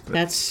true. But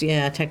That's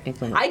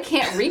technically. I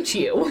can't reach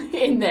you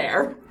in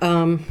there.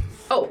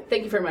 Oh,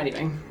 thank you for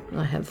reminding me.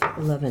 I have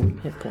 11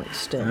 hit points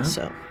still.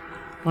 So,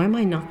 why am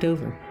I knocked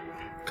over?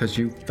 because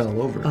you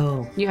fell over.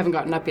 Oh, You haven't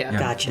gotten up yet. Yeah,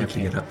 gotcha. You have to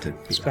get up to.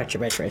 Scratch it,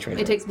 right.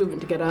 It takes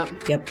movement to get up.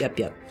 Yep.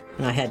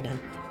 And I had done.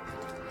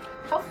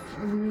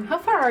 How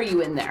far are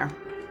you in there?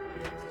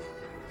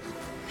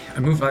 I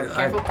move.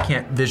 I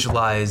can't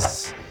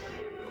visualize.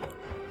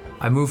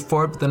 I move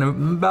forward, but then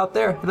I'm about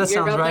there. That You're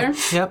sounds about right.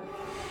 there? Yep.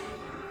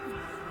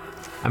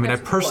 I mean,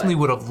 That's I personally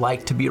what? would have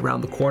liked to be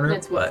around the corner.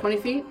 That's what, but 20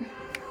 feet?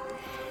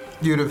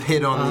 You'd have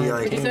hit on the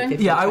What'd you say?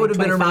 yeah, I would have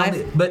been around 25?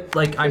 it, but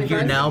like I'm here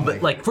 25? now.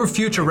 But like for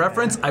future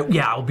reference,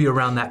 I'll be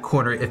around that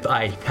corner if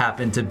I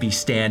happen to be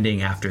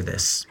standing after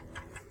this.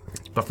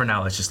 But for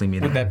now, let's just leave me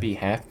Would there. that be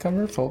half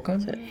cover, full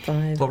cover?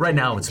 5. Well, right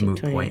now it's a moot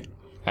 20. point.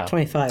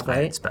 25, I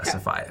right? didn't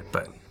specify it,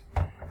 but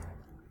I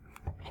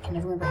can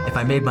never remember. if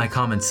I made my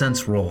common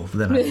sense roll,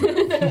 then I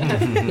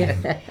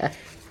would.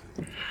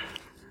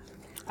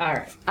 All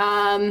right.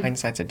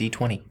 Hindsight's a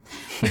D20.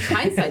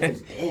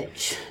 Hindsight's a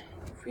bitch. It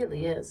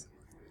really is.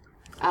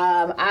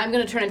 I'm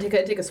gonna turn and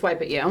take a swipe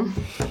at you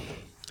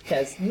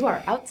because you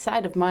are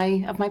outside of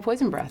my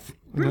poison breath.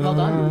 Well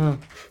done.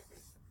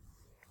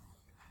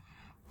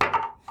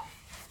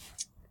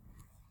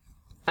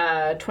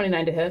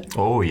 29 to hit.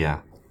 Oh, yeah.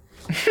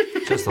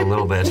 Just a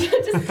little bit.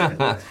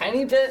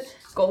 Tiny bit.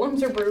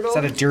 Golems are brutal. Is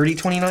that a dirty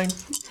 29?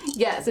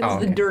 Yes, it is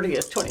the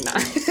dirtiest 29.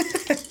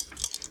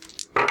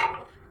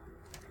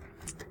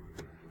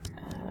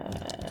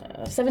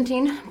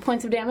 17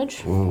 points of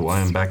damage. Ooh, I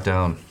am back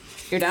down.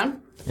 You're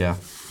down? Yeah.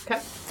 Okay.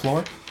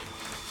 Floor?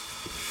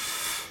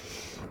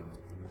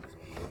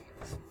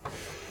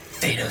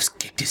 Thanos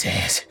kicked his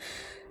ass.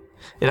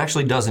 It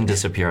actually doesn't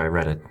disappear. I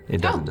read it.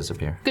 It doesn't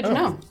disappear. Good to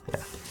know. Yeah.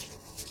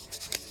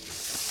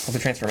 Oh, the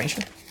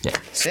transformation? Yeah.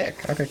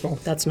 Sick. Okay, cool.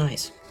 That's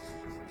nice.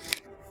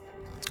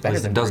 Better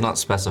It than does not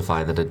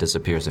specify that it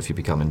disappears if you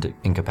become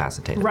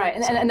incapacitated. Right,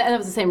 and that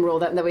was the same rule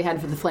that we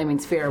had for the flaming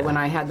sphere when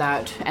I had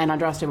that and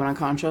Andraste went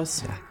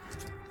unconscious. Yeah.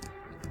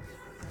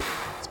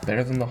 It's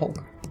better than the Hulk.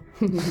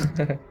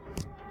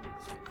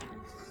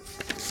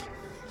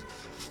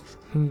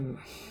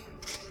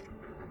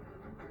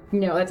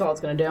 No, that's all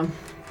it's gonna do.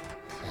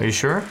 Are you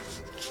sure?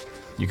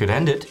 You could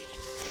end it.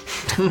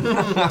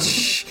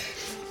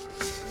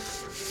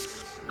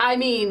 I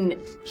mean,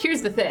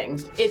 here's the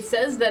thing. It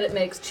says that it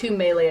makes 2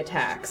 melee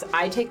attacks.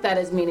 I take that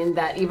as meaning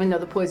that even though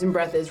the poison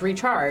breath is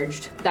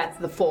recharged, that's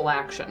the full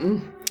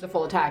action, the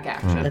full attack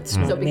action. That's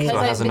so not because So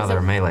it has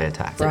another melee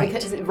attack.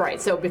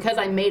 So because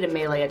I made a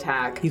melee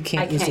attack, I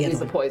can't use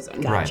the poison.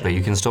 Right, but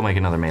you can still make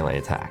another melee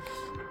attack.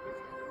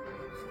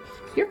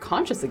 You're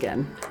conscious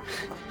again.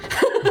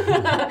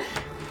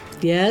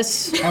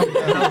 Yes. How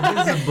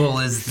visible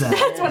is that?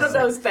 That's one of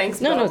those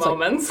thanks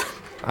moments.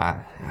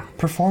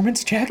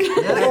 Performance check?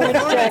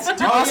 Performance check.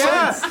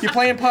 Possum? You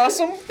playing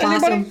possum?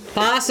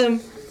 Possum.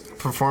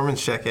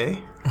 Performance check, eh?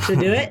 Should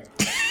do it.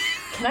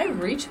 Can I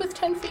reach with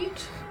 10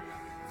 feet?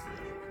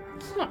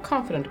 I'm not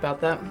confident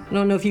about that. I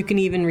don't know if you can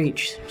even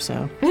reach,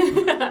 so.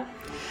 I'll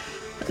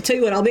tell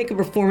you what, I'll make a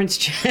performance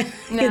check.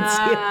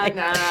 Nah.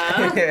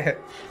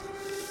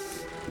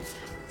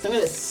 So I'm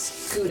gonna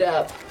scoot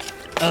up.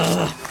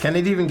 Can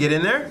it even get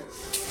in there?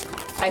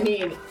 I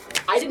mean,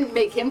 I didn't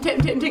make him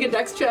take a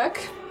dex check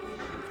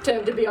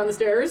to be on the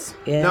stairs.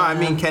 Yeah. No, I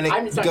mean, can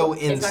I'm it just not go going-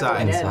 it's not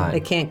going inside? in.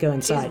 It can't go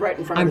inside. He's right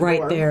in front I'm of the right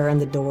door. there on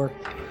the door.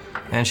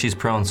 And she's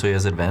prone, so he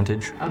has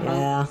advantage.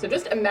 Yeah. So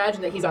just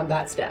imagine that he's on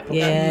that step.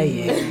 Okay?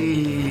 Yeah.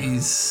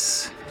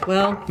 Jeez.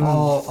 Well,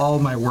 all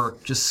my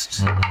work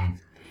just.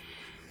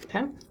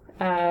 Okay.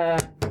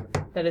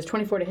 That is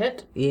 24 to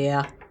hit.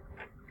 Yeah.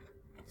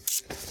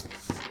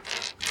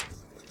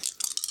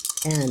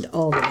 And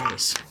all the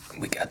dice.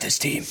 We got this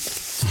team.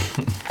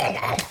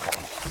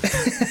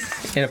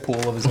 In a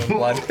pool of his own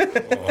blood.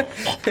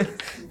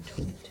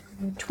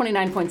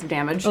 29 points of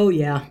damage. Oh,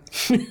 yeah.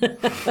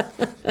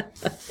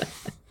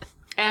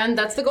 And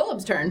that's the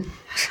Golub's turn.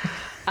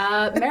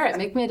 Merritt,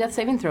 make me a death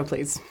saving throw,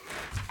 please.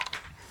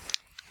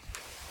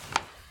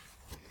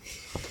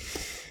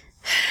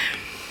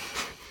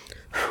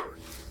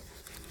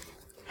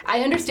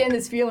 I understand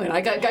this feeling.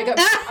 I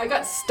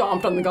got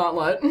stomped on the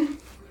gauntlet.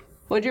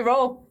 What'd you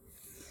roll?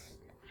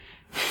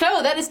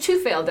 So that is 2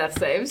 failed death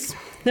saves.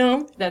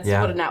 No. That's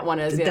what a nat 1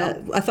 is, yeah.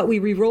 I thought we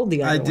re-rolled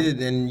the other I one.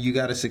 did, and you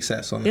got a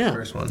success on the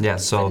first one. Yeah,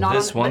 so But not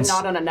this on- but one's.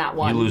 not on a nat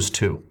 1. You lose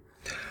 2.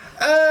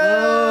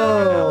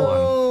 Oh,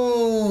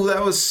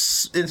 that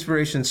was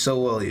inspiration so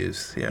well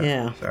used. Yeah.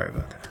 Yeah. Sorry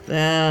about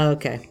that.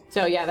 Okay.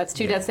 So yeah, that's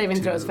 2 death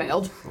saving throws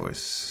failed. 4,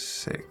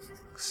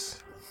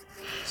 6,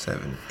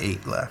 7,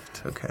 8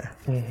 left. Okay.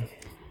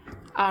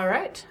 All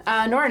right.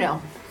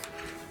 Norinil.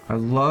 I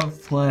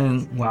love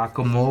playing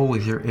whack-a-mole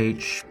with your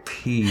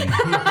HP.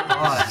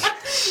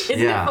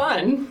 Isn't it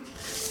fun?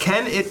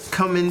 Can it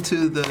come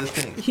into the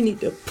thing? You need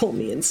to pull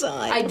me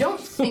inside. I don't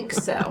think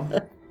so.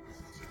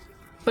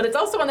 But it's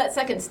also on that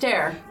second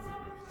stair.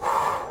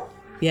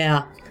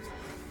 Yeah.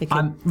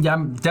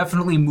 I'm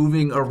definitely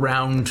moving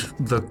around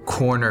the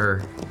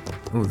corner.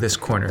 Ooh, this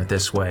corner,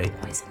 this way.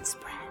 Poison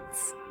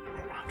spreads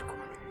around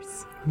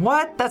corners.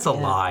 What? That's a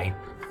lie.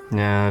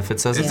 Yeah, if it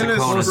says it's Isn't a it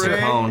cone, it's a spray?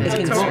 cone.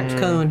 It can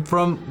cone.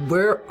 From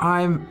where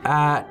I'm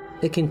at,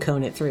 It can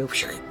cone it through.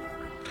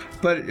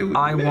 But it would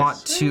I miss.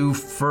 want to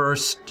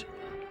first.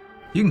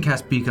 You can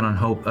cast Beacon on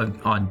Hope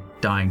on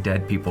dying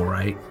dead people,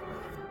 right?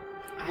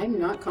 I'm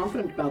not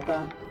confident about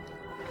that.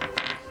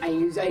 I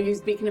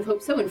use Beacon of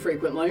Hope so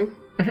infrequently.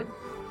 I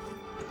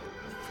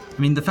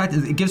mean, the fact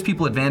is, it gives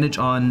people advantage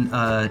on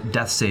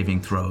death saving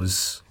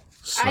throws.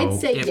 So I'd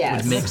say it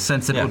yes. would make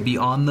sense that it would be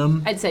on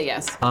them. I'd say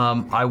yes.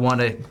 I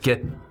want to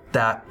get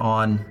that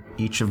on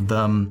each of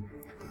them.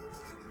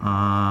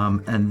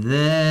 And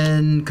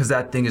then, because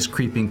that thing is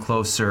creeping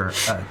closer,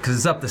 because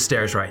it's up the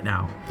stairs right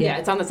now. Yeah,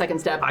 it's on the second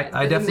step. I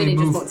The definitely mini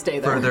just move won't stay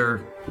there.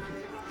 further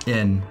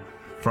in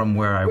from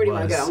where I Where do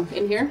was. you want to go?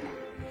 In here?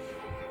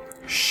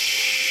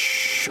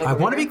 Shh. Like I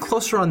over want to be here?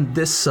 closer on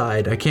this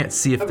side. I can't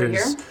see if Over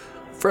there's here?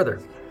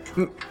 further.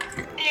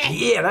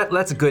 Yeah,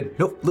 that's a good.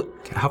 Nope.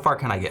 Look, how far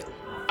can I get?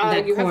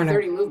 That You corner. have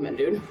 30 movement,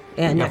 dude.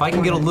 And If I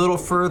can get a little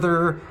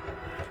further,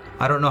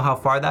 I don't know how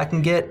far that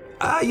can get.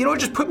 You know,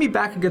 just put me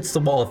back against the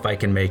wall if I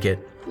can make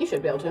it. You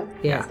should be able to.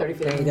 Yeah, That's 30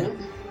 feet there of you go.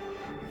 movement.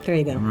 There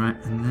you go. All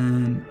right, and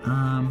then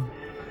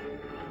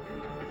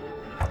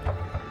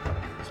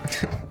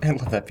I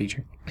love that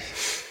feature.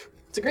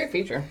 It's a great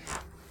feature.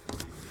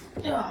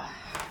 Ugh.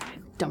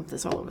 Dump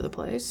this all over the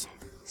place.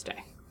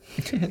 Stay.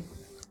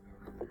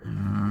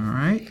 all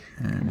right,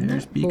 and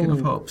there's Beacon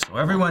of Hope. So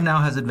everyone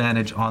now has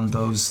advantage on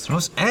those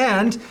throws,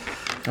 and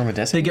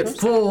they get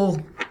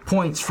full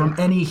points from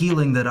any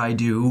healing that I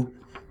do.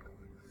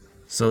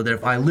 So that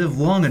if I live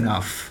long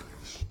enough,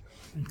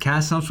 and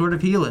cast some sort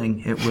of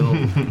healing, it will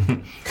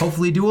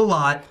hopefully do a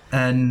lot,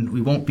 and we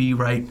won't be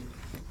right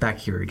back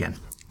here again.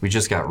 We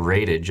just got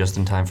raided just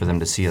in time for them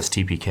to see us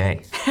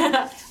TPK.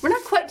 We're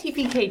not quite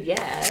TPK'd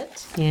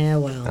yet. Yeah,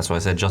 well. That's why I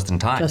said just in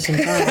time. Just in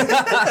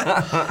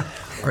time.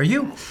 Are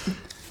you?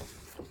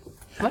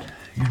 What?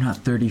 You're not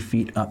 30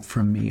 feet up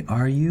from me,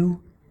 are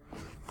you?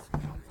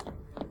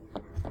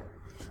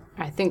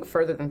 I think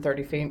further than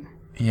 30 feet.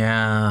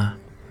 Yeah.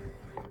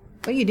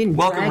 Oh, you didn't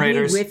Welcome, drag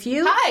Raiders. me with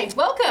you? Hi,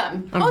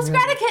 welcome. Oh,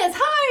 Scraticus,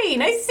 hi.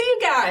 Nice to see you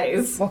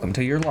guys. Welcome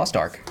to your Lost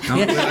Ark. No,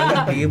 I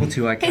wouldn't be able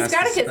to. I Hey, cast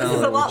Scraticus, this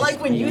is a lot like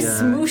when you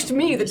smooshed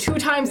me the 2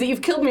 times that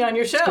you've killed me on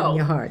your show.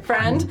 your heart.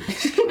 Friend.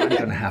 I'm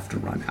gonna have to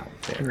run out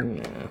there.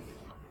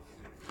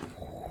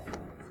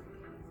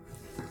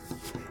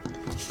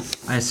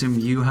 I assume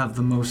you have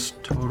the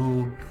most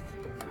total.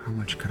 How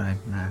much could I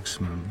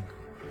maximum?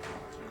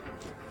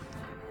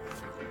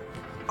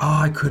 Oh,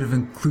 I could have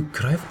included.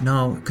 Could I have?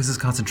 No, because it's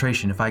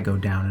concentration. If I go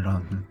down, it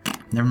on.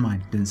 Never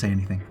mind. Didn't say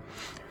anything.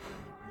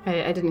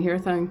 I didn't hear a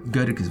thing.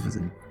 Good, because it was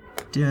a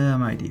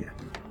dumb idea.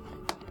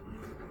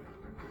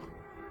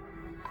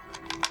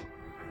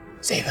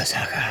 Save us,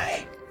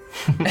 Hawkeye.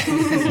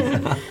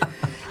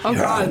 Oh,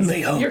 God. on me,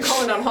 You're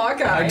calling on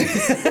Hawkeye.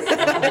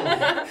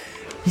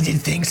 He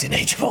did things in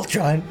Age of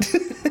Ultron.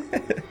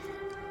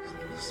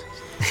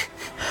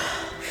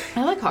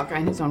 I like Hawkeye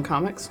in his own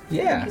comics.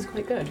 Yeah. He's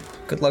quite good.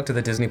 Good luck to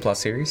the Disney Plus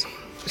series.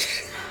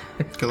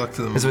 Good luck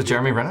to them. Is it with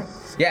Jeremy Renner?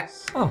 Yeah.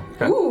 Oh,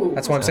 okay. Ooh.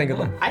 That's why I'm saying good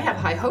luck. I have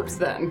high hopes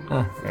then.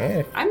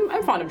 Yeah.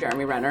 I'm fond of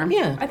Jeremy Renner.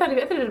 Yeah. I thought he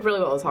did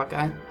really well as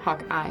Hawkeye.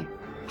 Hawkeye?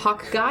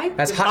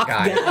 That's Hot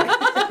Guy.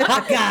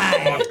 Hot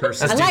guy.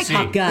 I like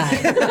hot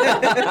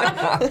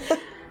guy.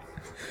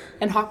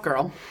 And Hawk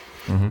Girl.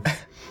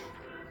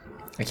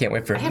 I can't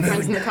wait for I have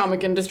friends in the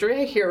comic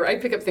industry. I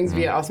pick up things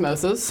via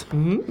osmosis. I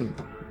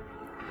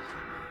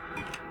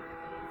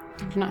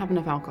do not have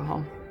enough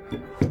alcohol.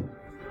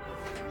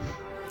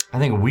 I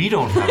think we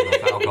don't have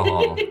enough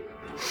alcohol.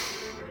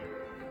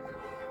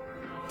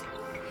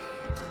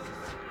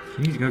 If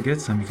you need to go get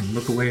some, you can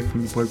look away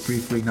from the board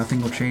briefly.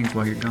 Nothing will change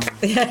while you're gone.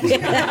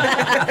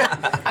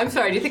 I'm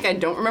sorry, do you think I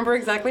don't remember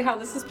exactly how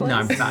this is played? No,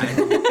 I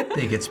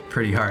think it's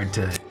pretty hard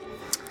to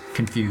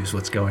confuse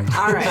what's going on.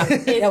 All right.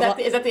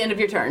 Is that the end of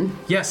your turn?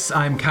 Yes,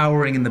 I'm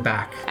cowering in the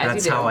back. As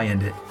That's you do. how I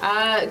end it.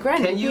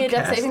 Grant, Can give you me a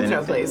death cast saving throw,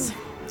 anything? please.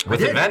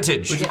 With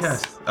advantage. What'd you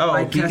cast? Oh,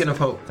 I Beacon cast- of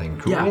Hope.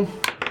 Cool. Yeah.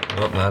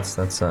 Oh, that's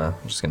I'm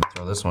just gonna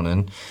throw this one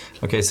in.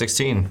 Okay,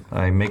 16.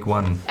 I make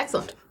one.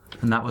 Excellent.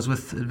 And that was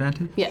with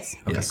advantage? Yes.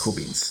 Okay, Yes. cool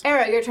beans.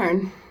 Era, your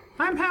turn.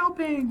 I'm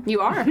helping. You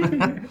are.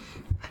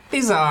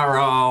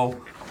 Bizarro.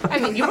 I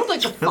mean, you rolled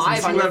like a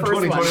 5 on your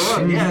first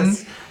 2021. one.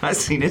 Yes, I've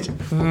seen it.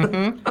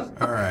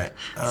 All right.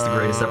 It's the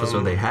greatest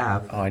episode they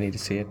have. Oh, I need to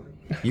see it.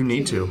 You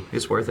need to.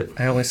 It's worth it.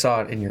 I only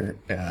saw it in your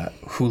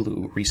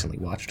Hulu recently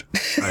watched.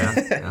 Oh,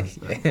 yeah?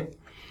 Yeah.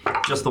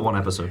 Just the one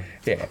episode.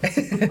 Yeah.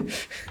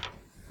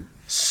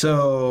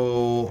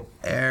 So,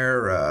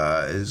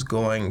 Era is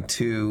going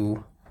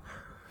to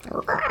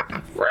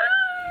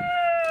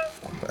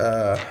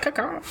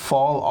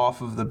fall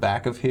off of the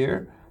back of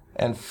here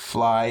and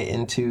fly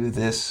into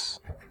this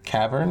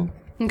cavern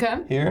Okay.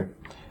 here.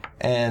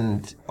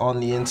 And on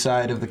the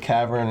inside of the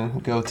cavern,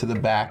 go to the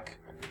back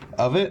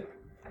of it.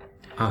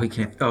 Oh, he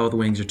can't. Oh, the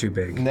wings are too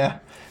big. Nah.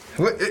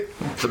 The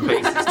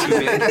base is too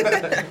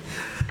big.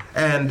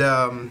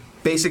 And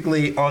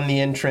basically, on the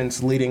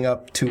entrance leading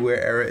up to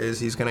where Era is,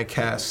 he's going to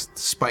cast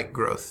Spike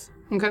Growth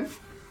Okay.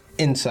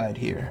 inside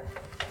here.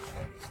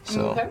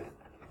 So, Okay.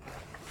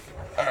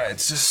 alright,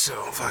 it's just so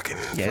fucking.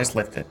 Yeah, just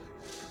lift it.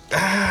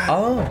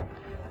 Oh.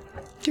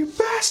 You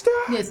bastard!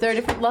 Yes, there are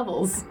different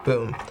levels.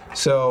 Boom.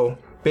 So,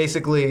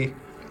 basically,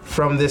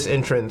 from this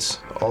entrance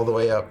all the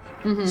way up,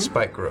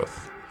 Spike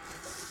Growth.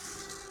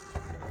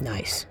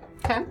 Nice.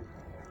 Okay.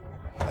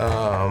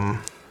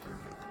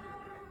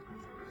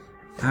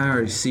 I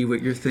already see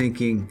what you're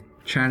thinking.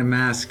 Trying to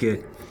mask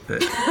it.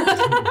 But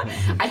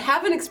I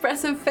have an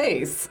expressive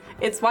face.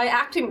 It's why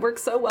acting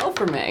works so well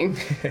for me.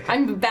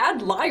 I'm a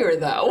bad liar,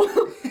 though.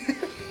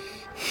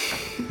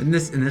 in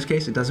this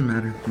case, it doesn't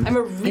matter. I'm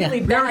a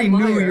really I bad already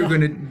liar. knew you were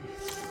going to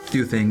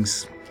do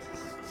things.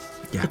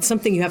 Yeah. It's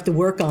something you have to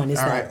work on, is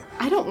All that? right.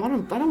 I don't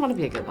want to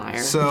be a good liar.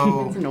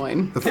 So, it's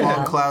annoying. the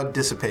fog cloud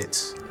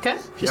dissipates. Okay.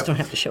 Just don't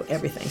have to show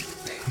everything.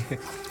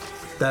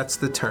 That's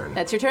the turn.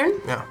 That's your turn.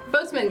 Yeah.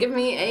 Boatsman, give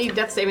me a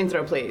death saving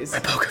throw, please.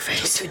 Poker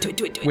face. Do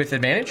it. With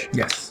advantage?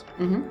 Yes.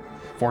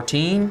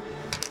 14.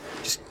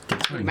 Just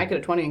You might get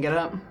a 20 and get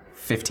up.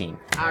 15.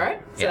 All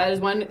right. So that is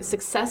one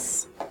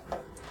success.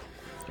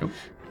 Oop.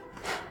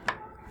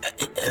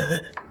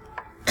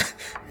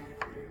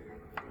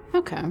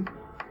 Okay.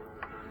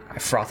 I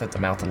froth at the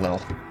mouth a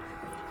little.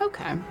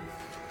 Okay.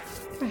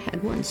 I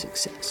had one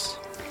success.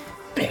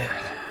 How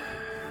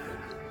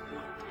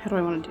do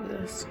I want to do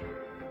this?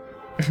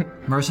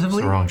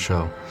 Mercifully? The wrong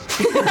show.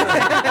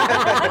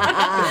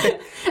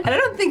 And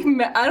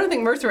I don't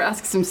think Mercer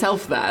asks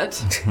himself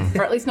that,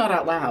 or at least not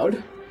out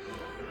loud.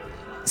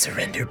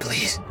 Surrender,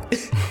 please.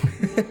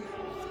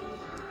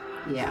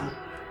 Yeah.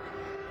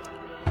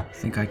 I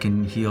think I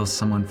can heal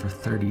someone for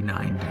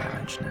 39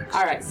 damage next.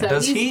 All right. So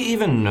Does he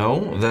even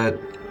know that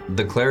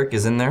the cleric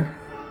is in there?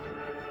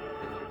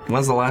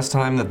 When's the last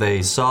time that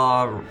they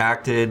saw,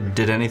 acted,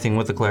 did anything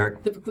with the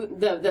cleric?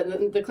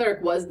 The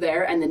cleric was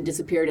there and then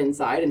disappeared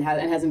inside and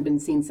hasn't been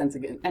seen since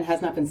again and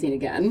has not been seen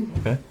again.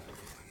 Okay.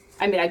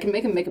 I mean, I can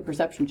make him make a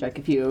perception check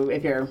if you're.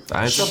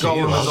 I The just you. I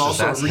golem was is just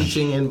also asking.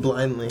 reaching in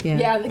blindly.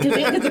 Yeah, because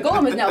the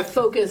golem is now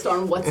focused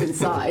on what's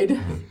inside.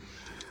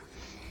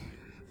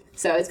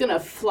 So it's gonna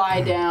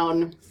fly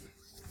down,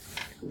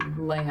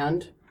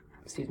 land.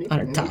 Excuse me.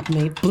 On top of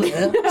me.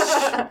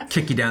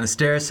 Kick you down the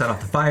stairs, set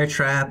off the fire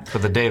trap.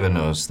 But the Deva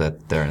knows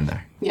that they're in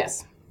there.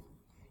 Yes.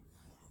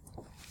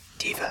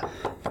 Diva.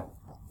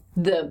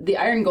 The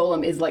iron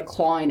golem is like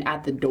clawing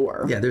at the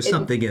door. Yeah, there's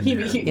something in there.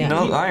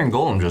 No, the Iron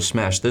Golem just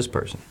smashed this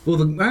person. Well,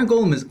 the Iron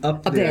Golem is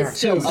up there, It's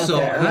still too, up so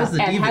there. as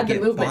the And Diva had the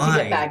get movement to by,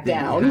 get back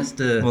down. It has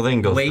to Well, they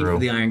can go wait through. for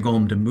the Iron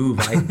Golem to move,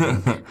 I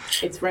think.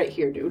 It's right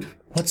here, dude.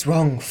 What's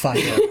wrong,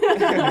 fighter?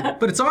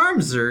 But its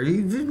arms are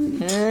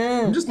even...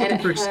 I'm just looking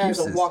And for it has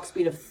excuses. a walk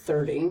speed of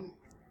 30.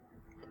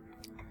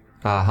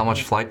 How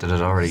much flight did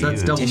it already So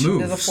that's use? double Addition to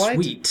move. the flight?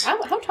 Sweet.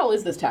 How tall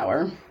is this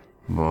tower?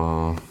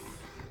 Whoa.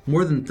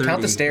 More than 30.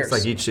 Count the stairs. It's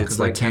like each. It's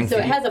like 10 So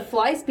feet. it has a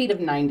fly speed of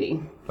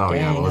 90. Oh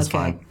yeah, Dang, well, that's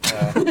okay.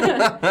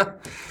 fine.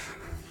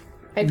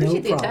 I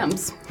appreciate the problem.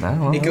 attempts.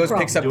 No, He goes,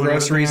 picks up doing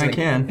groceries,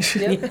 everything I and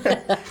can.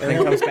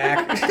 then comes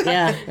back.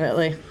 Yeah,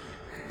 really.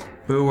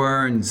 Boo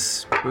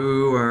earns.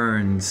 Boo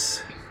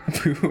earns.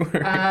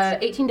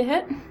 18 to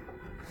hit?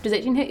 Does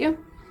 18 hit you?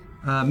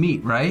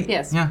 Meat, right?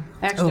 Yes. Yeah.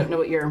 I actually don't know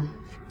what your...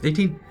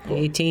 18.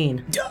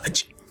 18.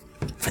 Dodge.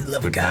 For the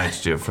love of Good God. night,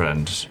 dear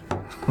friend.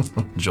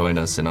 Join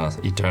us in our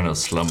eternal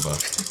slumber.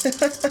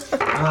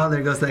 Oh,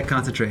 there goes that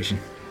concentration.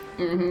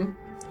 Mm-hmm.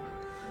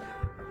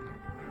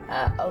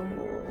 Oh.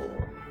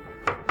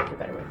 Get a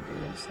better way to do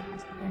this.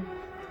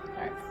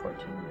 Alright,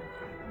 14.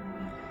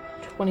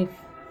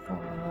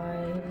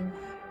 25.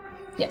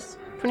 Yes.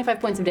 25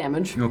 points of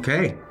damage.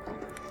 Okay.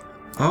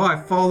 Oh, I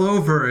fall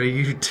over.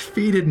 You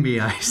defeated me,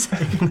 I say.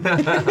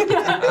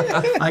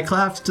 I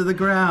collapsed to the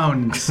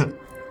ground.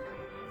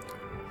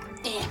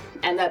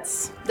 And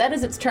that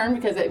is its turn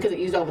because it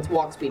used all of its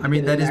walk speed. I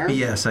mean, to get that in is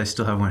there. BS. I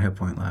still have 1 hit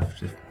point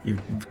left.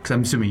 Because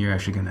I'm assuming you're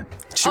actually gonna.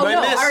 Oh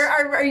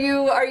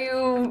no!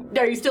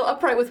 Are you still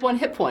upright with 1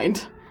 hit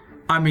point?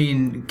 I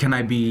mean, can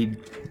I be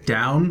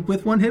down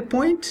with 1 hit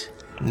point?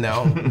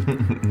 No.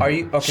 Are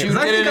you okay? Because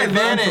I think I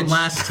learned from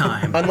last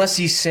time. Unless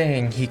he's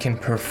saying he can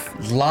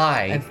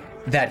lie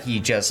that he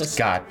just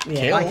got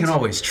killed. I can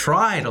always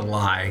try to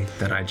lie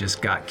that I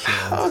just got killed.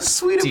 Oh,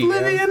 sweet DM.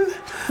 oblivion.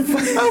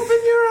 Open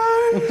your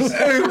eyes.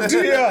 Oh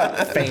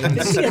dear.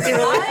 Famous.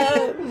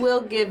 I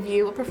will give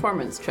you a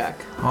performance check.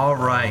 All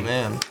right.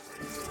 Man.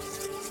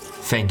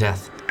 Feign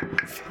death.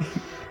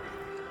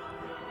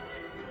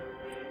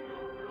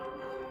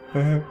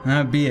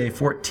 That'd be a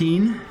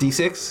 14.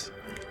 D6.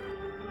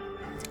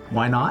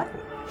 Why not?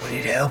 We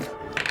need help.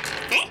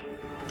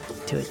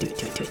 Do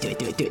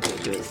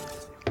it.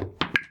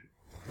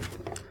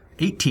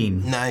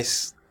 18.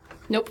 Nice.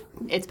 Nope.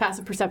 Its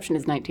passive perception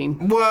is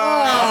 19. Whoa!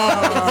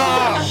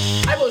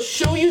 I will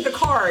show you the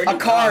card. A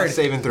card.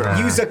 Saving throw.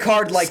 Use a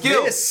card like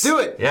Skill. this. Do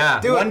it. Yeah.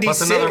 Do it. 1d6.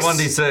 Plus another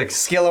 1d6.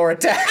 Skill or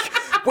attack.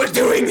 We're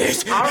doing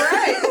this. All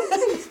right.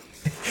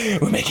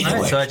 We're making it All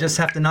right, work. so I just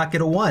have to not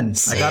get a 1.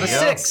 I got a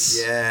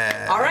 6.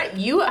 Yeah. All right.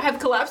 You have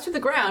collapsed to the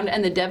ground,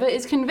 and the Deva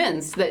is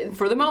convinced that,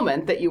 for the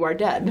moment, that you are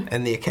dead.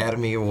 And the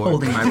Academy Award.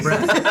 Holding my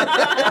breath.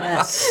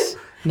 Yes.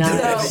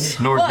 Nice.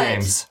 So, Nord but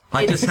Games.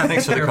 I just have to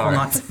Thanks be for the careful card.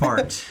 not to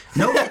fart.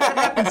 Nope, that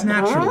happens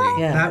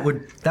naturally. Yeah. That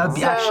would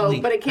be actually.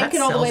 but it can't that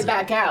get all the way sells it.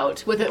 back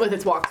out with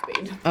its walk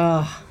speed.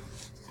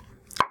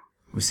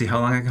 We'll see how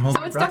long I can hold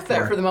So my it's breath stuck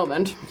there for the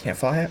moment. Can't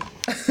fly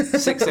it.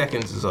 6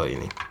 seconds is all you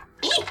need.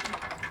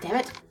 Damn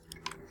it.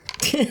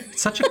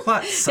 Such a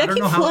klutz. I Yeah, don't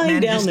keep know how it flying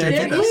manages down to there.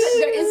 hit us.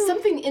 There is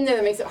something in there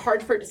that makes it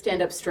hard for it to stand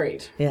up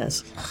straight.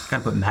 Yes.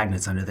 Gotta put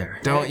magnets under there.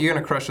 You're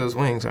gonna crush those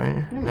wings, aren't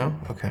you? No?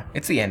 Okay.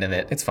 It's the end of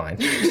it. It's fine.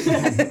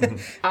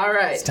 All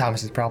right. It's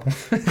Thomas's problem.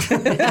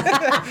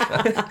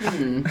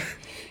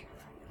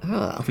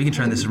 If we can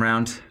turn this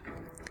around.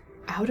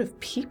 Out of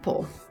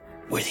people.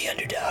 We're the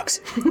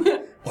underdogs.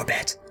 Or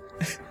bats.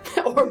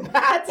 Or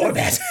bats. Or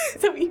bats.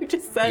 Is that what you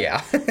just said?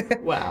 Yeah.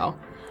 Wow.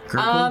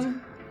 Gurgled.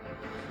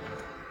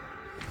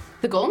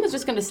 The golem is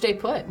just going to stay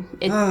put.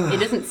 It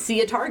doesn't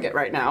see a target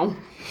right now.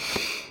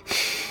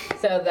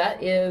 So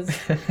that is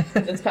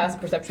its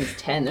passive perception is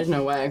 10. There's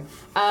no way.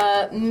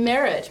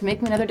 Merritt,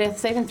 make me another death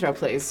saving throw,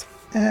 please.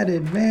 At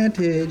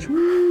advantage.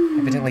 Woo.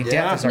 Evidently,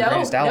 death is our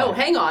greatest ally. No,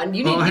 hang on.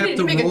 You need, I you have need to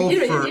to make a, roll you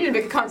need, for- you need to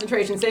make a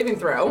concentration saving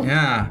throw.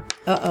 Yeah.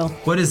 Uh-oh.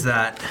 What is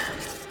that?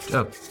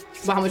 Oh.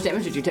 Well, how much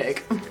damage did you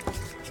take?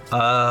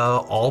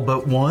 All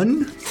but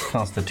 1.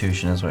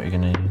 Constitution is what you're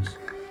gonna use.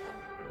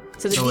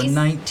 So the So a DC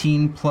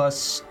 19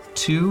 plus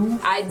 2.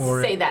 I'd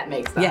or- say that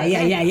makes that.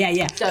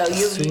 Yeah. So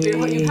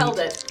you held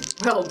it.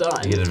 Well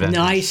done. You get advantage.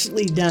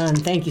 Nicely done.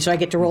 Thank you. So I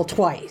get to roll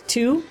twice.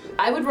 2?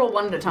 I would roll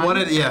one at a time.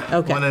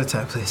 Okay. One at a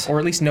time, please. Or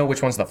at least know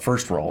which one's the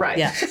first roll. Right.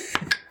 Yeah.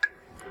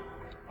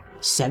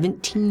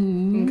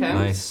 17. Okay.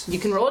 Nice. You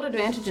can roll at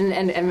advantage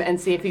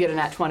and see if you get a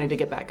nat 20 to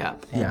get back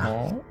up.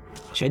 Yeah.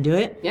 Should I do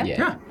it? Yeah.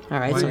 Yeah. All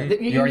right. So,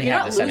 You already You're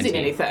have not the losing 17.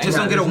 anything. Just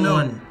don't get a there's no-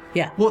 1.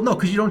 yeah. Well, no,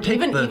 because you don't take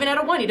Even the.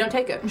 at a 1, you don't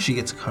take it. She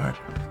gets a card.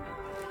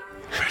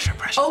 Pressure.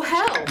 Oh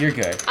hell! You're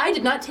good. I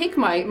did not take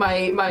my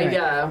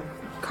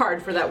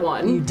card for that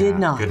one. You did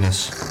not.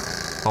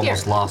 Goodness.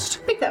 Almost Here.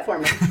 lost. Pick that for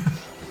me.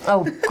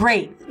 Oh,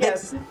 great.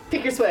 Yes.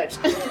 Pick your switch.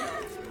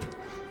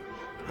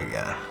 We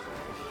got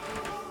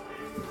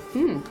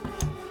We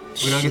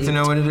don't get to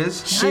know what it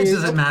is?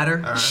 Does it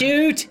matter?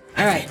 Shoot!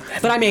 All right,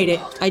 but I made it.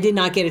 I did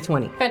not get a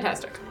 20.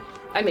 Fantastic.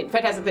 I mean,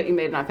 fantastic that you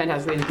made it, not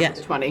fantastic that you didn't get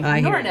to 20. I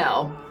hear it.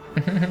 Nornell,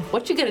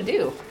 what you gonna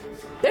do?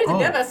 There's a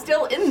Deva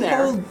still in there.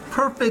 Hold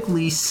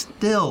perfectly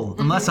still.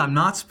 Unless I'm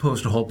not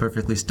supposed to hold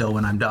perfectly still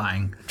when I'm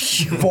dying.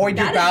 Void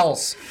your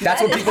bowels.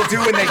 That's what people do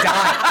when they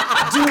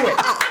die. Do it.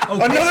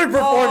 Another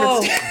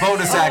performance.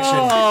 Bonus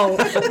action.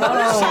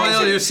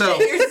 Soil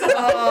yourself.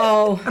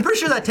 Oh. I'm pretty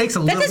sure that takes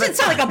a little bit. That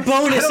doesn't sound like a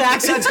bonus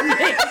action to me.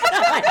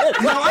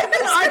 No,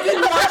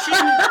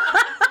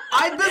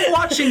 I've been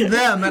watching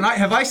them, and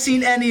have I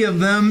seen any of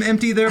them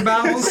empty their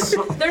bowels?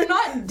 They're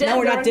not dead. No,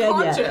 we're not they're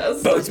dead yet.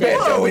 unconscious.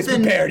 Boatman's always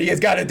prepared. He has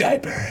got a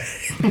diaper.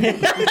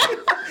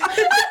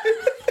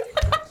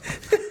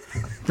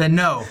 Then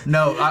no.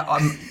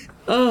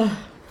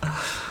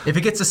 If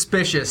it gets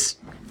suspicious,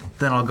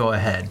 then I'll go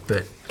ahead.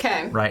 But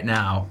right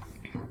now,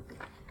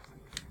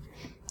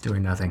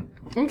 doing nothing.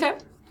 Okay.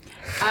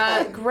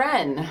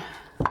 Gren,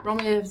 roll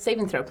me a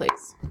saving throw,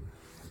 please.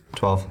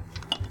 12.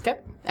 Okay,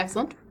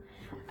 excellent.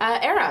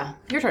 Era,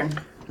 your turn.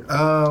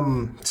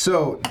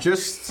 So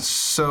just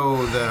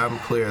so that I'm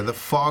clear, the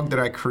fog that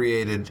I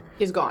created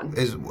Is gone.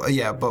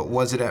 But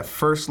was it at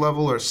first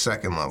level or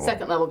second level?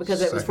 Second level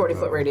because it was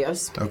 40-foot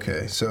radius.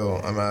 Okay, so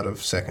I'm out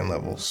of second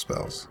level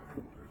spells.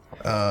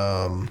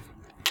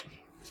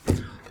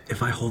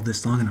 If I hold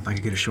this long enough, I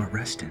could get a short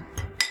rest in.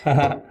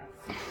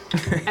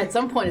 At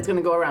some point, it's going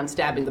to go around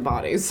stabbing the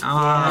bodies. Yeah,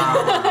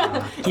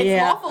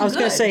 I was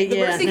going to say,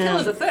 the mercy kill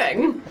is a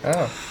thing.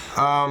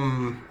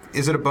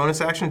 Is it a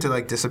bonus action to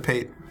like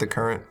dissipate the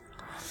current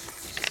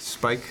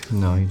spike?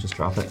 No, you just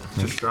drop it.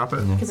 Just drop it?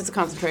 Because it's a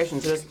concentration,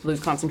 so just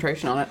lose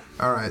concentration on it.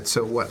 All right,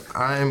 so what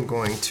I'm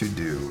going to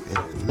do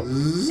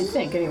is... I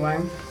think, anyway.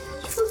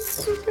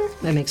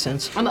 That makes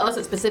sense. Unless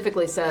it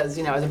specifically says,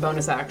 as a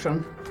bonus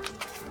action.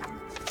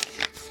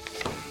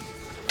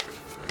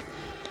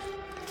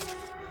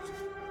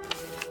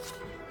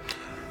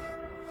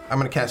 I'm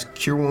going to cast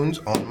Cure Wounds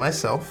on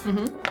myself.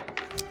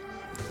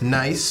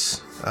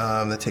 Nice.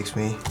 That takes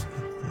me...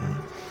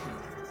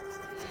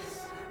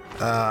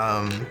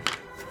 I'm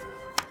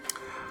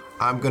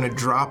going to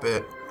drop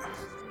it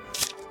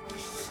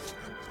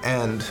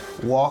and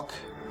walk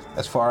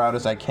as far out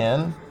as I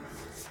can.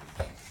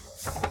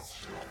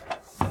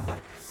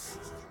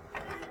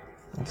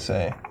 Let's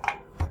say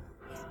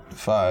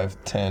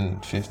 5, 10,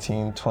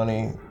 15,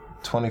 20,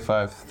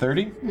 25,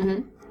 30.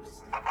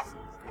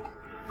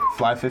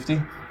 Fly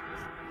 50.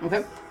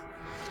 Okay.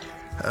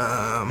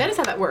 That is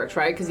how that works,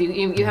 right? Because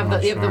you have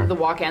the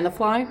walk and the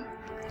fly.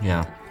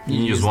 Yeah. You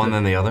can use one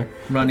then the other.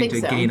 Running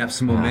think to so. gain up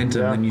some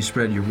momentum, then you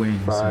spread your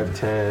wings. 5,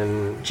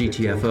 10, 15,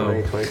 GTFO.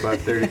 20,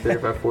 25, 30,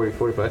 35, 40,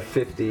 45,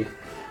 50,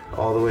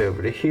 all the way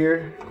over to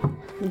here.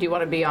 Do you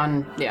want to be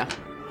on... Yeah.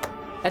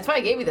 That's why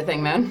I gave you the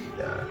thing, man.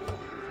 Yeah.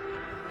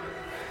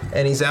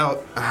 And he's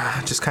out,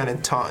 just kind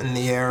of taunting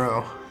the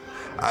arrow.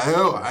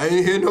 I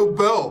ain't hear no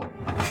bell.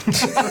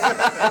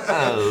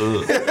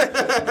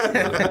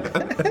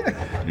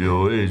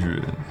 Yo,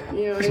 Adrian.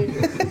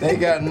 They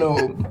got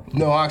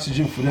no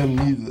oxygen for them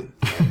neither.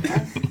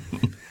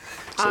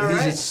 All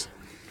right. Just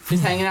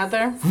hanging out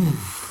there.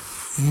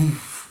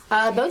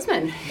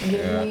 Boatsman,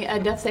 give me a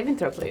death saving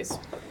throw, please.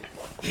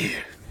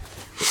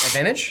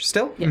 Advantage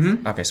still? Yes.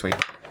 Okay, sweet.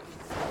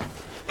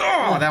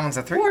 Oh, that one's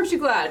a 3. Aren't you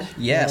glad?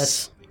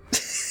 Yes.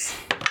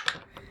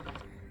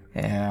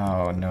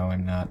 Oh, no,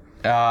 I'm not.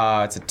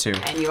 It's a 2.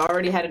 And you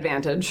already had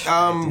advantage.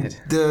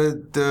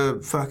 The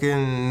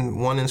fucking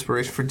one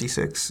inspiration for D6.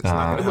 It's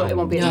not gonna help. It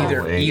won't be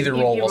Either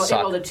roll will He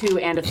suck. rolled a 2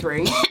 and a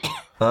 3.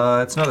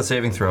 It's not a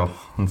saving throw,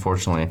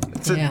 unfortunately. A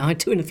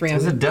 2 and a 3.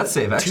 It's a death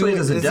save. Actually, it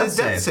is a It's death a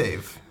death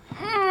save. save.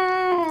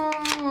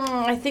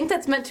 I think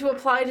that's meant to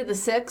apply to the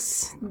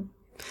 6.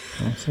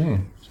 I see.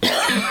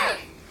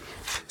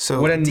 So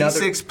What a another-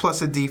 D6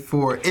 plus a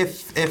D4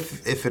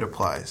 if it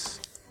applies.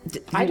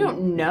 I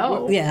don't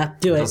know. Yeah,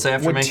 do I'll it. say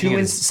after making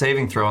a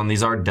saving throw, and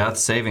these are death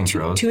saving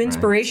throws. Two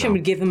inspiration right?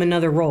 would give him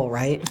another roll,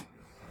 right?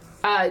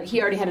 He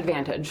already had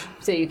advantage,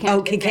 so you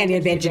can't. Can't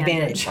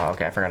advantage. Oh,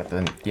 okay, I forgot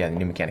the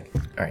new mechanic.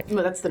 All right.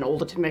 Well, that's the old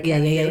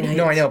mechanic. Yeah.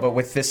 No, I know, but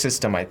with this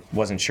system, I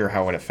wasn't sure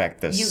how it would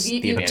affect this. You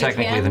the advantage.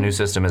 Technically, the new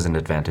system is an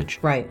advantage.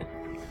 Right.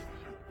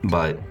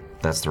 But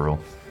that's the rule.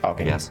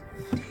 Okay. Yes.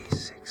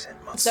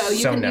 So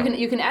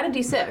you can add a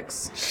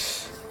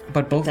D6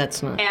 But both.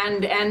 That's not.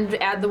 and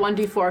add the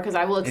 1d4 because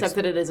I will accept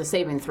that it is a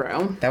saving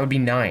throw. That would be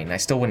 9. I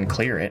still wouldn't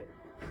clear it.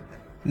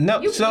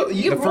 No, You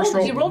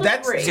rolled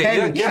a 3.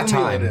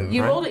 Cumulative,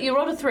 You right?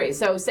 rolled a 3.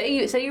 So say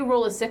you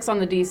roll a 6 on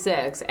the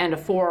D6 and a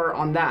 4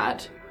 on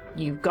that,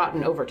 you've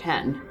gotten over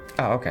 10.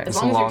 Oh, okay. As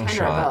long as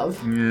you're 10 or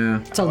above.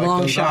 Yeah. It's a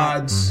long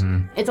shot.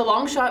 It's a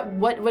long shot.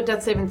 What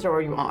death saving throw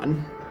are you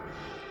on?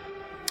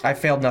 I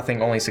failed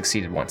nothing, only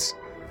succeeded once.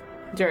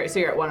 So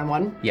you're at 1 and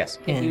 1? Yes.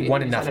 Yeah. If you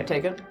 1 and decide to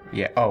nothing. Take it.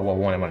 Yeah. Oh, well,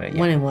 1 and 1. Yeah.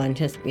 1 and 1.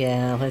 Just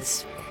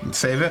let's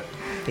Save it.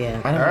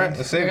 yeah. All right,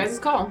 let's save Your it. guys'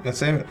 call. Let's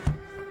save it.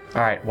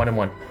 All right, 1 and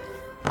 1.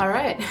 All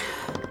right.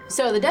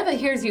 So the Deva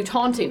hears you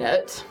taunting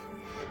it.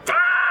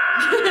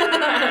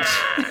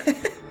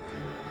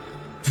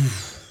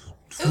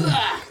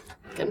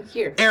 Come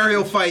here.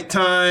 Aerial fight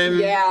time.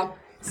 Yeah.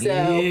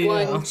 So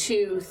 1,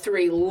 2,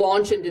 3,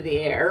 launch into the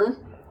air.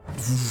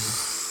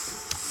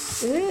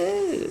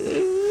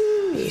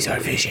 Use our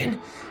vision.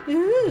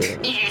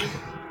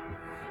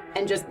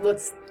 And just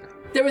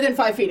they're within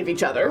 5 feet of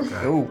each other.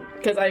 Oh.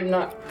 Because I'm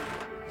not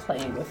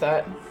playing with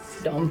that.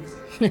 Dumb.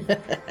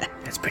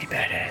 That's pretty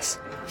badass.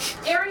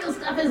 Aerial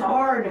stuff is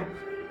hard.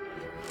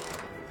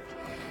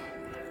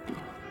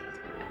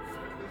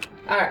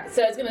 Alright,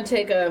 so it's gonna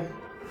take a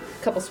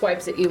couple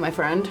swipes at you, my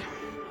friend.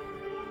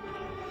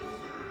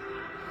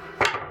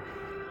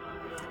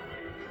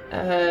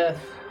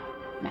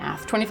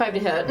 Math. 25 to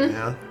hit.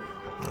 Yeah.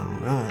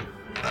 Alright.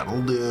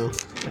 That'll do.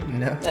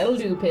 No. That'll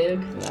do,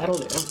 pig. That'll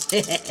do.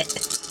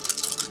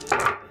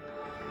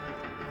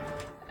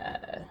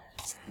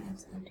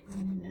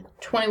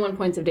 21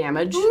 points of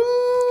damage.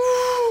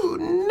 Ooh,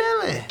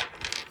 Nelly.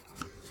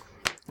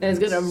 And it's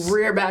gonna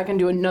rear back and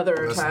do another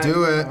attack. Let's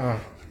do it.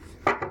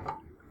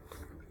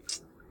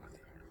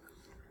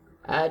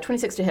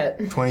 26 to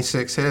hit.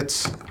 26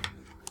 hits.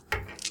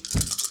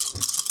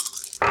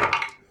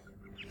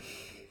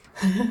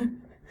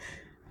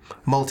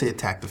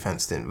 Multi-attack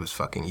defense then was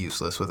fucking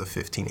useless with a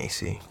 15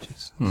 AC.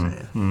 Just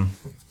saying.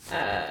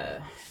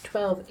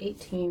 12,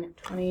 18,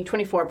 20,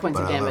 24 points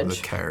But of I damage. love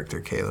the character,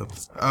 Caleb.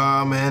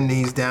 Oh man,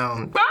 he's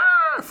down.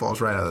 Ah! Falls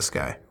right out of the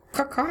sky.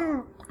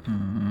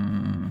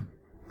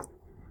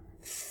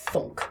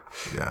 Thunk.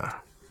 Yeah.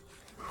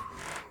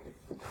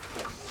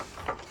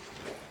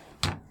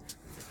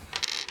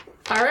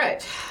 All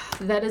right,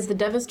 that is the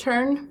Deva's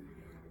turn.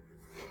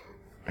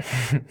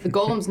 The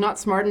golem's not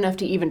smart enough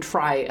to even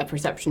try a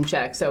perception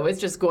check, so it's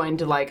just going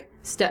to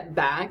step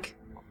back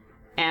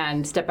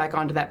and step back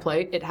onto that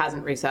plate. It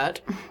hasn't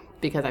reset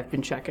because I've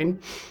been checking.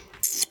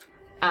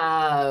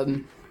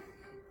 And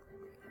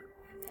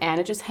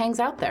it just hangs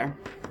out there.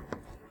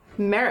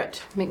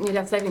 Merit, make me a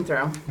death saving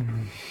throw.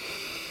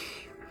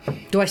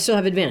 Do I still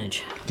have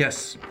advantage?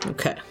 Yes.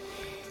 Okay.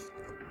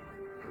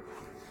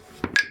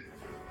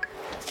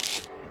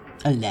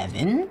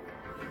 11.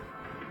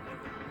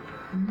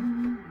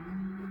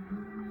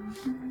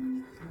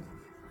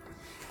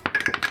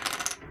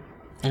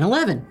 And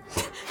 11.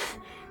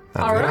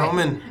 All right.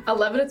 Omen.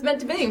 11 it's meant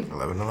to be.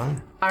 11.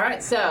 All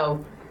right,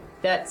 so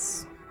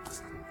that's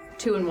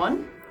 2 and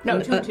 1?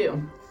 No, 2 and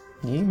 2.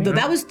 No,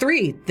 that was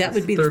 3. That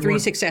would be the 3 3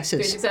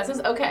 successes.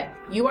 successes? Okay.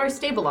 You are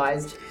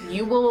stabilized.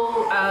 You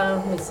will,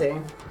 let me see.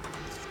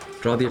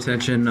 Draw the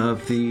attention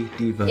of the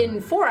diva.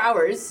 In 4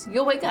 hours,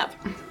 you'll wake up.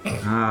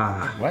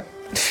 What?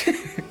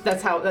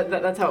 That's how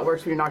that's how it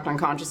works when you're knocked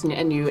unconscious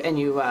and you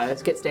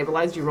get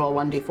stabilized. You roll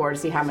 1d4 to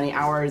see how many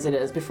hours it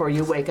is before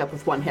you wake up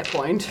with 1 hit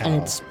point. And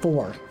it's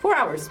 4. 4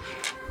 hours.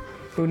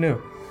 Who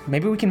knew?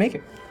 Maybe we can make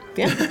it.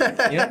 Yeah.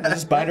 Let's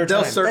just bide our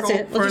time. circle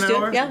That's it. We'll for just an do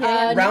hour. it.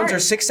 Yeah. Rounds are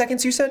 6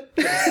 seconds, you said?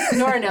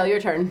 Noranel,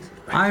 your turn.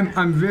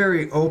 I'm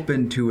very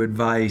open to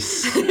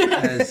advice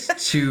as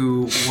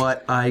to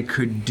what I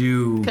could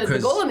do. Because the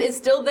golem is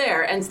still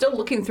there and still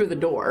looking through the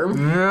door.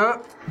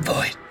 Yeah.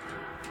 Void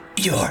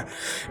your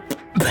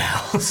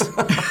bowels.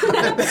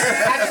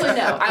 Actually,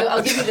 no.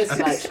 I'll give you this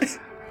much.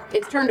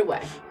 It's turned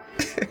away.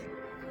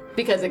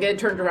 Because it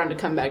turned around to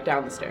come back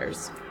down the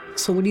stairs.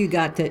 So what do you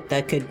got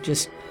that could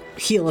just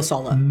heal us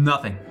all up?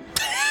 Nothing.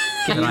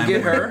 Can you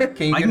get her?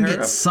 Can you I get can her?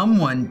 get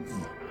someone.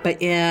 But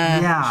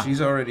yeah. Yeah.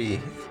 She's already.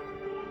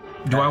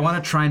 Do I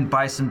want to try and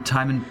buy some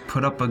time and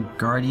put up a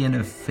Guardian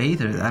of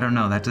Faith? Or I don't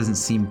know. That doesn't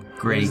seem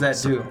great. What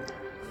does that do?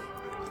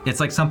 It's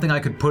like something I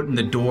could put in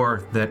the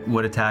door that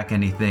would attack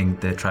anything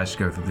that tries to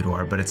go through the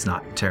door, but it's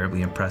not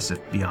terribly impressive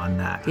beyond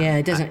that. Yeah,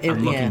 it doesn't.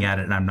 I'm looking at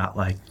it and I'm not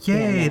like,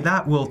 yay,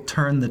 that will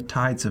turn the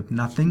tides of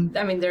nothing.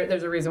 I mean,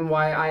 there's a reason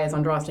why I, as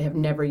Andraste, have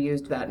never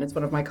used that, and it's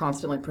one of my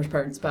constantly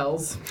prepared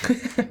spells.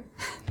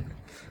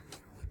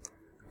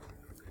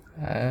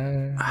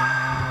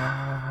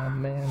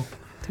 Man.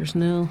 There's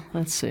no.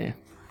 Let's see.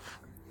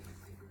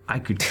 I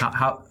could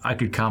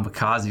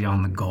kamikaze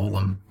on the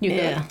golem.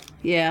 Yeah.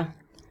 Yeah.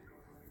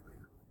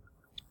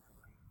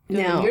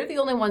 Now, You're the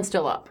only one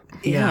still up.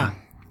 Yeah.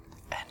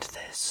 End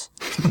this.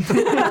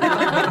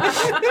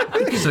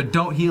 So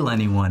don't heal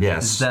anyone.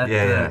 Yes. Is that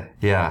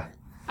Yeah.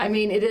 I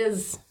mean, it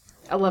is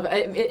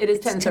 11. It is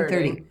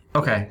 10:30.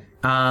 Okay.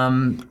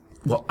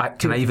 Well,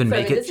 can I even So,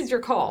 make it? this is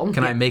your call.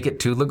 Can I make it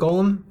to the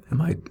golem?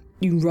 Am I?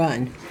 You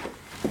run.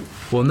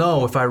 Well,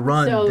 no. If I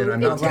run, So then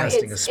I'm not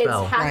casting a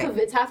spell.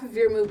 It's half of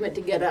your movement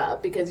to get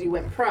up because you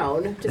went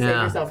prone to save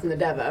Yeah. yourself from the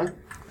Deva.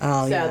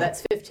 Oh, so yeah.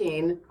 that's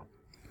 15,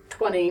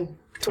 20,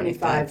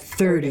 25,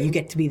 30. You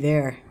get to be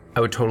there. I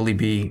would totally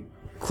be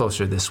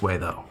closer this way,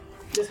 though.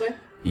 This way?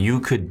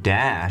 You could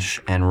dash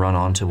and run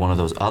onto one of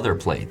those other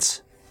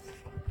plates.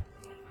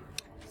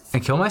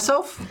 And kill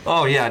myself?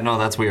 Oh, yeah, no,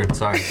 that's weird.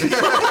 Sorry.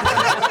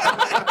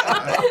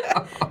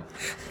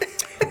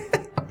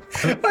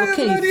 What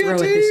can you throw at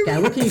this guy?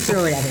 What can you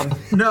throw at him?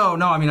 No.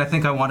 I mean, I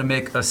think I want to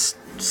make I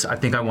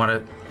think I want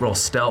to roll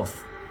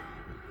stealth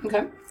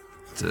Okay.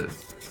 to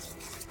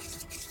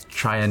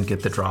try and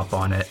get the drop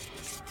on it.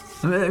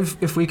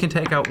 If we can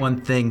take out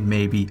one thing,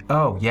 maybe.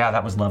 Oh, yeah,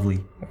 that was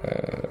lovely.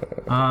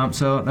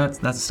 So that's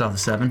a stealth of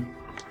 7.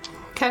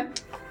 Okay.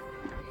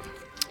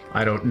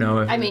 I don't know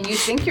if. I mean, you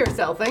think you're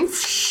stealthing.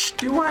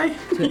 Do I?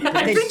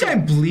 I think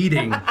I'm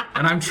bleeding,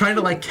 and I'm trying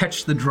to like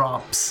catch the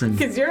drops and.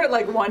 Because you're at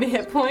like 1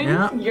 hit point.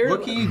 Yeah.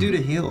 What can you do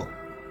to heal?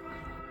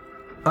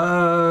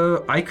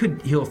 I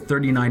could heal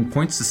 39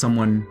 points to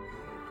someone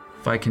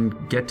if I can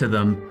get to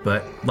them,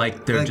 but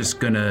like they're just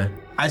gonna.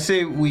 I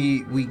say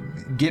we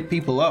get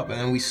people up, and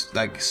then we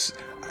like.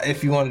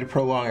 If you wanted to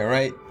prolong it,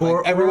 right?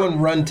 Like everyone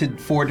run to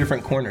 4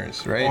 different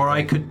corners, right? Or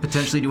I could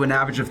potentially do an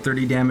average of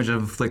 30 damage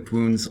of inflict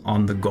wounds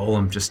on the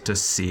golem just to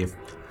see if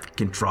it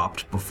can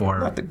dropped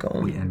before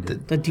we end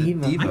it. The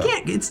diva. I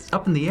can't. It's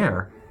up in the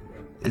air.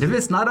 And if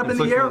it's not up in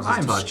the air,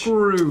 I'm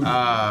screwed.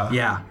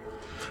 Yeah.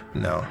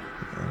 No.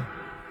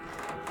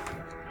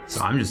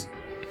 So I'm just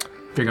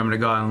figure I'm gonna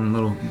go on a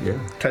little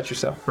Touch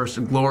yourself. burst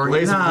of glory.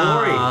 Blaze of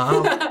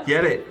glory.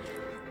 Get it.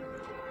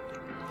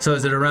 So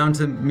is it around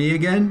to me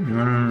again?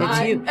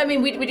 I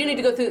mean, we do need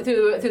to go through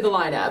the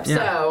lineup. Yeah.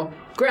 So,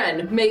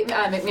 Gren, make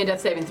me a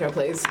death saving throw,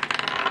 please.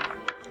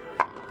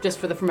 Just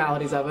for the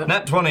formalities of it.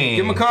 Nat 20.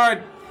 Give him a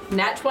card.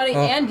 Nat 20,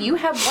 and you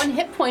have 1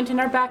 hit point in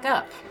our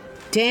backup.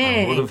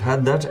 I would have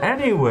had that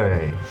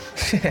anyway.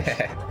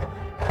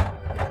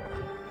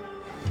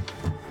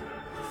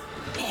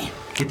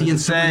 Get the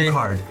insane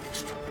card.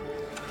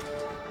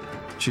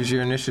 Choose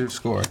your initiative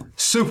score.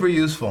 Super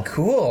useful.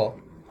 Cool.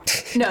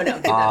 No,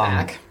 give that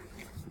back.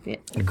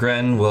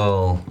 Gren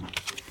will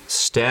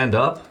stand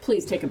up.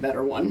 Please take a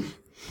better one.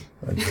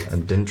 I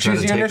didn't try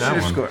Choose to your take that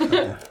initiative one.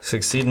 score.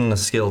 Succeed in a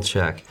skill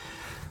check.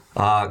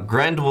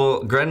 Gren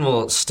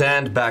will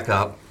stand back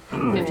up.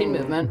 15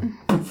 movement.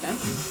 Okay.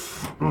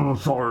 Oh,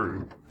 sorry.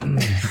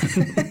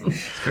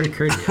 Very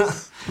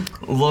courteous.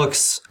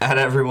 Looks at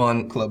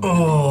everyone.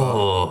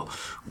 Oh,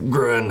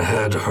 Gren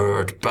head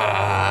hurt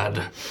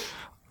bad.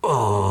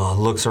 Oh,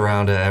 looks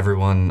around at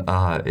everyone.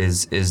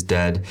 Is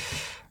dead,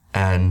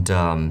 and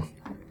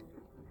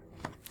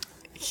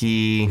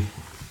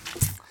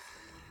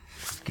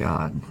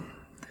God,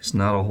 there's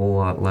not a whole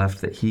lot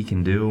left that he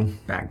can do.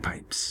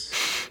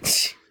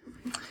 Bagpipes.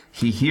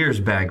 He hears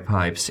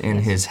bagpipes in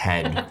his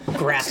head.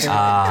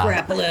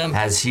 Grapple him.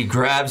 As he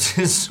grabs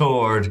his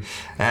sword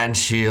and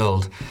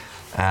shield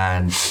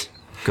and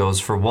goes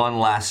for one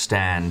last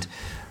stand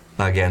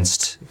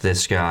against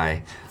this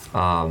guy.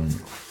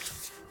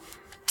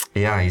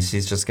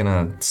 He's just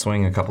gonna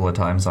swing a couple of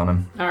times on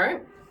him. All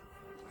right.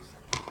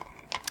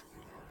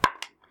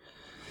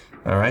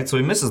 All right, so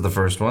he misses the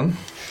first one.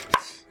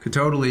 Could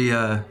totally.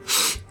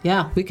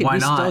 Yeah, we could. Why we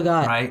not, still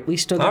got. right? We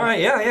still got. All right,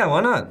 yeah,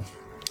 why not?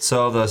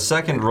 So the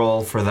second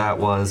roll for that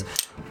was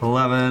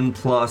 11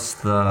 plus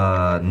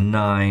the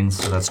 9,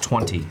 so that's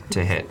 20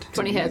 to hit.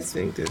 20 hits. Do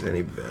you think there's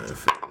any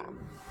benefit in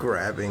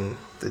grabbing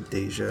the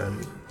Deja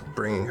and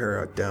bringing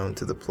her out down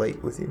to the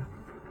plate with you?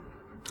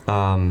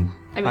 I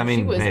mean,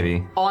 she was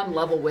maybe. on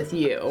level with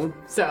you,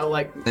 so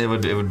like It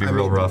would be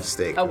real rough.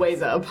 a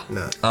ways up.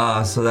 No.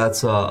 So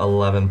that's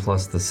 11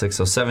 plus the 6,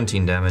 so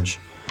 17 damage.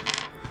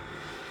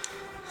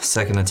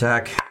 Second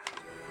attack.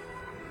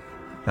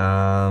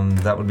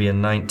 That would be a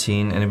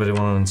 19. Anybody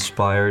want to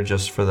inspire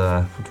just for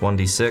the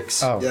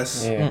 1d6? Oh,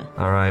 Yes. Yeah.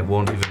 All right,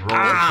 won't even roll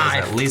it, 'cause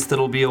at least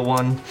it'll be a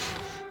 1.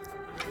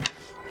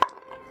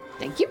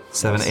 Thank you.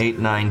 7, 8,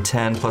 9,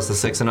 10, plus the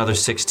 6, another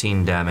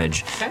 16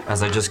 damage. Okay.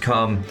 As I just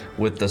come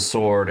with the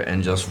sword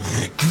and just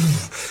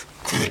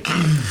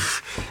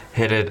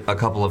hit it a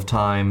couple of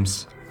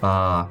times,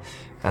 and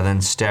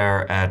then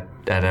stare at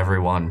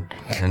everyone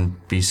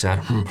and be sad.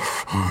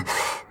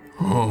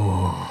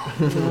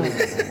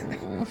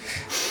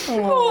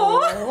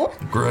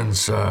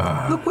 Gren's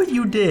Look what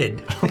you did.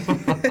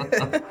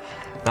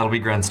 That'll be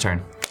Gren's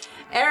turn.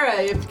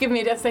 Era, you have to give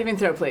me a death saving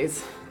throw,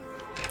 please.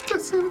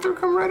 Let's see if they'll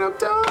come right up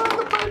down.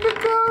 The pipe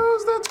it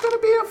goes. That's gonna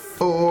be a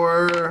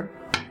 4.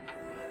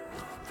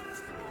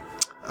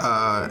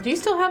 Do you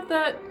still have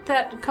that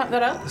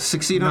up?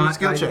 Succeed on a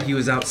skill check. He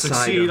was outside.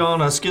 Succeed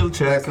on a skill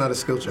check. That's not a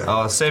skill check.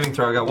 Saving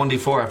throw. I got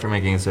 1d4 after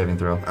making a saving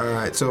throw. All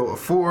right, so a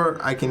 4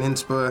 I can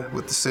inspa.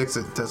 With the 6,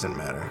 it doesn't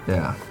matter.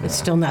 Yeah. It's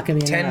still not going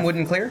to be 10 enough.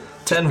 wouldn't clear?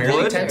 10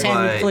 Barely would, 10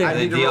 but clear. I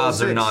need to the roll a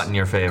odds are 6. not in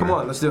your favor. Come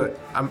on, let's do it.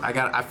 I'm don't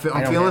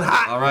feeling have-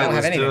 hot. All right, I don't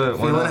let's have do anything. it.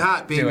 Why Feeling not?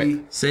 hot, Do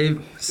baby.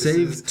 Save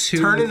 2.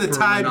 Turning the for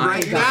tide when I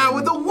right now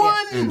with a 1.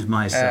 And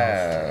myself.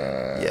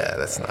 Yeah,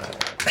 that's not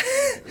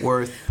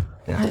worth.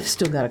 I've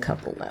still got a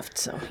couple left,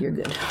 so you're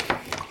good.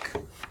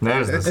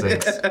 There's the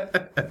 6.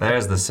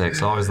 There's the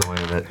 6. Always the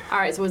way of it. All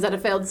right, so was that a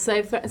failed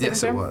saving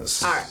Yes, throw? it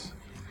was. All right.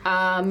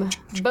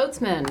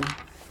 Boatsman,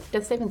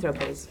 death saving throw,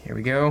 please. Here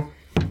we go.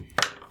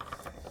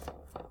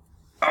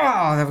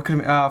 Oh, that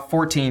could have been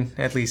 14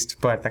 at least,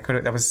 but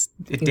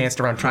it danced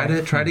around. Try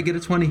to get a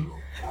 20.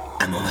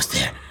 I'm almost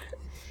there.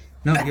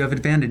 No, you have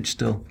advantage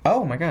still.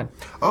 Oh my god.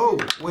 Oh,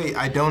 wait,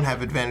 I don't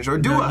have advantage, or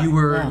do I? You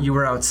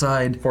were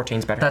outside.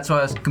 14's better. That's why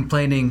I was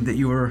complaining that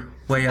you were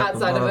way up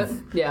Outside above. of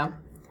it? Yeah.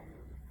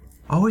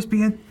 Always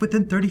be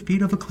within 30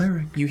 feet of a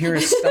cleric. You hear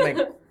his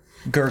stomach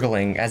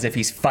gurgling as if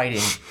he's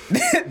fighting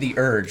the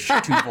urge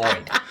to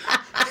void.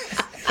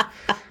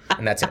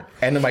 and that's it.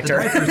 End of my The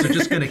turn. diapers are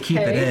just going to keep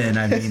it in.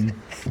 I mean,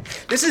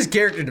 this is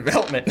character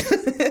development.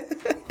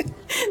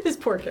 This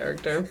poor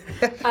character.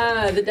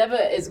 The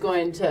Deva is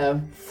going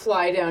to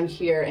fly down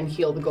here and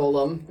heal the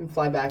golem and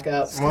fly back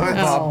up. What?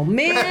 Oh,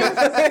 man.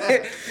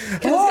 Because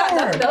it's got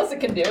nothing else it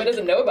can do. It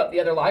doesn't know about the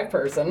other live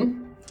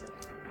person.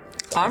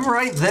 I'm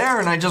right there,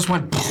 and I just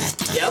went.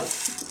 Yep.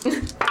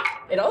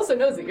 It also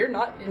knows that you're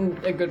not in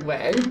a good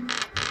way.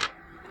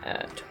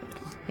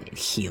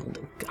 Healed.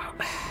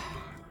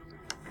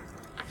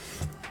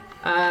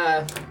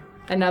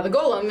 And now the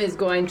golem is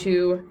going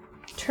to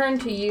turn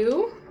to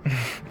you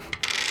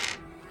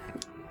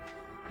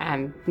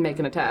and make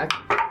an attack.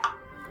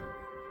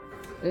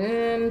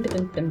 And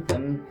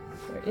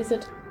where is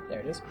it? There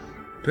it is.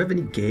 do I have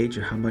any gauge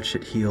of how much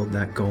it healed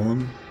that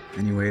golem?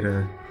 Any way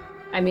to...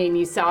 I mean,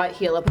 you saw it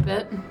heal up a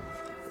bit.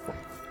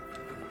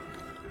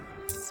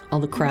 All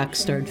the cracks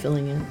started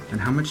filling in. And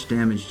how much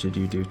damage did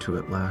you do to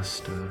it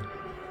last?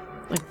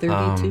 Like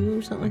 32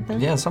 or something like that?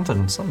 Yeah,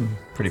 something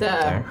pretty It's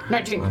big there.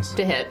 19 Nice.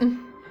 to hit.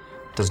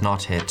 Does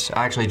not hit.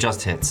 Actually,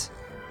 just hits.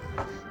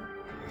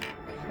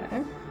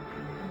 Okay.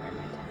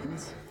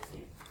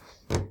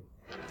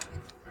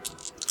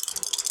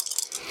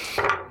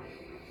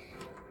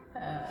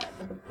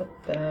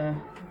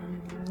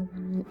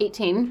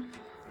 18.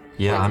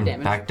 Yeah, Points of I'm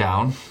damage. back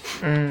down.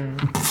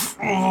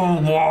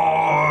 Oh,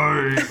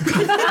 why?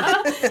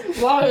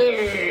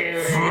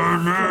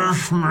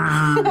 Finish me.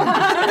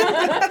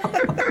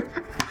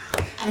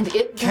 And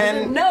it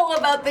doesn't know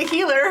about the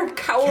healer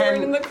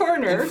cowering in the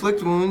corner.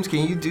 Inflict wounds,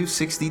 can you do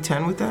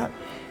 60-10 with that?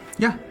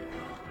 Yeah.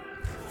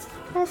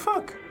 Oh,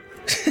 fuck.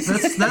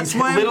 That's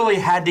why... literally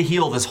had to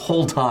heal this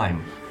whole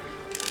time.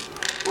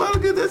 Well,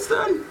 good, that's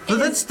done. So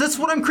that's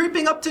what I'm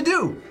creeping up to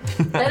do.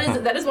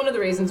 That is one of the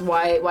reasons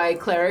why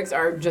clerics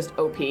are just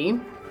OP,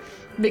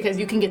 because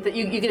you can get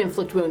you can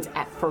inflict wounds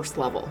at first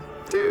level.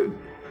 Dude.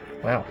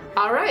 Wow.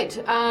 All right.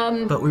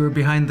 But we were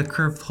behind the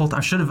curve the whole time.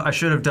 I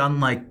should have done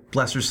like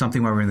bless or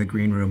something while we were in the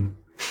green room.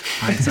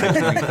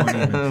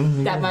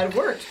 That might have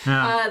worked.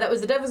 Yeah. That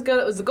was the Deva's go.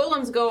 That was the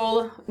Golem's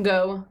goal.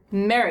 Go,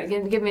 Mary.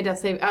 Give me a death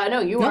save.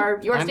 No, you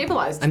are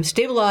stabilized. I'm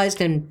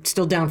stabilized and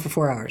still down for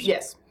 4 hours.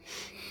 Yes.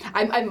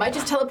 I might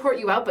just teleport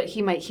you out, but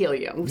he might heal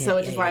you. So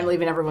which is why I'm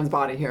leaving everyone's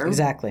body here.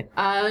 Exactly.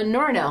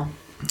 Nornell.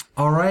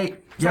 All right.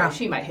 Sorry, Yeah.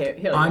 she might heal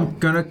you. I'm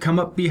gonna come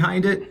up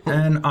behind it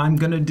and I'm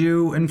gonna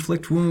do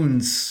inflict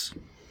wounds.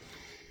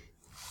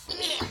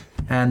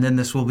 And then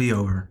this will be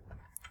over.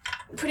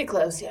 Pretty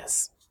close,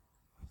 yes.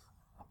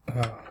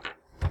 I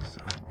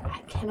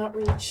cannot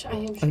reach. I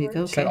am Oh, you short.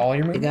 go. Is that all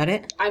your You movement? got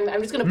it? I'm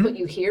just going to put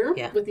you here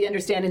with the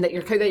understanding that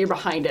you're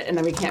behind it, and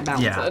then we can't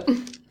balance Yeah. it.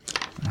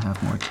 I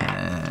have more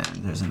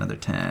 10. There's another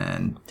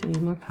 10. Do you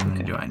need more? How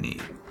many do I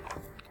need?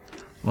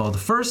 Well, the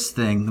first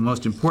thing, the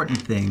most important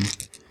thing,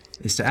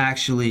 is to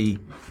actually...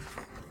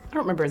 I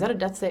don't remember. Is that a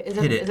death save? Is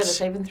Hit that it. a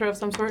saving throw of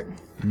some sort?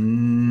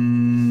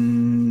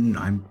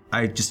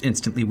 I just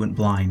instantly went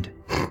blind.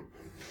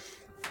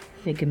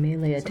 Make a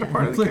melee attack.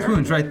 Inflict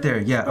wounds right there.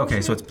 Yeah,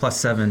 okay, so it's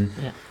 +7.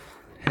 Yeah.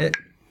 Hit.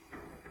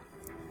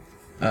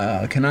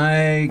 Can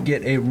I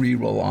get a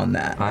reroll on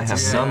that? I have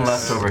some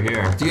left over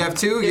here. Do you have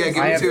 2? Yeah, give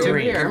I me have 2.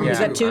 3. Here. You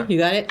got 2? You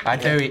got it? I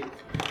do it. All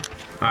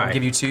I'll right.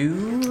 give you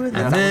 2.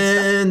 And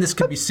then this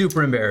could be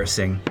super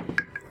embarrassing.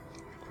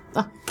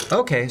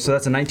 Okay, so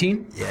that's a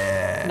 19?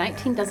 Yeah.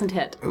 19 doesn't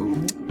hit.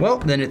 Well,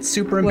 then it's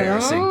super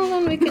embarrassing.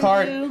 Well, we can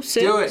do 6.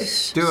 Do it.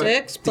 Do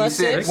it. 6 plus D6.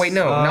 6. Wait,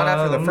 no, not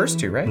after the first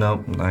 2, right?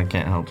 No, I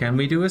can't help. Can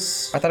we do a... I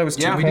thought it was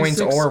 2 Yeah, we do coins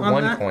 6 or on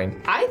 1 that?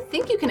 coin. I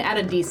think you can add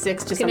a d6 to can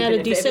something add a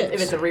if D6.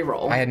 it's a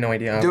reroll. I had no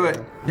idea. Do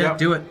it. Yeah,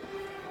 do it.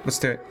 Let's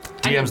do it.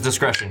 DM's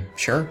discretion.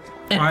 Sure.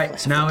 All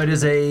right, now it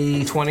is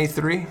a...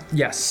 23.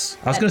 Yes.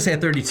 I was going to say a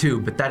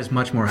 32, but that is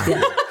much more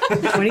accurate.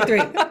 23.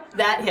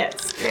 That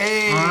hits.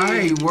 Hey, All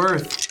right.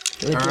 worth.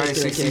 Do it, All do it, right,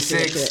 do it, do it, do it,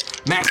 66. do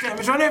it. Max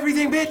damage on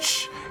everything,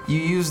 bitch. You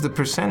use the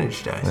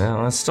percentage dice. Yeah,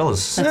 that's still a...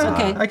 That's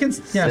okay. I can...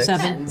 Yeah,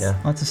 7.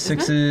 Yeah. Lots of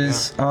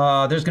 6s.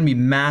 There's going to be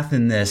math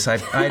in this. I'd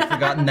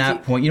forgotten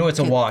that point. You know, it's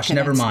a wash.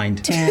 Never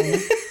mind.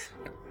 10.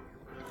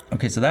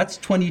 Okay, so that's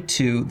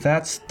 22.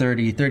 That's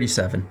 30.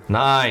 37.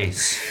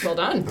 Nice. Well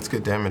done. That's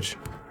good damage.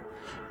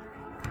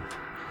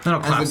 Then I'll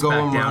As collapse the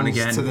golem back down runs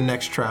again to the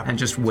next trap. and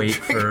just wait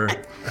for...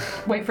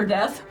 Wait for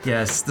death.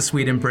 Yes, the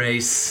sweet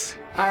embrace.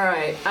 All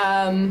right.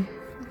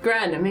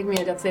 Gren, make me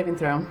a death saving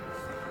throw,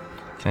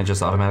 Can I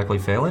just automatically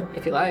fail it?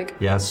 if you like.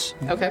 Yes.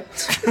 Okay.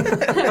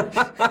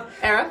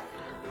 Era?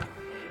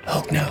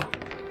 Oh, no.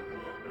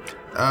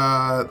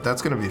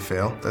 That's gonna be a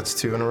fail. That's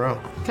 2 in a row.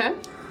 Okay.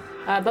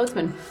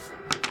 Boatsman.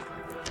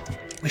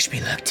 Wish me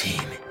luck,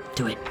 team.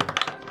 Do it.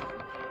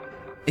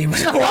 It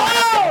was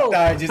Oh! No,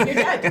 I just,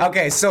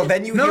 okay, so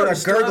then you hear a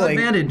still have gurgling.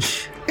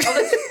 advantage.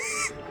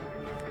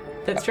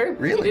 That's true.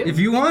 Really? You do. If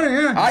you want it,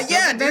 yeah. Yeah, Still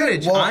have dude.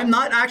 advantage. Well- I'm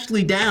not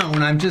actually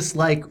down. I'm just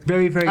like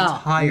very, very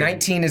tired.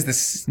 19 is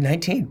the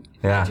 19.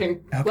 Yeah. Okay.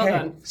 Okay. Well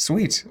done.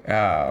 Sweet.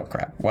 Oh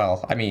crap.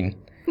 Well, I mean,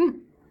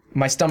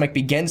 my stomach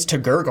begins to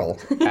gurgle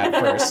at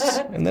first,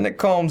 and then it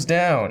calms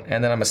down,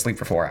 and then I'm asleep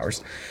for 4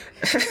 hours.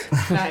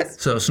 Nice.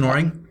 So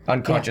snoring?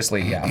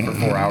 Unconsciously, yeah, for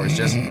 4 hours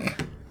just.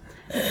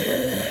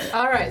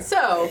 All right,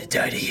 so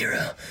Died a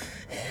hero.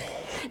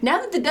 now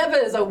that the Deva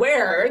is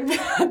aware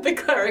that the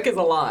cleric is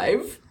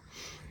alive,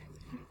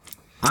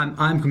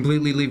 I'm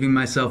completely leaving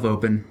myself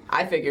open.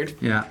 I figured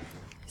Yeah.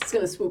 he's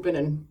gonna swoop in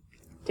and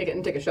take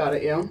a shot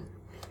at you.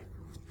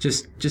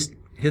 Just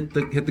hit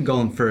the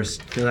golem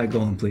first. Kill that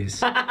golem,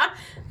 please.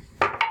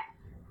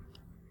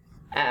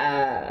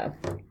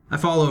 I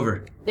fall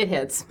over It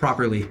hits.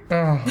 properly.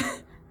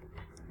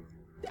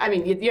 I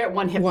mean, you're at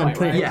 1 hit One point,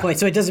 point, right? hit point,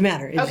 so it doesn't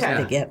matter. It's just Okay.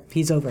 like, yep,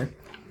 he's over.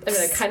 I mean,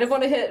 I kind of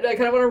want to hit. I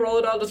kind of want to roll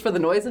it all just for the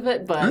noise of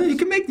it, but You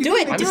can make Do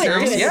it, do it.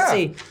 serious, yeah. Let's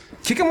see.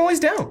 Kick him while he's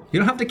down. You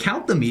don't have to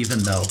count them even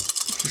though.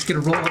 Just get to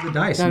roll all the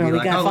dice. No, and no, be we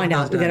like, gotta oh, find look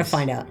out. at We those gotta dice.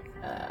 find out.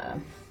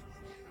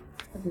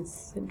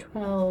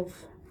 12,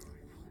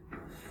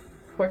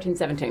 14,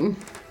 17.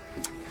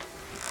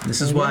 This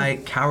is why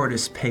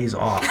cowardice pays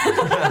off. He was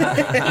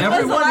the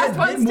Everyone last had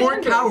one been more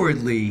standing.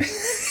 cowardly.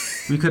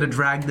 We could have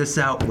dragged this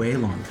out way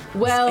longer.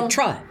 Well,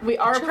 try. We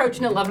are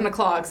approaching 11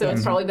 o'clock, so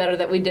it's probably better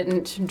that we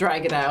didn't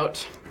drag it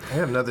out. I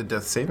have another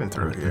death saving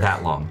throw here.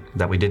 That long.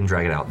 That we didn't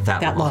drag it out.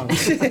 That long.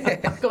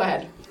 Go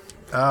ahead.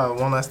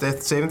 One last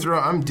death saving throw.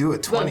 I'm due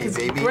at 20,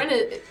 baby.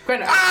 Grenna, Did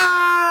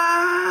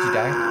you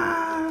die?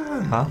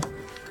 Huh?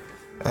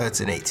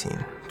 It's an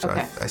 18. So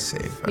Okay. I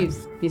save.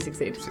 you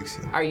succeed.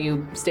 Succeed. Are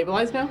you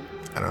stabilized now?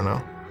 I don't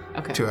know.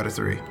 Okay. 2 out of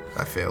 3.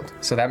 I failed.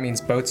 So that means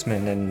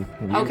boatsman and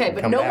you Okay, can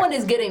but come no back. one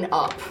is getting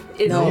up.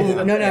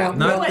 No, no.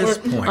 Not at this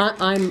We're- point.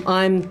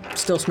 I'm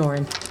still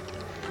snoring.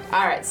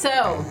 All right,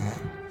 so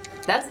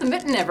that's the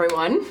mitten,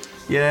 everyone.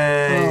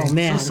 Yay! Oh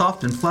man. So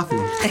soft and fluffy.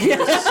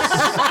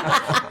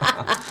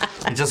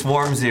 It just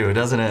warms you,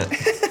 doesn't it?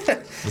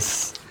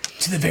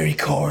 To the very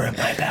core of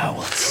my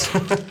bowels,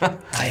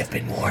 I have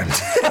been warmed.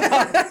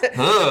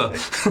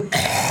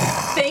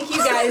 Thank you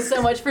guys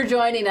so much for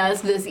joining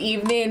us this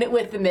evening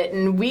with the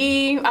mitten.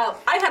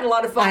 I had a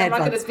lot of fun. I I'm had not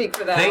fun. going to speak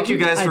for them. Thank you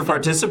guys for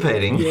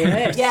participating.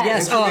 Yes.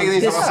 Yes. Oh, Making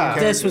these awesome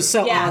this was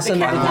so Yeah, awesome.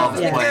 the that we characters, got-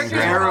 the yeah. characters were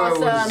Arrow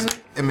was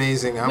awesome.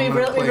 amazing. We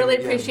really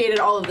appreciated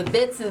all of the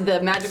bits.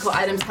 The magical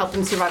items helped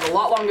them survive a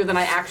lot longer than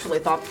I actually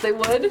thought they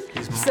would.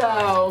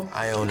 So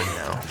I own it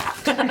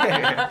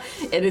now.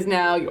 it is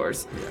now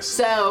yours. Yes.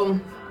 So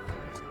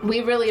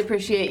we really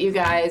appreciate you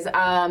guys.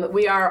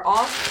 We are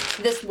off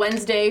this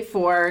Wednesday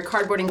for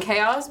Cardboard and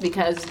Chaos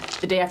because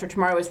the day after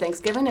tomorrow is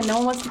Thanksgiving and no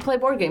one wants to play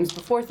board games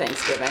before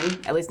Thanksgiving,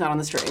 at least not on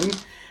the stream.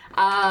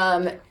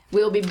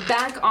 We'll be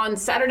back on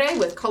Saturday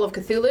with Call of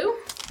Cthulhu.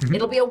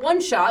 It'll be a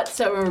one-shot,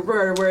 so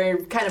we're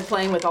kind of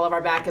playing with all of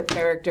our backup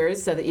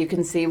characters so that you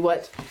can see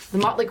what the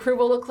motley crew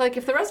will look like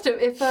if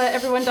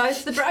everyone dies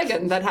to the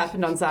dragon that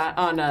happened on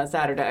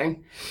Saturday.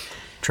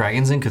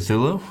 Dragons in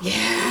Cthulhu?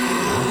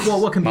 Well,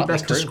 what can be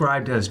best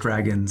described as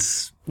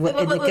dragons? Like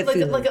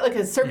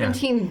a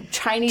serpentine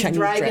Chinese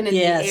dragon in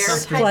yes. the air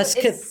type. Plus,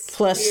 It's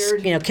plus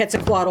weird.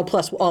 Quetzalcoatl,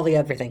 plus all the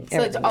everything.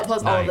 So it's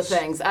plus all of the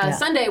things.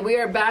 Sunday, we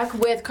are back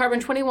with Carbon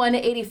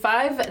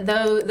 2185.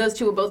 Those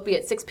two will both be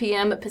at 6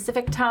 p.m.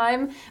 Pacific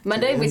time.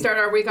 Monday, we start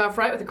our week off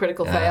right with a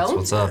critical fail.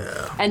 What's up?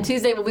 And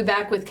Tuesday, we'll be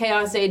back with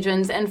Chaos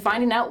Agents and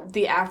finding out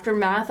the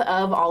aftermath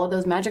of all of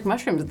those magic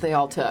mushrooms that they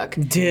all took.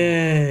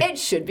 Dude. It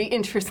should be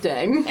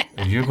interesting.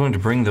 You're going to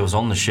bring those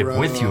on the ship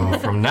with you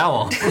from now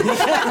on.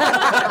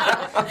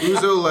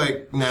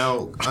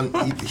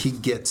 Uzo, he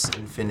gets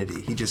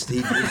infinity. He gets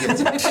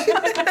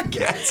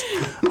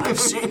I've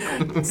seen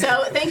him.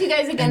 So thank you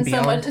guys again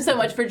so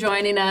much for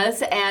joining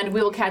us, and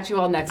we will catch you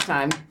all next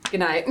time. Good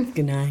night.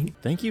 Good night.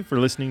 Thank you for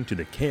listening to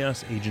the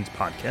Chaos Agents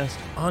podcast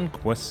on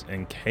Quests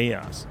and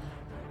Chaos.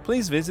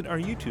 Please visit our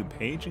YouTube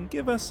page and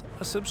give us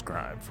a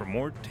subscribe for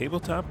more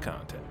tabletop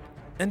content.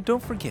 And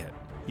don't forget,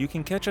 you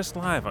can catch us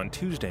live on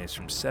Tuesdays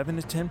from 7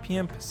 to 10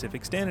 p.m.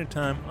 Pacific Standard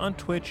Time on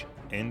Twitch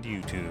and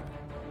YouTube.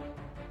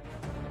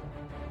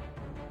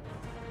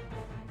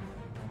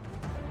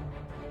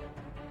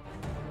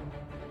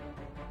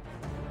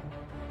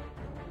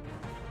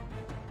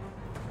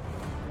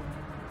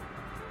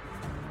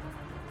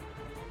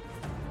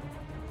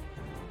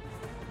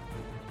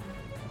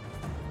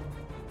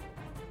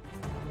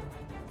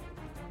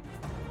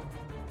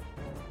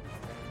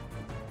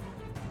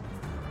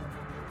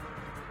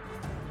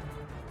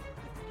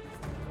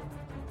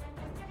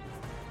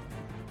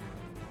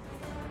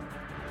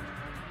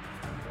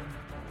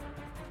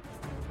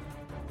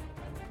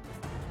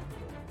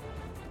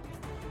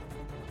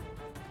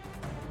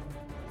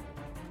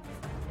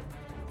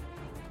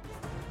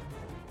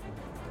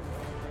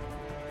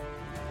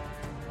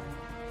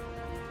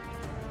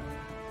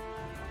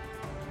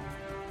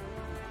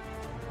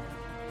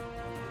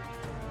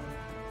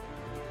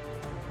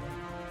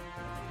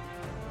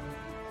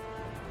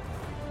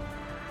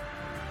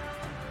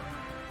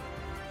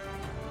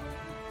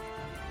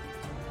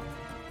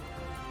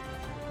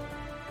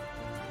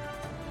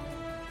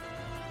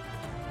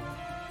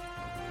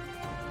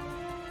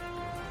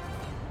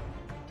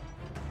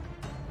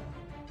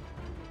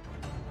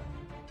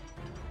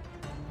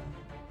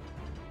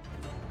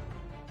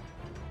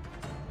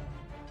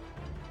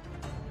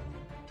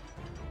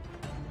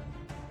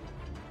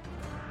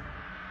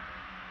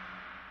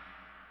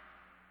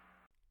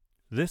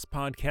 this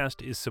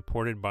podcast is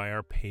supported by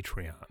our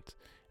Patreons,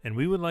 and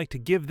we would like to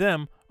give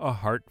them a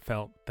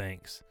heartfelt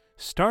thanks,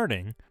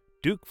 starting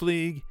Duke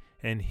Fleeg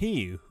and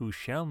He Who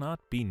Shall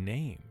Not Be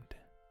Named.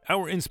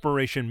 Our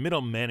Inspiration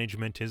Middle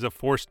Management is a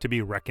force to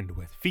be reckoned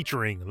with,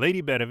 featuring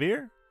Lady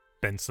Bedivere,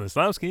 Ben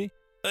Slislawski,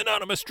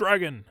 Anonymous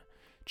Dragon,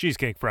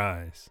 Cheesecake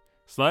Fries,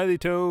 Slyly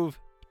Tove,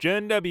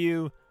 Jen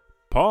W.,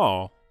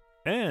 Paul,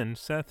 and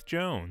Seth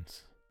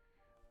Jones.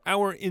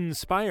 Our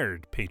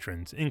inspired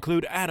patrons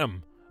include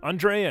Adam,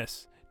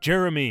 Andreas,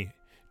 Jeremy,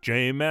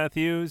 Jay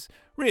Matthews,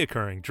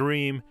 Reoccurring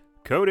Dream,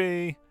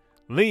 Cody,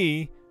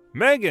 Lee,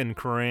 Megan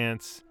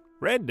Krantz,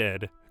 Red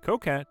Dead,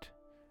 Coquette,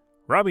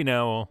 Robbie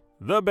Nowell,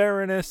 The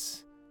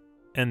Baroness,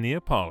 and the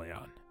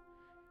Apollyon.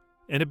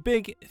 And a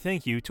big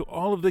thank you to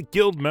all of the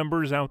guild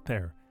members out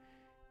there.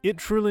 It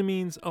truly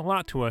means a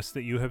lot to us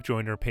that you have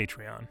joined our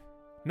Patreon.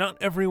 Not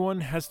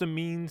everyone has the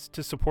means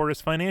to support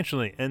us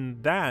financially,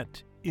 and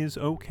that is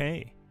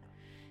okay.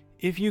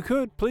 If you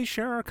could, please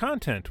share our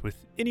content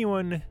with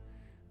anyone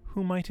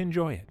who might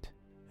enjoy it.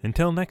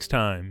 Until next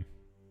time,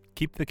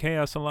 keep the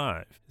chaos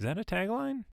alive. Is that a tagline?